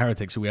FPX and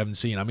Heretics, who we haven't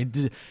seen. I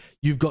mean,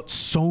 you've got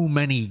so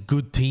many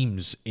good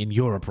teams in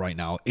Europe right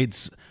now.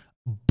 It's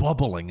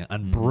bubbling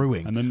and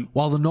brewing. And then,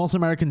 while the North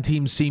American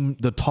teams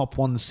the top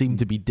ones seem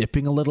to be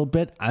dipping a little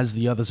bit as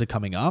the others are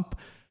coming up,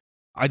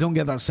 I don't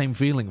get that same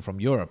feeling from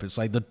Europe. It's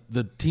like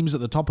the teams at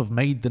the top have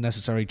made the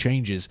necessary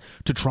changes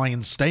to try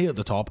and stay at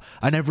the top,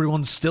 and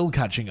everyone's still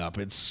catching up.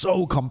 It's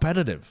so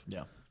competitive.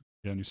 Yeah.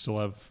 Yeah, and you still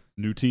have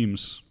new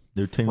teams.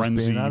 New teams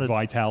Frenzy, being added.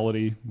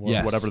 Vitality,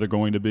 whatever they're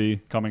going to be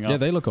coming up. Yeah,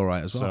 they look all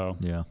right as well.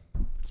 So, yeah.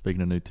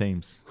 Speaking of new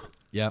teams.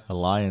 Yeah,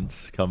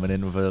 Alliance coming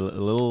in with a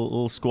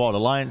little squad.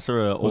 Alliance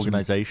are an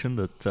organization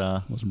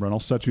that... listen, Brent, I'll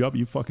set you up.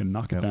 You fucking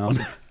knock it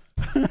down.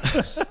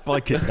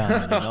 Spike it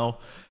down, you know.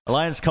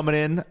 Alliance coming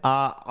in.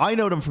 I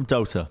know them from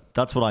Dota.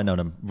 That's what I know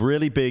them.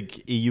 Really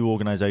big EU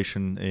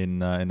organization in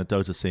the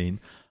Dota scene.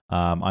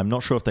 I'm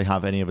not sure if they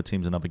have any other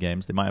teams in other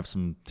games. They might have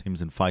some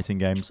teams in fighting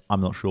games. I'm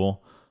not sure.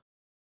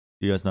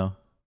 Do you guys know?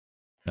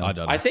 No. I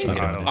don't know. I think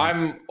I don't know.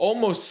 I'm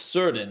almost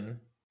certain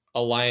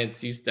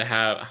Alliance used to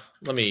have.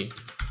 Let me.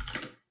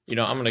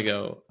 I'm gonna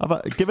go.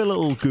 Give it a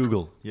little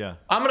Google. Yeah.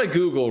 I'm gonna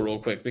Google real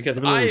quick because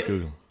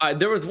Google.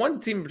 there was one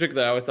team in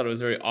particular I always thought it was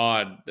very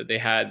odd that they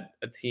had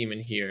a team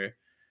in here.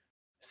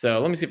 So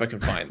let me see if I can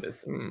find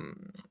this.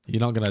 You're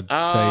not gonna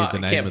say the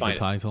name of the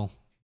title?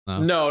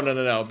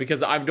 No,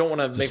 because I don't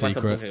want to make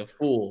myself look like a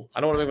fool.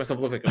 I don't want to make myself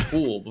look like a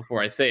fool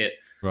before I say it.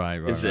 Right.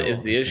 Is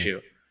the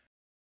issue.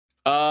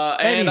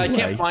 And I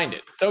can't find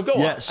it. So go on.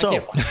 Yeah,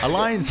 so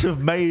Alliance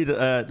have made,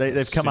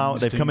 they've come out,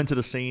 they've come into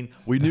the scene.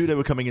 We knew they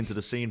were coming into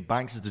the scene.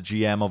 Banks is the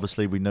GM,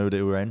 obviously, we know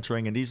they were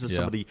entering. And these are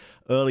some of the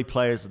early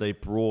players that they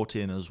brought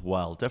in as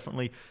well.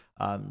 Definitely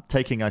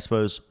taking, I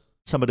suppose,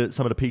 some of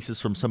the pieces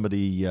from some of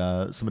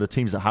the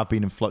teams that have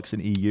been in flux in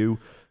EU,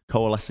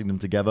 coalescing them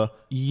together.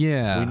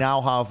 Yeah. We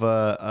now have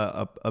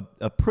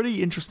a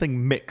pretty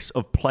interesting mix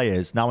of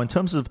players. Now, in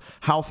terms of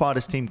how far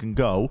this team can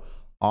go,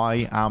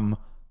 I am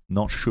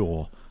not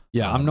sure.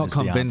 Yeah, I'm not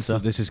convinced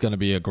that this is going to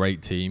be a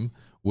great team.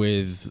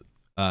 With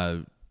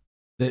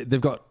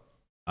they've got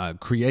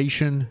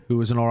Creation, who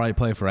was an alright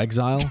player for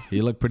Exile.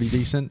 He looked pretty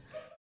decent.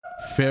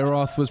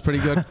 Fearoth was pretty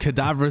good.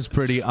 Cadaver's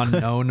pretty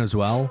unknown as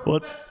well.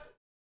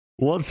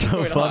 What's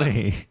so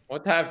funny?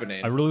 What's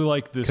happening? I really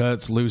like this.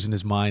 Kurt's losing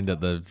his mind at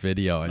the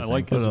video. I think.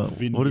 like this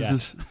vignette. What is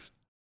this?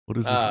 What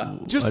is this?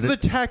 Just the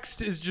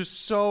text is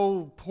just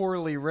so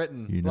poorly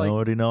written. You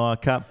already know our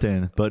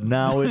captain, but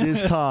now it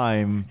is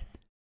time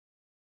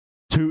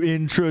to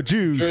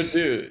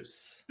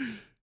introduce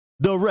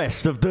the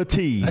rest of the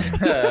team.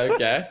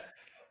 Okay.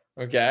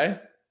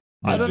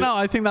 I don't know.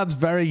 I think that's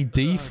very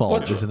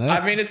default, isn't it?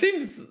 I mean, it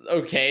seems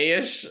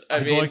okay-ish.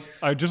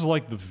 I just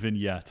like the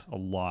vignette a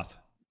lot.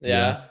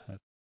 Yeah.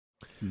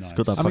 Nice. It's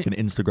got that fucking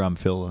Instagram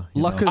filler.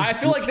 I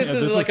feel like this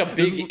is like a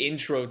big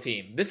intro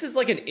team. This is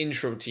like an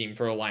intro team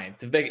for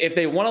Alliance. If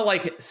they want to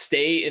like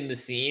stay in the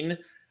scene,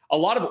 a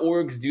lot of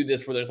orgs do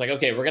this where there's like,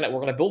 okay, we're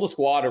gonna build a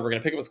squad or we're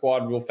gonna pick up a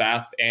squad real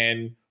fast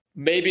and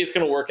maybe it's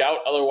going to work out.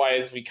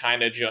 Otherwise, we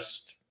kind of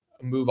just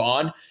move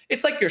on.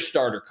 It's like your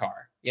starter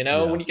car,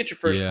 when you get your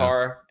first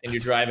car and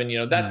you're driving,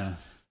 that's. Yeah.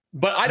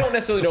 But I don't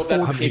necessarily know if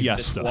that's the case with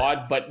the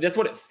squad. But that's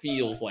what it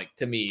feels like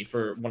to me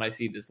for when I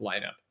see this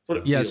lineup. That's what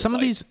it feels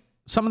like.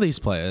 Some of these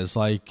players,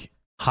 like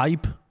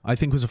Hype, I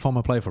think was a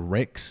former player for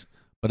Rix,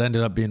 but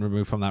ended up being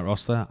removed from that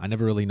roster. I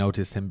never really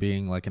noticed him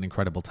being like an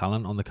incredible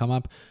talent on the come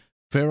up.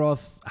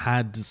 Fearoth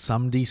had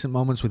some decent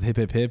moments with Hip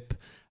Hip Hip.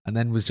 And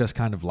then was just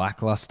kind of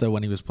lackluster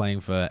when he was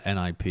playing for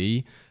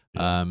NIP.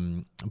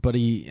 But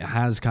he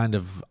has kind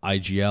of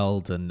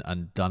IGL'd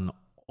and done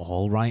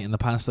all right in the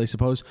past, I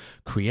suppose.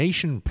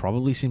 Creation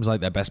probably seems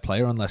like their best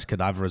player, unless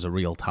Cadaver is a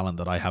real talent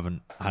that I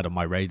haven't had on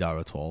my radar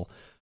at all.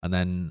 And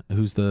then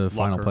who's the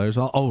final player as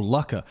well? Oh,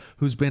 Lucka,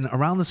 who's been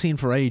around the scene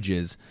for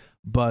ages,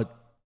 but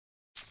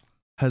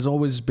has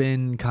always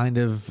been kind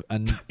of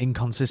an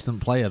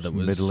inconsistent player that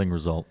was middling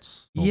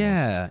results.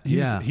 Almost.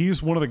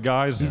 He's one of the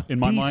guys in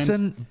my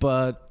mind.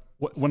 But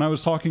when I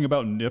was talking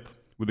about Nip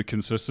with the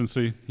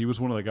consistency, he was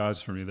one of the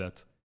guys for me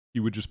that he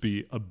would just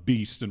be a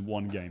beast in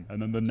one game,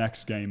 and then the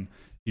next game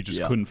he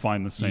just couldn't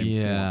find the same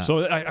form.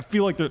 So I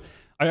feel like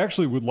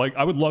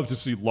I would love to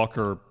see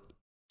Lucker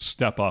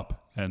step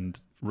up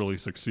and really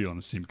succeed on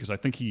this team because I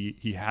think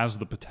he has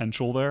the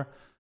potential there.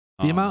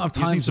 The amount of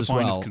times as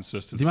well,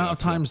 the amount of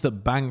times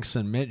that Banks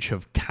and Mitch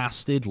have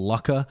casted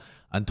Lucka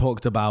and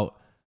talked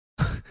about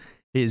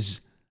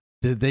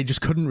they just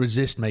couldn't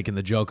resist making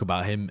the joke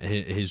about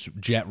his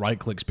jet right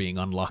clicks being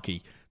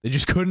unlucky. They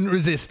just couldn't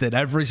resist it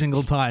every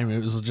single time.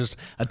 It was just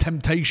a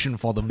temptation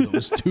for them that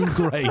was too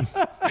great.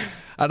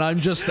 And I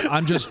feel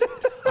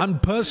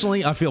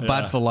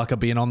bad for Lucka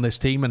being on this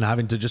team and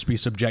having to just be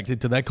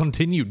subjected to their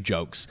continued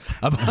jokes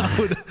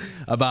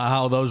about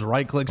how those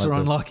right clicks are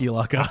unlucky,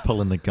 Lucka.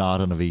 Apple in the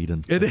Garden of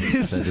Eden. It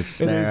is. They're just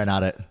staring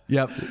at it.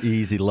 Yep.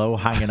 Easy,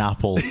 low-hanging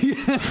apple.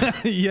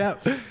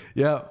 Yep.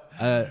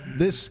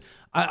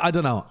 I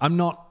don't know. I'm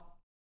not.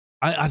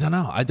 I don't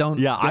know. I don't.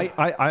 Yeah,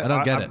 I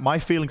don't get it. My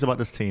feelings about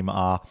this team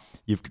are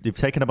you've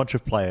taken a bunch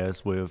of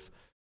players with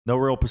no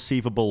real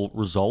perceivable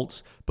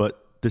results,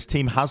 but this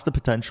team has the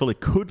potential. It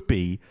could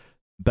be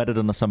better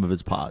than the sum of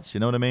its parts. You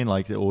know what I mean?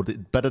 Like, or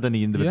better than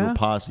the individual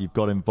parts you've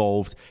got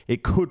involved.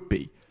 It could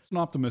be. It's an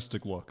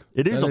optimistic look.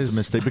 It is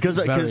optimistic because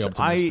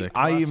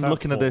I am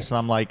looking at this and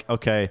I'm like,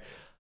 okay,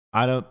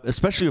 I don't.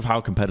 Especially with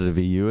how competitive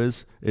EU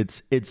is,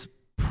 it's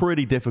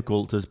pretty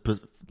difficult to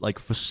like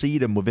foresee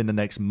them within the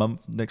next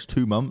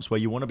 2 months, where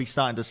you want to be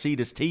starting to see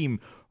this team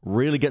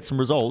really get some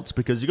results,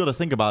 because you got to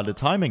think about the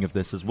timing of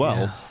this as well.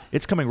 Yeah.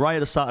 It's coming right at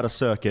the start of the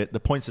circuit, the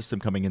point system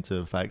coming into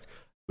effect,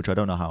 which I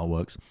don't know how it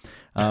works.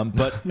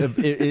 But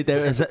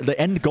the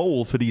end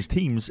goal for these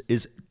teams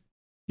is,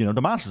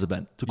 the Masters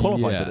event to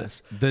qualify for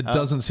this. There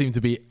doesn't seem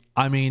to be.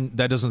 I mean,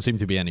 there doesn't seem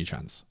to be any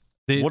chance.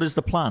 What is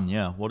the plan?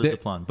 Yeah, what is the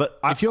plan? But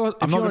I'm not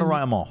going to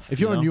write them off. If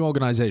you're a new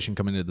organization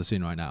coming into the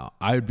scene right now,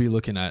 I would be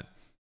looking at,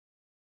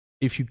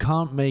 if you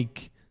can't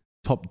make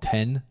top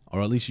 10,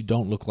 or at least you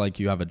don't look like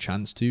you have a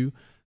chance to,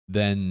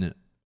 then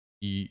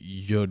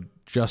you're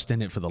just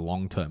in it for the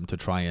long term to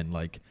try and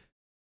like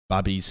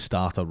Babby's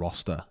starter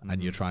roster,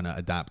 and you're trying to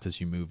adapt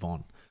as you move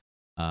on.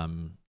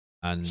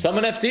 And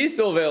Summon FC is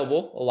still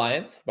available,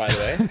 Alliance, by the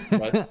way.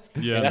 But,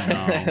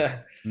 yeah,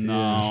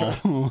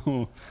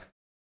 no.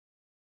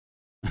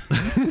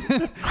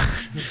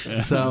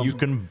 So you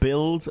can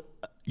build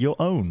your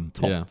own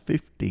top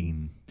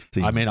 15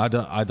 team. I mean, I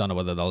don't know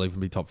whether they'll even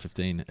be top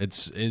 15.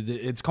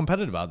 It's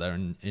competitive out there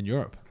in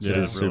Europe. Yeah,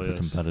 it's super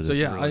competitive. So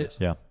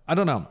I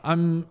don't know.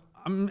 I'm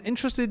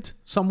interested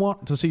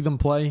somewhat to see them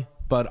play,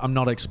 but I'm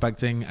not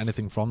expecting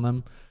anything from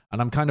them.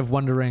 And I'm kind of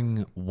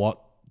wondering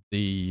what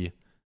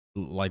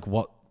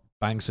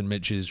Banks and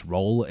Mitch's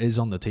role is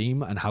on the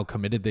team and how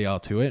committed they are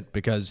to it,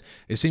 because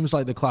it seems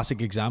like the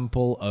classic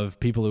example of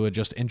people who are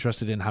just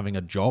interested in having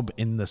a job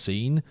in the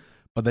scene,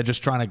 but they're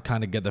just trying to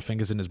kind of get their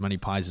fingers in as many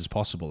pies as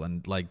possible.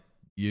 And like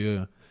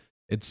they're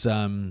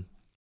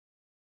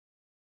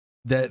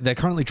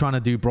currently trying to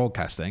do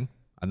broadcasting,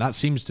 and that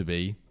seems to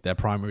be their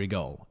primary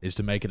goal, is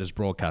to make it as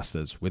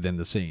broadcasters within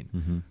the scene.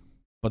 Mm-hmm.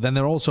 But then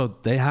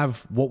they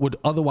have what would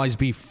otherwise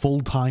be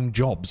full-time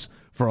jobs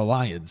for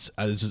Alliance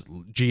as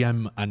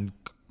GM and,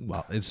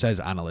 well, it says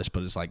analyst,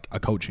 but it's like a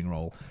coaching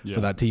role for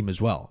that team as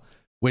well,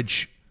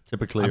 which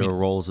typically are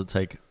roles that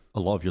take a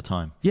lot of your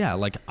time. Yeah,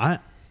 like I'm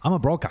a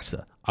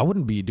broadcaster. I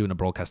wouldn't be doing a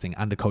broadcasting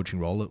and a coaching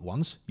role at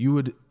once.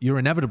 You're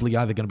inevitably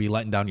either going to be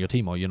letting down your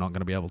team, or you're not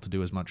going to be able to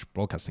do as much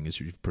broadcasting as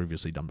you've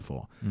previously done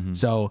before. Mm-hmm.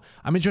 So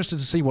I'm interested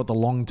to see what the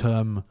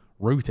long-term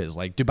route is.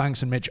 Like, do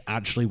Banks and Mitch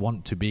actually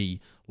want to be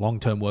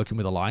long-term working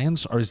with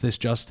Alliance, or is this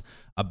just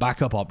a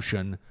backup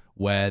option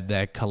where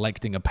they're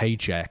collecting a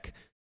paycheck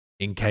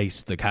in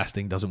case the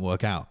casting doesn't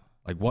work out?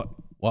 Like,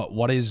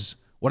 what is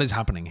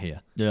happening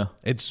here? Yeah,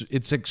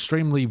 it's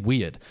extremely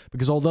weird,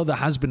 because although there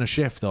has been a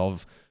shift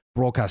of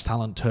broadcast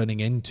talent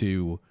turning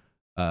into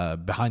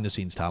behind the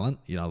scenes talent,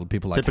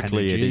 people like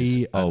typically Henry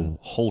G. It is a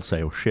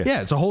wholesale shift.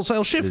 Yeah, it's a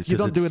wholesale shift. You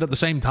don't do it at the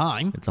same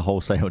time. It's a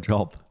wholesale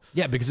job.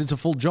 Yeah, because it's a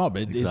full job.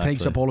 It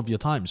takes up all of your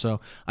time. So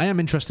I am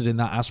interested in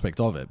that aspect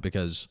of it,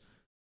 because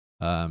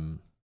at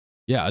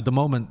the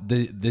moment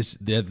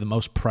they're the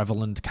most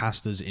prevalent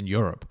casters in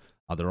Europe.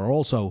 There are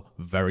also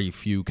very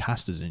few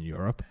casters in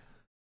Europe,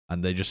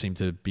 and they just seem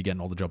to be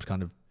getting all the jobs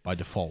kind of by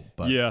default.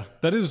 But yeah,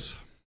 that is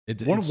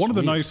one of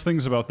the nice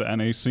things about the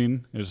NA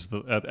scene is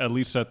at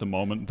least at the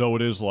moment, though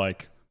it is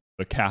like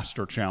the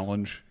caster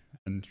challenge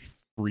and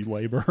free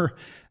labor.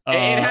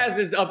 It has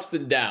its ups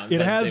and downs. It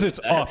has its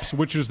ups,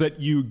 which is that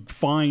you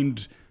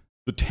find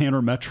the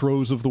Tanner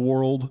Metros of the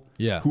world,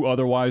 who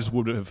otherwise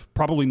would have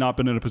probably not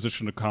been in a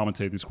position to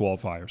commentate these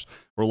qualifiers,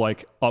 or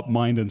like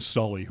Upmind and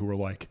Sully, who are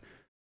like,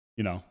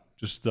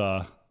 just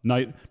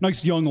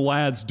nice young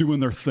lads doing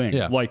their thing,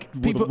 like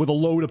with a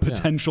load of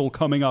potential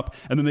coming up,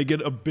 and then they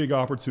get a big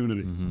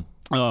opportunity.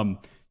 Mm-hmm.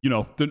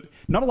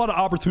 Not a lot of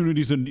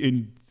opportunities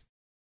in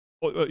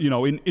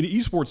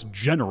esports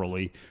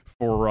generally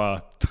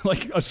for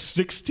like a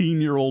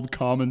 16-year-old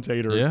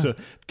commentator to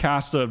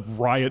cast a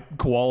Riot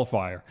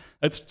qualifier.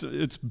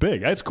 It's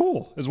big. It's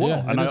cool as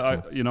well,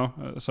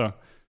 and so.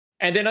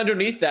 And then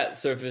underneath that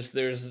surface,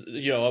 there's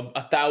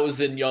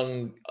 1,000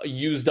 young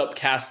used up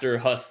caster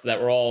husks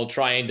that were all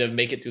trying to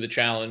make it through the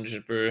challenge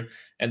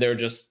and they're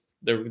just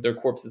their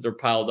corpses are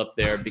piled up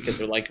there because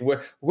they're like,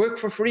 work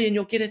for free and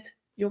you'll get it.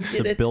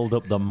 To build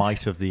up the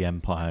might of the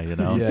empire,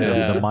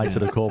 the might of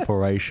the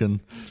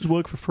corporation. Just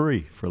work for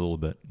free for a little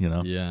bit,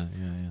 Yeah.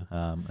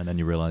 And then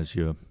you realize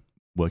you're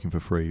working for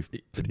free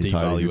for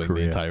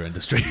the entire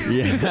industry.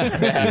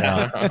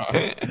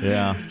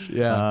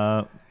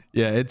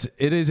 Yeah,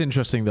 it is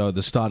interesting though at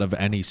the start of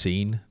any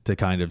scene to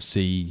kind of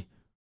see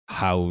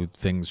how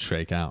things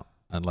shake out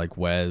and like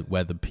where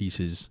the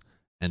pieces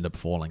end up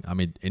falling. I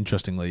mean,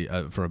 interestingly,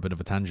 for a bit of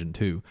a tangent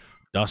too,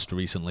 Dust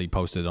recently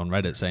posted on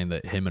Reddit saying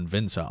that him and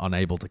Vince are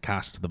unable to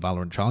cast the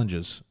Valorant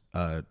Challengers,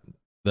 the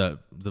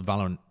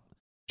Valorant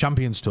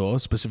Champions Tour,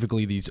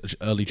 specifically these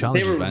early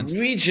challenge events. They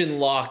region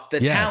locked the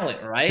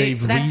talent, right?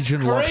 They've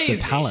region locked the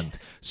talent.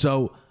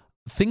 So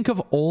think of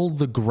all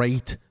the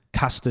great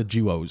caster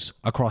duos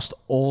across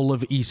all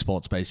of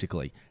esports,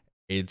 basically.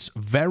 it's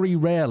very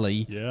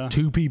rarely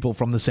two people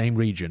from the same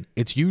region.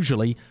 It's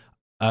usually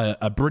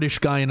a British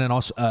guy and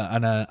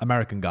an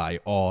American guy,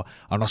 or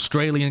an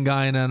Australian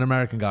guy and an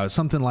American guy, or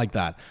something like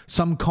that.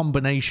 Some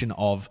combination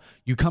of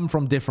you come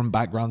from different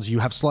backgrounds, you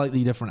have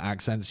slightly different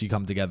accents, you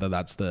come together.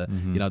 That's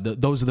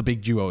those are the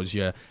big duos.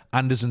 Your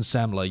Anders and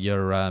Semler,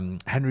 your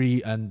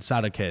Henry and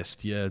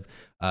Sadakist, your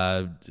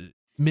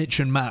Mitch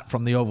and Matt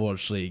from the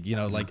Overwatch League.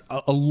 Like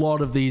a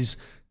lot of these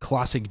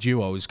classic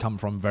duos come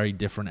from very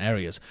different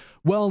areas.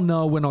 Well,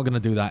 no, we're not going to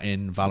do that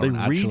in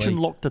Valorant. They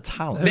region-locked the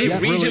talent. They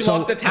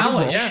region-locked the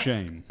talent,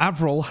 Shame.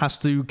 Avril has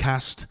to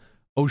cast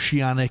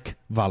Oceanic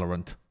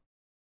Valorant.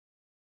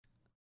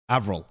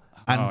 Avril.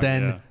 And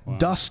then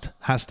Dust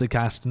has to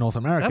cast North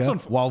America,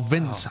 while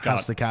Vince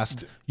has to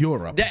cast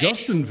Europe.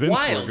 Dust and Vince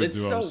wild. were good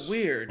It's duos. so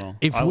weird. Well,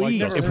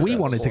 If we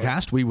wanted to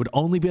cast, we would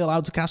only be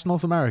allowed to cast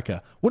North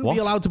America. Wouldn't be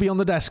allowed to be on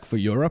the desk for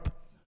Europe.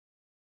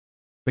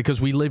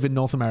 Because we live in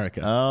North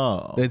America.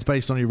 Oh. It's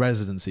based on your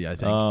residency, I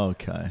think.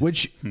 Okay.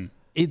 Which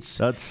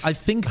I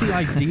think the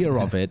idea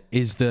of it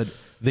is that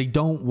they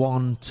don't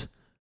want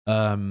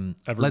everyone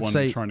let's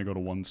say trying to go to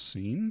one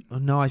scene.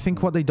 No, I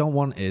think what they don't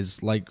want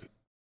is like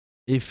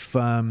if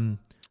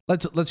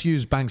let's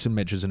use Banks and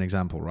Mitch as an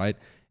example, right?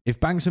 If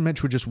Banks and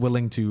Mitch were just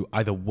willing to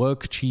either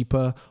work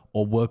cheaper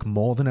or work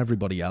more than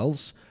everybody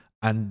else,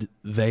 and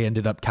they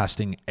ended up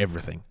casting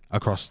everything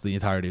across the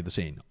entirety of the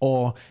scene.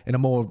 Or in a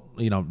more,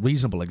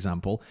 reasonable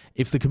example,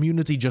 if the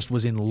community just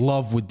was in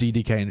love with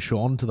DDK and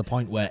Sean to the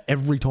point where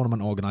every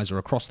tournament organizer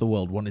across the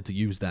world wanted to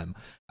use them,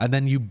 and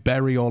then you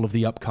bury all of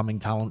the upcoming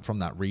talent from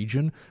that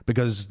region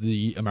because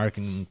the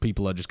American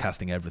people are just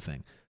casting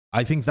everything.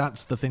 I think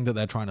that's the thing that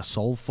they're trying to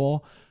solve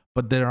for,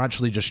 but they're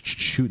actually just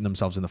shooting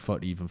themselves in the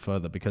foot even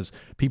further because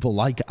people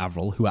like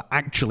Avril, who are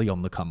actually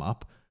on the come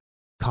up,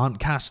 can't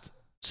cast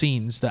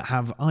scenes that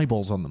have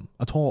eyeballs on them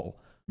at all.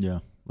 Yeah.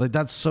 Like,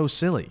 that's so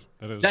silly.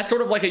 That's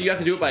sort of like you have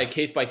to do it by a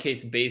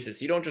case-by-case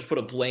basis. You don't just put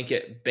a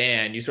blanket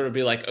ban. You sort of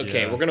be like,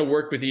 okay, we're going to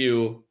work with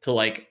you to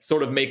like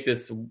sort of make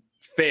this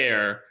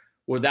fair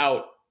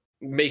without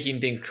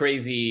making things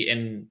crazy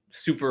and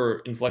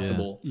super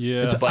inflexible.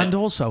 Yeah. And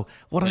also,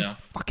 what I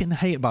fucking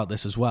hate about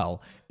this as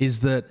well is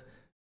that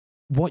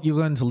what you're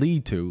going to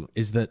lead to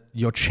is that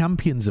your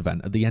Champions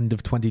event at the end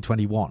of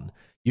 2021,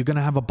 you're going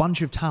to have a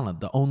bunch of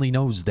talent that only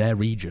knows their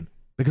region,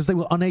 because they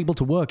were unable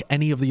to work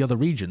any of the other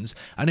regions.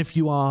 And if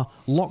you are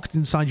locked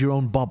inside your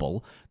own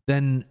bubble,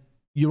 then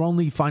you're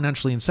only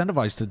financially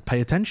incentivized to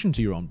pay attention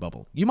to your own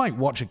bubble. You might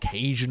watch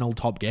occasional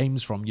top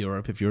games from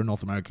Europe if you're a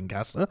North American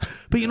caster,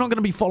 but you're not going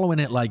to be following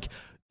it like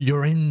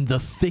you're in the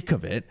thick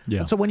of it. Yeah.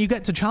 And so when you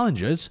get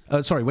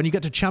to when you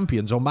get to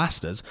Champions or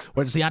Masters,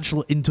 where it's the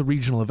actual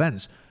inter-regional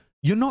events,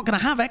 you're not going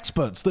to have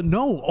experts that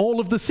know all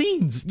of the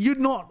scenes. You're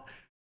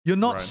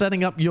not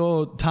setting up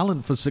your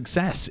talent for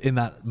success in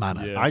that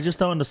manner. Yeah. I just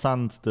don't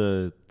understand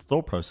the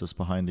thought process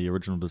behind the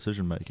original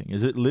decision making.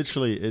 Is it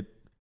literally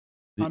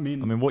I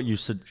mean, what you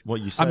said.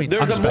 I mean,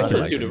 there's I'm a multitude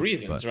speculating, of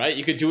reasons, but right?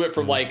 You could do it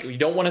from like, you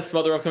don't want to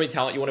smother upcoming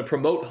talent. You want to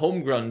promote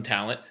homegrown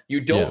talent. You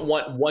don't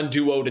want one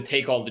duo to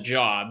take all the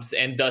jobs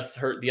and thus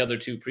hurt the other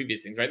two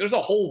previous things, right? There's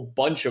a whole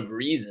bunch of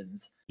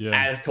reasons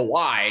as to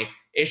why.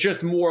 It's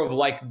just more of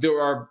like,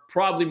 there are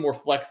probably more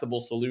flexible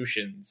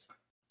solutions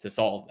to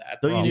solve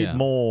that. Don't you need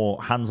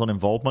more hands-on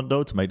involvement,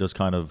 though, to make those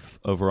kind of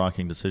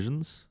overarching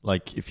decisions?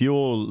 Like, if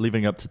you're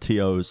leaving up to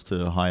TOs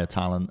to hire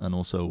talent and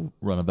also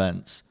run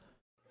events,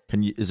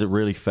 is it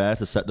really fair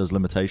to set those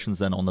limitations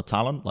then on the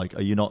talent? Like,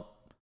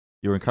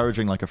 you're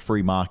encouraging like a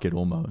free market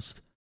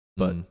almost,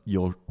 but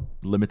you're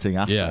limiting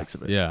aspects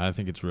of it. Yeah, I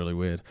think it's really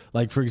weird.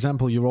 Like, for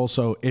example,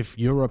 if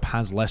Europe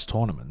has less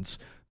tournaments,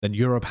 then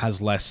Europe has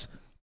less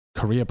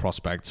career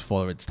prospects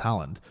for its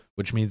talent,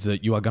 which means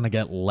that you are going to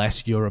get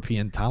less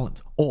European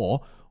talent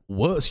or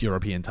worse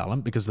European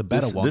talent because the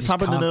better ones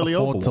can't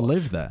afford to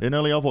live there. In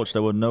early Overwatch,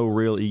 there were no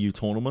real EU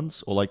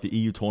tournaments, or like the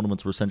EU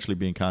tournaments were essentially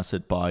being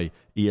casted by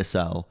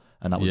ESL,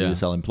 and that was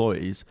ESL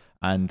employees.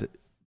 And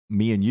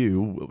me and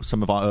you,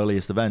 some of our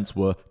earliest events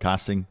were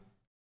casting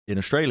in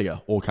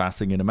Australia or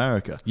casting in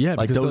America. Yeah,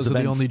 like because those are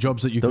the only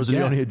jobs that you could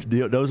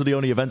get. Those are the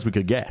only events we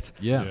could get.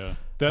 Yeah.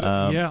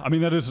 I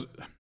mean, that is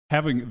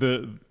having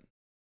the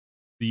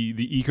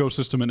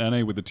ecosystem in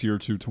NA with the tier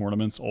 2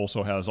 tournaments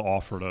also has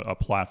offered a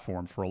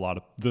platform for a lot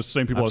of the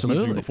same people I was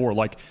mentioning before.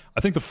 Like,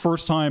 I think the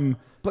first time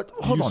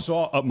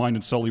saw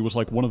Upminded Sully was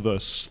like one of the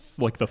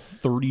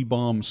 30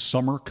 bomb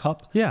Summer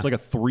Cup. Yeah. It's like a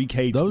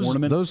 3K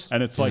tournament.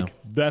 And it's like,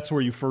 that's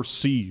where you first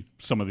see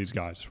some of these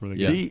guys where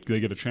they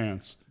get a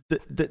chance.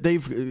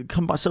 They've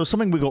come by. So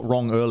something we got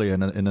wrong earlier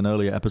in an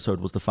earlier episode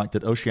was the fact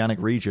that Oceanic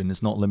region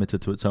is not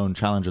limited to its own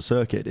challenger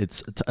circuit.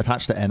 It's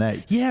attached to NA.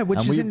 Yeah,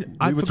 which we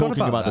were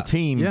talking about the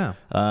team. Yeah.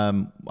 I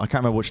can't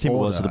remember which team it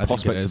was. So the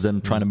prospects of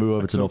them trying to move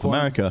over to North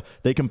America,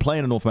 they can play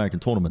in the North American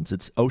tournaments.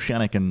 It's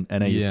Oceanic and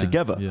NA is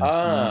together.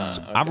 Yeah.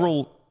 So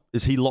Avril,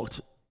 is he locked?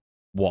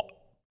 What?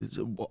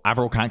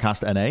 Avril can't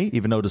cast NA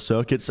even though the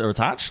circuits are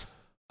attached.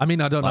 I mean,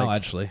 I don't know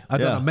actually. I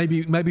don't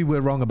know. Maybe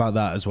we're wrong about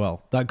that as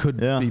well. That could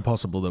be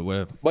possible that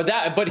we're.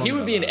 But he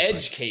would be an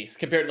edge case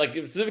compared, like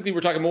specifically,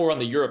 we're talking more on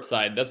the Europe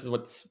side. This is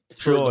what's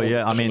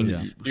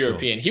European. Sure.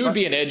 He would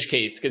be an edge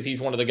case because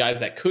he's one of the guys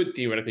that could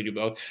theoretically do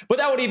both. But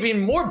that would even be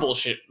more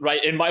bullshit, right?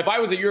 If I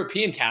was a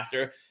European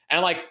caster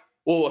and like,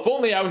 well, if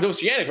only I was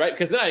Oceanic, right?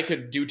 Because then I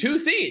could do 2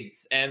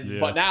 scenes,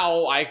 but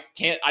now I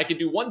can't. I could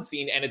do 1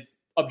 scene, and it's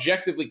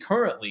objectively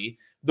currently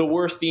the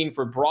worst scene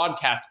for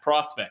broadcast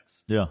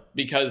prospects. Yeah,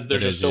 because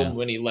there's just so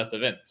many less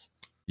events.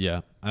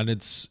 Yeah, and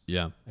it's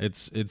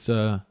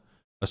a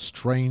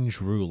strange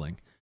ruling.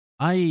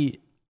 I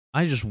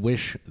just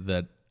wish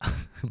that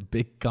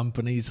big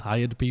companies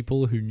hired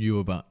people who knew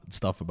about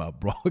stuff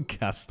about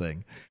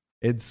broadcasting.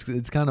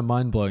 It's kind of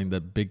mind-blowing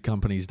that big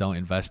companies don't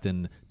invest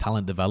in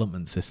talent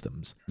development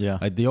systems. Yeah.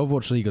 Like the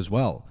Overwatch League as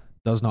well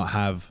does not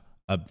have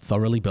a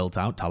thoroughly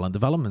built-out talent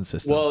development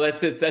system. Well,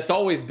 that's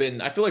always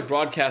been... I feel like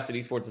broadcasted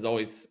esports is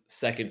always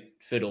second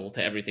fiddle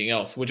to everything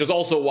else, which is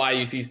also why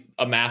you see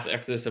a mass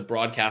exodus of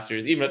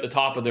broadcasters, even at the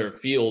top of their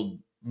field,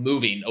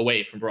 moving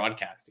away from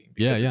broadcasting.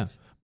 Yeah.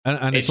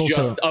 And it's also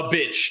just a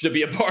bitch to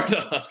be a part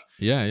of.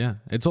 Yeah.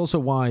 It's also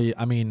why,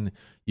 I mean,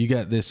 you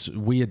get this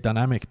weird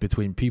dynamic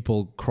between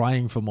people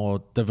crying for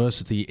more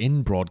diversity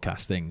in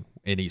broadcasting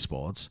in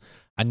esports,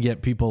 and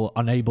yet people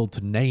unable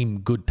to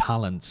name good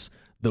talents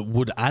that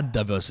would add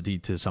diversity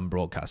to some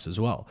broadcasts as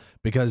well,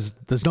 because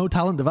there's no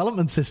talent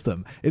development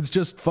system. It's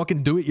just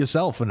fucking do it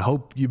yourself and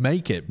hope you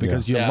make it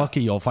because you're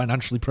lucky or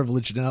financially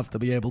privileged enough to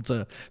be able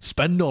to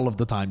spend all of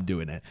the time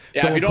doing it.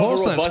 Yeah, so if you of don't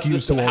course have a robust that skews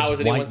system, towards how is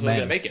white anyone going to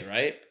men. make it,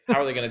 right?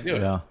 How are they going to do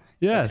it?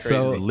 Yeah.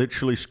 So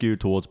literally skewed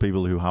towards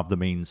people who have the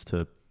means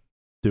to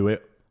do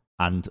it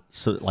and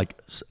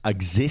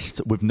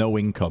exist with no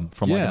income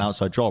from an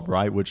outside job,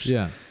 right? Which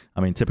I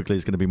mean, typically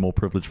it's going to be more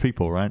privileged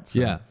people, right?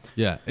 So.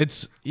 Yeah.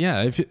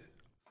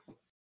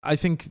 I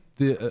think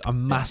a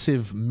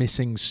massive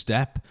missing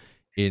step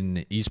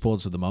in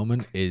esports at the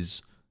moment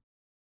is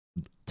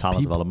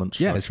talent development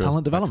structure. Yeah, it's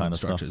talent development kind of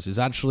structures. Stuff. Is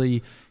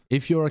actually,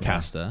 if you're a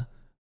caster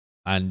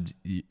and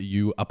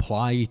you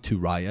apply to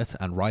Riot,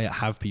 and Riot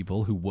have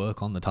people who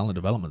work on the talent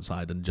development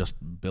side and just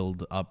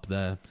build up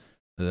their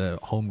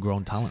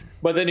homegrown talent.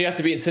 But then you have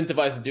to be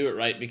incentivized to do it,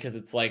 right? Because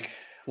it's like,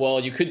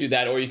 well, you could do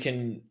that, or you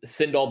can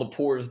send all the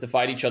poors to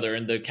fight each other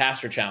in the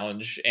caster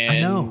challenge. And I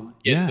know.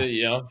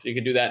 You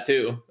could do that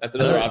too. That's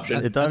another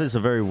option. That is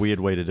a very weird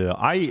way to do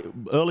it.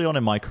 Early on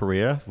in my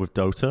career with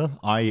Dota,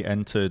 I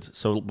entered,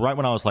 so right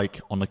when I was like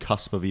on the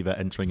cusp of either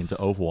entering into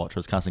Overwatch, I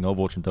was casting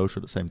Overwatch and Dota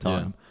at the same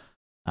time.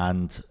 Yeah.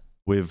 And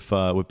with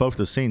both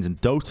those scenes in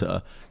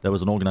Dota, there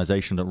was an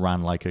organization that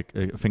ran like a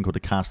thing called the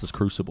Casters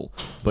Crucible.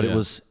 But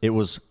it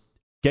was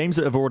games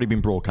that have already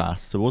been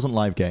broadcast, so it wasn't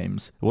live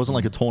games. It wasn't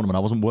like a tournament. I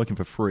wasn't working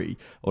for free,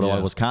 although I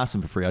was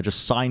casting for free. I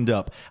just signed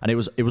up, and it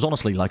was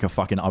honestly like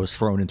I was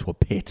thrown into a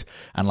pit,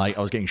 and like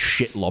I was getting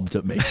shit lobbed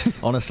at me,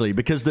 honestly,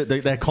 because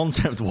their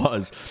concept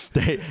was,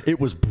 it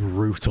was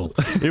brutal.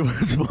 It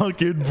was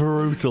fucking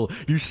brutal.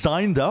 You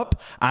signed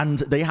up, and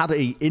they had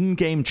a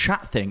in-game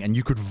chat thing, and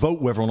you could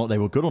vote whether or not they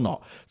were good or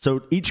not.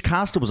 So each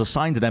caster was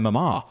assigned an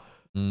MMR.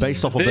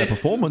 Based off of their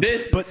performance.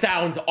 This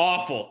sounds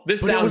awful.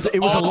 It was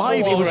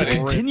alive. It was a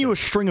continuous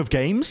string of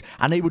games,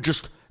 and they would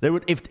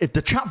if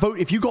the chat vote,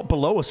 if you got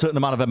below a certain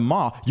amount of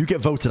MMR, you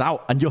get voted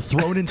out and you're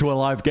thrown into a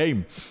live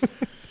game.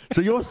 So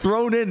you're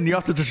thrown in and you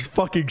have to just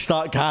fucking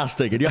start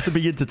casting, and you have to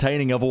be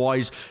entertaining,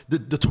 otherwise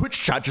the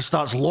Twitch chat just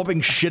starts lobbing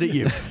shit at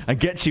you and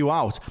gets you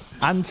out.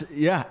 And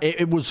yeah,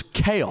 it was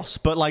chaos.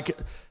 But like,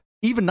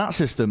 even that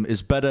system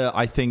is better,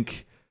 I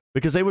think,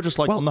 because they were just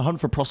on the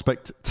hunt for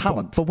prospect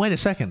talent. But wait a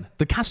second.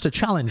 The caster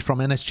challenge from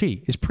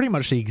NSG is pretty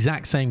much the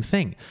exact same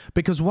thing.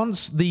 Because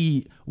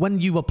when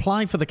you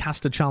apply for the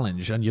caster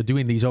challenge and you're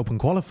doing these open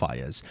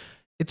qualifiers,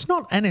 it's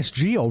not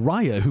NSG or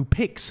Riot who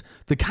picks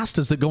the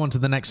casters that go on to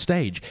the next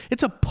stage.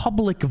 It's a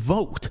public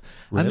vote.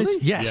 Really?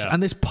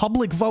 And this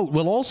public vote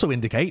will also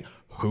indicate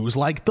who's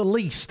like the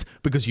least,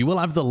 because you will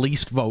have the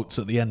least votes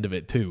at the end of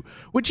it too,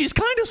 which is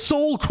kind of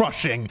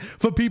soul-crushing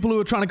for people who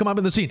are trying to come up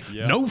in the scene.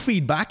 Yeah. No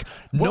feedback,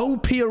 no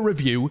peer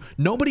review,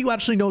 nobody who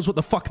actually knows what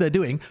the fuck they're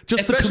doing,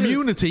 just the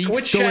community.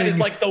 Twitch chat is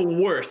like the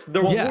worst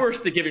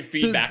worst at giving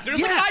feedback. They're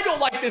just like, I don't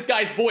like this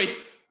guy's voice.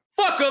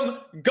 Fuck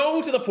him.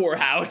 Go to the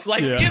poorhouse.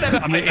 Get him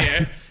out of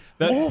here.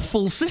 That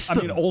awful system.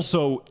 I mean,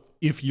 also,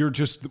 if you're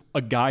just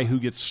a guy who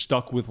gets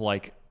stuck with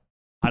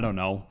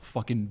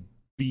fucking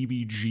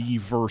BBG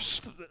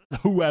versus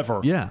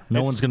whoever. Yeah.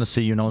 No one's going to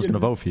see you. No one's going to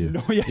vote for you.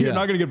 You're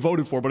not going to get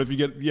voted for. But if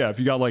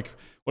you got like,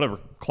 whatever,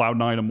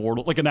 Cloud9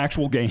 Immortal, like an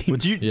actual game.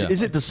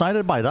 Is it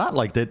decided by that?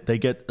 Like, they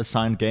get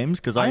assigned games?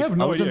 Because I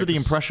was under the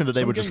impression that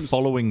they were just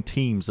following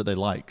teams that they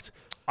liked.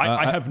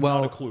 I have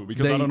not a clue,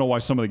 because I don't know why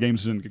some of the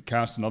games didn't get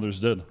cast and others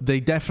did. They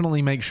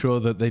definitely make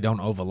sure that they don't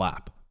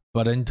overlap.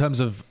 But in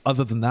terms of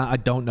other than that, I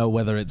don't know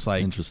whether it's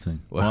like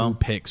interesting. Who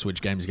picks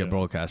which games get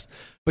broadcast.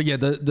 But yeah,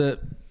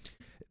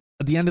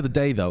 at the end of the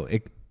day, though,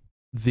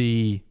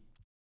 you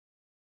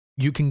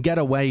can get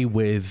away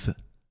with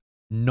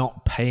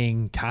not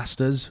paying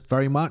casters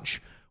very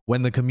much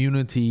when the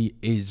community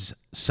is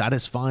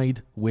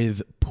satisfied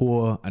with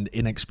poor and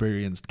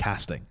inexperienced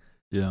casting.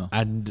 Yeah.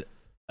 And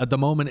at the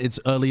moment, it's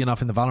early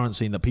enough in the Valorant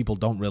scene that people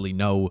don't really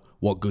know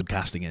what good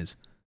casting is.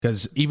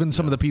 Because even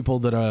some of the people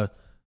that are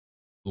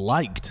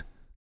liked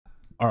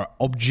are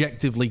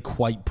objectively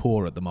quite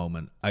poor at the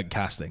moment at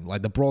casting.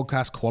 Like the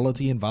broadcast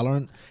quality in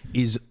Valorant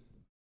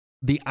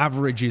the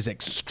average is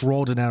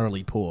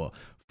extraordinarily poor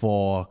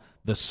for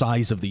the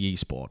size of the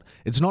esport.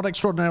 It's not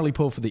extraordinarily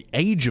poor for the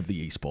age of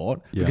the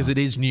esport because it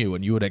is new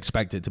and you would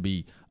expect it to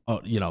be,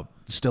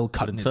 still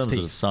cutting its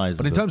teeth.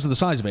 But in terms of the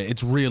size of it,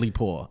 it's really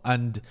poor.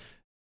 And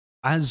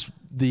as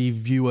the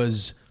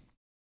viewers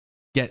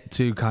get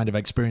to kind of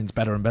experience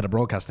better and better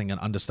broadcasting and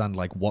understand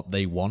like what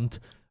they want,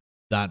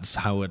 that's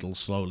how it'll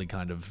slowly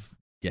kind of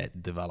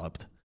get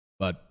developed.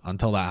 But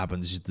until that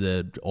happens,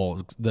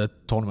 the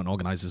tournament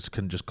organizers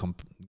can just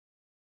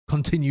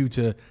continue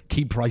to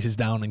keep prices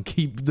down and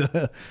keep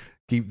the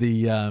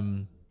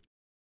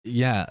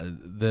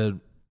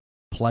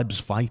plebs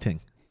fighting.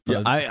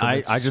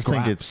 I just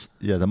think it's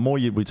the more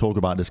we talk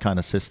about this kind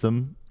of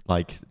system,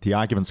 like the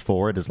arguments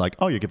for it is like,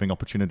 oh, you're giving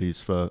opportunities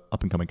for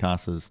up and coming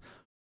casters,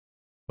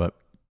 but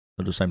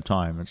at the same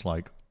time, it's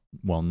like,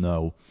 well,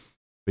 no.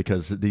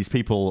 Because these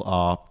people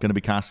are going to be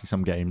casting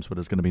some games where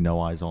there's going to be no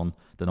eyes on.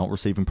 They're not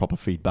receiving proper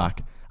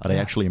feedback. Are they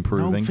actually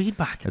improving? No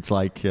feedback. It's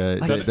like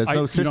there's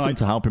no system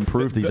to help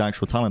improve these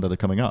actual talent that are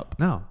coming up.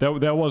 No.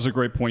 That was a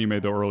great point you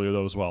made though earlier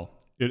though as well.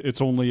 It's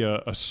only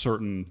a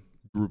certain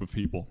group of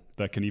people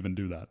that can even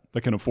do that,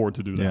 that can afford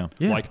to do that.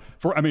 Yeah. Like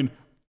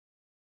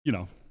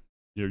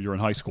you're in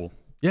high school.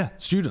 Yeah,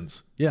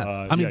 students. Yeah,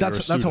 I mean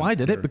that's how I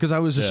did it because I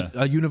was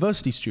a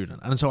university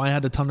student, and so I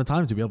had a ton of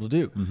time to be able to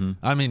do. Mm-hmm.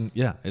 I mean,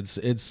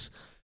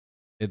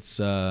 it's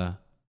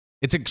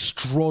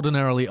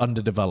extraordinarily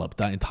underdeveloped,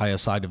 that entire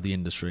side of the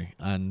industry,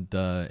 and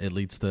it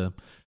leads to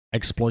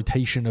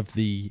exploitation of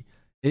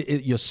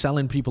you're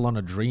selling people on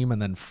a dream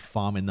and then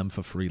farming them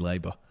for free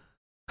labor.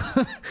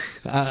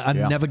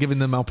 and never giving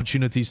them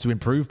opportunities to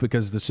improve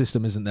because the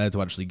system isn't there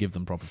to actually give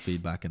them proper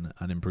feedback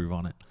and improve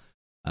on it.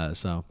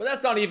 But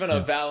that's not even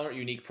a Valorant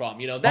unique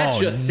problem. That's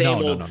just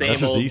same old. That's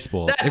just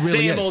esports. That's it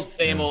really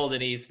same old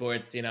in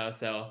esports.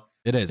 So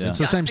it is. It's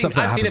the same stuff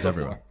that happens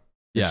everywhere.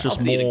 Yeah, it's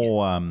just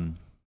more.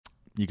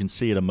 You can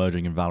see it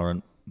emerging in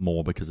Valorant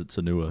more because it's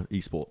a newer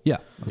esport. Yeah,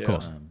 of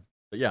course.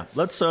 But yeah,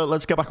 let's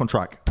get back on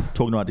track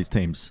talking about these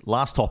teams.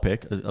 Last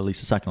topic, at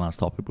least the second last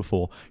topic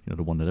before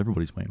the one that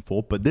everybody's waiting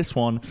for. But this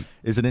one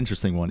is an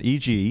interesting one.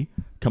 EG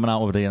coming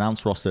out with the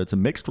announced roster. It's a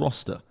mixed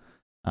roster.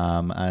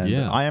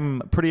 I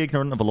am pretty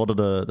ignorant of a lot of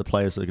the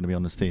players that are going to be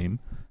on this team.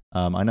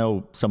 I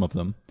know some of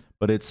them,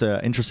 but it's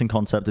an interesting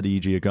concept that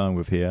EG are going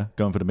with here,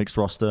 going for the mixed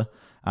roster,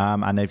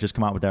 and they've just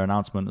come out with their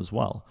announcement as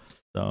well.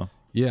 So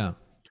yeah,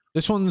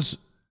 this one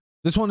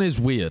is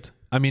weird.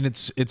 I mean,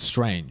 it's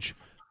strange,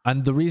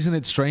 and the reason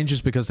it's strange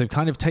is because they've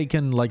kind of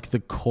taken like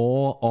the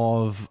core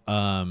of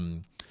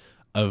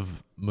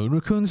Moon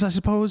Raccoons, I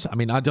suppose. I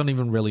mean, I don't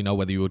even really know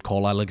whether you would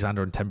call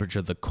Alexander and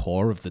Temperature the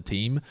core of the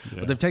team,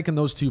 but they've taken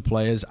those two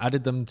players,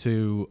 added them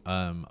to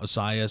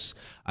Osiris,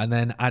 and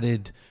then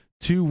added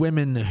two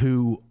women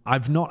who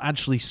I've not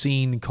actually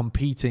seen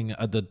competing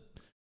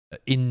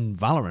in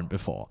Valorant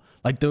before.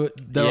 Like there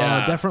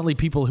are definitely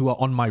people who are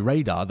on my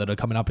radar that are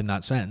coming up in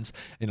that sense.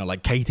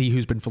 Like Katie,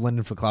 who's been filling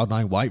in for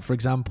Cloud9 White, for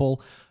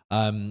example.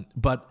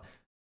 But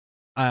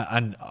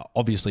and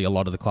obviously a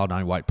lot of the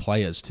Cloud9 White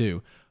players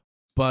too.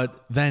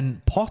 But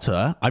then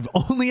Potter, I've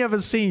only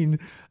ever seen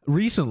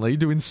recently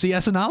doing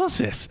CS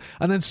analysis,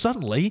 and then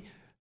suddenly,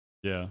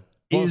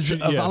 is a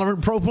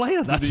Valorant pro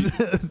player.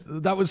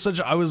 That was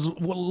such. I was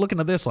looking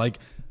at this like,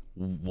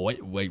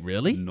 wait,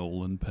 really?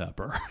 Nolan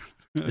Pepper.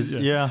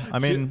 I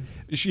mean,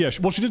 she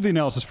did the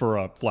analysis for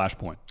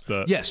Flashpoint.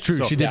 Yes,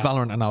 true. She did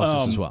Valorant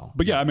analysis as well.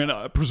 But I mean,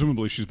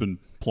 presumably she's been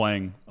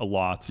playing a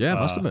lot. Yeah,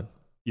 must have been.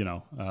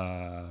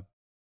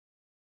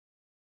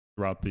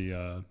 Throughout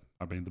the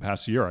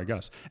past year, I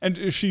guess.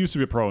 And she used to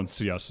be a pro in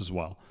CS as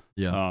well.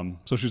 Yeah.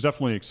 So she's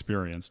definitely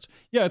experienced.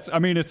 Yeah, it's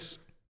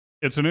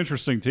an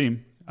interesting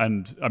team,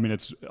 and I mean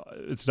it's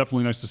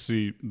definitely nice to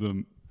see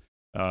some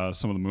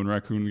of the Moon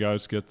Raccoon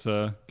guys get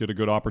a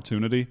good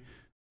opportunity.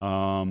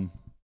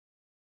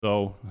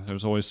 Though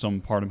there's always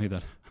some part of me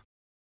that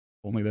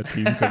only that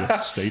team could have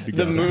stayed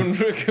together. The Moon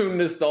Raccoon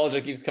nostalgia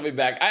keeps coming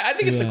back. I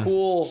think it's a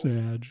cool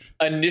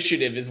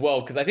initiative as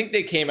well, because I think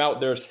they came out,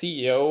 their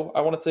CEO,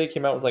 I want to say,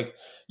 came out, was like,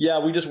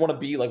 we just want to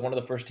be like one of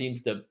the first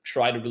teams to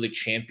try to really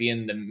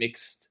champion the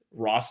mixed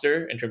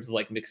roster in terms of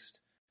like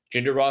mixed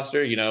gender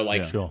roster.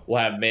 We'll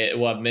have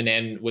men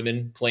and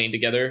women playing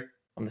together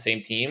on the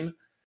same team.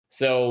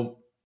 So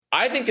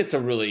I think it's a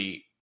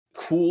really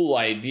cool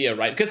idea,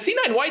 right? Because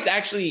C9 White's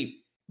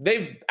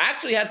they've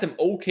actually had some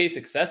okay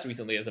success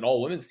recently as an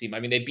all-women's team. I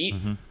mean, they beat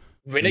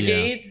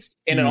Renegades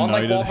in an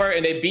online qualifier,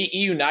 and they beat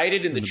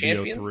E-United in the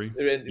Champions.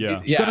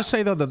 You got to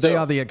say, though, that they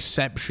are the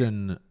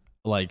exception,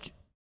 like,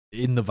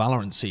 in the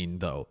Valorant scene,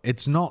 though.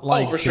 It's not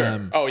like... for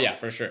sure.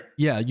 For sure.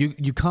 Yeah,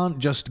 you can't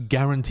just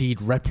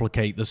guaranteed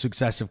replicate the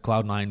success of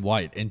Cloud9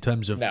 White in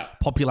terms of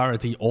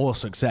popularity or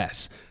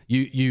success.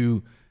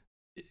 You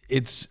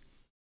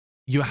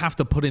you have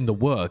to put in the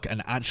work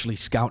and actually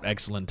scout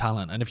excellent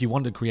talent. And if you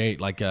want to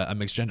create like a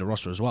mixed gender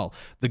roster as well,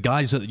 the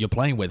guys that you're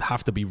playing with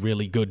have to be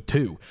really good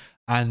too.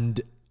 And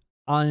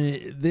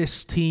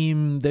this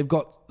team, they've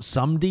got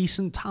some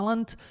decent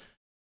talent,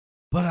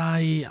 but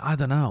I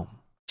don't know.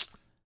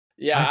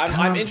 Yeah, I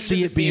can't I'm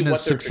see it being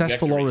as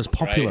successful or as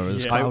popular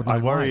as Cloud9. I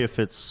worry if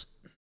it's...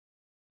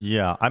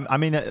 Yeah, I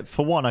mean,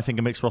 for one, I think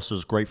a mixed roster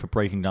is great for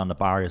breaking down the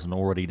barriers and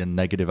already the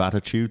negative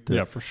attitude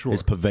that for sure.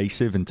 is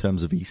pervasive in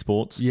terms of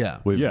esports.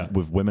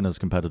 With women as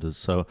competitors.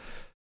 So,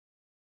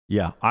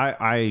 yeah,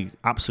 I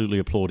absolutely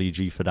applaud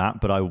EG for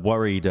that. But I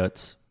worry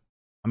that,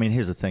 I mean,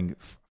 here's the thing: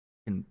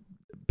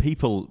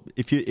 people,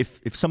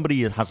 if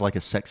somebody has like a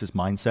sexist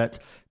mindset,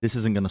 this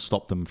isn't going to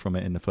stop them from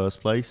it in the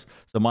first place.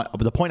 So,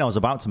 the point I was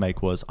about to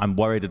make was, I'm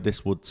worried that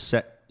this would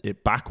set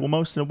it back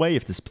almost in a way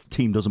if this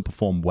team doesn't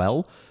perform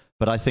well.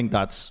 But I think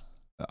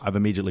I've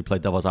immediately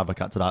played devil's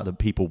advocate to that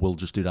people will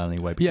just do that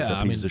anyway because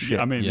they're pieces of shit.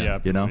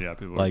 You know,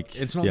 like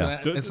it's not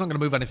going to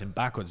move anything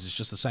backwards. It's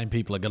just the same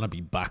people are going to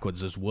be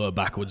backwards as were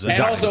backwards. And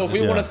also, if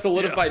we want to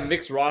solidify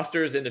mixed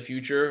rosters in the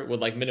future with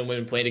like men and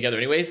women playing together,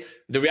 anyways,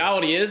 the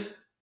reality is,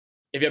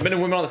 if you have men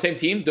and women on the same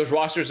team, those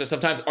rosters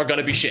sometimes are going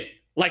to be shit.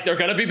 Like they're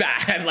going to be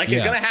bad. Like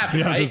it's going to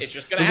happen, right? It's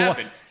just going to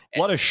happen. A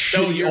lot of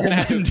shitty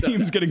all-men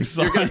teams getting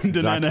signed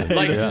in NA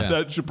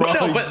that should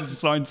probably just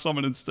sign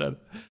someone instead.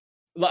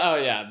 Oh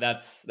yeah,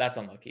 that's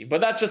unlucky.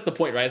 But that's just the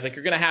point, right? It's like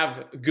you're gonna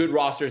have good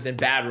rosters and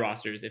bad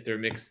rosters if they're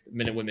mixed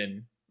men and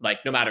women, like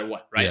no matter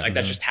what, right? Like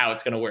that's just how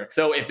it's gonna work.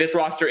 So if this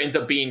roster ends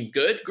up being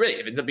good, great.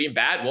 If it ends up being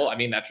bad, well, I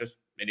mean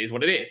it is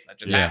what it is. That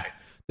just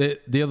happens.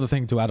 The other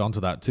thing to add on to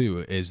that too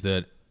is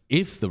that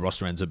if the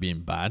roster ends up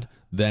being bad,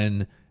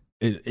 then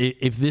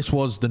if this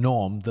was the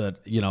norm, that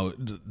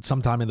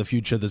sometime in the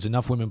future there's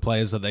enough women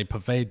players that they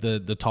pervade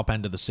the top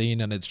end of the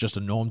scene, and it's just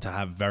a norm to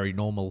have very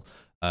normal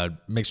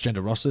mixed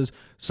gender rosters.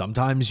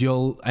 Sometimes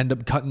you'll end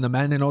up cutting the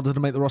men in order to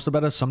make the roster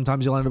better.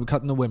 Sometimes you'll end up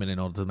cutting the women in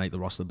order to make the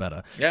roster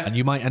better. Yeah. And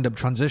you might end up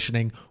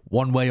transitioning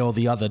one way or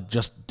the other,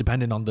 just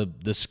depending on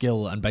the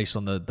skill and based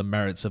on the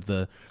merits of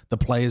the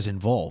players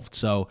involved.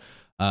 So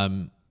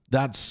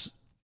that's,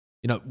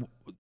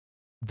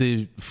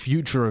 the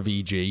future of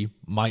EG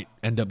might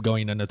end up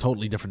going in a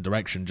totally different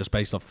direction just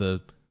based off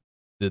the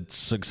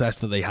success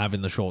that they have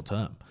in the short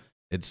term.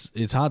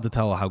 It's hard to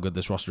tell how good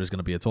this roster is going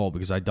to be at all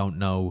because I don't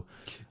know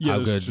how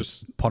good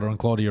Potter and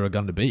Claudia are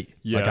going to be.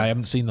 Yeah. Like I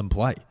haven't seen them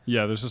play.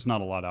 Yeah, there's just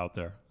not a lot out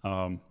there.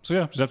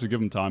 Just have to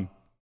give them time.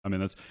 I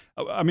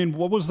mean,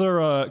 what was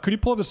their? Could you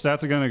pull up the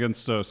stats again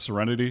against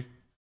Serenity,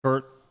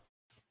 Kurt?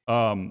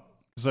 Because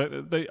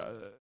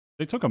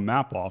they took a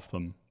map off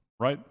them,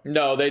 right?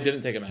 No, they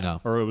didn't take a map.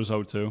 No. Or it was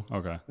 0-2.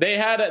 Okay. They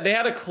had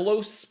a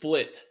close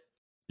split,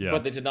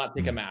 but they did not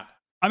take a map.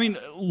 I mean,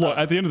 look,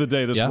 at the end of the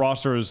day, this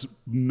roster is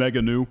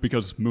mega new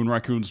because Moon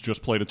Raccoons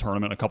just played a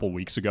tournament a couple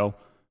weeks ago.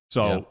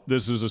 So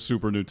this is a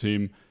super new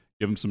team.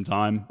 Give them some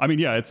time. I mean,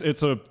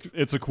 it's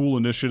a cool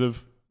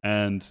initiative,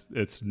 and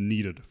it's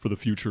needed for the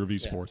future of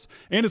esports.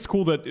 Yeah. And it's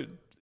cool that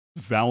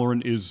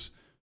Valorant is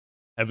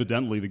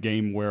evidently the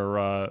game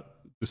where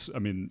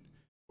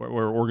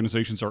where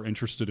organizations are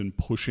interested in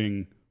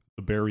pushing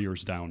the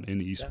barriers down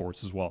in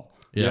esports as well.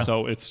 Yeah.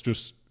 So it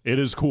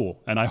is cool,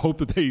 and I hope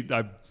that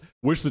I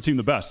wish the team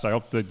the best. I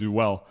hope they do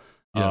well.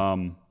 Yeah.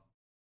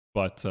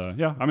 We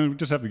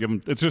just have to give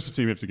them. It's just a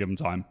team. We have to give them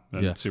time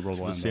and see where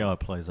they'll end. See how it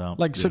plays out.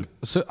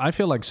 So I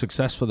feel like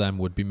success for them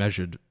would be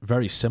measured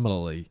very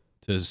similarly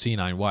to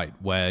C9 White,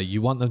 where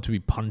you want them to be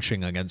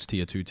punching against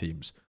tier 2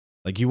 teams.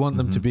 Like you want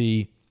them to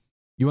be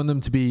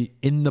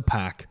in the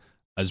pack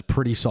as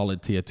pretty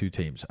solid tier 2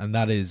 teams, and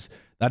that is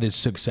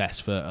success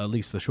for at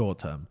least the short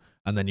term.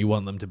 And then you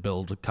want them to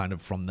build kind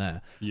of from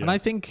there. Yeah. And I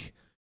think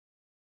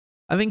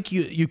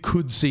you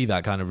could see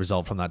that kind of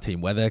result from that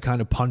team where they're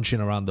kind of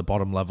punching around the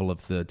bottom level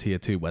of the tier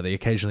 2, where they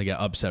occasionally get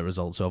upset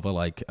results over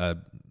like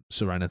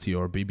Serenity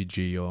or a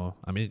BBG, or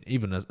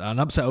even an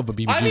upset over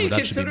BBG would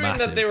actually be massive. Considering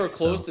that they were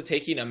close to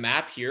taking a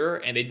map here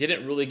and they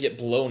didn't really get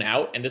blown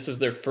out, and this is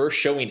their first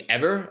showing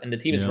ever, and the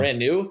team is brand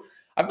new,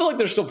 I feel like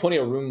there's still plenty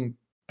of room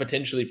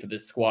potentially for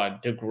this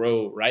squad to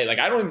grow, right? Like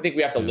I don't even think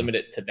we have to limit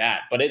it to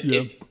that, but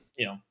it's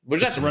we'll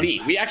just have to see.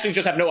 We actually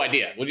just have no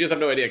idea. We just have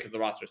no idea because the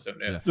roster is so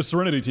new. Yeah. The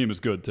Serenity team is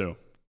good too.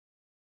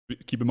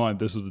 Keep in mind,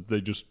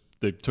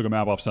 they took a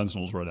map off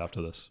Sentinels right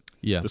after this.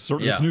 Yeah. This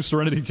new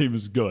Serenity team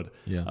is good.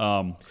 Yeah.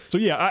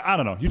 I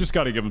don't know. You just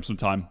got to give them some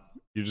time.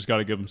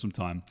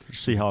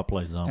 See how it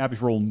plays out. Happy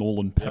for old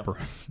Nolan Pepper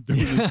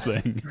doing this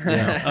thing.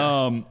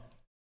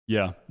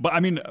 Yeah. But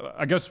I mean,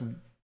 I guess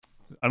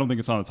I don't think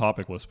it's on the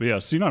topic list. But yeah,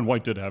 C9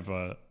 White did have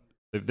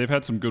they've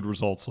had some good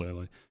results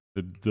lately.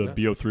 The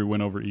BO3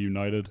 win over E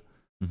United.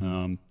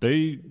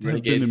 They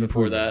have been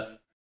before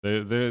that.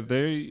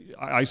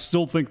 I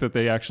still think that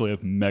they actually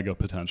have mega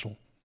potential.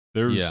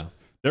 There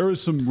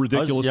is some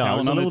ridiculous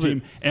talent on the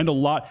team and a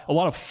lot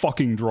of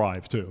fucking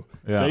drive too.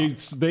 Yeah.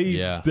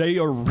 They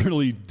are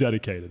really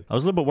dedicated. I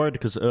was a little bit worried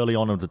because early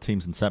on in the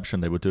team's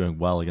inception they were doing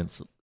well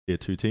against tier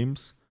 2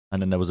 teams,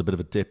 and then there was a bit of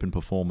a dip in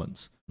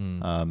performance.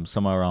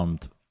 Somewhere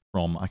around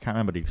from I can't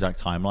remember the exact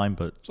timeline,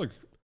 but it's like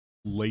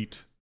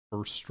late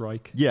first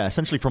strike. Yeah,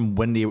 essentially from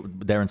when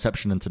their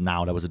inception into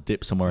now, there was a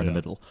dip somewhere in the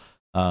middle.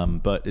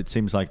 But it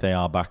seems like they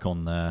are back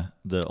on the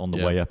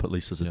way up, at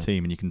least as a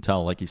team, and you can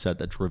tell, like you said,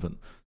 they're driven.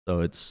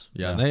 So it's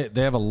they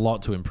have a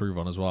lot to improve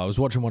on as well. I was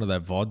watching one of their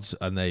VODs,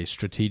 and they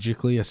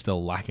strategically are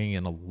still lacking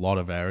in a lot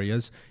of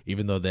areas,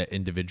 even though they're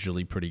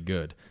individually pretty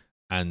good.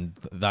 And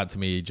that to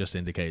me just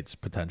indicates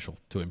potential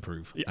to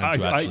improve. I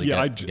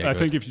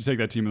think if you take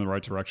that team in the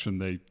right direction,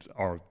 they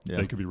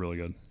could be really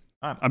good.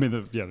 I mean,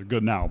 they're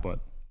good now,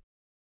 but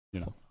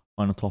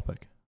Final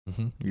topic.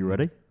 Mm-hmm. You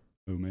ready?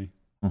 Who, me?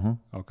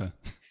 Mm-hmm. Okay.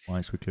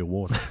 Ice Weekly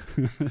Award.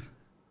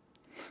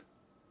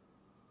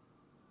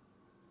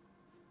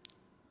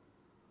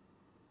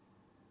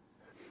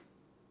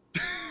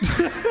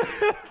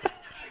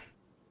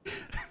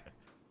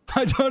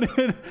 I don't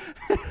even.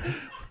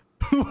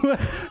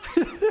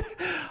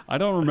 I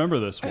don't remember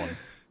this one.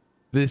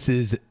 This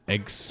is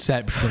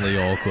exceptionally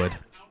awkward.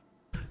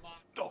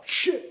 Oh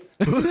shit!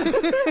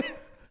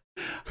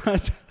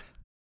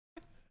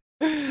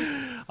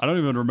 I don't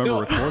even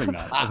remember recording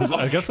that.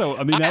 I guess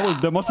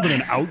that must have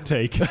been an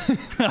outtake.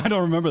 I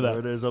don't remember that. There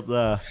it is up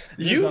there.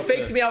 You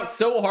faked me out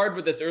so hard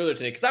with this earlier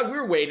today because we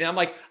were waiting. I'm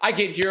like, I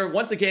get here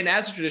once again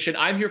as a tradition.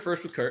 I'm here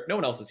first with Kurt. No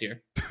one else is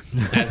here.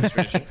 As a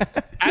tradition.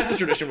 As a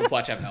tradition with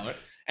Clutch Half Hour.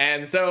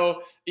 And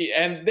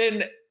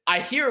then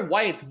I hear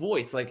Wyatt's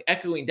voice like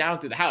echoing down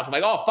through the house. I'm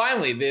like, oh,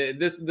 finally,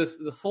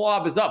 the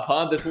slob is up,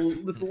 huh? This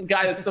little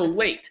guy that's so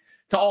late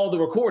to all the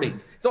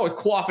recordings. He's always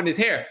quaffing his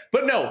hair.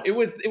 But no, it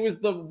was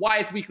the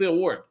Wyatt's Weekly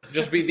Award.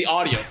 Just be the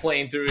audio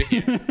playing through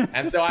here.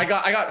 And so I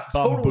got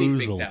totally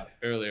faked out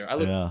earlier. I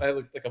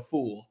looked like a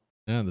fool.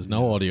 Yeah, there's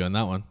no audio in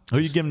that one. Who are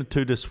you giving it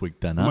to this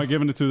week then? Huh? Am I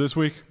giving it to this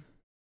week?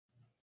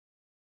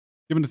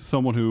 Giving it to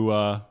someone who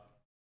I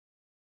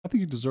think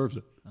he deserves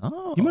it.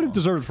 Oh. He might have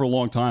deserved it for a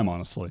long time,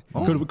 honestly.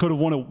 Could have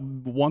won it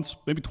once,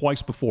 maybe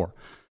twice before.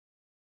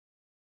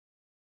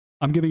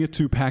 I'm giving it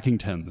to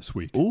Packington this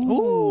week.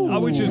 Ooh.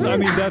 Which is,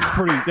 that's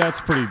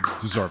pretty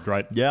deserved,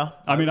 right? Yeah.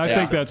 I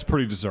think that's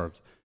pretty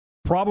deserved.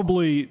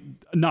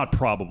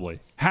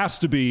 Has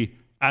to be,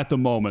 at the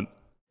moment,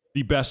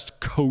 the best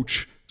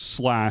coach /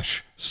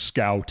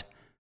 scout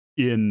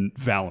in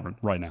Valorant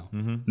right now.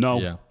 Mm-hmm. No?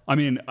 Yeah.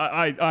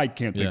 I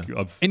can't think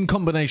of... In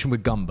combination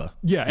with Gumba.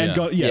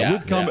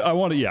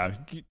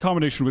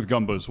 Combination with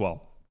Gumba as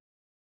well.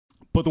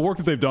 But the work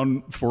that they've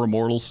done for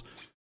Immortals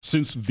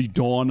since the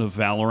dawn of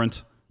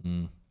Valorant...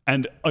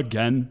 And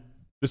again,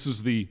 this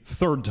is the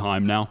third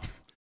time now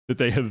that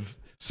they have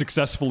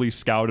successfully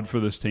scouted for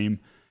this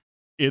team.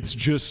 It's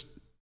just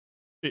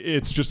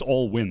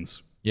all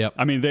wins. Yep.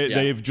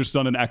 They've just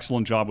done an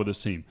excellent job with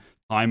this team.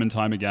 Time and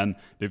time again.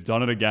 They've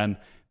done it again.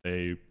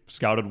 They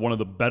scouted one of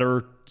the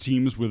better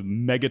teams with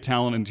mega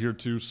talent in Tier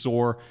 2,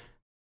 SOAR.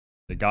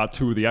 They got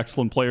two of the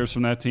excellent players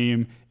from that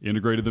team,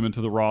 integrated them into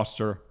the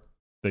roster.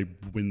 They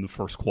win the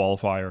first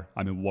qualifier.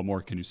 What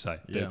more can you say?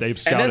 Yeah. They've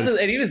scouted.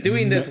 And he was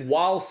doing this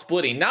while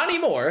splitting. Not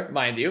anymore,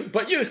 mind you,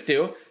 but used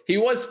to. He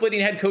was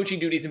splitting head coaching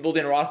duties and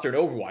building a roster in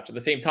Overwatch at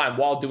the same time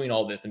while doing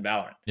all this in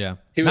Valorant. Yeah.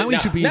 He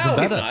should be even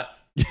better. He's not.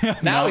 Yeah,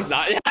 now he's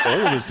not. He's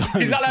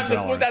not having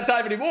to split that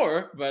time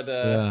anymore. But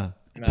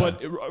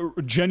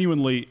But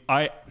genuinely,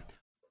 I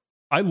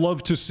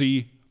love to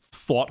see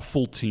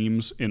thoughtful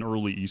teams in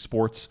early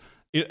esports.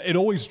 It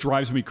always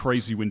drives me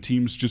crazy when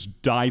teams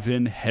just dive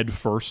in head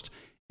first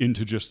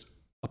into just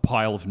a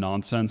pile of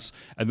nonsense,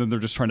 and then they're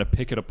just trying to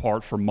pick it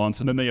apart for months,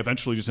 and then they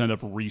eventually just end up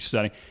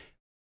resetting.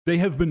 They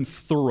have been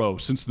thorough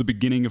since the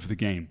beginning of the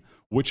game,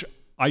 which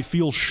I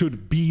feel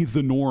should be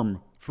the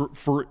norm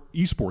for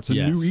esports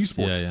and new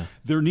esports. Yeah.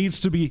 There needs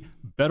to be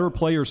better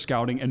player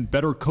scouting and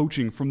better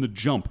coaching from the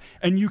jump,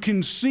 and you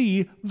can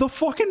see the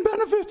fucking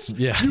benefits.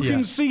 You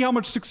can see how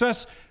much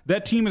success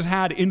that team has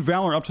had in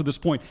Valorant up to this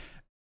point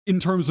in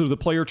terms of the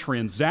player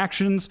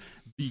transactions,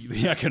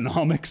 the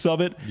economics of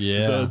it,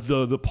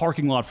 the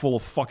parking lot full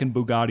of fucking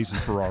Bugattis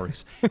and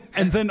Ferraris.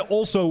 And then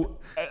also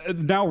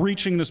now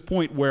reaching this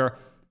point where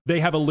they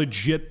have a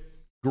legit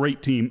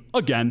great team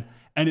again.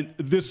 And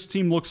this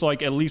team looks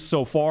like, at least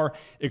so far,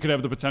 it could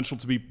have the potential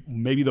to be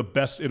maybe the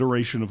best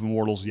iteration of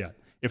Immortals yet.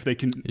 If they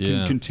can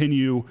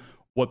continue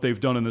what they've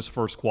done in this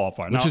first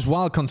qualifier. Which is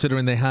wild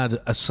considering they had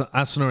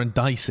Asuna and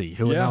Dicey,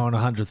 who are now on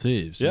 100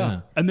 Thieves.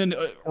 Yeah. And then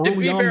early to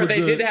be on fair,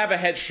 they did have a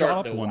head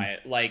start though,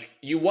 Wyatt. Like,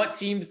 you want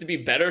teams to be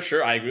better,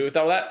 sure, I agree with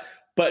all that.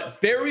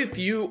 But very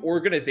few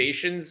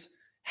organizations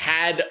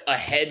had a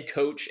head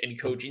coach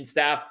and coaching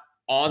staff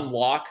on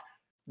lock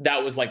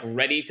that was like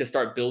ready to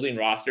start building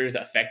rosters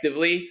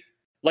effectively.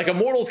 Like,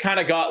 Immortals kind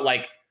of got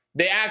like,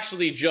 they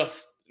actually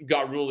just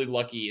got really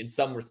lucky in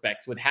some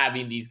respects with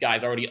having these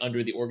guys already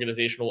under the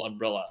organizational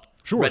umbrella.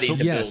 Sure. Ready to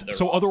build their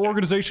so roster. Other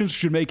organizations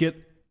should make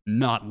it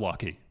not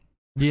lucky.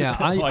 Yeah,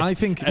 I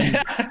think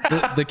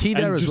the key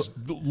there is just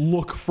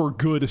look for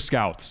good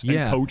scouts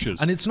and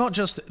coaches. And it's not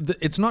just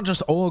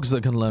orgs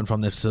that can learn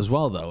from this as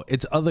well, though.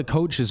 It's other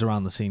coaches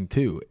around the scene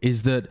too.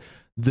 Is that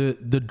the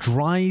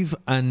drive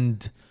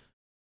and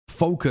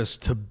focus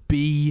to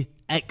be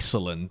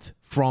excellent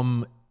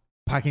from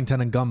Packington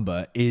and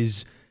Gumba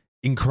is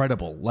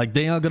incredible. Like,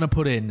 they are going to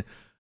put in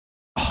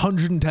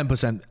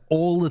 110%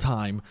 all the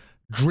time,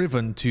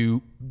 driven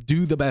to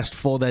do the best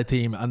for their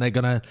team, and they're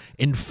going to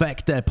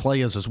infect their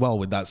players as well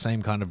with that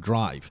same kind of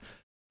drive.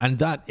 And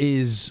that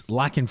is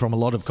lacking from a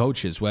lot of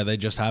coaches, where they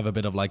just have a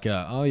bit of like,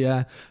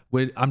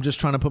 I'm just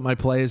trying to put my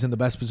players in the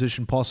best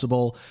position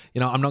possible.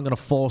 I'm not going to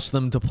force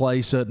them to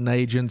play certain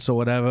agents or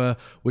whatever.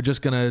 We're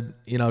just going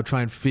to,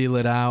 try and feel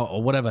it out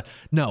or whatever.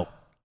 No,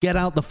 get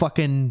out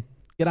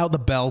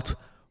the belt,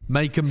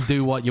 make them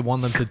do what you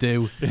want them to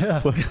do.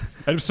 Yeah.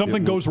 And if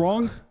something goes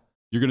wrong,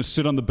 you're going to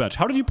sit on the bench.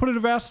 How did you put it,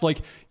 Avast? Like,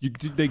 you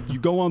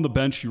go on the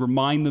bench, you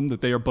remind them that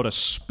they are but a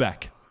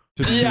speck.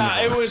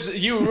 It was,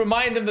 you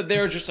remind them that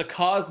they're just a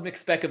cosmic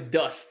speck of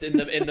dust in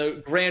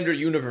the grander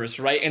universe,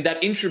 right? And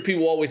that entropy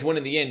will always win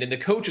in the end, and the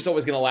coach is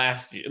always going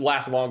to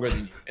last longer than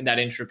you in that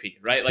entropy,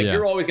 right? Like,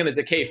 you're always going to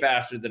decay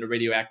faster than a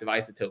radioactive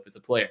isotope as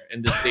a player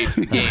in this stage of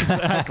the game.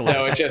 Exactly.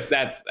 So it's just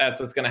that's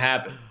what's going to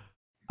happen.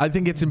 I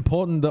think it's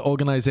important that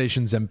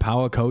organizations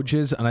empower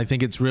coaches, and I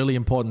think it's really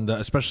important that,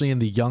 especially in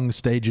the young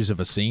stages of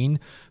a scene,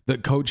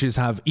 that coaches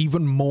have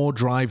even more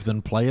drive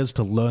than players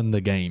to learn the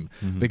game.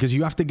 Mm-hmm. Because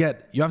you have to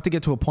get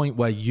to a point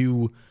where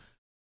you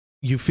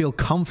feel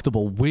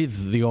comfortable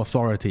with the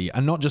authority,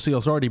 and not just the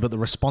authority, but the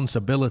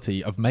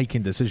responsibility of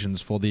making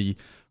decisions for the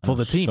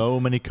team. So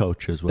many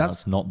coaches,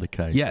 that's not the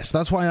case. Yes,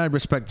 that's why I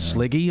respect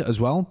Sliggy as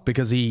well,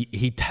 because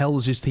he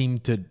tells his team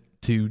to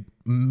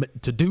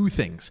do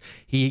things.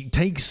 He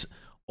takes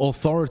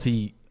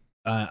authority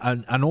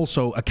and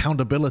also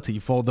accountability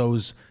for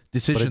those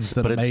decisions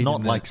that are made in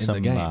the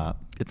game.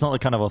 It's not the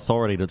kind of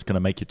authority that's going to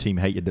make your team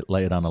hate you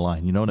later down the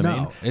line. You know what I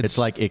mean? It's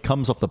like it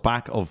comes off the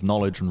back of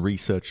knowledge and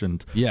research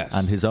and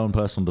his own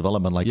personal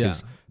development. Like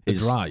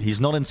he's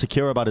not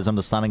insecure about his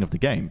understanding of the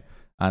game,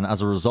 and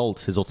as a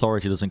result, his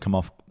authority doesn't come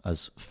off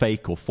as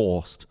fake or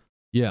forced.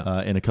 In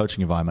a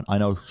coaching environment. I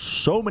know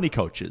so many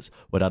coaches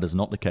where that is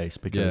not the case,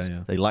 because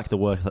they lack the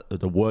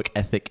work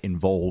ethic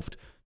involved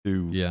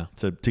to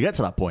get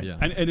to that point.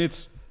 And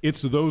it's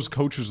those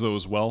coaches though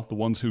as well, the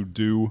ones who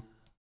do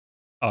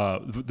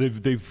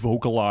they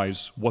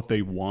vocalize what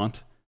they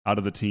want out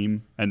of the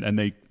team and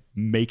they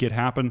make it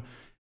happen.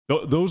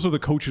 Those are the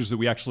coaches that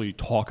we actually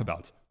talk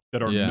about,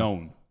 that are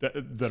known,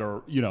 that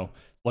are,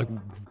 like,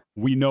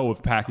 we know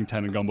of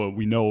Packington and Gumbo,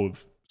 we know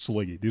of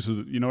Sliggy. These are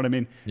you know what I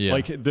mean?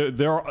 Like,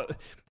 there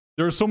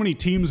are so many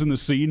teams in the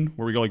scene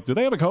where we go like, do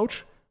they have a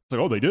coach? It's like,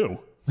 oh, they do.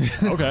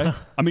 Okay.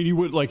 I mean,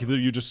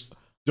 you just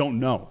don't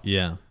know.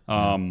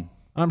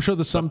 I'm sure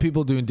there's some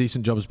people doing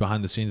decent jobs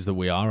behind the scenes that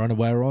we are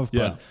unaware of,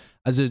 but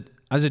as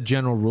a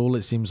general rule,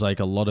 it seems like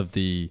a lot of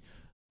the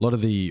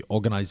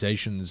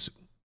organizations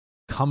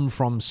come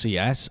from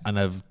CS and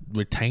have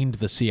retained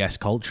the CS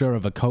culture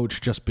of a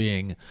coach just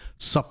being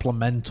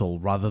supplemental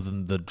rather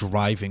than the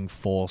driving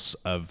force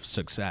of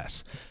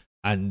success.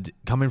 And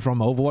coming from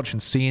Overwatch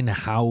and seeing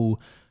how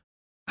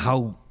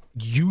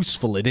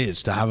useful it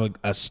is to have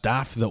a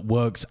staff that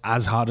works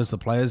as hard as the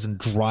players and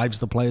drives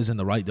the players in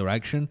the right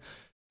direction,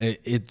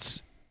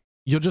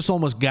 you're just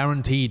almost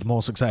guaranteed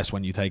more success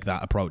when you take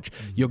that approach.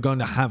 You're going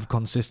to have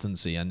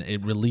consistency, and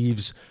it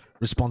relieves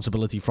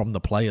responsibility from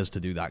the players to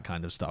do that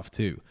kind of stuff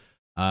too.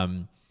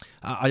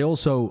 I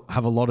also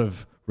have a lot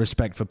of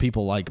respect for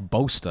people like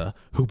Boaster,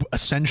 who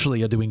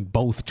essentially are doing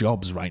both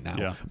jobs right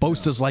now.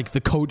 Boaster's like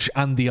the coach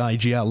and the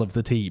IGL of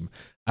the team,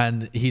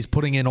 and he's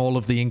putting in all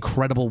of the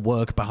incredible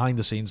work behind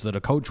the scenes that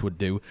a coach would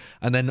do,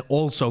 and then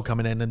also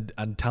coming in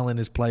and telling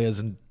his players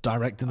and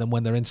directing them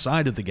when they're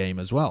inside of the game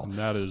as well. And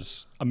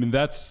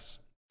that's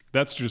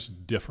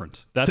just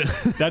different. That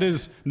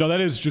is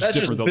just different.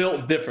 Just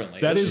built differently.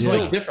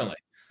 Built differently.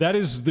 That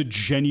is the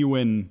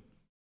genuine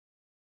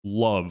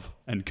love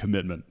and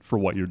commitment for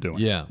what you're doing.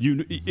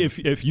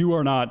 If you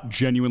are not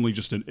genuinely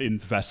just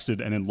invested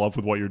and in love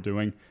with what you're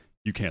doing,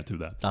 you can't do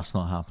that. That's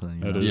not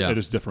happening. It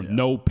is different.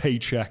 No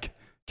paycheck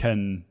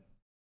can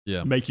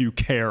make you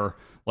care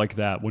like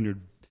that when you're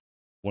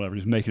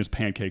he's making his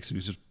pancakes and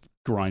he's just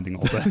grinding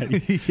all day.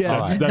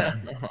 That's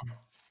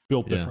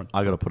built different.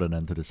 I got to put an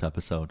end to this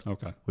episode.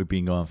 Okay. We've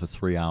been going for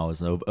 3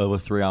 hours, over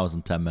 3 hours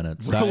and 10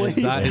 minutes. Really?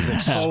 That is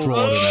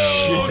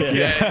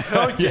extraordinary.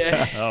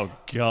 Okay. Oh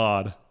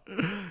God.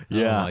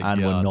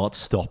 We're not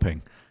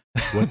stopping.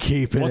 We're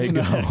keeping it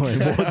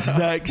going. What's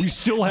next? We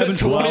still haven't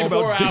talked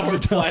about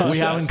Dignitas. We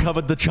haven't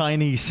covered the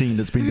Chinese scene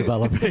that's been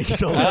developing,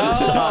 so let's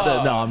start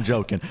it. No, I'm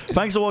joking.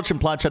 Thanks for watching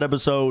PlatChat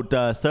episode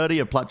 30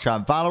 of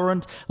PlatChat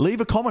Valorant.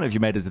 Leave a comment if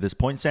you made it to this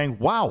point saying,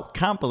 wow,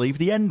 can't believe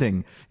the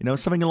ending.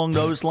 Something along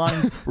those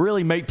lines.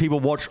 Really make people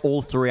watch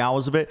all 3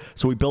 hours of it,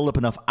 so we build up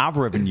enough ad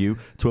revenue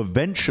to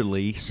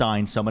eventually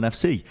sign Summon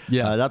FC.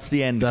 That's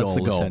the end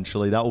goal,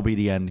 essentially. That will be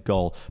the end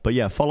goal. But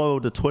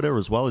follow the Twitter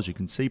as well, as you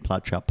can see,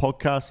 PlatChat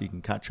Podcast. You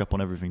can catch up on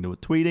everything that we're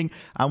tweeting,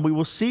 and we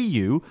will see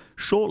you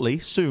shortly,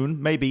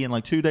 soon, maybe in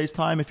like 2 days'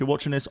 time, if you're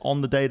watching this on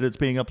the day that it's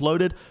being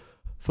uploaded,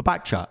 for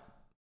Backchat.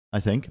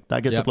 I think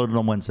that gets uploaded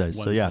on Wednesdays.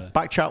 So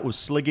Backchat with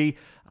Sliggy,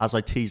 as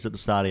I teased at the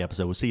start of the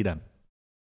episode. We'll see you then.